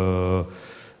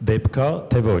դեպքա,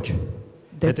 թե ոչ։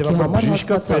 Դեպքի համար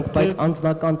հասկացանք, բայց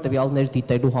անձնական տվյալներ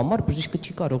դիտելու համար բժիշկը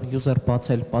չի կարող user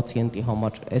բացել պացիենտի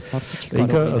համար, այս հարցը չի կարող։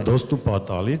 Ինքը դոստուպ է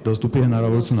տալիս, դոստուպի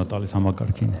հնարավորություն է տալիս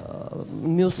համակարգին։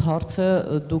 Մյուս հարցը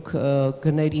դուք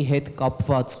գների հետ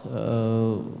կապված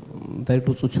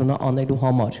վերլուծությունը անելու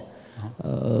համար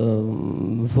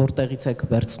որտեղից եք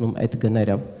վերցնում այդ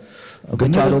գները,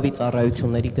 վճարովի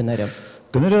ծառայությունների գները։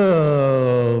 Գները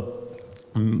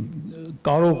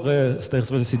կարող է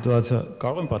ստեղծվել սիտուացիա,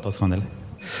 կարող եմ պատասխանել։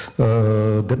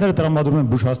 Գները տրամադրում են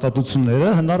բուժհաստատությունները,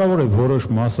 հնարավոր է որոշ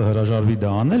մասը հրաժարվի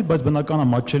դա անել, բայց բնական է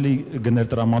մատչելի գներ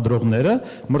տրամադրողները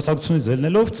մրցակցությունից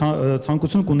ելնելով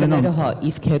ցանկություն կունենան։ Գները հա,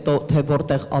 իսկ հետո թե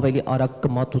որտեղ ավելի արագ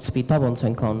կմատուցվի, դա ոնց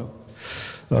ենք անում։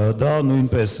 Դա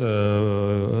նույնպես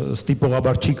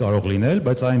ստիպողաբար չի կարող լինել,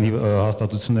 բայց այն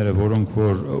հաստատությունները, որոնք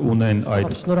որ ունեն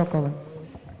այդ։ Շնորհակալ եմ։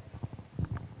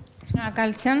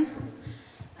 Շնորհակալություն։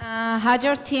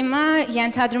 Հաջորդ թիմը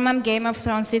ենթադրում եմ Game of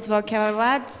Thrones-ից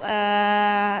ոգևորված,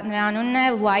 նրա անունն է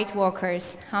White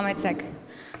Walkers, համեցեք։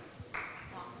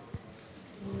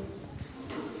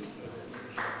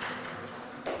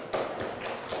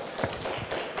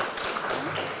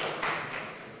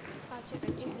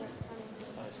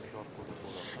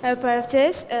 Բարև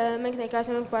ձեզ, մենք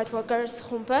ներկայացնում ենք White Walkers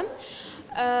խումբը։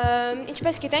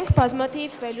 Ինչպես գիտենք,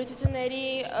 բազմաթիվ վերլուծությունների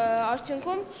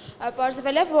արդյունքում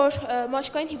պարզվել է, որ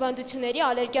մաշկային հիվանդությունների,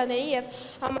 ալերգիաների եւ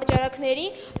համաճարակների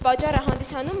պատճառը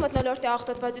հանդիսանում մթնոլորտի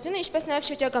աղտոտվածությունը, ինչպես նաեւ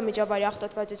շրջակա միջավայրի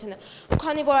աղտոտվածությունը։ Ու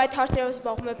քանի որ այդ հարցերով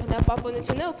զբաղվում է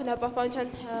բնապահպանությունը ու բնապահպանության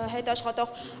հետ աշխատող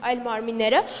այլ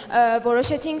մարմինները,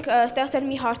 որոշեցինք ստեղծել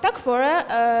մի հարթակ, որը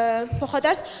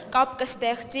փոխադարձ կապ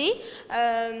կստեղծի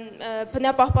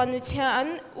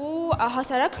բնապահպանության ու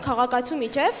հասարակ քաղաքացու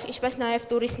միջև, ինչպես նաեւ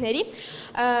տուրիստների,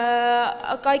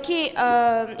 կայքի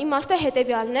իմաստը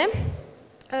հետևյալն է,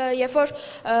 երբ որ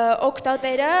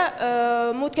օգտատերը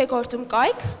մուտք է գործում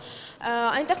կայք,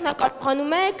 այնտեղ նա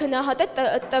կարողանում է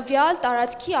գնահատել տվյալ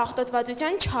տարածքի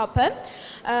աղտոտվածության չափը,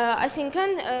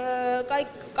 այսինքն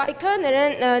կայքը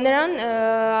նրան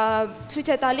ցույց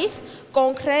է տալիս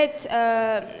կոնկրետ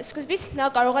սկզբից նա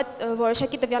կարող է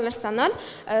որոշակի տվյալներ ստանալ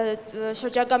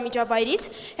շրջակա միջավայրից,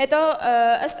 հետո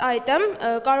ըստ այդմ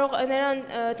կարող նրան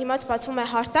դիմաց բացվում է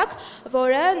հարթակ,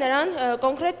 որը նրան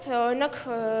կոնկրետ օրինակ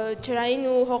ջրային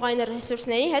ու հողային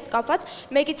ռեսուրսների հետ կապված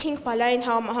 1-ից 5 բալային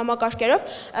համակարգերով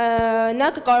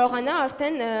նա կկարողանա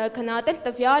արդեն գնահատել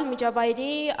տվյալ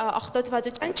միջավայրի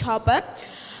աղտոտվածության չափը,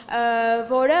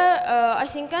 որը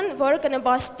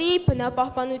կնպաստի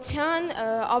բնապահպանության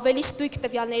ավելի ստույգ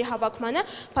տվյալների հավաքմանը,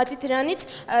 բացի դրանից,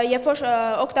 երբ որ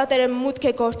օգտատերը մուտք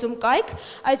է գործում կայք,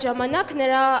 այդ ժամանակ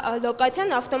նրա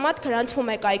լոկացիան ավտոմատ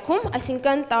գրանցվում է կայքում,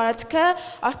 այսինքն տարածքը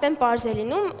արդեն պարզ է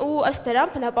լինում ու ըստ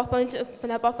դրան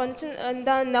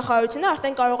բնապահպանության նախարարությունը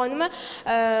արդեն կարողանում է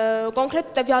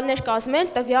կոնկրետ տվյալներ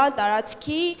կազմել տվյալ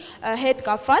տարածքի հետ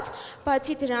կապված,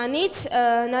 բացի դրանից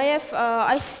նաև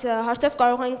այս հարցով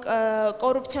կարող ենք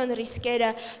կոռուպցիոն ռիսկերը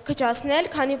քչացնել,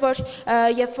 քանի որ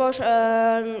երբ որ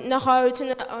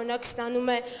նախարարությունը օրինակ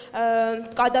ստանում է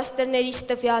կադաստրներից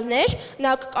տվյալներ,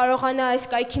 նա կարողանա այս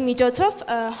կայքի միջոցով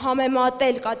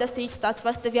համեմատել կադաստրից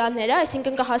ստացված տվյալները,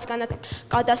 այսինքն կհասկանա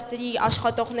կադաստրի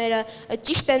աշխատողները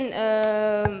ճիշտ են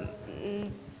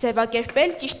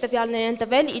ձևակերպել, ճիշտ տվյալներ են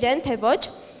տվել իրեն, թե ոչ։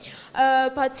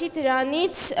 Բացի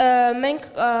դրանից մենք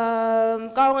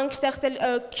կարող ենք ստեղծել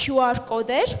QR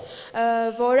կոդեր,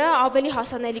 որը ավելի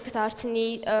հասանելի կդարձնի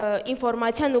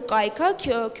ինֆորմացիան ու կայքը,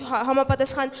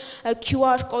 համապատասխան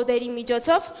QR կոդերի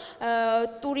միջոցով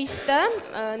տուրիստը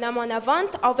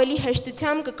նամանավանդ ավելի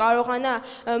հեշտությամբ կկարողանա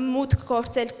մուտք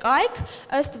գործել կայք,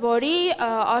 ըստ որի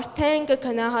արդեն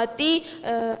կգնահատի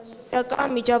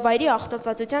միջավայրի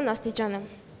աղտոտվածության աստիճանը։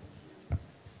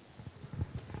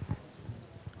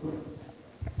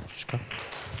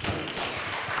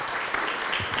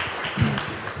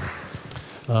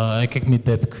 Եկեք մի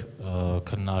դեպք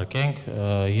քննարկենք,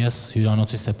 ես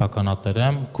հյուրանոցի սեփականատեր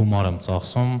եմ, գումար եմ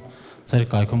ծախսում, ձեր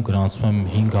կայքում գրանցում եմ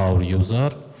 500 user,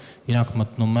 իրանք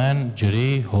մտնում են ջրի,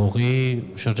 հողի,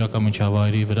 շրջակա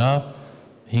միջավայրի վրա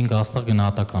 5 աստղ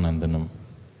գնահատական են դնում։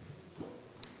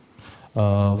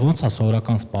 Ոնց է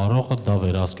սովորական սպառողը դա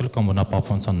վերահսկելու կամ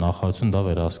բնապահպանության նախարարությունը դա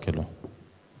վերահսկելու։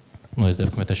 Ու այս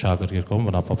դեպքում եթե շահագրգիռ կողմը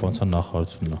բնապահպանության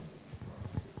նախարարությունն է։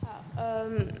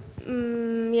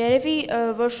 Երևի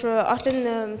որ արդեն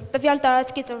տվյալ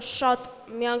տարածքից շատ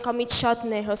միանգամից շատ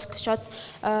ներհոսք, շատ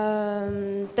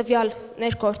տվյալ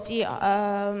ներգործի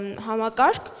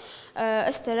համակարգ,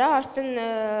 ըստ դրա արդեն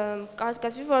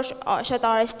կասկածվի, որ շատ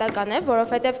արհեստական է,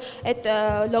 որովհետև այդ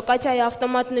լոկացիայի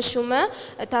ավտոմատ նշումը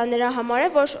դա նրա համար է,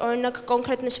 որ օրինակ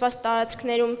կոնկրետ նշված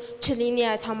տարածքներում չլինի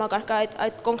այդ համակարգը,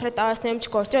 այդ կոնկրետ տարածքներում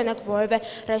չգործի, օրինակ որևէ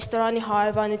ռեստորանի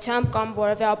հարևանությամբ կամ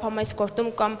որևէ ափամայց գործում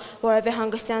կամ որևէ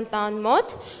հանգստյան տան մոտ,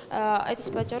 այդ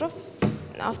իսկ պատճառով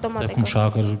ավտոմատ է գործում։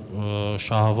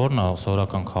 Շահավորն է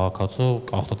սովորական քաղաքացու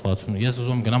աղտոտվածություն։ Ես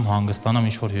ուզում եմ գնամ հանգստանամ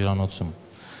ինչ-որ հյուրանոցում։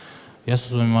 Ես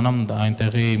ուզում եմ իմանամ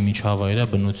այնտեղի միջավայրը,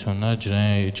 բնությունը,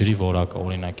 ջրի որակը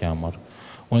օրինակի համար։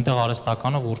 Ու այնտեղ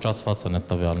արհեստականով ուռճացված են այդ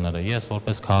տվյալները։ Ես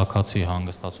որպես քաղաքացի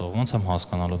հանգստացող ոնց եմ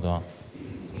հասկանալու դա։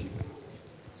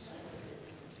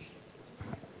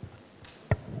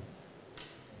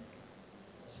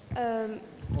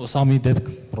 Սա մի դեպք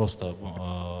պրոստը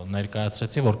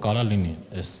ներկայացրեցի, որ կարա լինի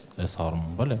այս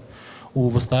հարմում, բալե։ Ու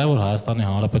վստահ է, որ Հայաստանի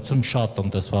Հանրապետություն շատ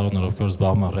տնտեսվարողներ, ովքեր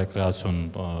զբաղվում են ռեկրեացիոն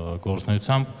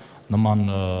գործունեությամբ, նման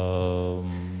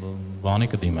բանի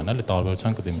կդիմեն, էլի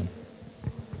տարբերության կդիմեն։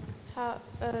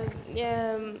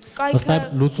 Վստահ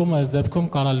լուծումը այս դեպքում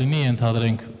կարա լինի,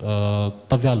 ենթադրենք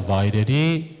տվյալ վայրերի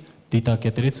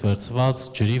դիտակետերից վերցված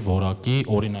ջրի որակի,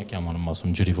 օրինակի համար եմ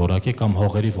ասում, ջրի որակի կամ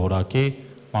հողերի որակի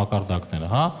մակարդակները,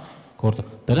 հա,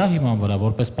 դրա հիման վրա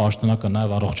որպես պաշտոնակը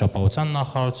նաև առողջապահության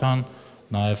նախարարության,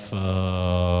 նաև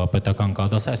պետական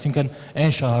կադաստրի, այսինքն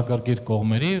այն շահագրգիռ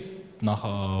կողմերի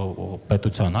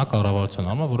պետության, հա, կառավարության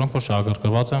համար, որոնք որ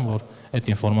շահագրգռված են, որ այդ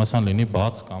ինֆորմացիան լինի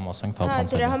բաց կամ ասենք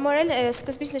թափանցել։ Դրա համար էլ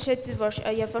սկզբից նշեցի, որ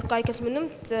երբ որ կայք ես մնում,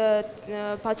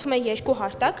 բացվում է երկու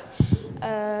հարթակ,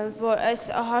 որ այս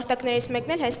հարթակներից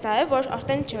մեկն էլ հենց դա է, որ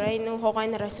արդեն ջրային ու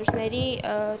հողային ռեսուրսների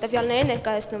տվյալները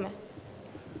ներկայացնում է։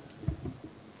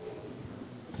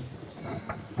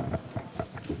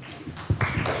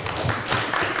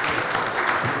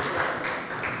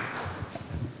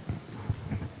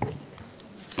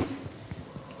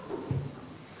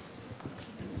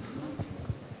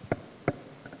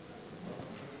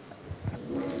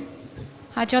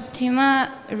 Հաջորդ թիմը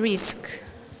risk։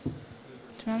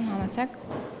 Դրամ համացակ։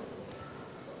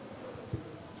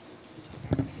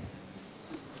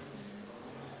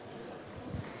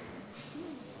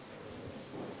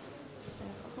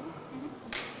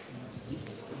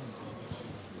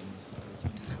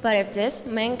 Բարև ձեզ,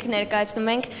 մենք ներկայացնում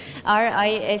ենք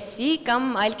RISC կամ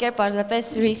այլ կերպ պարզապես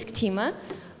risk team-ը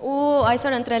ու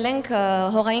այսօր ընտրել ենք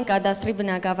հողային կադաստրի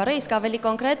բնագավառը, իսկ ավելի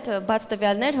կոնկրետ բաց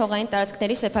տվյալներ հողային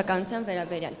տարածքների սեփականության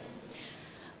վերաբերյալ։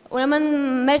 Ուրեմն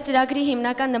մեր ծրագրի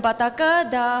հիմնական նպատակը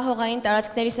դա հողային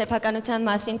տարածքների սեփականության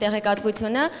մասին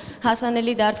տեղեկատվությունը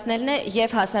հասանելի դարձնելն է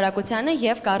եւ հասարակությանը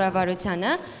եւ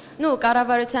կառավարությանը։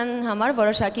 Կառավարության համար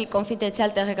որոշակի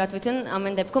կոնֆիդենցիալ տեղեկատվություն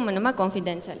ամեն դեպքում մնում է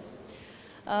կոնֆիդենցիալ։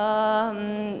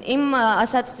 Իմ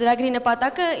ասած ծրագրի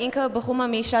նպատակը ինքը բխում է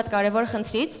մի շատ կարևոր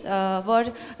խնդրից,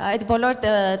 որ այդ բոլոր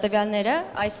տվյալները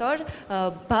այսօր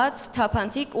բաց,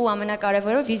 թափանցիկ ու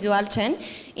ամենակարևորը վիզուալ չեն,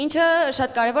 ինչը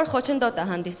շատ կարևոր խոչընդոտ է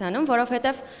հանդիսանում,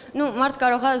 որովհետև մարդ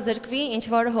կարող է զրկվի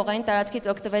ինչ-որ հողային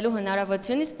տարածքից օգտվելու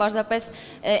հնարավորությունից պարզապես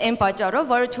այն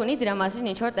պատճառով, որը չունի դրա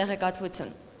մասին ինչ-որ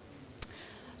տեղեկատվություն։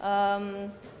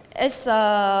 Այս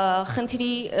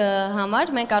խնդրի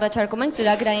համար մենք առաջարկում ենք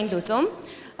ծրագրային լուծում,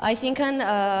 այսինքն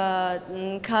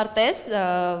քարտեզ,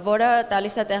 որը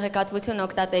տալիս է տեղեկատվություն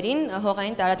օգտատերին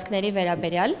հողային տարածքների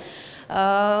վերաբերյալ,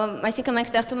 այսինքն մենք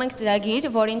ստեղծում ենք ծրագիր,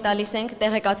 որին տալիս ենք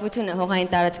տեղեկատվությունը հողային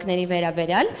տարածքների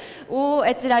վերաբերյալ ու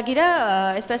այդ ծրագիրը,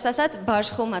 այսպես ասած,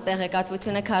 բաշխում է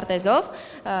տեղեկատվությունը քարտեզով,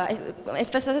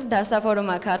 այսպես ասած,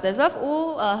 դասավորում է քարտեզով ու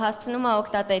հասցնում է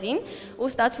օգտատերին ու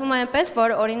ստացվում է այնպես,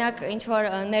 որ օրինակ ինչ-որ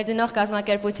ներդնող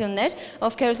կազմակերպություններ,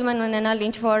 ովքեր ուզում են ունենալ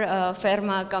ինչ-որ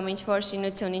ֆերմա կամ ինչ-որ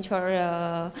շինություն, ինչ-որ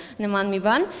նման մի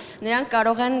բան, նրանք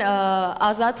կարող են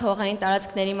ազատ հողային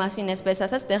տարածքների մասին, այսպես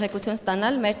ասած, տեղեկություն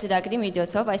ստանալ մեր ծրագրի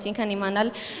միջոցով, այսինքն իմանալ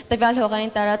տվյալ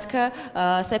հողային տարածքը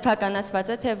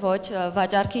սեփականացված է թե ոչ,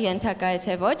 վաճառքի ենթակա է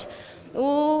թե ոչ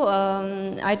ու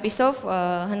այդպիսով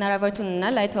հնարավորություն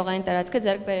ունենալ այդ հողային տարածքը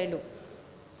ձեռք բերելու։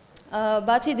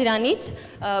 Բացի դրանից,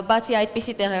 բացի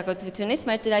այդպիսի տեղեկատվությունից,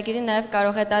 մեր ծրագիրը նաև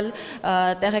կարող է տալ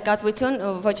տեղեկատվություն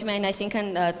ոչ միայն այսինքն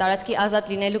տարածքի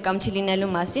ազատ լինելու կամ չլինելու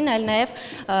մասին, այլ նաև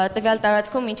տվյալ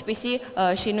տարածքում ինչպիսի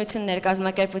շինություններ,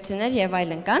 կազմակերպություններ եւ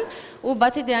այլն կան, ու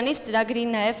բացի դրանից ծրագրի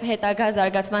նաև հետագա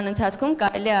զարգացման ընթացքում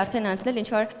կարելի է արդեն անցնել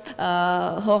ինչ-որ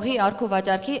հողի առք ու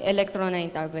վաճառքի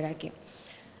էլեկտրոնային տարբերակի։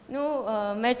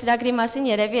 Մեր ծրագրի մասին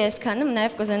երևի այսքանում,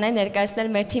 նաև կուզենայի ներկայացնել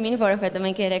մեր թիմին, որովհետև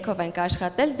մենք երեքով ենք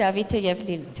աշխատել, Դավիթը եւ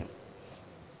Լիլիթը։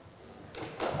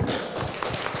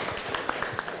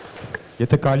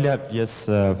 Եթե կարելի է, ես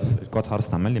երկու հատ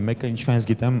հարց տամ, էլի, մեկը ինչքան ես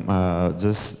գիտեմ,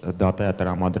 ձեզ դատա է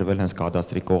տրամադրվել հենց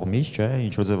կադաստրի կողմից, չէ,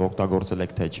 ինչ-որ ձև օգտագործել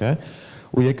եք թե չէ։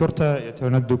 Ու երկրորդը, եթե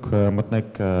օրինակ դուք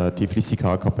մտնեք Թիֆլիսի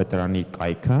քաղաքապետարանի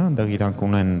կայքը, այնտեղ իրանք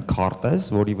ունեն քարտեզ,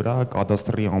 որի վրա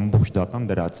կադաստրի ամբողջ դատան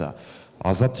դրած է։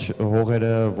 Ազատ հողերը,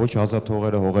 ոչ ազատ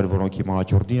հողերը, հողեր, որոնք հիմա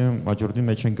աճուրդի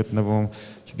մեջ են գտնվում,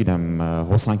 չգիտեմ,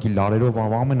 հոսանքի լարերով,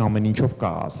 ամեն ինչով կա,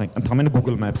 ասենք, ընդհանրապես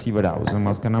Google Maps-ի վրա, ուզում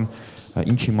հասկանամ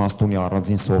ինչ իմաստ ունի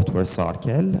առանձին software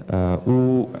սարքել, ու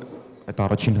այդ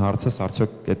առաջին հարցս,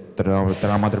 արդյոք այդ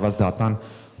տրամադրված դատան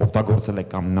օգտագործել եք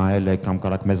կամ նայել եք կամ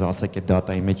կարաք մեզ ասեք այդ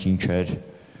դատայի մեջ ինչ էր։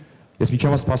 Ես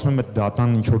միջավայր սպասում եմ այդ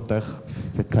դատան ինչ-որ տեղ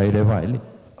պետք է երևա, էլի։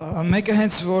 Մեկը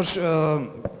հենց որ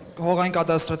հողային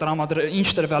կադաստրը ինչ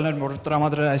տրվյալներ որ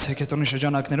տրամադրել այս հեքեթոնի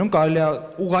շրջանակներում կարելի է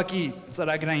ուղղակի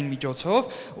ծրագրային միջոցով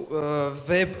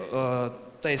վեբ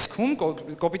տեսքում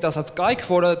կոպիտ ասած կայք,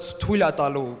 որը թույլ է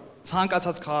տալու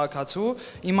ցանկացած քաղաքացու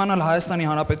իմանալ Հայաստանի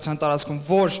Հանրապետության տարածքում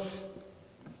որ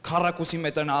քառակուսի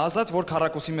մետրն է ազատ, որ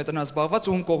քառակուսի մետրն է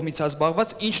զբաղված, ում կողմից է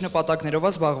զբաղված, ինչ նպատակներով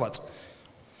է զբաղված։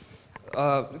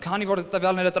 Քանի որ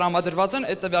տվյալները տրամադրված են,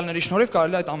 այդ տվյալների շնորհիվ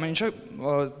կարելի է այդ ամեն ինչը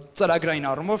ծրագրային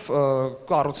առումով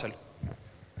կառուցել։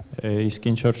 Իսկ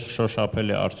ինչ որ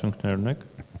շոշափելի արդյունքներ ունեք։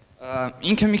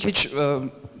 Ինքը մի քիչ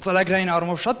ծրագրային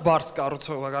առումով շատ բարդ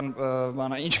կառուցողական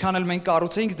բան է։ Ինչքան էլ մենք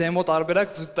կառուցեինք դեմո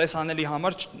տարբերակ տեսանելի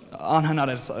համար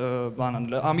անհնար էր բան,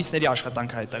 ամիսների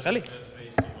աշխատանք է այդտեղ, էլի։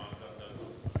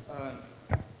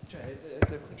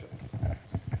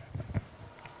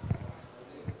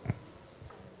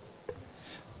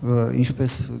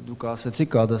 Ինչպես դուք ասեցիք,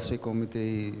 կադաստրի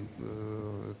կոմիտեի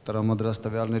տրամադրած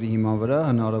տվյալների հիման վրա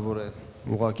հնարավոր է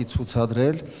ուղղակի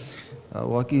ցուցադրել,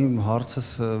 ուղղակի հարցս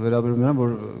վերաբերում է,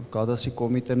 որ կադաստրի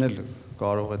կոմիտեն էլ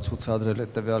կարող է ցուցադրել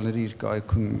այդ տվյալների իր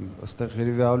կայքում, այստեղ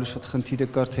երևի ավելի շատ խնդիրը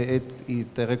կար, թե այդ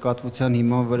տեղեկատվության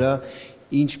հիման վրա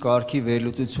ինչ կարգի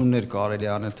վերլուծություններ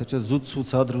կարելի անել, թե չէ զուտ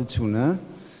ցուցադրությունը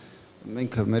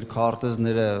մենք մեր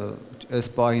քարտեզները այս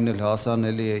պահին էլ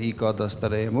հասանելի է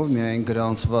e-կադաստրայով միայն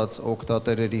գրանցված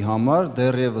օգտատերերի համար,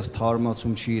 դեռևս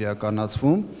թարմացում չի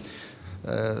իրականացվում,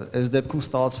 այս դեպքում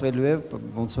ստացվելու է,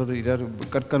 ոնց որ իրար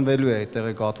կրկնվելու է այդ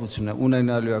տեղեկատվությունը,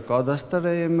 ունենալու է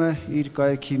կադաստրայը իր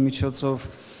կայքի միջոցով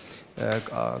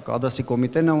կադաստրի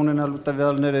կոմիտեն է ունենալու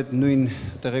տվյալներ այդ նույն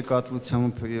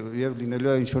տեղեկատվությամբ եւ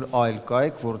լինելու է ինչ-որ այլ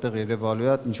կայք, որտեղ երևալու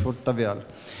է ինչ-որ տվյալ։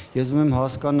 Ես ուզում եմ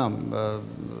հասկանամ,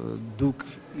 դուք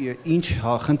ինչ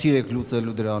խնդիր եք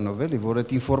լուծելու դրանով, էլի, որ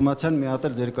այդ ինֆորմացիան մի հատ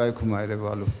էլ ձեր կայքում է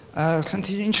երևալու։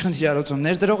 Խնդիրը ինչ խնդիր է լուծում։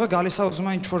 Ներդրողը գալիս է ուզում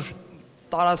է ինչ-որ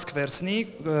տարածք վերցնի,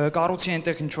 կառուցի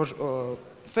այնտեղ ինչ-որ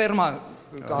ֆերմա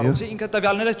կառուցի, ինքը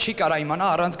տվյալները չի կարա իմանա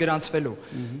առանց գրանցվելու,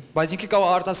 բայց ինքը կարող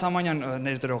արտասահմանյան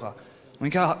ներդրող է, ու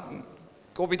ինքը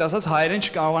կոպիտ ասած հայերեն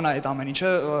չկարողանա այդ ամեն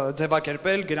ինչը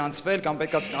ձևակերպել, գրանցվել կամ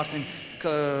պետք է արդեն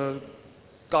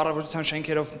կառավարության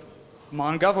շենքերով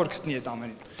ման գա, որ գտնի այդ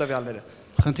ամեն տվյալները։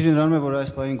 Խնդիրը նրանում է, որ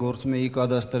այս պահին գործում է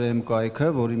կադաստրի կայքը,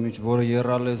 որը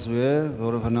եռալեզու է,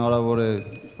 որը հնարավոր է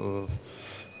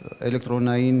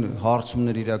էլեկտրոնային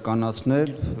հարցումներ իրականացնել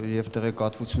եւ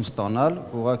տեղեկատվություն ստանալ,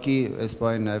 ուղղակի այս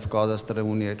բանը նաեւ կադաստրը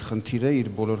ունի այդ խնդիրը, իր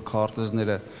բոլոր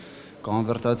քարտեզները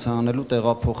կոնվերտացիա անելու,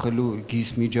 տեղափոխելու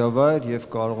գիս միջավայր եւ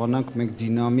կարողանանք մենք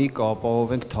դինամիկ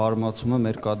ապահովենք թարմացումը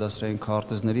մեր կադաստրային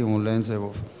քարտեզների on-line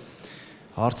ձևով։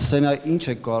 Հարցը նա ինչ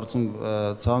է կարծում,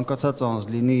 ցանկացած անձ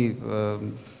լինի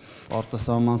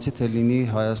արտասահմանցի, թե լինի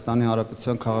Հայաստանի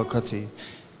Հանրապետության քաղաքացի,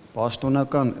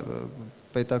 պաշտոնական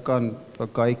պետական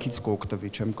կայքից կօգտվի,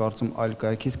 չեմ կարծում այլ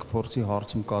կայքից կփորձի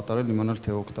հարցում կատարել, իմանալ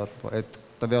թե այդ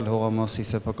տվյալ հողամասի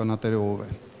սեփականատերը ով է։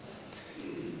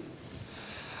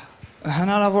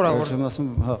 Հնարավոր է, որ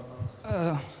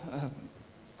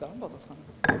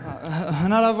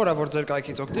հնարավոր է, որ ձեր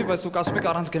կայքից օգտվի, բայց դուք ասում եք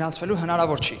առանց գրանցվելու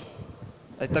հնարավոր չի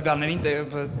այդ տվյալներին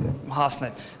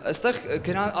հասնել։ Այստեղ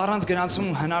առանց գրանցում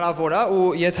հնարավոր է, ու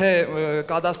եթե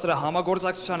կադաստրը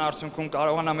համագործակցության արդյունքում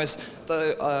կարողանա մեզ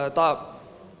տա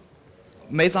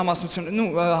մեծամասնություն,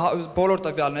 բոլոր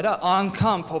տվյալները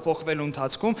անգամ փոփոխվելու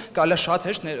ընթացքում կարելի է շատ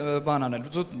հեշտ բան անել։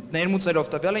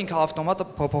 Ներմուծելով տվյալը ինքը ավտոմատ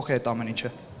փոփոխի այդ ամեն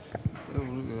ինչը։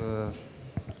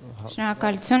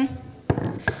 Շնորհակալություն։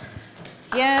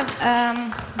 Եվ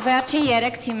վերջին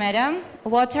 3 թիմերը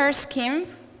Water Skim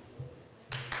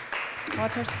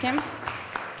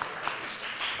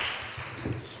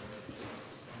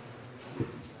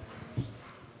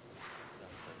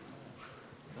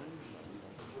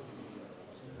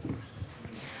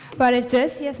Բարև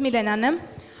ձեզ, ես Միլենան եմ։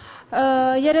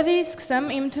 Երևի սկսեմ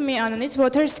իմ թիմի անունից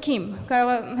Water Skim։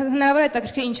 Հնարավոր է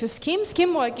հետաքրքրի ինչու Skim։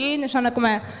 Skim ուղղակի նշանակում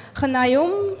է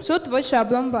խնայում, զուտ ոչ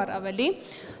շաբլոն բառ ավելի։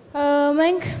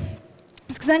 Մենք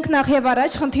սկսենք նախ եւ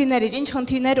առաջ խնդիրներից, ինչ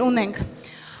խնդիրներ ունենք։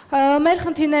 Մեր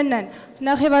խնդիրներն են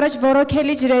նախ եւ առաջ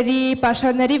ոռոգելի ջրերի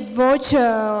պաշարների ոչ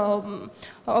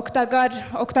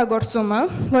օգտագործումը,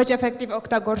 ոչ էֆեկտիվ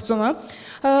օգտագործումը,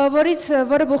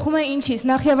 որը բխում է ինչից։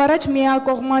 Նախ եւ առաջ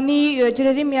միակողմանի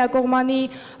ջրերի միակողմանի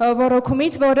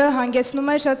ոռոգումից, որը հանգեցնում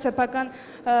է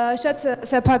շատ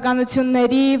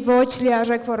սեփականությունների ոչ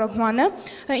լիարժեք ոռոգմանը,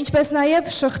 ինչպես նաեւ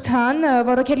շղթան,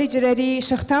 ոռոգելի ջրերի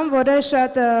շղթան,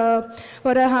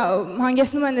 որը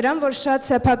հանգեցնում է նրան, որ շատ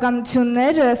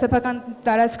սեփականություններ, սեփական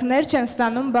տարածքներ չեն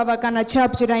ստանում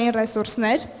բավականաչափ ջրային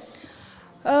ռեսուրսներ։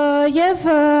 Եվ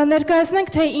ներկայացնենք,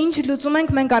 թե ինչ լուծում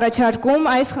ենք մենք առաջարկում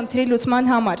այս խնդրի լուծման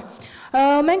համար։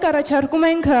 Մենք առաջարկում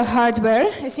ենք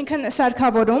hardware, այսինքն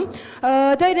սարքավորում,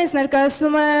 դա իրենց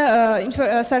ներկայացնում է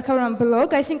սարքավորման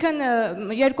բլոկ, այսինքն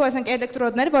երկու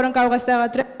էլեկտրոդներ, որոնք կարող է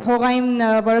տեղադրել հողային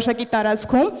որոշակի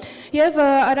տարածքում եւ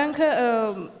արանքը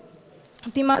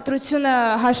դիմադրությունը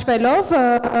հաշվելով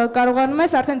կարողանում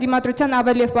ես արդեն դիմադրության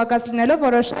ավելի եւ պակաս լինելով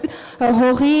որոշել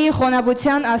հողի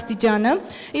խոնավության աստիճանը,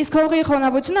 իսկ հողի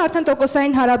խոնավությունը արդեն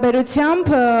տոկոսային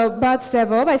հարաբերությամբ բաց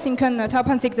ձևով, այսինքն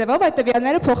թափանցիկ ձևով այդ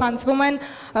տվյալները փոխանցվում են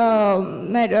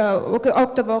մեր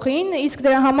օգտվողին, իսկ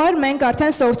դրա համար մենք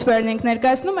արդեն software-ն ենք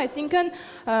ներկայացնում,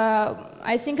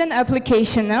 այսինքն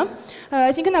application-ը,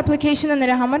 այսինքն application-ը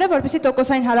նրա համար է, որպեսզի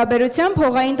տոկոսային հարաբերությամբ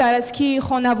հողային տարածքի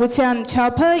խոնավության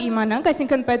չափը իմանանք,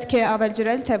 այսինքն պետք է ավել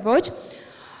ջրել, թե ոչ։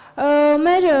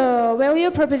 Մեր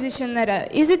value proposition-ները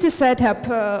easy to set up,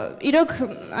 իրոք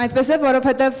այդպես է,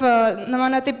 որովհետև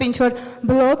նմանատիպ ինչ-որ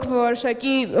բլոկ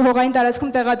որոշակի հողային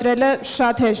տարածքում տեղադրելը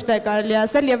շատ հեշտ է կարելի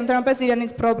ասել եւ ընդհանրապես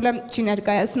իրենից պրոբլեմ չի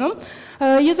ներկայացնում։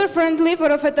 User friendly,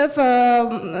 որովհետև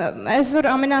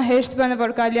այսօր ամենահեշտ բանը,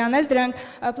 որ կարելի անել, դրանք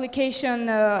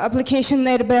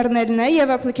application-ներ բեռնելն է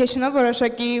եւ application-ով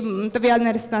որոշակի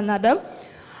տվյալներ ստանալը։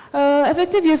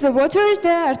 Effective use of water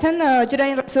դա արդեն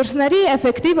ջրային ռեսուրսների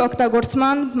էֆեկտիվ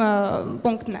օգտագործման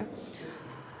պունկտն է։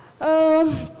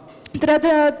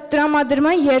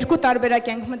 Տրամադրման երկու տարբերակ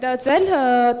ենք մտածել,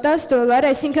 $10,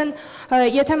 այսինքն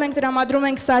եթե մենք տրամադրում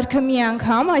ենք սարքը մի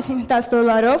անգամ, այսինքն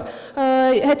 $10,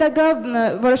 հետագա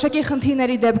որոշակի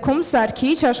խնդիրների դեպքում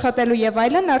սարքի չաշխատելու եւ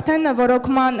այլն, արդեն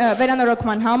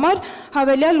վերանորոգման համար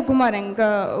հավելյալ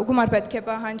գումար պետք է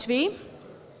պահանջվի։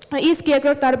 Իսկ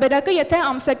երկրորդ տարբերակը, եթե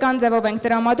ամսական ձևով ենք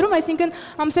տրամադրում, այսինքն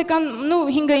ամսական,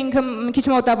 5-ը ինքը մի քիչ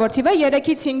մոտավոր թիվ է,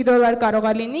 3-ից $5 կարող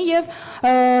է լինի եւ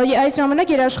այս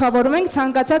ժամանակ երաշխավորում ենք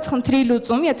ցանկացած խնդրի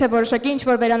լուծում, եթե որոշակի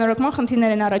ինչ-որ վերանորոգման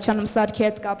խնդիրներ են առաջանում սարքի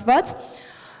հետ կապված։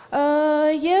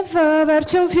 Եվ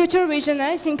վերջում future vision-ը,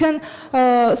 այսինքն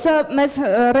սա մեզ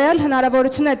ռեալ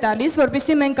հնարավորություն է տալիս,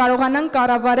 որպեսզի մենք կարողանանք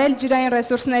կառավարել ջրային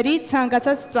ռեսուրսների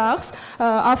ցանկացած ծախս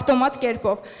ավտոմատ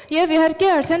կերպով։ Եվ իհարկե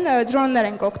արդեն դրոններ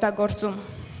ենք օգտագործում։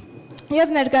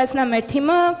 Եվ ներկայացնեմ մեր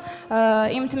թիմը,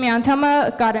 իմ թիմի անդամը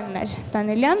Կարենն էր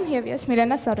Դանիելյան եւ ես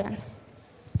Միլենա Սարոյան։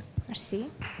 Մերսի։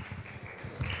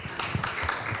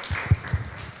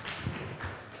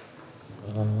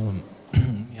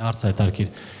 Հարց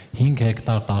հայտարարիր 5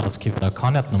 հեկտար տարածքի վրա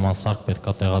քանի հատ նման սարք պետք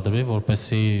է տեղադրվի,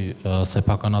 որպեսզի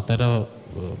սեփականատերը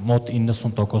մոտ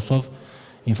 90%-ով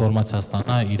ինֆորմացիա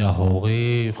ստանա իր հողի,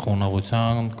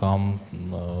 խոնավության կամ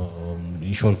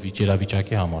ինչ-որ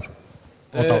իրավիճակի համար։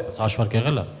 Մոտավորապես հաշվարկ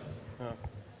եղել է։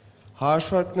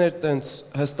 Հաշվարկներ տենց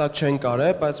հստակ չեն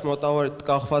կարել, բայց մոտավոր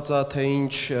կախված է թե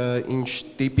ինչ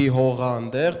տիպի հող է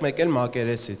այնտեղ, մեկ էլ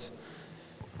մակերեսից։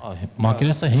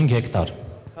 Մակերեսը 5 հեկտար։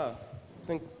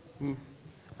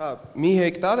 Հա, մի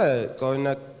հեկտարը,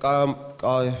 օրինակ,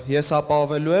 ես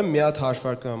ապահովելու եմ մի հատ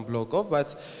հաշվարկման բլոկով,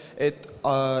 բայց այդ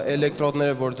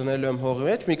էլեկտրոդները, որ դնելու եմ հողի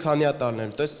մեջ, մի քանի հատ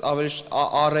տարնել, то есть ավելի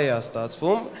array է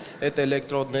ստացվում այդ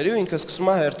էլեկտրոդների ու ինքը սկսում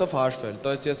է հերթով հաշվել,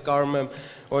 то есть ես կարող եմ,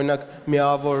 օրինակ,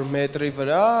 միավոր մետրի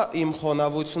վրա իմ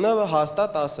խոնավությունը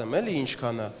հաստատ ասեմ, էլի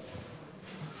ինչքան է։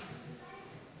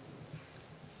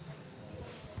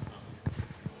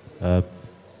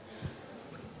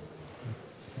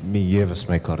 Մի եւս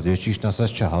մեկ հարց, ես ճիշտ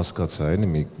ասած չհասկացա, էլի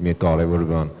մի կարևոր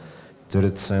բան։ Ձեր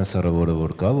այդ սենսորը,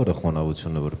 որ կա, որը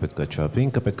խոնավությունը, որ պետքա չափի,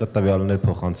 ինքը պետքա տվյալներ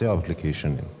փոխանցի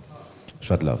application-ին։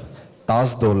 Շատ լավ։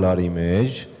 $10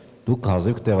 մեջ դուք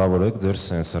հազիվ տեղավորեք ձեր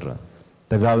սենսորը։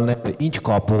 Տվյալները ինչ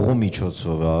կապողու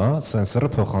միջոցով է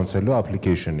սենսորը փոխանցելու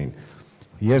application-ին։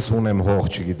 Ես ունեմ հող,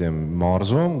 չգիտեմ,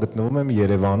 մարզում, գտնվում եմ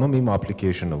Երևանում իմ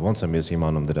application-ով, ոնց եմ ես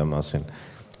իմանում դրա մասին։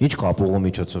 Ինչ կապողու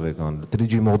միջոցով եք անում։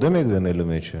 3G մոդեմ եք դնելու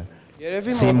մեջը։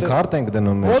 Երևի SIM card ենք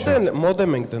դնում մեջը։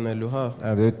 Մոդեմ ենք դնելու, հա։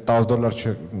 $10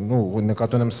 չէ,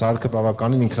 նկատում եմ սարքը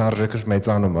բավականին ինքնարժեքը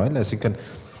մեծանում է, այլ, այսինքն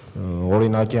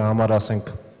օրինակի համար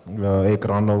ասենք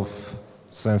էկրանով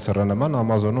սենսորը նման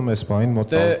Amazon-ում այս բանին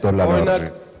մոտ $10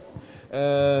 արժի։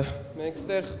 Մենք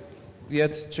ստեղ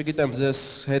Եթե չգիտեմ, ձեզ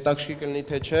հետաքրքիր կլինի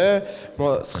թե չէ,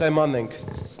 սխեման ենք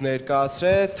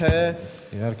ներկայացրել, թե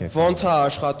ոնց է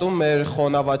աշխատում մեր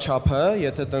խոնավաչափը,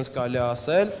 եթե տենց կարելի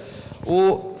ասել, ու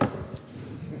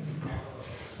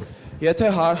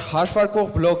եթե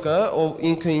հաշվարկող բլոկը, ով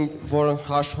ինքը որ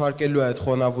հաշվարկելու է այդ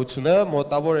խոնավությունը,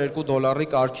 մոտավոր $2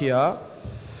 կարգի է,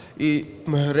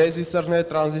 ռեզիստորներ,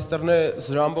 տրանզիստորներ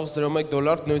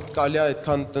 $0.01 նույն կարելի է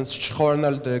այդքան տենց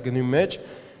չխորանալ դրա գնի մեջ,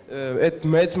 այդ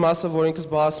մեծ մասը, որ ինքս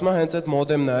բացում է, հենց այդ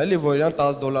մոդեմն է, էլի, որ իրան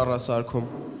 $10 է սարքում։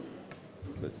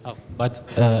 Բայց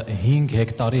 5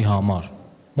 հեկտարի համար,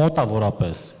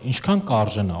 մոտավորապես, ինչքան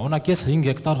կարժենա, օրինակ ես 5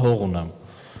 հեկտար հող ունեմ,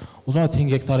 ուզում եմ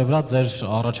 5 հեկտարի վրա ձեր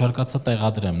առաջարկածը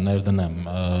տեղադրեմ, ներդնեմ,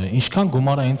 ինչքան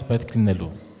գումար է ինձ պետք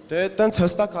լինելու։ Դե տենց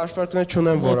հստակ հաշվարկներ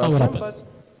չունեմ, որ ասեմ, բայց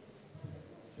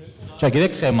Չէ,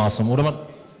 գիտեք խեմ ասում, ուրեմն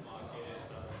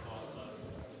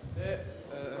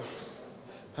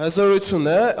հզորություն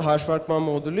է հաշվարկման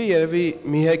մոդուլի, երևի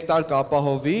մի հեկտար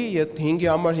կապահովի, եթե 5-ի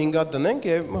համար 5-ա դնենք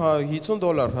եւ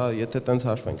 $50, հա, եթե տենց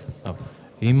հաշվենք։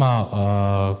 Հիմա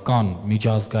կան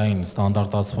միջազգային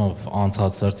ստանդարտացումով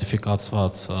անցած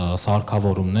սերտիֆիկացված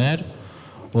սարքավորումներ,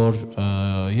 որ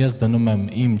ես դնում եմ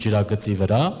իմ ջրագծի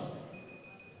վրա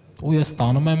ու ես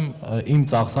ստանում եմ իմ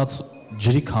ծախսած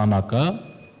ջրի քանակը,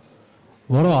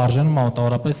 որը արժենում է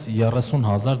մոտավորապես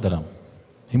 $30,000։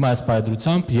 Հիմա այս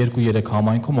պայծրությամբ 2-3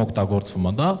 համայնքում օգտագործվում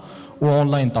է դա ու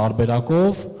on-line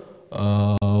տարբերակով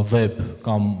վեբ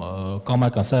կամ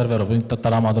այլ սերվերով,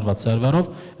 տրամադրված սերվերով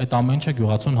այդ ամեն ինչը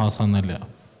գյուղացուն հասանելի է։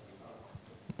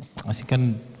 Այսինքն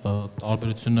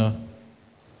տարբերությունը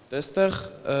Այստեղ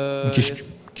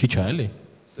քիչ է, էլի,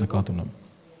 նկատի ունեմ։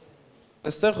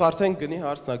 Այստեղ արդեն գնի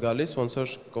հարցն է գալիս, ոնց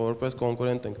որ որպես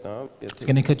կոնկուրենտ ենք նա, Իսկ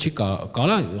ինքը չի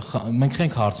կարա, մենք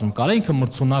ենք հարցնում, կարա ինքը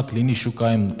մրցունակ լինի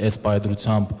շուկայում այս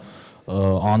պայծրությամբ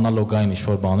անալոգային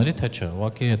ինչ-որ բաների, թե չէ,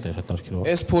 ուղղակի հետ է հետաքրքիր։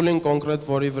 Այս փուլին կոնկրետ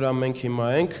որի վրա մենք հիմա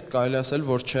ենք, կարելի ասել,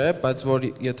 որ չէ, բայց որ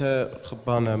եթե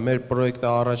բանը մեր պրոյեկտը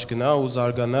առաջ գնա ու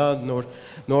զարգանա,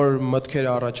 նոր մտքեր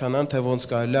առաջանան, թե ոնց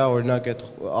կարելի է օրինակ այդ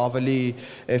ավելի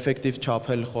էֆեկտիվ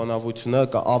չափել խոնավությունը,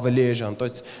 ավելի էժան, то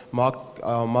есть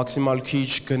մաքսիմալ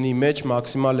քիչ գնի մեջ,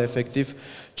 մաքսիմալ էֆեկտիվ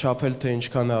չափել թե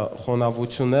ինչքան է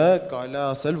խոնավությունը, կարելի է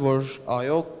ասել, որ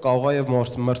այո, կարող է եւ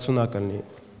մրցունակ լինի։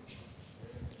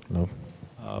 Լավ։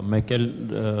 Մեկ էլ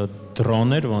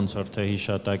դրոներ ոնց որ թե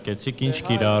հիշատակեցիք, ինչ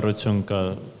կիրառություն կա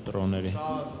դրոների։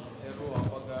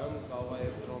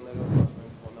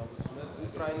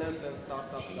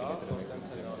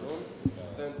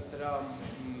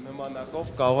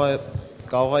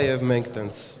 Կարող է եւ մենք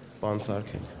տենց բան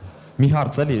սարքենք։ Մի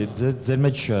հարց էլի, ձեր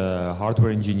մեջ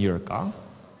hardware engineer կա։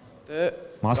 Դե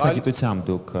Մասնակիցությամբ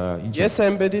դուք ինչ։ Ես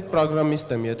embedded programmist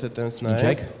եմ, եթե տենց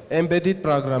նայեք։ Embedded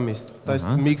programmist, դա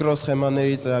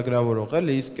միկրոսխեմաների ծրագրավորող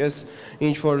էլի, իսկ այս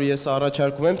ինչ որ ես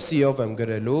առաջարկում եմ C-ով եմ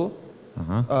գրելու։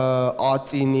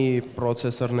 AC-ի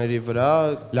պրոցեսորների վրա։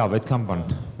 Լավ, այդքան բան։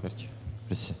 Վերջ։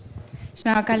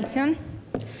 Շնորհակալություն։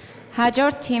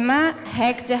 Հաջորդ թիմը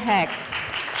hack the hack։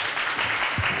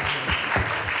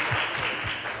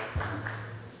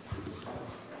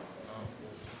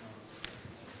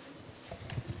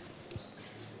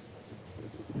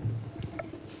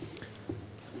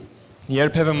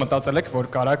 Երբևէ մտածել եք, որ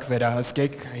կարաք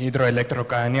վերահսկեք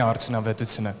հիդրոէլեկտրոկայանի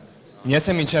արդյունավետությունը։ Ես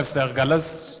եմ ինչև ստեղ գալս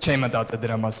չէի մտածել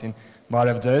դրա մասին։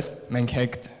 Բարև ձեզ, մենք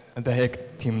hack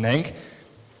թիմն ենք։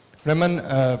 Ուրեմն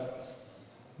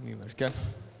մի վարկյալ։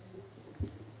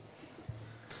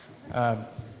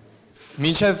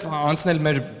 Մինչև անցնել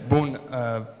մեր բուն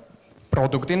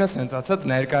պրոդուկտինը, սենց ասած,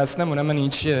 ներկայացնեմ ուրեմն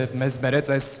ինչ մեզ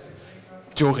բերեց այս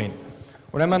ճյուղին։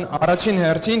 Ուրեմն առաջին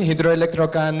հերթին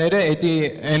հիդրոէլեկտրոկայանները էդի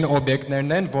այն օբյեկտներն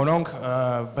են, որոնք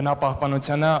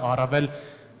բնապահպանությանը առավել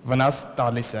վնաս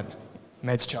տալիս են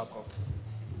մեծ չափով։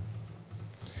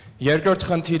 Երկրորդ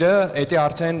խնդիրը էդի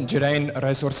արդեն ջրային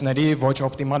ռեսուրսների ոչ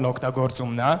օպտիմալ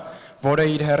օգտագործումն է, որը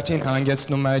իր հերթին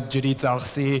հանգեցնում է ջրի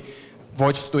ծախսի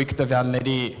ոչ ստույգ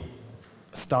տվյալների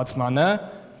ստացմանը,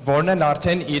 որն էլ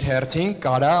արդեն իր հերթին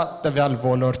կարա տվյալ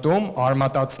ոլորտում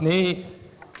արմատացնի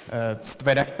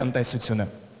ստվերային տնտեսությունը,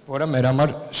 որը մեր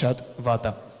համար շատ վատ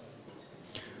է։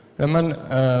 Ուրեմն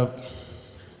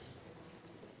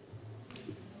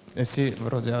էսի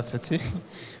վրոդի ասեցի։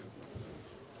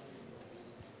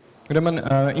 Ուրեմն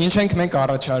ինչ ենք մենք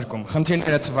առաջարկում։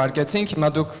 Խնդիրները թվարկեցինք,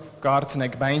 հիմա դուք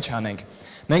կարծնեք, բա ինչ անենք։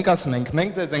 Մենք ասում ենք,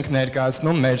 մենք ձեզ ենք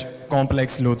ներկայացնում մեր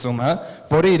կոմպլեքս լուծումը,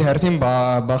 որը իր հերթին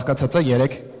բաղկացած է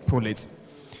 3 փուլից։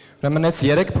 Ուրեմն այս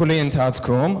 3 փուլի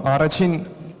ընթացքում առաջին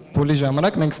փուլի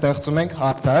ժամանակ մենք ստեղծում ենք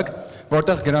հարթակ,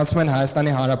 որտեղ գրանցում են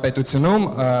Հայաստանի Հանրապետությունում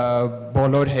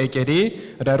բոլոր հեկերի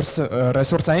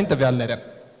ռեսուրսային տվյալները։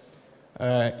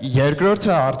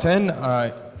 Երկրորդը արդեն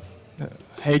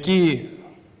հեկի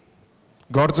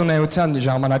գործունեության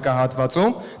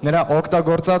ժամանակահատվածում նրա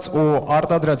օգտագործած ու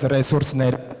արտադրած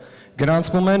ռեսուրսները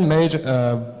գրանցվում են մեր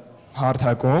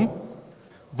հարթակում,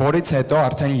 որից հետո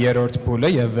արդեն երրորդ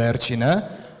փուլը եւ վերջինը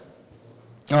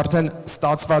արդեն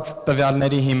ստացված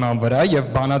տվյալների հիման վրա եւ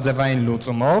բանաձևային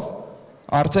լուծումով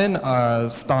արդեն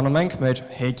ստանում ենք մեր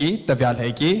հեկի, տվյալ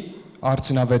հեկի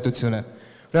արդյունավետությունը։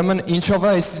 Ուրեմն ինչով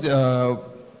է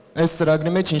այս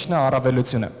ծրագրի մեջ ինչն է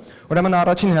առավելությունը։ Ուրեմն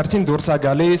առաջին հերթին դուրս է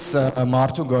գալիս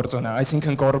մարդու գործոնը,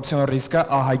 այսինքն կոռուպցիոն ռիսկը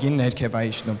ահագին ներքև է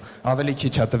իջնում, ավելի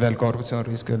քիչ է տվյալ կոռուպցիոն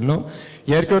ռիսկը լինում։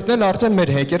 Երկրորդն էլ արդեն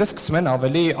մեր հեկերը սկսում են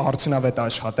ավելի արդյունավետ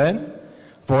աշխատել,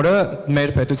 որը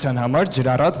մեր պետության համար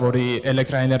ջրառատ, որի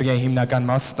էլեկտրաէներգիայի հիմնական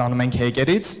մասը ստանում ենք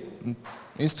հեկերից,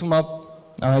 ինձ թվում է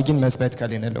ահագին մեզ պետք է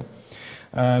լինելու։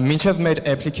 Մինչև մեր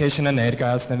application-ը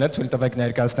ներկայացնելը, թույլ տվեք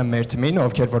ներկայացնեմ մեր թիմին,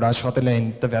 ովքեր որ աշխատել էին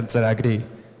տվյալ ծրագրի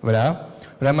վրա։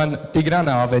 Ուրեմն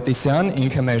Տիգրանը Ավետիսյան,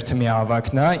 ինքը մեր թիմի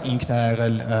ավագն է, ինքն է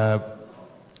եղել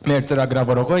մեր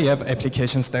ծրագրավորողը եւ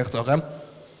application ստեղծողը։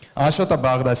 Աշոտը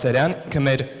Բաղդասարյան, ինքը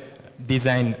մեր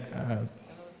դիզայն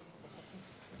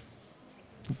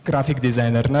գրաֆիկ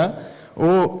դիզայներն է,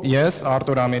 ու ես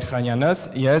Արտուր Ամիրխանյանս,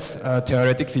 ես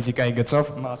թեորետիկ ֆիզիկայի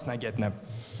գծով մասնագետն եմ։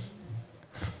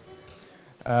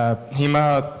 Հիմա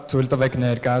թույլ տվեք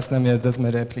ներկայացնեմ ես դες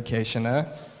մեր application-ը։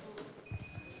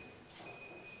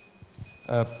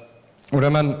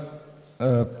 Ուրեմն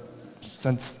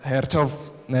սենց հերթով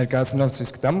ներկայացնելով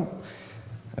ցույց կտամ։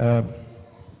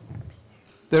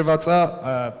 Դրված է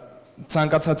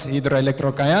ցանկացած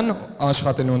հիդրոէլեկտրոկայան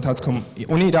աշխատելու ընթացքում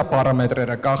ունի իր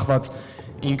պարամետրերը կախված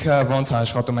ինքը ոնց է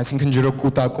աշխատում, այսինքն ջուրը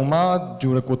կուտակում է,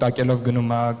 ջուրը կուտակելով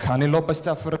գնում է, քանի լոպեստ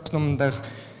է ֆրկնում այնտեղ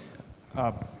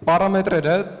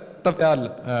պարամետրերը տվյալ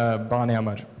բանի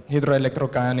համար,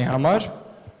 հիդրոէլեկտրոկայանի համար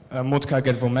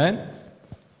մուտքագրվում են,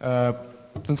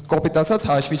 ցենց կոպիտ ասած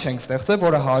հաշվի չենք ստեղծել,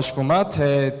 որը հաշվում է,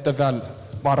 թե տվյալ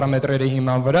պարամետրերի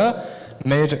հիման վրա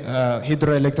մեր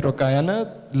հիդրոէլեկտրոկայանը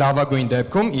լավագույն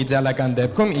դեպքում, իդեալական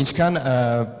դեպքում ինչքան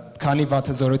քանի վատ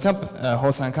զորությամբ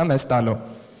հոսանքամ էս տալու։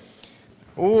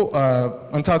 Ու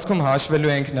ընթացքում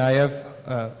հաշվելու ենք նաև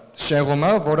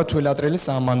շեղումը, որը թույլատրելի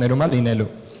սահմաններում է լինելու։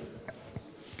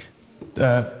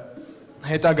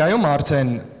 Հետագայում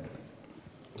արդեն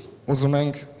ուզում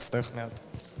ենք ստեղ մի հատ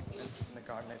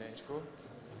նկարներ երկու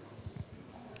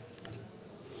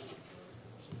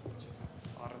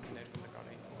առանց երկու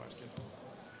նկարային ուղարկել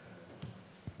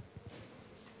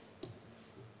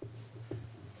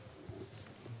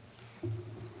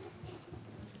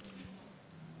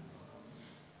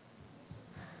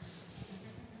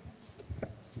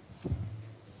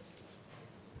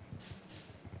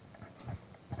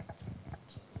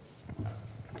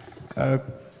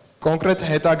Կոնկրետ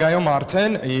հետագայում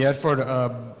արդեն, երբ որ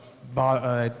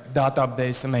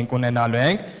database-ը մենք ունենալու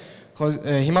ենք,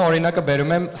 հիմա օրինակը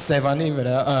բերում եմ Սևանի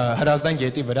վրա, Հրազդան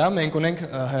գետի վրա, մենք ունենք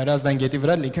Հրազդան գետի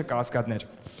վրա լիքը կասկադներ։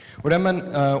 Ուրեմն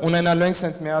ունենալու ենք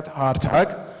սենց մի հատ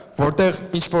հարթակ, որտեղ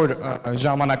ինչ-որ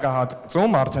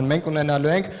ժամանակահատվածում արդեն մենք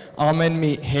ունենալու ենք ամեն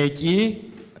մի հեկի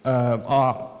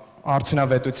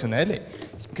արդյունավետությունը, էլի։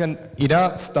 Այսինքն իր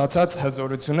ստացած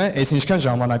հզորությունը այս ինչքան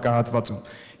ժամանակահատվածում։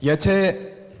 Եթե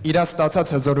իր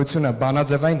ստացած հզորությունը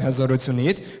բանաձևային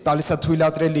հզորությունից տալիս է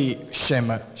թույլատրելի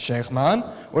շեմը շեղման,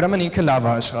 ուրեմն ինքը լավ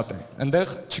է աշխատել։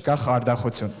 Այնտեղ չկա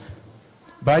խարդախություն։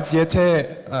 Բայց եթե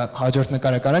հաջորդ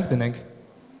նկարը կարանք դնենք։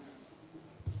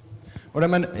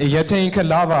 Ուրեմն եթե ինքը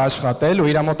լավ է աշխատել ու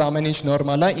իր մոտ ամեն ինչ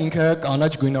նորմալ է, ինքը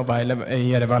կանաչ գույնով է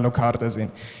երևալու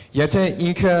քարտեզին։ Եթե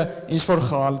ինքը ինչ-որ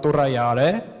խալտուրա է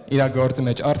արել իր գործի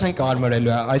մեջ, արդեն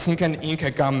կարմրելու է, այսինքն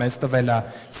ինքը կամ մեզ տվել է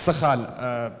սխալ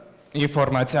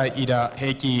ինֆորմացիա իր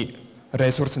հեկի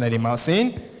ռեսուրսների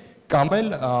մասին, կամ էլ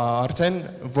արդեն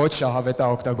ոչ շահավետ է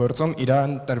օգտագործում իր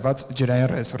տրված ջրային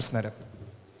ռեսուրսները։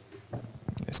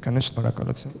 Այսքանը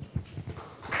շնորհակալություն։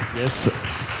 Ես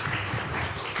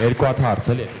երկու հատ հարց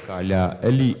էլի կարելի է,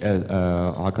 էլի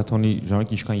հակաթոնի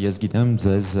ժամանակ ինչքան ես գիտեմ,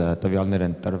 ձեզ տվյալներ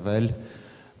են տրվել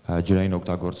ջրային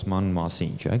օգտագործման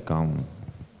մասին, չէ՞, կամ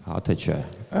հա թե չէ։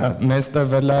 Մեզ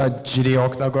տվել է ջրի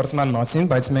օգտագործման մասին,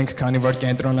 բայց մենք քանի որ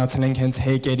կենտրոնացել ենք հենց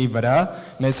հեկերի վրա,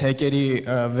 մեզ հեկերի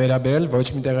վերաբերել ոչ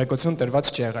մի տեղեկություն տրված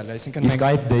չի եղել, այսինքն Իսկ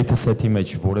այդ data set-ի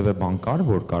մեջ որևէ բան կար,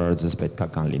 որ կարող է ձեզ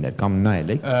պետքական լիներ, կամ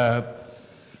նայել եք։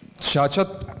 Շատ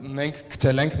մենք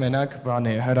գտել ենք մենակ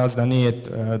բանի Հրազդանի այդ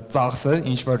ծախսը,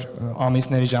 ինչ որ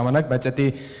ամիսների ժամանակ, բայց դա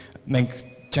մենք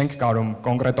չենք կարող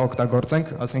կոնկրետ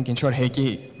օգտագործենք, ասենք ինչ որ հեկի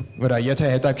վրա,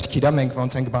 եթե հետաքրքիր է, մենք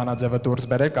ոնց ենք բանաձևը դուրս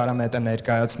բերել, կարամ հետը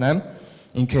ներկայացնեմ,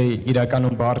 ինքը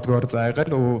իրականում բարդ գործ է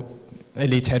եղել ու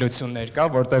էլի թերություններ կա,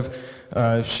 որտեվ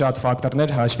շատ ֆակտորներ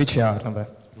հաշվի չի առնվել։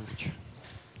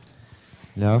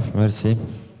 Լավ, մերսի։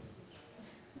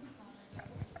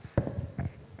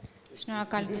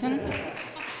 Շնորհակալություն։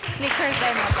 Clicker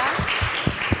ձեր մոտ է։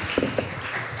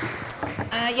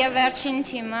 Եվ վերջին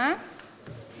թիմը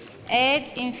Ad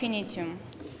infinitum։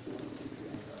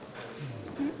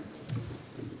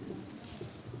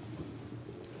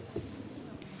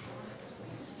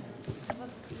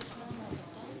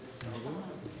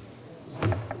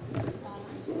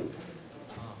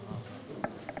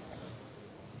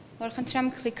 Որ խնդրեմ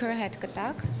clicker-ը հետ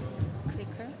կտակ։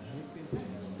 Clicker։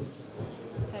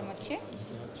 Ձեր մոտ չի։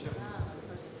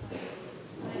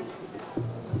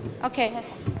 Okay,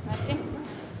 հեսա։ Merci։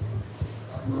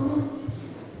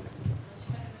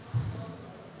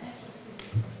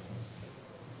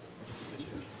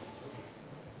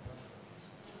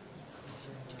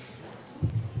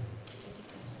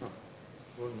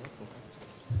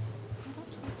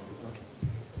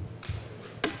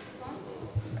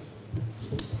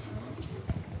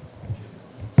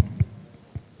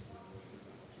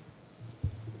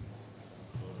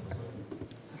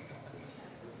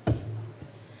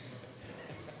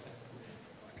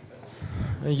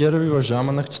 Երևի որ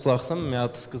ժամանակ չծախսեմ, մի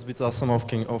հատ սկզբից ասեմ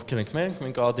ովքեր ենք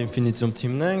մենք ad infinitum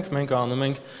թիմն ենք, մենք անում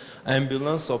ենք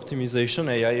ambulance optimization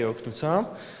AI-ի օգնությամբ։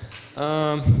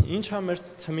 Ինչ է մեր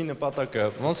թիմի նպատակը։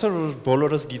 Ոնց որ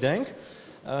բոլորս գիտենք,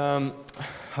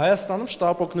 Հայաստանում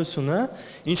շտապ օգնությունը,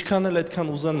 ինչքան էլ այդքան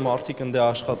ուզեն մարդիկ ընդ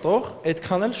աշխատող,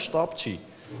 այդքան էլ շտապ չի,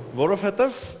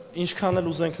 որովհետև ինչքան էլ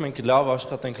ուզենք մենք լավ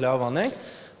աշխատենք, լավ անենք,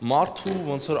 մարդու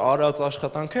ոնց որ արած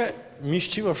աշխատանքը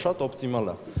միշտ չի որ շատ օպտիմալ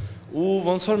է։ Ու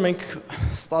ոնց որ մենք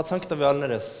ստացանք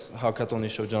տվյալներ այս հակատոնի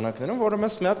շրջանակներում, որը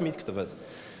մեզ մի հատ միտք տվեց,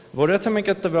 որ եթե մենք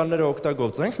այդ տվյալները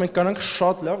օգտագործենք, մենք կարող ենք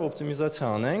շատ լավ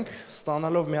օպտիմիզացիա անենք,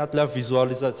 ստանալով մի հատ լավ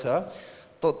վիզուալիզացիա,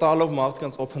 տալով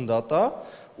մարդկանց open data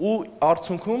ու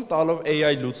արդյունքում տալով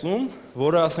AI լուծում,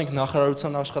 որը ասենք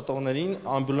նախարարության աշխատողներին,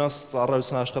 ամբուլանս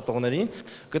ծառայության աշխատողներին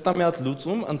կտա մի հատ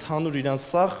լուծում ընդհանուր իրանց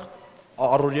սաղ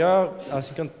առօրյա,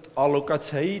 այսինքն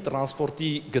ալոկացիայի, տրանսպորտի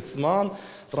գծման,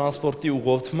 տրանսպորտի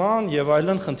ուղղորդման եւ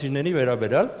այլն խնդիրների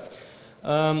վերաբերյալ։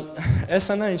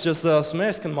 Էսն է ինչ ես ասում եմ,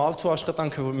 այսինքն մարդու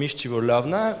աշխատանքը միշտ չի որ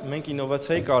լավն է, մենք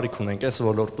ինովացիայի կարիք ունենք այս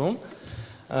ոլորտում։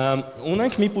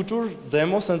 Ունենք մի փոքր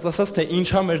դեմո, ասենց ասած, թե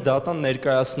ինչա մեր դատան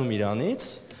ներկայացնում իրանից։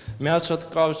 Մի հատ շատ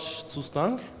կարճ ցույց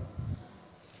տանք։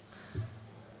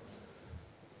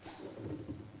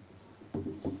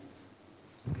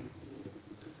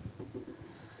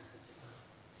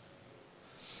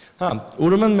 Հա,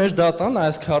 ուրեմն մեր դատան,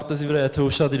 այս քարտեզի վրա եթե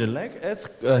ուշադիր ելնենք, այդ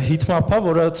heatmap-ը,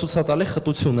 որը ցույց է տալի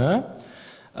խտությունը,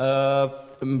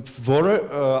 որը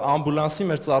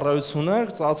ամբուլանսի մեր ծառայությունը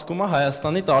ծածկում է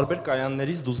Հայաստանի տարբեր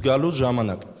կայաններից դուրս գալու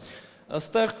ժամանակ։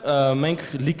 Այստեղ մենք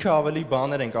լիքը ավելի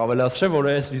բաներ ենք ավելացրել, որը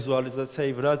այս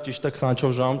վիզուալիզացիայի վրա ճիշտ է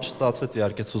 24 ժամ չստացվեց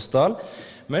իհարկե ցույց տալ։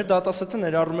 Մեր դատասեթը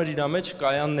ներառում էր իր մեջ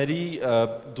կայանների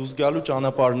դուրս գալու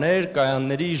ճանապարհներ,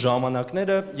 կայանների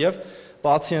ժամանակները եւ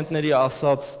պացիենտների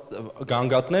ասած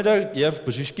գանգատները եւ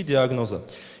բժիշկի դիագնոզը։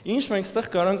 Ինչ մենք այստեղ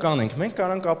կարանք անենք։ Մենք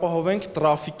կարանք ապահովենք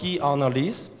տրաֆիկի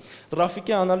անալիզ,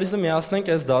 տրաֆիկի անալիզը միացնենք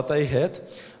այս դատայի հետ,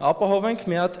 ապահովենք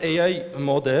մի հատ AI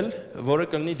մոդել, որը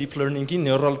կլինի deep learning-ի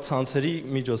neural ցանցերի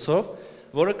միջոցով,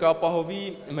 որը կապահովի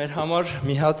մեր համար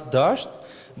մի հատ դաշտ,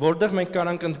 որտեղ մենք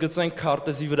կարանք ընդգծենք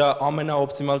քարտեզի վրա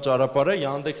ամենաօպտիմալ ճանապարհը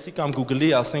Yandex-ի կամ Google-ի,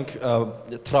 ասենք,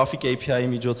 traffic API-ի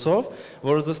միջոցով,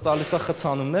 որը ձեզ տալիս է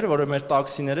խցանումներ, որը մեր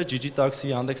տաքսիները, Gigi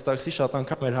taxi, Yandex taxi շատ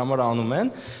անգամ մեր համար անում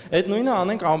են։ Այդ նույնը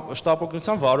անենք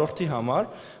շտապօգնության վարորդի համար,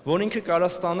 որ ինքը կարա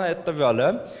ստանա այդ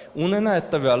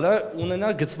տվյալը,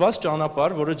 ունենա գծված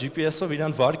ճանապարհ, որը GPS-ով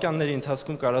իրան վայրկյանների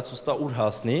ընթացքում կարա ցույց տա ուր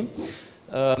հասնի։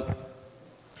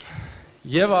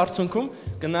 Եվ արդյունքում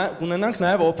կունենանք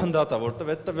նաև open data, որտեղ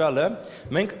այդ տվյալը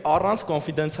մենք առանց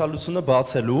կոնֆիդենցիալությունը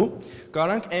բացելու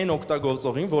կարանք այն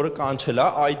օգտագործողին, որը կանչել է,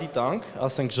 ID տանք,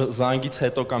 ասենք զանգից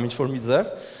հետո կամ ինչ-որ մի ձև,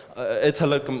 այդ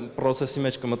հələ process-ի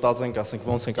մեջ կմտածենք, ասենք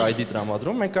ոնց ենք ID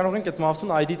տրամադրում, մենք կարող ենք այդ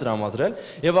մարդուն ID տրամադրել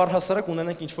եւ առհասարակ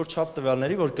ունենենք ինչ-որ չափ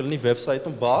տվյալների, որ կլինի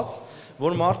վեբսայթում բաց,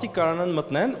 որ մարդիկ կարողանան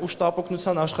մտնեն ու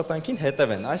շտապօգնության աշխատանքին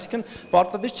հետևեն։ Այսինքն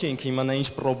պարտադիր չի ինքը իմանա ինչ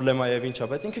խնդրեմա եւ ինչա,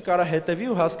 բայց ինքը կարա հետևի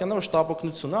ու հասկանա, որ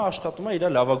շտապօգնությունը աշխատում է իր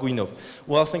լավագույնով։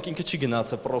 Ու ասենք ինքը չի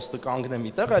գնացել պրոստը կանգնե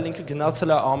միտեղ, այլ ինքը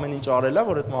գնացել է ամեն ինչ արել է,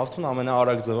 որ այդ մարդուն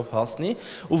ամենաարագ ձևով հասնի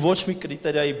ու ոչ մի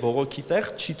կրիտերիայի բողոքի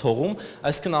տեղ չի թողում,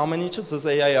 այսինքն ամեն ինչը ձեզ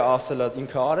AI-ը ասել է,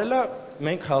 ինքը արել է,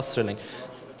 մենք հասցրել ենք։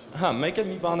 Հա, մեկ էլ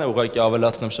մի բան է ուղղակի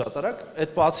ավելացնեմ շատ արագ,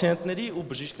 այդ պացիենտների ու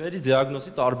բժիշկների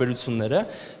դիագնոզի տարբերությունները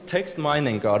text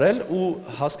mine ենք արել ու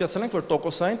հասկացել ենք, որ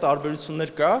տոկոսային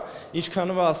տարբերություններ կա,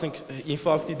 ինչքանով ասենք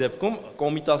ինֆարկտի դեպքում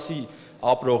կոմիտասի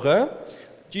ապրողը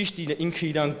ճիշտ ինքը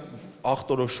իրան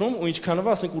ախտորոշում ու ինչքանով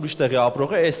ասենք ուրիշ տեղի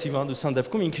ապրողը այս հիվանդության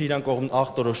դեպքում ինքը իրան կողմ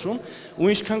ախտորոշում ու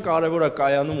ինչքան կարևոր է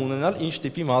կայանում ունենալ ինչ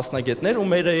տիպի մասնագետներ ու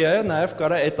մեր AI-ը նաև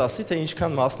կարա այդ ասի թե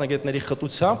ինչքան մասնագետների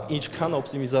խտությամբ, ինչքան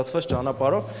օպտիմիզացված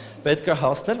ճանապարհով պետք է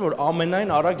հասնել, որ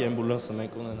ամենայն արագ ամբուլանսը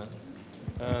մենք ունենանք։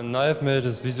 Նաև մեր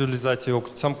վիզուալիզացիայի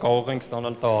օգնությամբ կարող ենք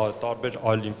ստանալ տարբեր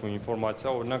այլ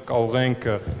ինֆորմացիա, օրինակ կարող ենք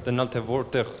տնալ թե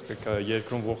որտեղ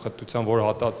երկրում որ խտության որ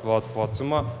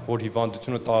հատվածում է, որ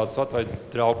հիվանդությունը տարածված, այդ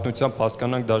դրա օգնությամբ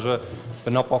հասկանանք դաժե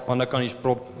բնապահպանական ինչ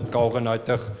կարող են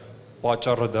այդտեղ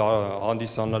պատճառը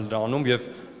հանդիսանալ դրանում եւ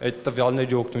այդ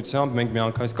տվյալների օգնությամբ մենք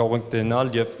միանգամից կարող ենք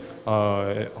տենալ եւ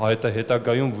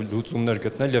հետագայում լուծումներ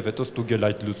գտնել եւ հետո ստուգել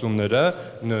այդ լուծումները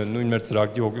նույն մեր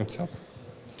ծրագրի օգնությամբ։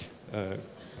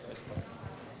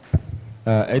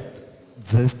 Այդ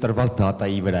ձեզ տրված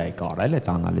դատայի վրա եք արել այդ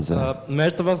անալիզը։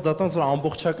 Մեր տրված դատան որ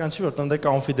ամբողջական չի, որտեղ դե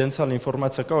կոնֆիդենցիալ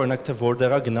ինֆորմացիա կա, օրինակ թե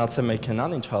որտեղ է գնացել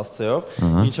մեքենան, ինչ հասցեով,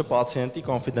 ինչը պացիենտի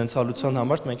կոնֆիդենցիալության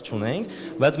համար մենք չունենք,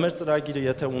 բայց մեր ծրագիրը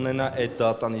եթե ունենա այդ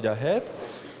դատան իր հետ,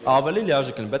 ավելի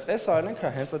լիարժեք կլինի, բայց այս արել ենք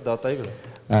հենց այդ դատայի վրա։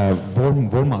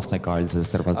 Որ մասն եք արել ձեզ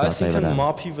տրված դատայի վրա։ Այսինքն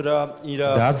մափի վրա իր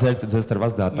Դա ձեզ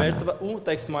տրված դատան է։ Ու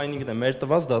text mining-ն է, մեր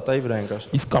տրված դատայի վրա ենք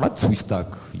աշխատում։ Իսկ կարա ցույց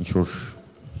տաք ինչ որ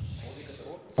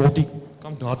կոդի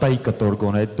կամ դատայի կտոր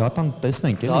գոնե, դատան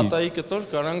տեսնենք էլի։ Դատայի կտոր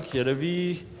կարանք երևի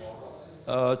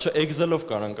չէ Excel-ով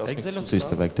կարանք ասենք։ Excel-ով ցույց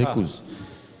տվեք, թեկուզ։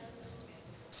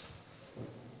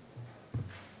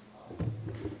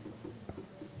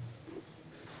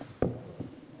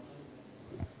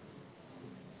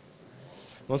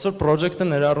 Ոնց որ project-ը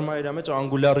ներառում է իր մեջ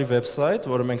Angular-ի վեբսայթ,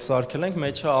 որը մենք սարքել ենք,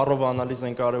 մեջը R-ով անալիզ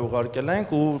ենք արել ուղարկել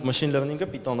ենք ու machine learning-ը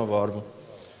Python-ով արվում։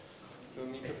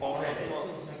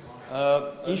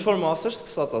 Ինչ որ մասեր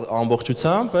սկսած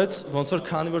ամբողջությամբ, բայց ոնց որ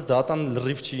քանի որ դատան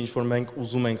լրիվ չի, ինչ որ մենք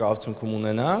ուզում ենք արդյունքում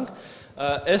ունենանք,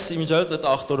 այս իմիջիայից այդ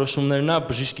ախտորոշումներն է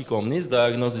բժիշկի կողմից,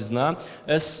 դիագնոզիզն է,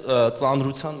 այս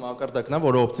ծանրության մակարդակն է,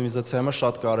 որը օպտիմիզացիայի համար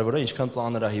շատ կարևոր է, ինչքան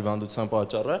ծանր է հիվանդության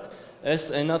պատճառը։ Այս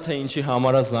այնա թե ինչի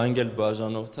համար է զանգել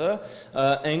բաժանորդը,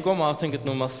 այն կողմ արդեն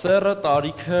գտնվում է սեռը,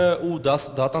 տարիքը ու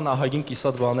դատան ահագին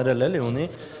կիսատ բաներ էլի ունի,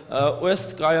 ու այս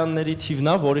կայանների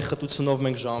թիվն է, որի խտությունով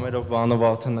մենք ժամերով բանով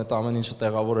արդեն այդ ամեն ինչը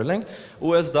տեղավորել ենք,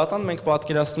 ու այս դատան մենք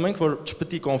պատկերացնում ենք, որ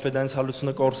չպետք է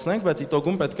կոնֆիդենցիալությունը կորցնենք, բայց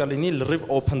իտոգում պետք է լինի լրիվ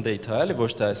open data, էլի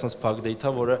ոչ թե այսպես փակ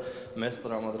data, որը մեզ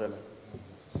տրամադրել է։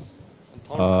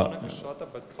 Հանրականակը շատ է,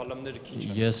 բայց քալամները քիչ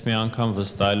են։ Ես մի անգամ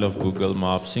վստահելով Google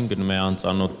Maps-ին գնում եմ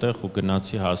անծանոթ տեղ ու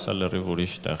գնացի հասա լրիվ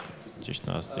ուրիշ տեղ։ Ճիշտ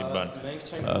ասացի, բան։ Մենք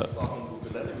չենք վստահում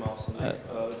Google-ի Maps-ին,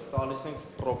 տալիս ենք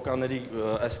պրոբկաների,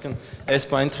 այսինքն այս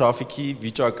բան թրաֆիկի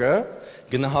վիճակը,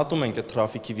 գնահատում ենք այդ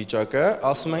թրաֆիկի վիճակը,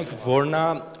 ասում ենք որն է,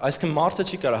 այսինքն մարդը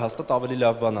չի կարող հաստատ ավելի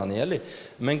լավ բան անի, էլի։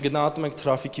 Մենք գնահատում ենք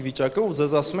թրաֆիկի վիճակը ու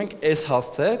ձեզ ասում ենք, այս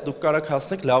հասցե, դուք կարող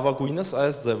հասնեք լավագույնս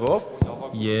այս ձևով։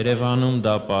 Երևանում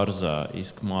դա պարզ է,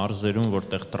 իսկ մարզերում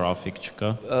որտեղ թրաֆիկ չկա։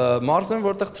 Մարզերում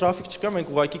որտեղ թրաֆիկ չկա,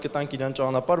 մենք ուղղակի կտանք իրան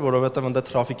ճանապարհ, որովհետև այնտեղ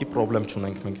թրաֆիկի խնդրեմ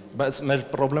չունենք մենք։ Բայց մեր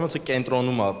խնդրեմը չէ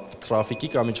կենտրոնում է թրաֆիկի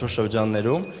կամ ինչ-որ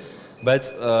շրջաններում, բայց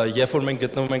երբ որ մենք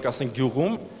գտնվում ենք, ասենք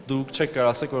գյուղում, դուք չեք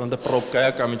կարող ասեք, որ այնտեղ պրոբկա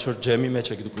է կամ ինչ-որ ջեմի մեջ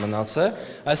եք դուք մնացել,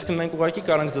 այսինքն մենք ուղղակի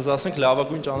կարող ենք ձեզ ասենք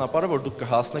լավագույն ճանապարհը, որ դուք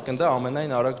կհասնեք այնտեղ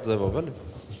ամենայն արագ ձևով, էլի։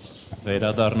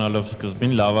 Վերադառնալով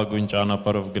սկզբին լավագույն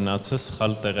ճանապարհով գնացես,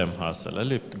 սխալ տեղ եմ հասել,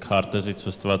 էլի, քարտեզի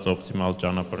ցույց տված օպտիմալ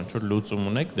ճանապարհ, ինչ որ լուծում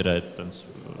ունեք դրա այդ տենց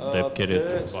դեպքերի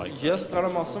հետ բայ։ Ես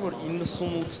կարող եմ ասեմ, որ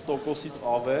 98%-ից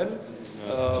ավել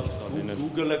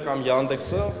Google-ը կամ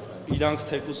Yandex-ը իրանք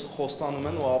թեկուզ խոստանում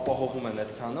են ու ապահովում են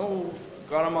այդքանը ու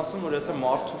կարող եմ ասեմ, որ եթե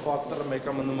մարդու ֆակտորը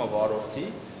մեկը մնում է վարորդի,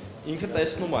 ինքը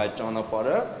տեսնում է այդ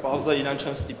ճանապարհը, բազա իրան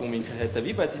չեն ստիպում ինքը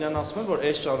հետևի, բայց իրան ասում են, որ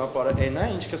այս ճանապարհը այն է,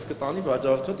 ինչ քեզ կտանի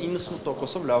վաճառածդ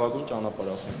 98%-ով լավագույն ճանապարհ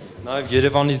ասենք։ Նաև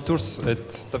Երևանից դուրս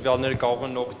այդ տվյալները կարող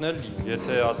են օգնել,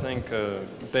 եթե ասենք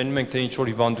տենում ենք թե ինչ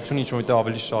որ հիվանդություն ինչ որտեղ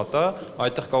ավելի շատ է,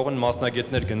 այդտեղ կարող են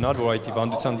մասնագետներ գնալ, որ այդ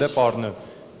հիվանդության դեպ առնեն։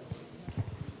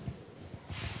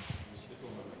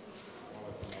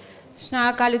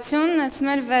 Շնորհակալություն, այս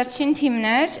մեր վերջին թիմն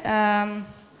էր։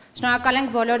 Շնորհակալ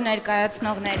ենք բոլոր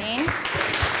ներկայացնողներին։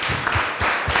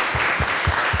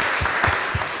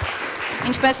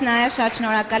 Ինչպես նաև շատ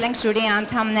շնորհակալ ենք ժյուրիի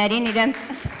անդամներին իրենց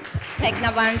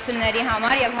մեկնաբանությունների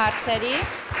համար եւ հարցերի։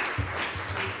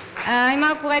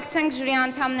 Հիմա կուղեկցենք ժյուրիի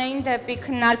անդամներին դեպի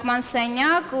քննարկման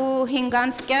սենյակ ու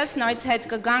 5:30 նորից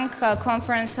հետ կգանք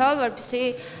conference hall, որպեսզի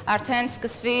արդեն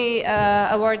սկսվի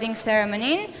awarding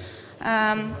ceremony-ն։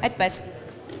 Այդպես։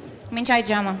 Մինչ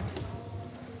այդ ժամը։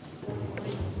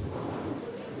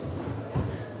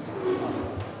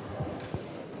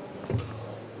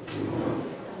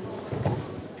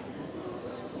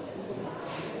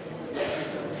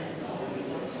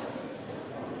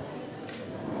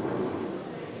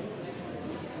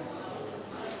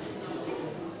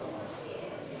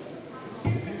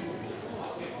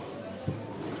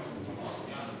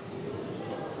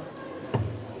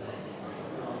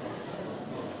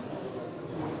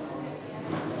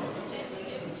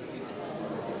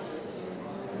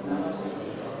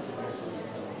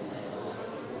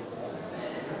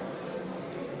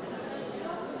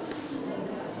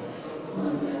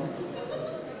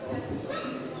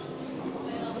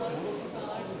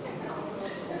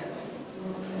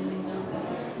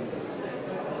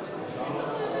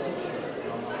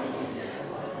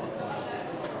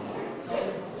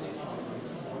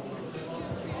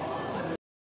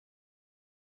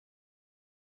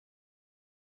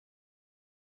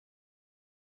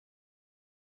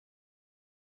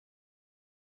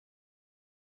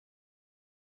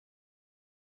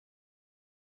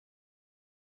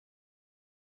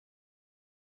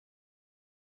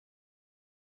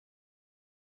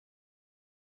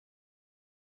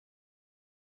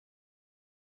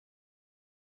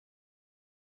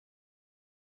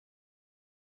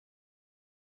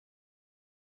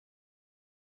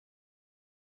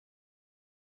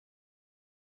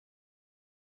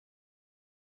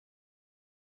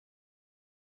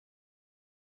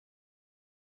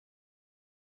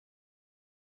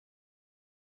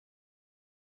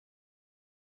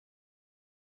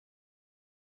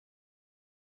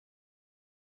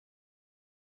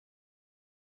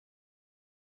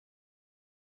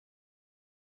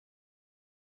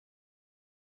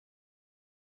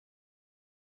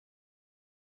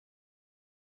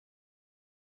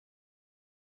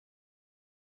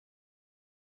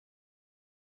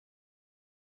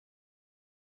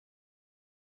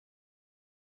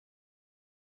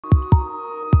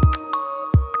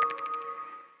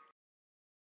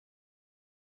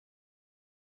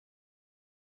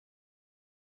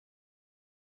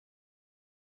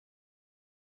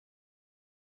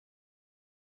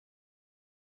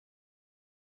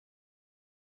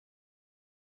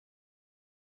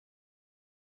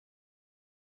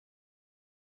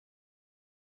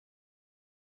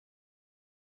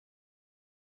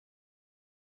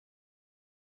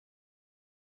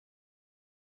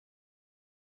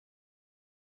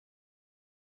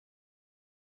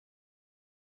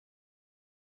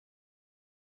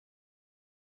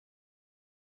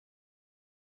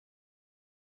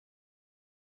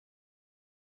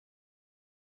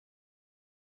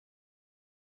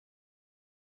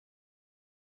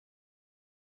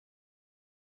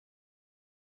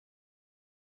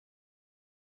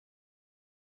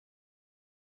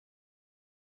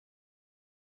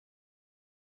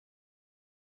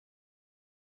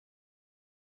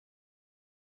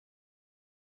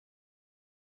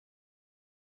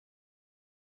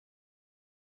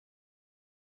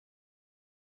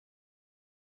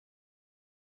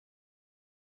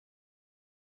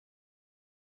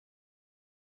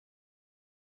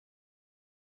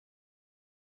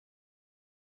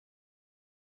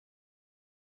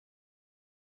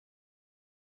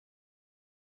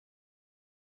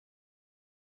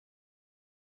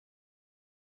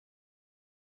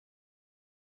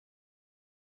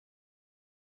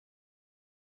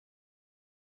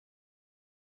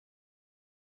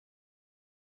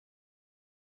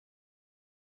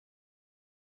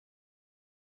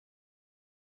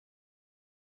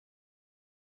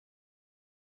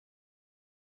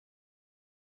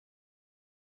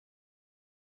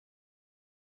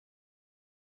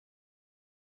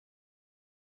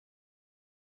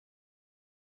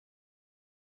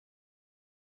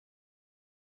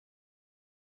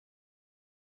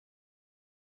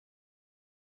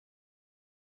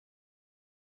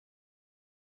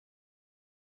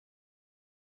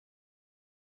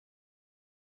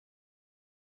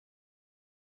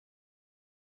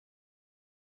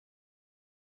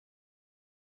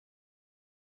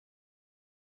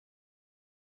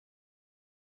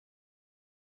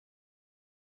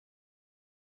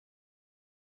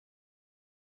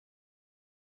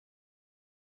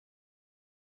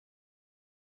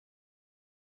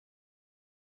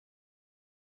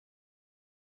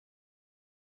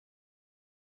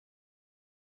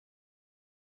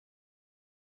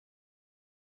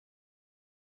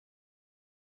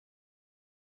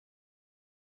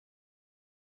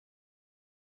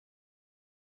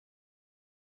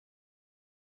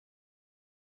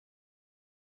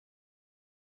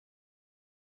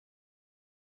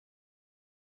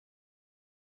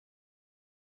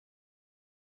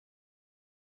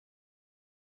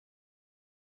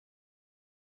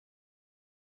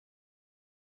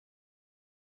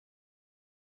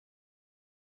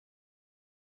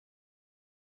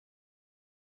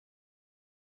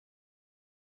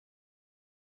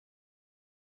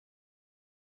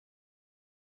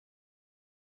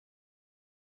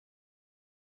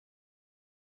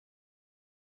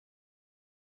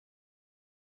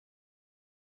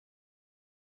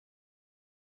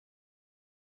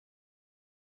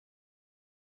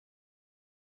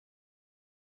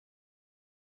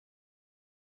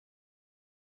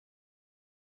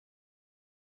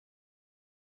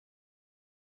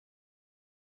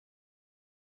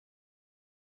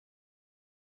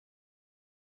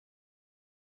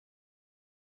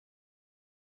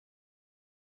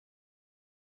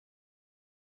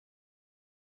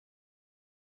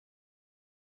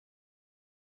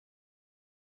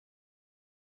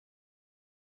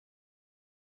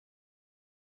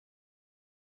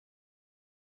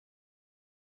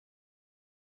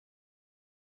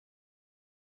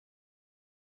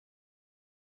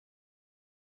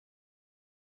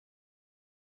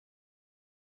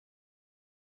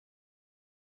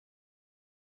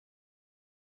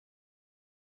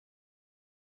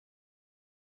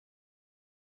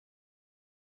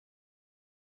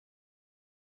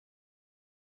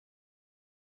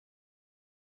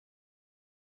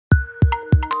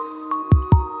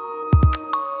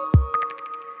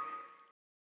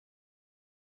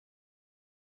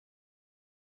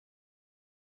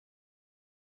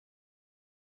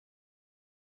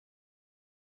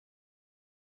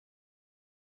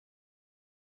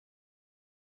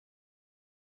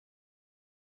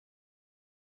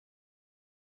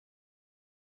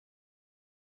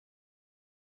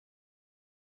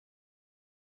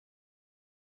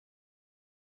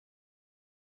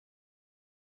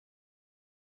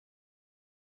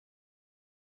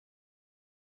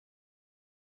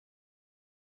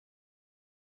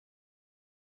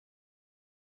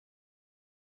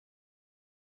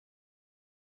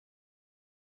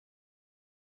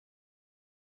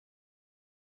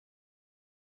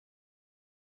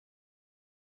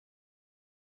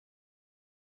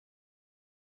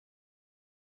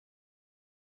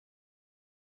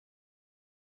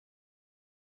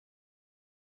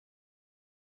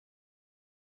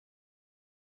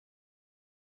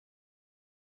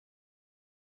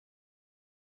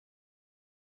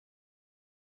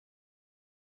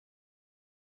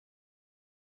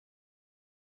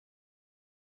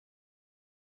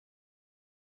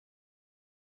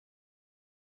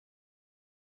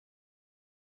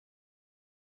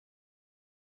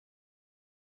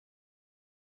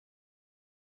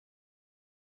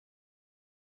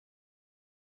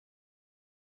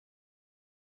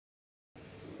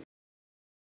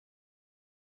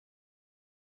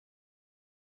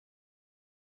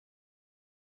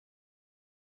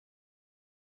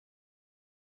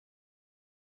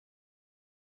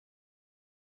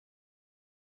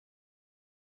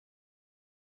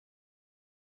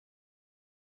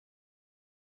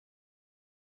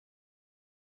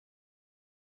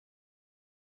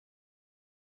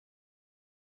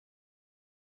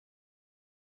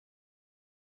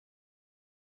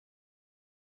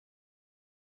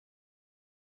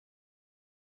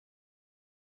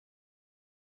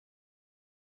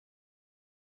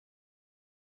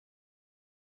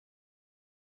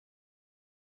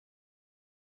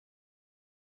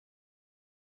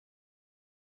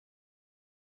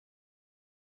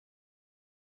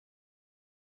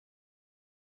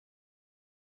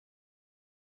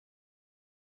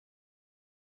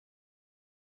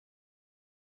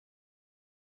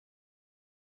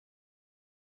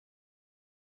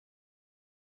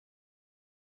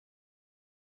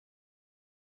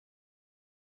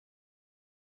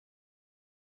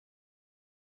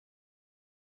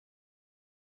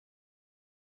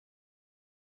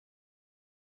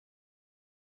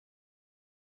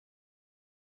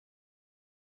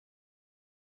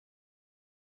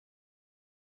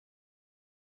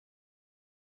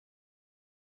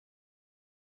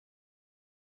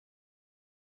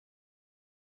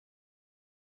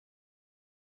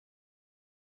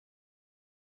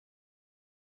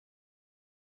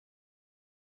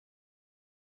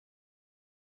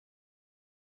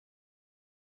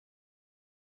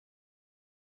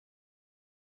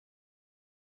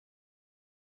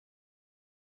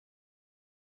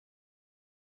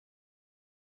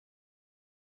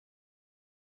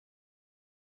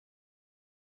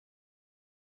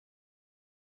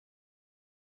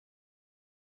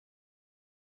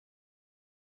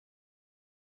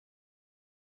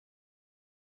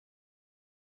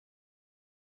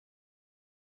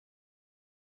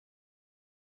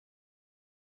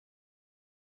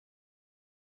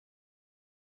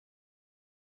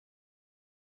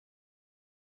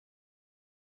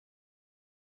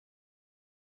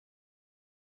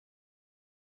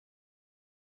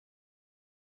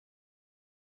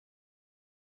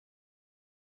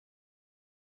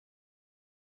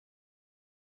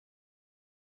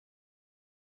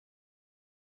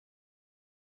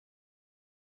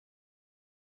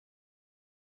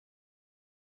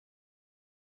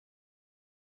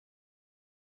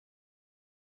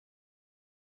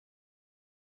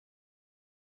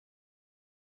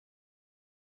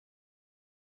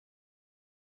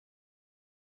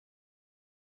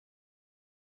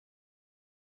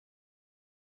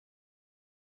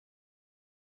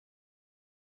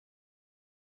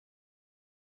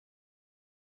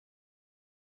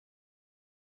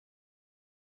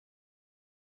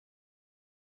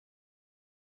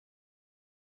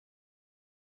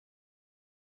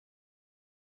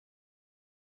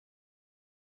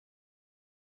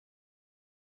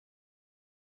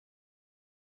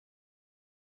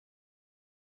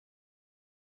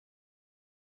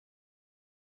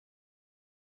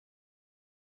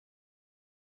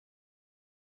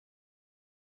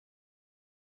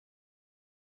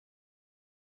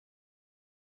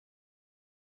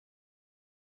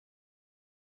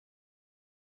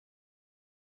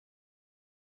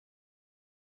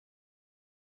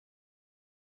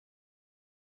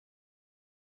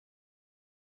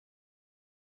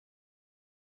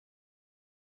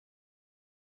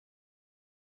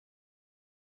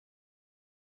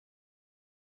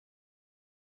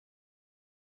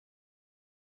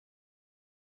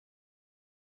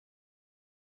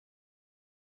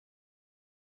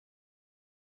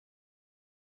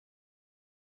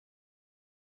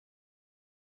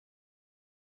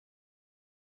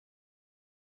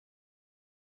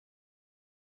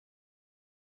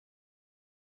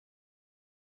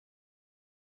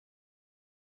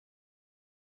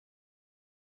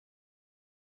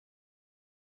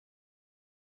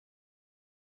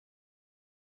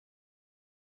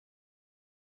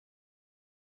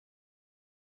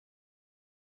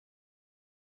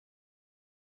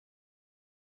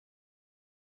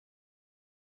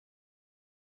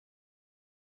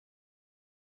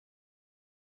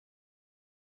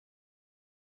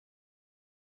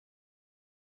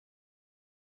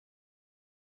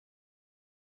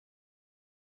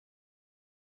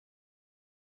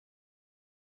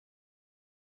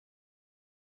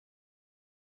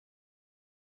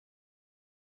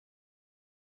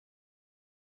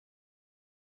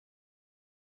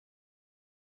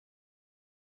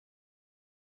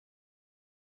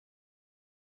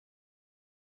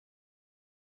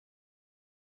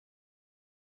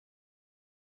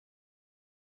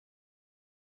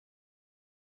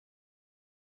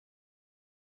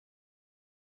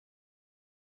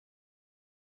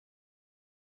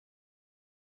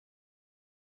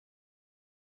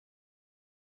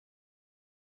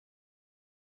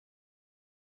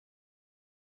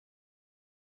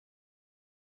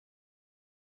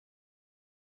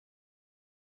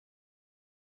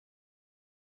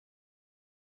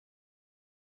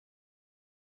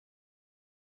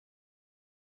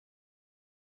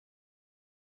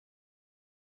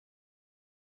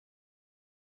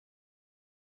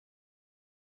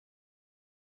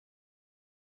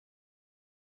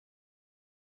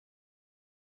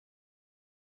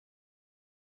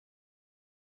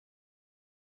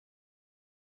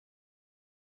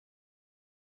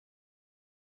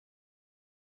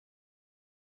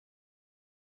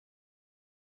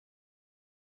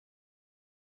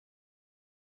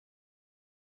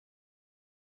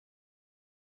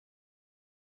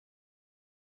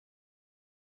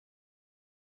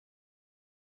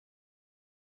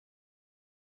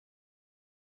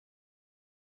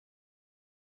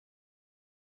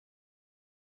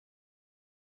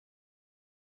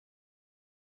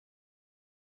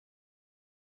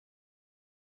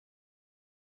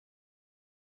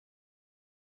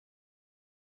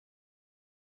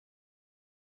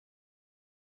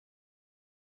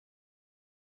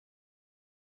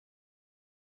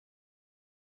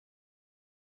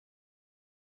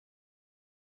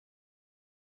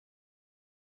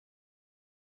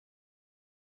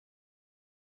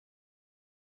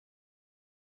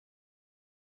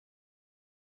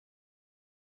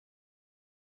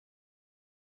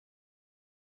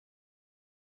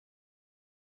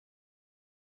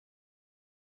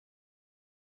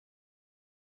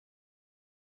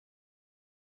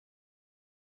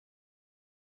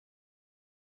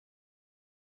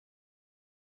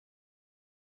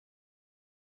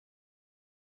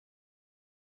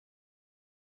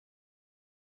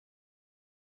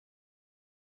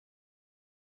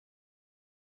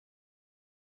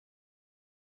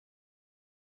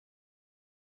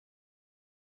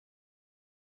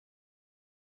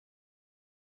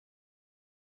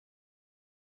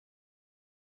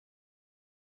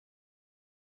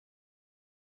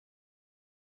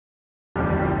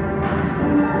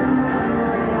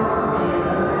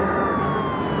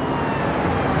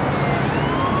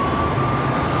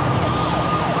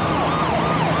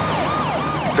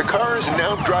 car is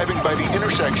now driving by the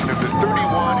intersection of the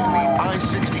 31 and the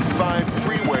I-65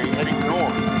 freeway heading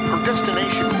north. Her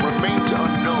destination remains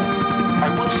unknown. I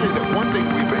will say that one thing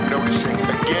we've been noticing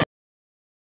again